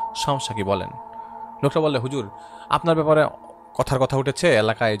সমস্যা কি বলেন? লোকটা বললে, হুজুর আপনার ব্যাপারে কথা উঠেছে,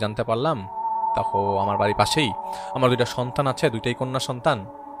 এলাকায় জানতে পারলাম। তখন আমার বাড়ির পাশেই আমার 2টা সন্তান আছে, 2টাই কন্যা সন্তান।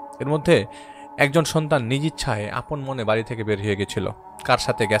 এর মধ্যে একজন সন্তান নিজ ইচ্ছায় আপন মনে বাড়ি থেকে বের হয়ে গেছিল। কার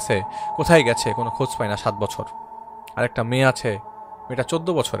সাথে গেছে, কোথায় গেছে কোনো খোঁজ পায় না 7 বছর। আর একটা মেয়ে আছে, মেয়েটা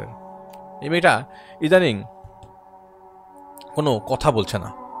 14 বছরের। এই মেয়েটা ইদানিং কোনো কথা বলছে না,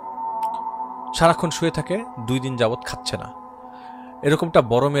 সারাক্ষণ শুয়ে থাকে, 2 দিন যাবৎ খাচ্ছে না। এরকমটা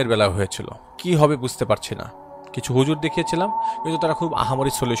বড় মেয়ের বেলা হয়েছিল। কি হবে বুঝতে পারছি না। কিছু হুজুর দেখিয়েছিলাম, কিন্তু তারা খুব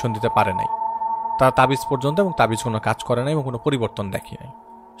আহামরি সলিউশন দিতে পারে নাই। তারা তাবিজ পর্যন্ত, এবং তাবিজ কোনো কাজ করে নাই এবং কোনো পরিবর্তন দেখে নাই।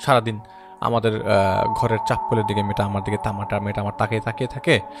 সারাদিন আমাদের ঘরের চাপ্পলের দিকে মেয়েটা আমার দিকে মেয়েটা আমার তাকিয়ে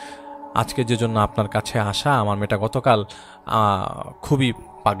থাকে। আজকে যে জন্য আপনার কাছে আসা, আমার মেয়েটা গতকাল খুবই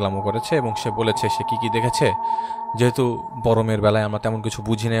পাগলামো করেছে এবং সে বলেছে সে কি দেখেছে। যেহেতু বড় মেয়ের বেলায় আমরা তেমন কিছু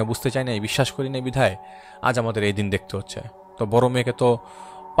বুঝি নাই, বুঝতে চাই না, বিশ্বাস করি নাই, বিধায় আজ আমাদের এই দিন দেখতে হচ্ছে। তো বড় মেয়েকে তো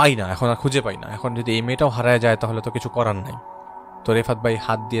পাই না, এখন আর খুঁজে পাই না। এখন যদি এই মেয়েটাও হারায় যায় তাহলে তো কিছু করার নাই। তো রিফাত ভাই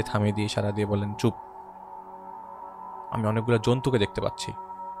হাত দিয়ে থামিয়ে দিয়ে ইশারা দিয়ে বলেন, চুপ, আমি অনেকগুলো জন্তুকে দেখতে পাচ্ছি,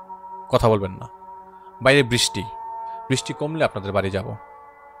 কথা বলবেন না। বাইরে বৃষ্টি কমলে আপনাদের বাড়ি যাব,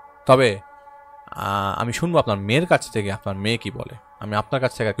 তবে আমি শুনবো আপনার মেয়ের কাছ থেকে আপনার মেয়ে কি বলে। আমি আপনার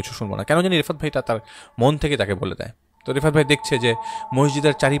কাছ থেকে আর কিছু শুনবো না। কেন জানি রিফাত ভাইটা তার মন থেকে তাকে বলে দেয়। তো রিফাত ভাই দেখছে যে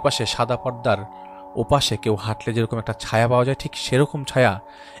মসজিদের চারিপাশে সাদা পর্দার ওপাশে কেউ হাঁটলে যেরকম একটা ছায়া পাওয়া যায়, ঠিক সেরকম ছায়া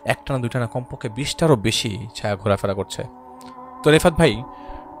 1টা না 2টা না, কমপক্ষে 20টারও বেশি ছায়া ঘোরাফেরা করছে। তো রিফাত ভাই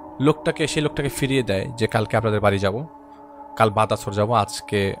সেই লোকটাকে ফিরিয়ে দেয় যে কালকে আপনাদের বাড়ি যাব, কাল বাদ আসর যাব,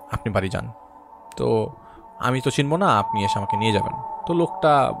 আজকে আপনি বাড়ি যান। তো আমি তো চিনব না, আপনি এসে আমাকে নিয়ে যাবেন। তো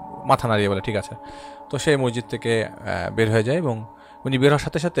লোকটা মাথা নাড়িয়ে বলে ঠিক আছে। তো সে মসজিদ থেকে বের হয়ে যায় এবং উনি বের হওয়ার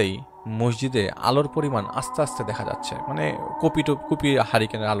সাথে সাথেই মসজিদে আলোর পরিমাণ আস্তে আস্তে দেখা যাচ্ছে, মানে কুপি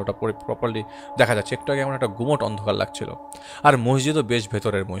হারিকেনের আলোটা প্রপারলি দেখা যাচ্ছে। একটু আগে এমন একটা গুমট অন্ধকার লাগছিল। আর মসজিদও বেশ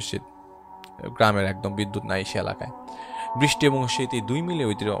ভেতরের মসজিদ, গ্রামের একদম বিদ্যুৎ নাই সে এলাকায়। বৃষ্টি এবং শীত এই 2 মিলে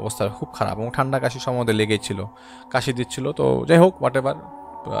ওই অবস্থা খুব খারাপ এবং ঠান্ডা কাশি সম্বন্ধে লেগেই ছিল, কাশি দিচ্ছিল। তো যাই হোক, হোয়াট এভার,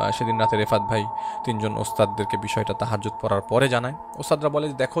 সেদিন রাতে রিফাত ভাই 3জন ওস্তাদদেরকে বিষয়টা তাহাজ্জুদ পড়ার পরে জানায়। ওস্তাদরা বলে,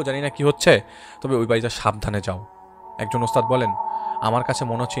 দেখো জানি না কি হচ্ছে, তবে ওই বাড়িটা সাবধানে যাও। একজন ওস্তাদ বলেন, আমার কাছে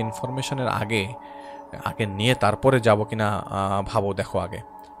মনে হচ্ছে ইনফরমেশনের আগে নিয়ে তারপরে যাব কিনা ভাবো, দেখো আগে।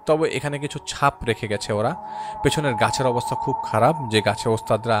 তবে এখানে কিছু ছাপ রেখে গেছে ওরা। পেছনের গাছের অবস্থা খুব খারাপ, যে গাছে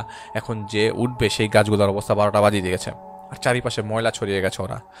ওস্তাদরা এখন যে উঠবে সেই গাছগুলোর অবস্থা 12টা বাজিয়ে দিয়েছে। আর চারিপাশে ময়লা ছড়িয়ে গেছে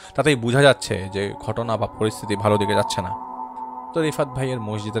ওরা, তাতেই বোঝা যাচ্ছে যে ঘটনা বা পরিস্থিতি ভালো দিকে যাচ্ছে না। তো রিফাত ভাইয়ের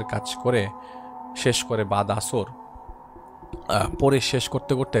মসজিদের কাজ করে শেষ করে বাদ আসর পরে শেষ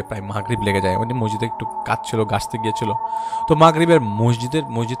করতে করতে প্রায় মাগরিব লেগে যায়। মানে মসজিদে একটু কাজ ছিল, গাছতে গিয়েছিল। তো মাগরিবের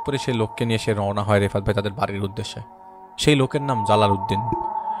মসজিদ পরে সেই লোককে নিয়ে সে রওনা হয় রিফাত ভাই তাদের বাড়ির উদ্দেশ্যে। সেই লোকের নাম জালাল উদ্দিন।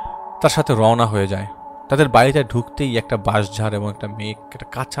 তার সাথে রওনা হয়ে যায়। তাদের বাড়িতে ঢুকতেই একটা বাঁশঝাড় এবং একটা একটা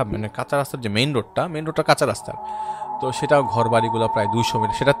কাঁচা রাস্তার যে মেইন রোডটা কাঁচা রাস্তার। তো সেটাও ঘর বাড়িগুলো প্রায় 200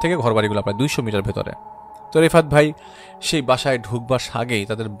 মিটার, সেটার থেকে ঘর বাড়িগুলো প্রায় 200 মিটার ভেতরে। তো রিফাত ভাই সেই বাসায় ঢুকবার আগেই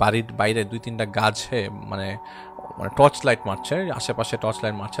তাদের বাড়ির বাইরে 2-3টা গাছে, মানে মানে টর্চ লাইট মারছে, আশেপাশে টর্চ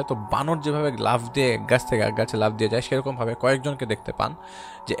লাইট মারছে। তো বানর যেভাবে লাফ দিয়ে এক গাছ থেকে এক গাছে লাফ দিয়ে যায়, সেরকমভাবে কয়েকজনকে দেখতে পান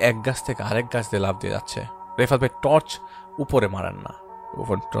যে এক গাছ থেকে আরেক গাছ দিয়ে লাফ দিয়ে যাচ্ছে। রেফাত ভাই টর্চ উপরে মারেন না,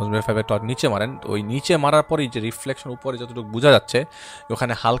 রেফাত ভাই টর্চ নিচে মারেন। ওই নিচে মারার পরই যে রিফ্লেকশন উপরে যতটুকু বোঝা যাচ্ছে,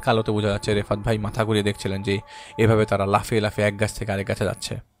 ওখানে হালকা আলোতে বোঝা যাচ্ছে রেফাত ভাই মাথা ঘুরিয়ে দেখছিলেন যে এভাবে তারা লাফিয়ে লাফিয়ে এক গাছ থেকে আরেক গাছে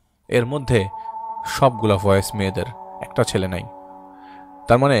যাচ্ছে। এর মধ্যে সবগুলো ভয়েস মেয়েদের, একটা ছেলে নাই।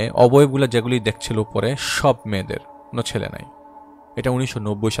 তার মানে অবয়বগুলো যেগুলি দেখছিল উপরে সব মেয়েদের, কোনো ছেলে নাই। এটা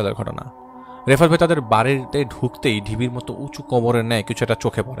 1990 সালের ঘটনা। রেফাত ভাই তাদের বাড়িতে ঢুকতেই ঢিবির মতো উঁচু কবরের ন্যায় কিছু একটা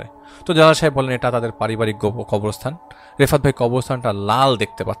চোখে পড়ে। তো জালাল সাহেব বলেন এটা তাদের পারিবারিক কবরস্থান। রেফাত ভাই কবরস্থানটা লাল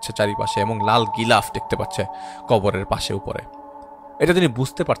দেখতে পাচ্ছে চারিপাশে, এবং লাল গিলাফ দেখতে পাচ্ছে কবরের পাশে উপরে। এটা তিনি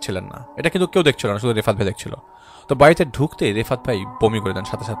বুঝতে পারছিলেন না, এটা কিন্তু কেউ দেখছিল না, শুধু রেফাত ভাই দেখছিল। তো বাড়িতে ঢুকতেই রেফাত ভাই বমি করে দেন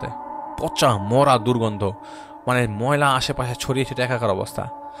সাথে সাথে। পচা মরা দুর্গন্ধ, মানে ময়লা আশেপাশে ছড়িয়ে ছিটে একাকার অবস্থা।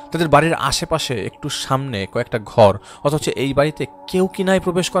 তাদের বাড়ির আশেপাশে একটু সামনে কয়েকটা ঘর, অথচ এই বাড়িতে কেউ কি নাই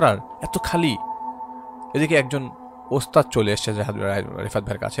প্রবেশ করার, এত খালি। এদিকে একজন ওস্তাদ চলে এসছে রেফাত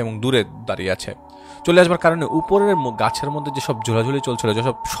ভাইয়ের কাছে এবং দূরে দাঁড়িয়ে আছে। চলে আসবার কারণে উপরের গাছের মধ্যে যেসব ঝোলাঝুলি চলছিল,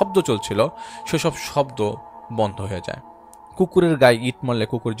 যেসব শব্দ চলছিল, সেসব শব্দ বন্ধ হয়ে যায়। কুকুরের গায়ে ইট মারলে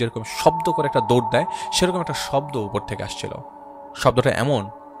কুকুর যেরকম শব্দ করে একটা দৌড় দেয়, সেরকম একটা শব্দ উপর থেকে আসছিল। শব্দটা এমন,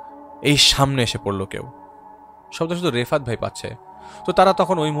 এই সামনে এসে পড়লো কেউ। শব্দ শুধু রেফাত ভাই পাচ্ছে। তো তারা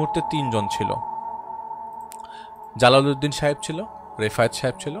তখন ওই মুহূর্তে 3 জন ছিল। জালালউদ্দিন সাহেব ছিল, রেফাত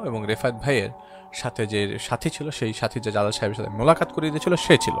সাহেব ছিল, এবং রেফাত ভাইয়ের সাথে যে সাথী ছিল, সেই সাথী যে জালাল সাহেবের সাথে মোলাকাত করিয়ে দিয়েছিল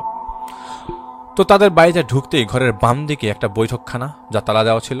সে ছিল। তো তাদের বাড়িতে ঢুকতেই ঘরের বাম দিকে একটা বৈঠকখানা, যা তালা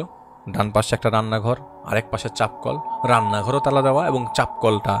দেওয়া ছিল। ডান পাশে একটা রান্নাঘর, আরেক পাশে চাপকল। রান্নাঘরও তালা দেওয়া, এবং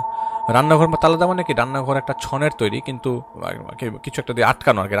চাপকলটা রান্নাঘর তালা দেওয়া নাকি রান্নাঘর একটা ছনের তৈরি, কিন্তু কিছু একটা দিয়ে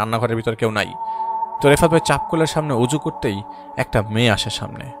আটকানো আর কি, রান্নাঘরের ভিতরে কেউ নাই। তো রেফাত ভাই চাপকলের সামনে উজু করতেই একটা মেয়ে আসে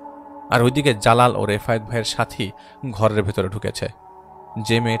সামনে, আর ওইদিকে জালাল ও রেফাত ভাইয়ের সাথী ঘরের ভেতরে ঢুকেছে।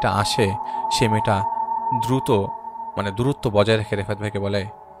 যে মেয়েটা আসে সে মেয়েটা দূরত্ব বজায় রেখে রেফাত ভাইকে বলে,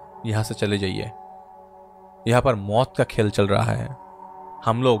 यहाँ से चले जाइए, यहाँ पर मौत का खेल चल रहा है,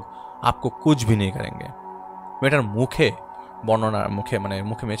 हम लोग आपको कुछ भी नहीं करेंगे। মেয়েটার মুখে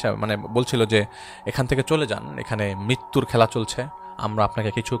বলছিল যে এখান থেকে চলে যান, এখানে মৃত্যুর খেলা চলছে, আমরা আপনাকে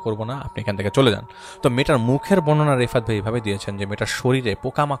কিছু করব না, আপনি এখান থেকে চলে যান। তো মেয়েটার মুখের বর্ণনা রেফাত ভাই এভাবে দিয়েছেন যে মেয়েটার শরীরে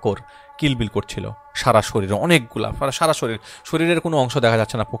পোকামাকড় কিলবিল করছিল, সারা শরীরে অনেকগুলা, সারা শরীরের কোনো অংশ দেখা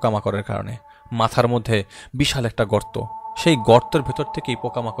যাচ্ছে না পোকামাকড়ের কারণে। মাথার মধ্যে বিশাল একটা গর্ত, সেই গর্তের ভেতর থেকেই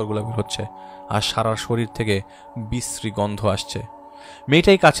পোকামাকড়গুলো বের হচ্ছে, আর সারা শরীর থেকে বিশ্রী গন্ধ আসছে।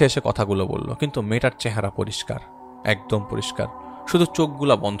 মেয়েটাই কাছে এসে কথাগুলো বলল, কিন্তু মেয়েটার চেহারা পরিষ্কার, একদম পরিষ্কার, শুধু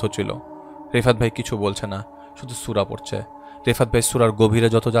চোখগুলা বন্ধ ছিল। রেফাত ভাই কিছু বলছে না, শুধু সূরা পড়ছে। রেফাত ভাই সূরার গভীরে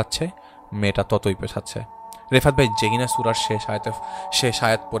যত যাচ্ছে, মেয়েটা ততই পেছাচ্ছে। রেফাত ভাই যেই না সূরার শেষ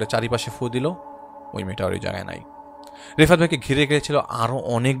আয়াত পরে চারিপাশে ফু দিল, ওই মেয়েটা ওই জায়গায় নাই। রেফাত ভাইকে ঘিরে গিয়েছিল আরও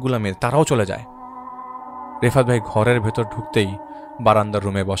অনেকগুলা মেয়ে, তারাও চলে যায়। রেফাত ভাই ঘরের ভেতর ঢুকতেই বারান্দার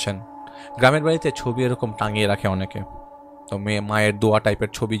রুমে বসেন। গ্রামের বাড়িতে ছবি এরকম টাঙিয়ে রাখে অনেকে, তো মায়ের দোয়া টাইপের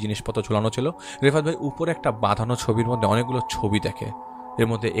ছবি জিনিসপত্র ঝুলানো ছিল। রেফাত ভাই উপরে একটা বাঁধানো ছবির মধ্যে অনেকগুলো ছবি দেখে। এর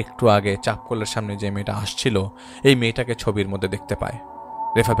মধ্যে একটু আগে চাপকলের সামনে যে মেয়েটা আসছিল, এই মেয়েটাকে ছবির মধ্যে দেখতে পায়।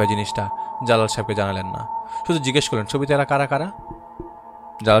 রেফাত ভাই জিনিসটা জালাল সাহেবকে জানালেন না, শুধু জিজ্ঞেস করলেন ছবিতে এরা কারা কারা।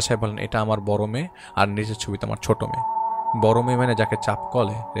 জালাল সাহেব বলেন এটা আমার বড় মেয়ে, আর নিচের ছবিতে আমার ছোট মেয়ে। বড় মেয়ে মানে যাকে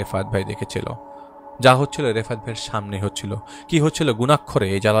চাপকলে রেফাত ভাই দেখেছিল। যা হচ্ছিল রেফাত ভাইয়ের সামনে হচ্ছিল। কি হচ্ছিল গুণাক্ষরে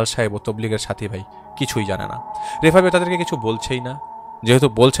এই জালাল সাহেব ও তবলিগের সাথী ভাই কিছুই জানে না। রেফাত ভাই তাদেরকে কিছু বলছেই না, যেহেতু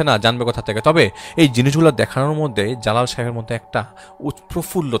বলছে না জানবে কোথা থেকে। তবে এই জিনিসগুলো দেখানোর মধ্যে জালাল সাহেবের মধ্যে একটা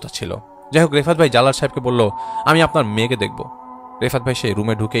প্রফুল্লতা ছিল। যাই হোক, রেফাত ভাই জালাল সাহেবকে বলল আমি আপনার মেয়েকে দেখব। রেফাত ভাই সেই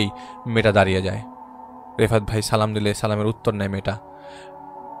রুমে ঢুকেই মেয়েটা দাঁড়িয়ে যায়। রেফাত ভাই সালাম দিলে সালামের উত্তর নেয়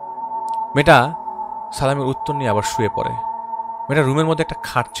মেয়েটা সালামের উত্তর নিয়ে আবার শুয়ে পড়ে। মেয়েটা রুমের মধ্যে একটা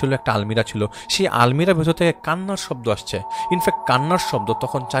খাট ছিল, একটা আলমিরা ছিল, সেই আলমিরার ভেতর থেকে কান্নার শব্দ আসছে। ইনফ্যাক্ট কান্নার শব্দ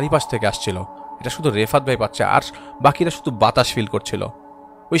তখন চারিপাশ থেকে আসছিল। এটা শুধু রেফাত ভাই পাচ্ছে, আর বাকিরা শুধু বাতাস ফিল করছিল।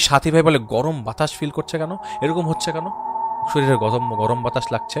 ওই সাথী ভাই বলে গরম বাতাস ফিল করছে কেন, এরকম হচ্ছে কেন, শরীরে গরম বাতাস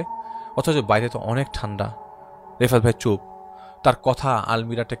লাগছে, অথচ বাইরে তো অনেক ঠান্ডা। রেফাত ভাই চুপ, তার কথা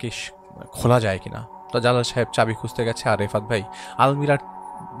আলমিরাটাকে খোলা যায় কিনা। তো জালাল সাহেব চাবি খুঁজতে গেছে, আর রেফাত ভাই আলমিরার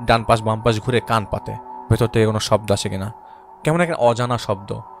ডান পাশ বাম পাশ ঘুরে কান পাতে ভেতর থেকে কোনো শব্দ আসে কিনা। কেমন একটা অজানা শব্দ,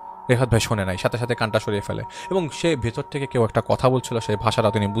 রেফাত ভাই শোনে নাই, সাথে সাথে কানটা সরিয়ে ফেলে, এবং সে ভেতর থেকে কেউ একটা কথা বলছিল, সেই ভাষাটা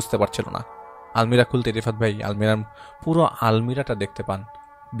তিনি বুঝতে পারছিল না। আলমিরা খুলতে রেফাত ভাই পুরো আলমিরাটা দেখতে পান,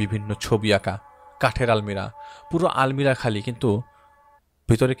 বিভিন্ন ছবি আঁকা, কাঠের আলমিরা, পুরো আলমিরা খালি, কিন্তু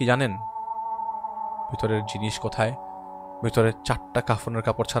ভিতরে কি জানেন ভিতরের জিনিস কোথায়? ভেতরে 4টা কাফনের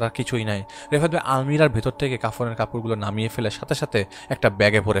কাপড় ছাড়া কিছুই নাই। রেফাত ভাই আলমিরার ভেতর থেকে কাফনের কাপড়গুলো নামিয়ে ফেলে সাথে সাথে একটা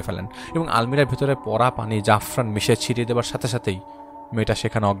ব্যাগে ভরে ফেলেন এবং আলমিরার ভেতরে পরা পানি জাফরান মিশিয়ে ছিটিয়ে দেওয়ার সাথে সাথেই মেয়েটা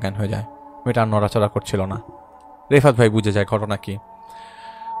সেখানে অজ্ঞান হয়ে যায়। মেয়েটা আর নড়াচড়া করছিল না। রেফাত ভাই বুঝে যায় ঘটনা কি।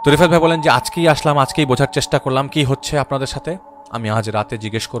 তো রেফাত ভাই বলেন যে আজকেই আসলাম, আজকেই বোঝার চেষ্টা করলাম কি হচ্ছে আপনাদের সাথে। আমি আজ রাতে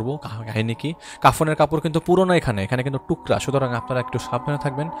জিজ্ঞেস করবো কাহিনী কি। কাফনের কাপড় কিন্তু পুরনো, এখানে কিন্তু টুকরা, সুতরাং আপনারা একটু সাবধানে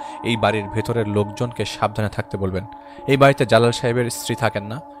থাকবেন। এই বাড়ির ভেতরের লোকজনকে সাবধানে থাকতে বলবেন। এই বাড়িতে জালাল সাহেবের স্ত্রী থাকেন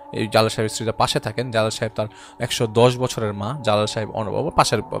না, এই জালাল সাহেবের স্ত্রীটা পাশে থাকেন। জালাল সাহেব তার 110 বছরের মা, জালাল সাহেব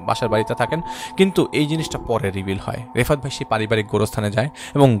পাশের বাড়িতে থাকেন। কিন্তু এই জিনিসটা পরে রিভিল হয়। রেফাত ভাই সেই পারিবারিক গোরস্থানে যায়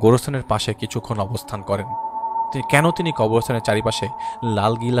এবং গোরস্থানের পাশে কিছুক্ষণ অবস্থান করেন। কেন তিনি কবরস্থানের চারিপাশে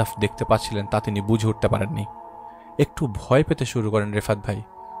লাল গিলাফ দেখতে পাচ্ছিলেন তা তিনি বুঝে উঠতে পারেননি। একটু ভয় পেতে শুরু করেন রেফাত ভাই।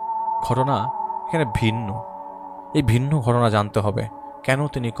 ঘটনা এখানে ভিন্ন, এই ভিন্ন ঘটনা জানতে হবে। কেন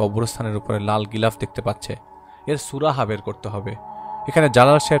তিনি কবরস্থানের উপরে লাল গিলাফ দেখতে পাচ্ছে, এর সুরাহা বের করতে হবে। এখানে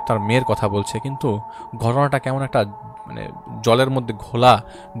জালাল সাহেব তার মেয়ের কথা বলছে, কিন্তু ঘটনাটা কেমন একটা জলের মধ্যে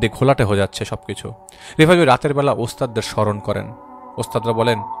ঘোলাটে হয়ে যাচ্ছে সবকিছু। রেফাত ভাই রাতের বেলা ওস্তাদদের স্মরণ করেন। ওস্তাদরা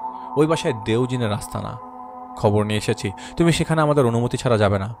বলেন ওই বাসায় দেওজিনের আস্তানা, খবর নিয়ে এসেছি, তুমি সেখানে আমাদের অনুমতি ছাড়া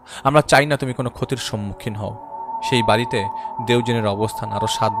যাবে না। আমরা চাই না তুমি কোনো ক্ষতির সম্মুখীন হও। সেই বাড়িতে দেওজিনের অবস্থান আরও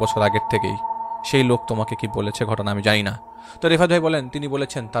 7 বছর আগের থেকেই। সেই লোক তোমাকে কি বলেছে ঘটনা আমি জানি না। তো রেফাত ভাই বলেন তিনি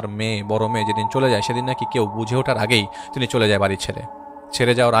বলেছেন তার মেয়ে, বড় মেয়ে যেদিন চলে যায় সেদিন নাকি কেউ বুঝে ওঠার আগেই তিনি চলে যায় বাড়ি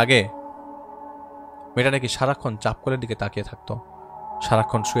ছেড়ে যাওয়ার আগে মেয়েটা নাকি সারাক্ষণ চাপকলের দিকে তাকিয়ে থাকতো,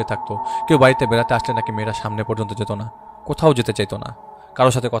 সারাক্ষণ শুয়ে থাকতো। কেউ বাড়িতে বেড়াতে আসলে নাকি মেয়েটা সামনে পর্যন্ত যেত না, কোথাও যেতে চাইতো না,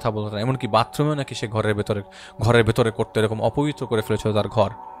 কারোর সাথে কথা বলতো না। এমনকি বাথরুমেও নাকি সে ঘরের ভেতরে করতে এরকম অপবিত্র করে ফেলেছিল তার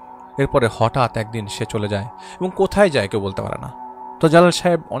ঘর। এরপরে হঠাৎ একদিন সে চলে যায় এবং কোথায় যায় কেউ বলতে পারে না। তো জালাল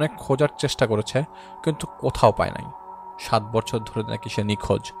সাহেব অনেক খোঁজার চেষ্টা করেছে কিন্তু কোথাও পায় নাই। 7 বছর ধরে নাকি সে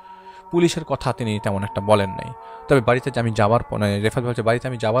নিখোঁজ। পুলিশের কথা তিনি তেমন একটা বলেন নাই। তবে বাড়িতে আমি যাওয়ার পর, রেফাত বলছে বাড়িতে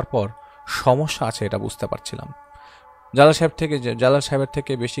আমি যাওয়ার পর সমস্যা আছে এটা বুঝতে পারছিলাম। জালাল সাহেবের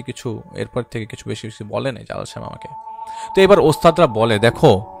থেকে বেশি কিছু এরপর থেকে কিছু বেশি বলে নাই জালাল সাহেব আমাকে। তো এবার ওস্তাদরা বলে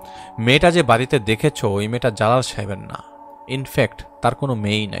দেখো মেয়েটা যে বাড়িতে দেখেছো ওই মেয়েটা জালাল সাহেবের না। ইনফ্যাক্ট তার কোনো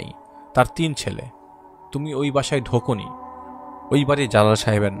মেয়েই নাই, তার 3 ছেলে। তুমি ওই বাসায় ঢোকোনি, ওই বাড়ি জালাল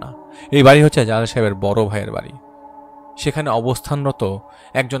সাহেবের না। এই বাড়ি হচ্ছে জালাল সাহেবের বড় ভাইয়ের বাড়ি। সেখানে অবস্থানরত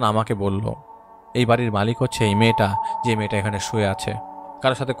একজন আমাকে বলল এই বাড়ির মালিক হচ্ছে এই মেয়েটা, যে মেয়েটা এখানে শুয়ে আছে,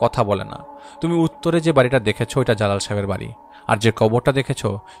 কারোর সাথে কথা বলে না। তুমি উত্তরে যে বাড়িটা দেখেছো ওইটা জালাল সাহেবের বাড়ি, আর যে কবরটা দেখেছো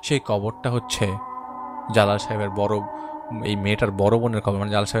সেই কবরটা হচ্ছে জালাল সাহেবের এই মেয়েটার বড় বোনের কবর,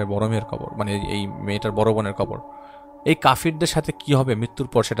 মানে জালাল সাহেবের বড় মেয়ের কবর, মানে এই মেয়েটার বড় বোনের কবর। এই কাফিরদের সাথে কি হবে মৃত্যুর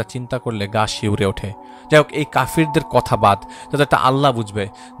পর সেটা চিন্তা করলে গা শিউরে ওঠে। যাই হোক, এই কাফিরদের কথা বাদ, যাতে আল্লাহ বুঝবে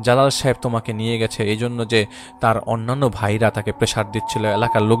জালাল সাহেব তোমাকে নিয়ে গেছে এই জন্য যে তার অন্যান্য ভাইরা তাকে প্রেশার দিচ্ছিল,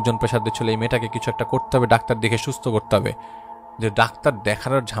 এলাকার লোকজন প্রেশার দিচ্ছিল এই মেয়েটাকে কিছু একটা করতে হবে, ডাক্তার দেখে সুস্থ করতে হবে। যে ডাক্তার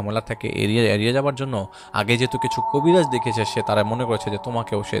দেখানোর ঝামেলা থেকে এড়িয়ে যাওয়ার জন্য আগে যেহেতু কিছু কবিরাজ দেখেছে, সে তারা মনে করেছে যে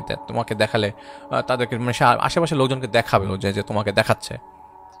তোমাকে দেখালে তাদেরকে, মানে সে আশেপাশে লোকজনকে দেখাবে যে তোমাকে দেখাচ্ছে,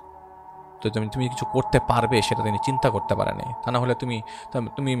 তো তুমি কিছু করতে পারবে সেটা তিনি চিন্তা করতে পারেনি। তা না হলে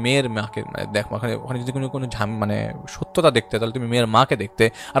তুমি মেয়ের মাকে দেখো, ওখানে যদি কোনো সত্যতা দেখতে, তাহলে তুমি মেয়ের মাকে দেখতে,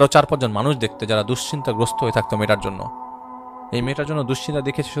 আরও 4-5 জন মানুষ দেখতে যারা দুশ্চিন্তাগ্রস্ত হয়ে থাকতো মেয়েটার জন্য। এই মেয়েটার জন্য দুশ্চিন্তা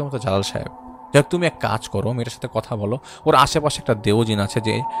দেখেছে শুধুমাত্র জালাল সাহেব। যাই হোক, তুমি এক কাজ করো, মেয়েটার সাথে কথা বলো, ওর আশেপাশে একটা দেওজিন আছে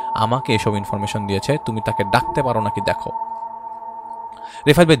যে আমাকে এসব ইনফরমেশন দিয়েছে, তুমি তাকে ডাকতে পারো নাকি দেখো।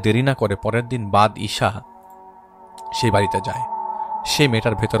 রেফাত ভাই দেরি না করে পরের দিন বাদ ঈশা সেই বাড়িতে যায়। সেই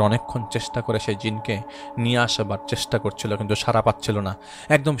মেয়েটার ভেতর অনেকক্ষণ চেষ্টা করে সেই জিনকে নিয়ে আসবার চেষ্টা করছিল, কিন্তু সাড়া পাচ্ছিল না।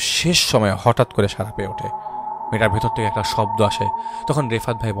 একদম শেষ সময়ে হঠাৎ করে সাড়া পেয়ে ওঠে, মেয়েটার ভেতর থেকে একটা শব্দ আসে। তখন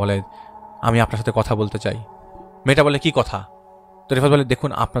রেফাত ভাই বলে আমি আপনার সাথে কথা বলতে চাই। মেয়েটা বলে কি কথা? তো রেফাত বলে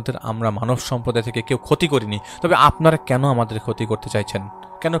দেখুন, আমরা মানব সম্প্রদায় থেকে কেউ ক্ষতি করিনি, তবে আপনারা কেন আমাদের ক্ষতি করতে চাইছেন?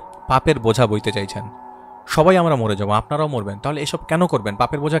 কেন পাপের বোঝা বইতে চাইছেন? সবাই আমরা মরে যাবো, আপনারাও মরবেন, তাহলে এসব কেন করবেন?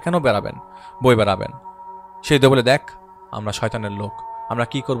 পাপের বোঝা কেন বই বেড়াবেন? সেই তো বলে দেখ, আমরা শয়তানের লোক, আমরা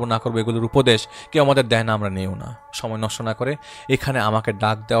কি করব না করবো এগুলোর উপদেশ কেউ আমাদের দেয় না, আমরা নেও না। সময় নষ্ট না করে এখানে আমাকে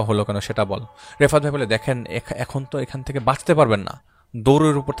ডাক দেওয়া হলো কেন সেটা বল। রেফাত ভাই বলে দেখেন, এখন তো এখান থেকে বাঁচতে পারবেন না,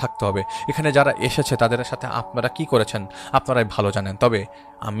 দৌড়ের উপর থাকতে হবে। এখানে যারা এসেছে তাদের সাথে আপনারা কি করেছেন আপনারাই ভালো জানেন, তবে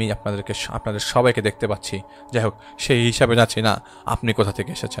আমি আপনাদের সবাইকে দেখতে পাচ্ছি। যাই হোক, সেই হিসাবে যাচ্ছি না আপনি কোথা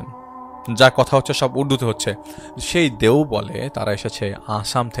থেকে এসেছেন। যা কথা হচ্ছে সব উর্দুতে হচ্ছে। সেই দেও বলে তারা এসেছে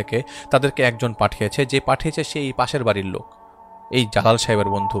আসাম থেকে, তাদেরকে একজন পাঠিয়েছে, যে পাঠিয়েছে সেই পাশের বাড়ির লোক, এই জালাল সাহেবের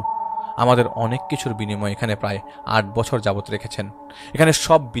বন্ধু। আমাদের অনেক কিছুর বিনিময়ে এখানে প্রায় 8 বছর যাবত রেখেছেন। এখানে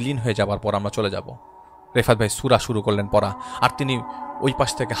সব বিলীন হয়ে যাবার পর আমরা চলে যাব। রেফাত ভাই সূরা শুরু করলেন পড়া, আর তিনি ওই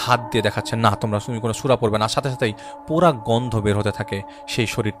পাশ থেকে হাত দিয়ে দেখাচ্ছেন না তুমি কোনো সূরা পড়বে না। সাথে সাথেই পোড়া গন্ধ বের হতে থাকে সেই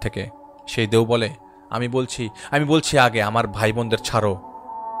শরীর থেকে। সেই দেও বলে আমি বলছি আগে আমার ভাই বোনদের ছাড়ো।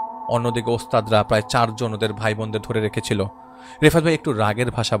 অন্যদিকে ওস্তাদরা প্রায় 4 জন ওদের ভাই বোনদের ধরে রেখেছিল। রেফাত ভাই একটু রাগের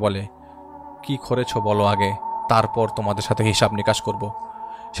ভাষা বলে, কি করেছো বলো আগে, তারপর তোমাদের সাথে হিসাব নিকাশ করব।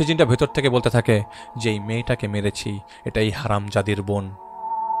 সে জিনটা ভেতর থেকে বলতে থাকে যে এই মেয়েটাকে মেরেছি, এটাই হারামজাদির বোন।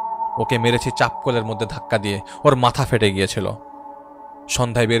 ওকে মেরেছি চাপকলের মধ্যে ধাক্কা দিয়ে, ওর মাথা ফেটে গিয়েছিল।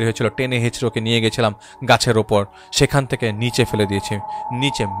 সন্ধ্যায় বের হয়েছিল, টেনে হেঁচড়ে ওকে নিয়ে গেছিলাম গাছের ওপর, সেখান থেকে নিচে ফেলে দিয়েছি,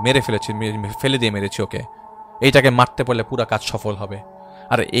 নিচে ফেলে দিয়ে মেরেছি ওকে। এইটাকে মারতে পারলে পুরো কাজ সফল হবে।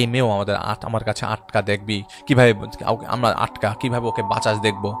 আর এই মেয়েও আমার কাছে আটকা, দেখবি কিভাবে আমরা আটকা, কিভাবে ওকে বাঁচাস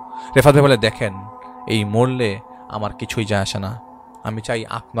দেখব। রেফাত ভাই বলে, দেখেন এই মরলে আমার কিছুই যায় আসে না, আমি চাই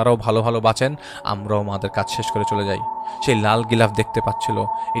আপনারাও ভালো ভালো বাঁচেন, আমরাও আমাদের কাজ শেষ করে চলে যাই। সেই লাল গিলাফ দেখতে পাচ্ছিল,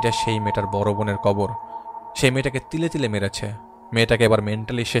 এটা সেই মেয়েটার বড় বোনের কবর। সেই মেয়েটাকে তিলে তিলে মেরেছে, মেয়েটাকে এবার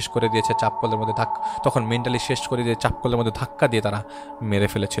মেন্টালি শেষ করে দিয়েছে চাপকলের মধ্যে তখন মেন্টালি শেষ করে দিয়ে চাপকলের মধ্যে ধাক্কা দিয়ে তারা মেরে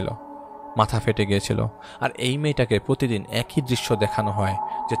ফেলেছিল, মাথা ফেটে গিয়েছিল। আর এই মেয়েটাকে প্রতিদিন একই দৃশ্য দেখানো হয়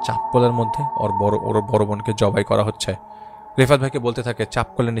যে চাপকলের মধ্যে ওর বড় বোনকে জবাই করা হচ্ছে। রেফাত ভাইকে বলতে থাকে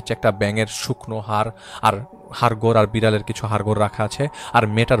চাপকলের নিচে একটা ব্যাঙের শুকনো হাড়গোড় আর বিড়ালের কিছু হাড়গোড় রাখা আছে, আর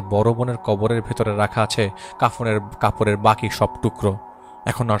মেয়েটার বড় বোনের কবরের ভেতরে রাখা আছে কাপড়ের বাকি সব টুকরো।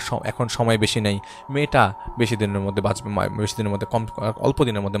 এখন সময় বেশি নেই, মেয়েটা বেশি দিনের মধ্যে বাঁচবে, বেশি দিনের মধ্যে অল্প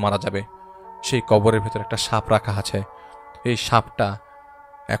দিনের মধ্যে মারা যাবে। সেই কবরের ভেতরে একটা সাপ রাখা আছে, এই সাপটা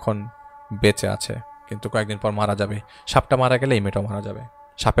এখন বেঁচে আছে কিন্তু কয়েকদিন পর মারা যাবে। সাপটা মারা গেলে এই মেয়েটাও মারা যাবে।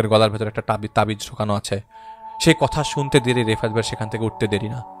 সাপের গলার ভেতরে একটা তাবিজ ঢোকানো আছে। সেই কথা শুনতে দেরি রেফাত ভাই সেখান থেকে উঠতে দেরি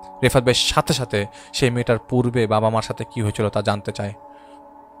না। রেফাত ভাইয়ের সাথে সাথে সেই মেয়েটার পূর্বে বাবা মার সাথে কি হয়েছিল তা জানতে চায়নি,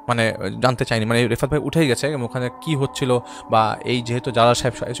 মানে রেফাত ভাই উঠেই গেছে এবং ওখানে কি হচ্ছিল বা এই যেহেতু জালাল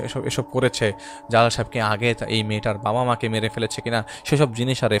সাহেব এসব করেছে, জালাল সাহেবকে আগে এই মেয়েটার বাবা মাকে মেরে ফেলেছে কিনা সেসব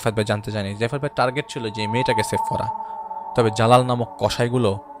জিনিস আর রেফাত ভাই জানতে চায়নি। রেফাত ভাইয়ের টার্গেট ছিল যে মেয়েটাকে সেভ করা। তবে জালাল নামক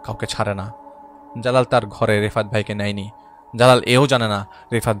কসাইগুলো কাউকে ছাড়ে না। জালাল তার ঘরে রেফাত ভাইকে নেয়নি। জালাল এও জানে না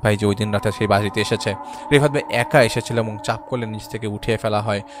রেফাত ভাই যে ওই দিন রাতে সেই বাড়িতে এসেছে। রেফাত ভাই একা এসেছিল এবং চাপকলের নিচ থেকে উঠিয়ে ফেলা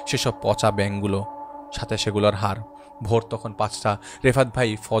হয় সেসব পচা ব্যাঙগুলো, সাথে সেগুলোর হাড়। ভোর তখন 5টা। রেফাত ভাই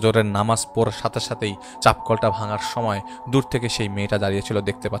ফজরের নামাজ পড়ার সাথে সাথেই চাপকলটা ভাঙার সময় দূর থেকে সেই মেয়েটা দাঁড়িয়েছিল,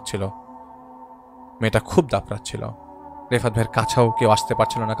 দেখতে পাচ্ছিল। মেয়েটা খুব দাপড়াচ্ছিল। রেফাত ভাইয়ের কাছেও কেউ আসতে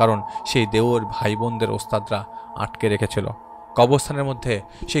পারছিল না, কারণ সেই দেওর ভাই বোনদের ওস্তাদরা আটকে রেখেছিল। কবরস্থানের মধ্যে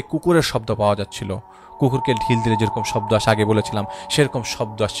সেই কুকুরের শব্দ পাওয়া যাচ্ছিল। কুকুরকে ঢিল দিলে যেরকম শব্দ আসে আগে বলেছিলাম, সেরকম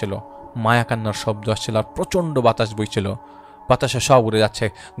শব্দ আসছিল। মায়া কান্নার শব্দ আসছিল, আর প্রচণ্ড বাতাস বইছিল। বাতাসে সব উড়ে যাচ্ছে,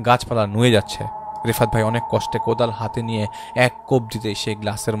 গাছপালা নুয়ে যাচ্ছে। রেফাত ভাই অনেক কষ্টে কোদাল হাতে নিয়ে এক কোপ দিতেই সেই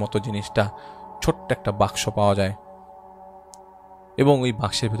গ্লাসের মতো জিনিসটা, ছোট্ট একটা বাক্স পাওয়া যায় এবং ওই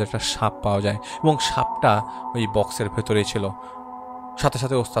বাক্সের ভেতরে একটা সাপ পাওয়া যায় এবং সাপটা ওই বক্সের ভেতরেই ছিল। সাথে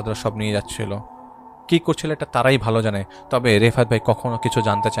সাথে ওস্তাদরা সব নিয়ে যাচ্ছিল। কী করছিল এটা তারাই ভালো জানে, তবে রেফাত ভাই কখনো কিছু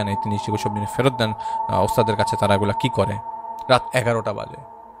জানতে চায়নি। তিনি সব জিনিস ফেরত দেন ওস্তাদের কাছে। তারা এগুলো কী করে। রাত 11টা বাজে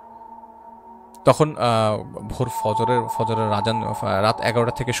তখন। ভোর ফজরের আজান রাত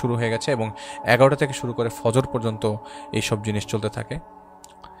 11টা থেকে শুরু হয়ে গেছে এবং 11টা থেকে শুরু করে ফজর পর্যন্ত এই সব জিনিস চলতে থাকে।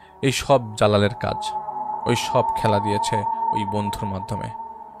 এই সব জালালের কাজ। ওই সব খেলা দিয়েছে ওই বন্ধুর মাধ্যমে,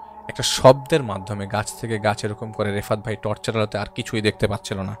 একটা শব্দের মাধ্যমে। গাছ থেকে গাছ এরকম করে রেফাত ভাই টর্চের আলোতে আর কিছুই দেখতে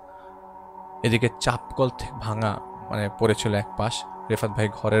পাচ্ছিল না। এদিকে চাপকল থেকে ভাঙা পড়েছিল এক পাশ। রেফাত ভাই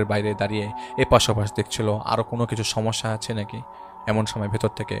ঘরের বাইরে দাঁড়িয়ে এপাশ ওপাশ দেখছিল আরও কোনো কিছু সমস্যা আছে নাকি। এমন সময়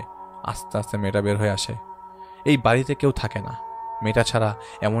ভেতর থেকে আস্তে আস্তে মেয়েটা বের হয়ে আসে। এই বাড়িতে কেউ থাকে না মেয়েটা ছাড়া।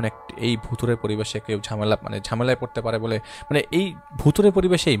 এমন এই ভুতুরে পরিবেশে কেউ ঝামেলায় পড়তে পারে বলে, এই ভুতুরে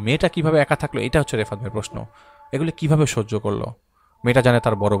পরিবেশে এই মেয়েটা কীভাবে একা থাকলো, এটা হচ্ছে রেফাত ভাইয়ের প্রশ্ন। এগুলো কিভাবে সহ্য করলো। মেয়েটা জানে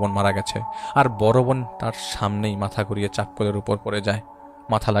তার বড় বোন মারা গেছে, আর বড় বোন তার সামনেই মাথা ঘুরিয়ে চাপকলের উপর পড়ে যায়,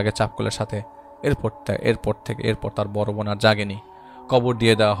 মাথা লাগে চাপকলের সাথে। এরপর তার বড় বোন আর জাগেনি। কবর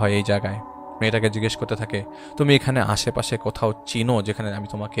দিয়ে দেওয়া হয় এই জায়গায়। মেয়েটাকে জিজ্ঞেস করতে থাকে, তুমি এখানে আশেপাশে কোথাও চিনো যেখানে আমি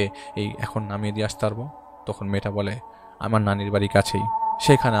তোমাকে এখন নামিয়ে দিয়ে আসতে পারবো? তখন মেয়েটা বলে, আমার নানির বাড়ি কাছেই,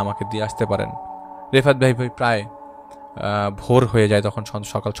 সেখানে আমাকে দিয়ে আসতে পারেন। রেফাত ভাই প্রায় ভোর হয়ে যায় তখন,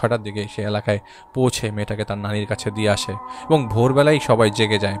 সকাল 6টার দিকে সে এলাকায় পৌঁছে মেয়েটাকে তার নানির কাছে দিয়ে আসে এবং ভোরবেলায় সবাই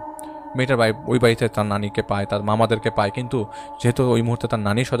জেগে যায়। মেয়েটার ওই বাড়িতে তার নানিকে পায়, তার মামাদেরকে পায়, কিন্তু যেহেতু ওই মুহূর্তে তার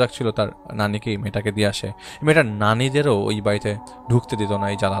নানি সজাগ ছিল, তার নানিকেই মেয়েটাকে দিয়ে আসে। মেয়েটার নানিদেরও ওই বাড়িতে ঢুকতে দিত না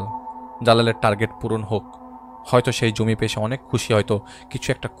এই জালালের টার্গেট পূরণ হোক। হয়তো সেই জমি পেয়ে অনেক খুশি, হয়তো কিছু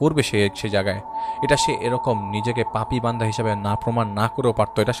একটা করবে সেই জায়গায়। এটা সে এরকম নিজেকে পাপী বান্দা হিসাবে না প্রমাণ না করেও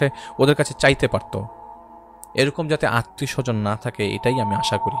পারতো, এটা সে ওদের কাছে চাইতে পারতো। এরকম যাতে আত্মীয় স্বজন না থাকে, এটাই আমি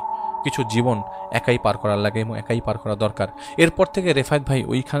আশা করি। কিছু জীবন একাই পার করার লাগে এবং একাই পার করা দরকার। এরপর থেকে রেফাত ভাই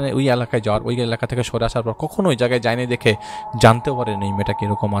ওই এলাকায় যাওয়ার, ওই এলাকা থেকে সরে আসার পর কখনো ওই জায়গায় যায়নি দেখে জানতেও পারেন এই মেয়েটা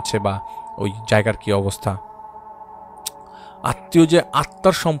কীরকম আছে বা ওই জায়গার কী অবস্থা। আত্মীয় যে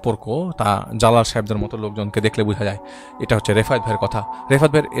আত্মার সম্পর্ক, তা জালাল সাহেবদের মতো লোকজনকে দেখলে বোঝা যায়। এটা হচ্ছে রেফাত ভাইয়ের কথা। রেফাত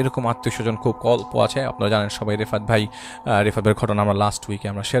ভাইয়ের এরকম আত্মীয় স্বজন খুব অল্প আছে, আপনারা জানেন সবাই। রেফাত ভাইয়ের ঘটনা আমরা লাস্ট উইকে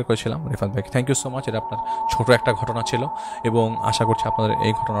আমরা শেয়ার করেছিলাম। রেফাত ভাইকে থ্যাংক ইউ সো মাচ। এটা আপনার ছোট একটা ঘটনা ছিল এবং আশা করছি আপনাদের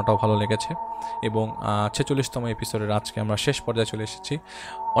এই ঘটনাটাও ভালো লেগেছে। এবং 46তম এপিসোডের আজকে আমরা শেষ পর্যায়ে চলে এসেছি।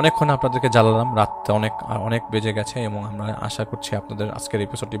 অনেকক্ষণ আপনাদেরকে জ্বালালাম, রাত অনেক বেজে গেছে এবং আমরা আশা করছি আপনাদের আজকের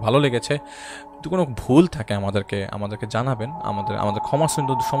এপিসোডটি ভালো লেগেছে। যদি কোনো ভুল থাকে আমাদেরকে জানাবেন, আমাদের ক্ষমা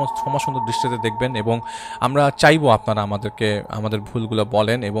সুন্দর দৃষ্টিতে দেখবেন এবং আমরা চাইবো আপনারা আমাদের ভুলগুলো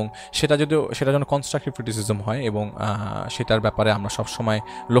বলেন এবং সেটা যেন কনস্ট্রাকটিভ ক্রিটিসিজম হয় এবং সেটার ব্যাপারে আমরা সবসময়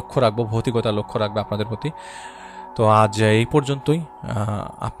লক্ষ্য রাখবো, ভৌতিকতা লক্ষ্য রাখবে আপনাদের প্রতি। তো আজ এই পর্যন্তই।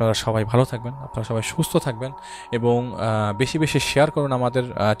 আপনারা সবাই ভালো থাকবেন, আপনারা সবাই সুস্থ থাকবেন এবং বেশি বেশি শেয়ার করুন আমাদের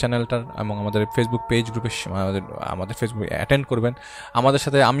চ্যানেলটার এবং আমাদের ফেসবুক পেজ গ্রুপে আমাদের ফেসবুক অ্যাটেন্ড করবেন আমাদের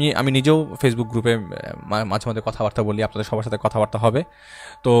সাথে। আমি নিজেও ফেসবুক গ্রুপে মাঝে মাঝে কথাবার্তা বলি, আপনাদের সবার সাথে কথাবার্তা হবে।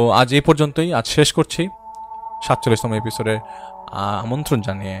 তো আজ এই পর্যন্তই, আজ শেষ করছি 47তম এপিসোডের আমন্ত্রণ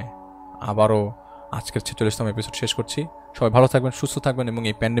জানিয়ে আবারও আজকের 46তম এপিসোড শেষ করছি। সবাই ভালো থাকবেন, সুস্থ থাকবেন এবং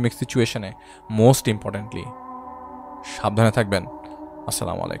এই প্যান্ডেমিক সিচুয়েশনে মোস্ট ইম্পর্টেন্টলি সাবধানে থাকবেন।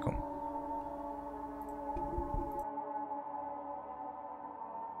 আসসালামু আলাইকুম।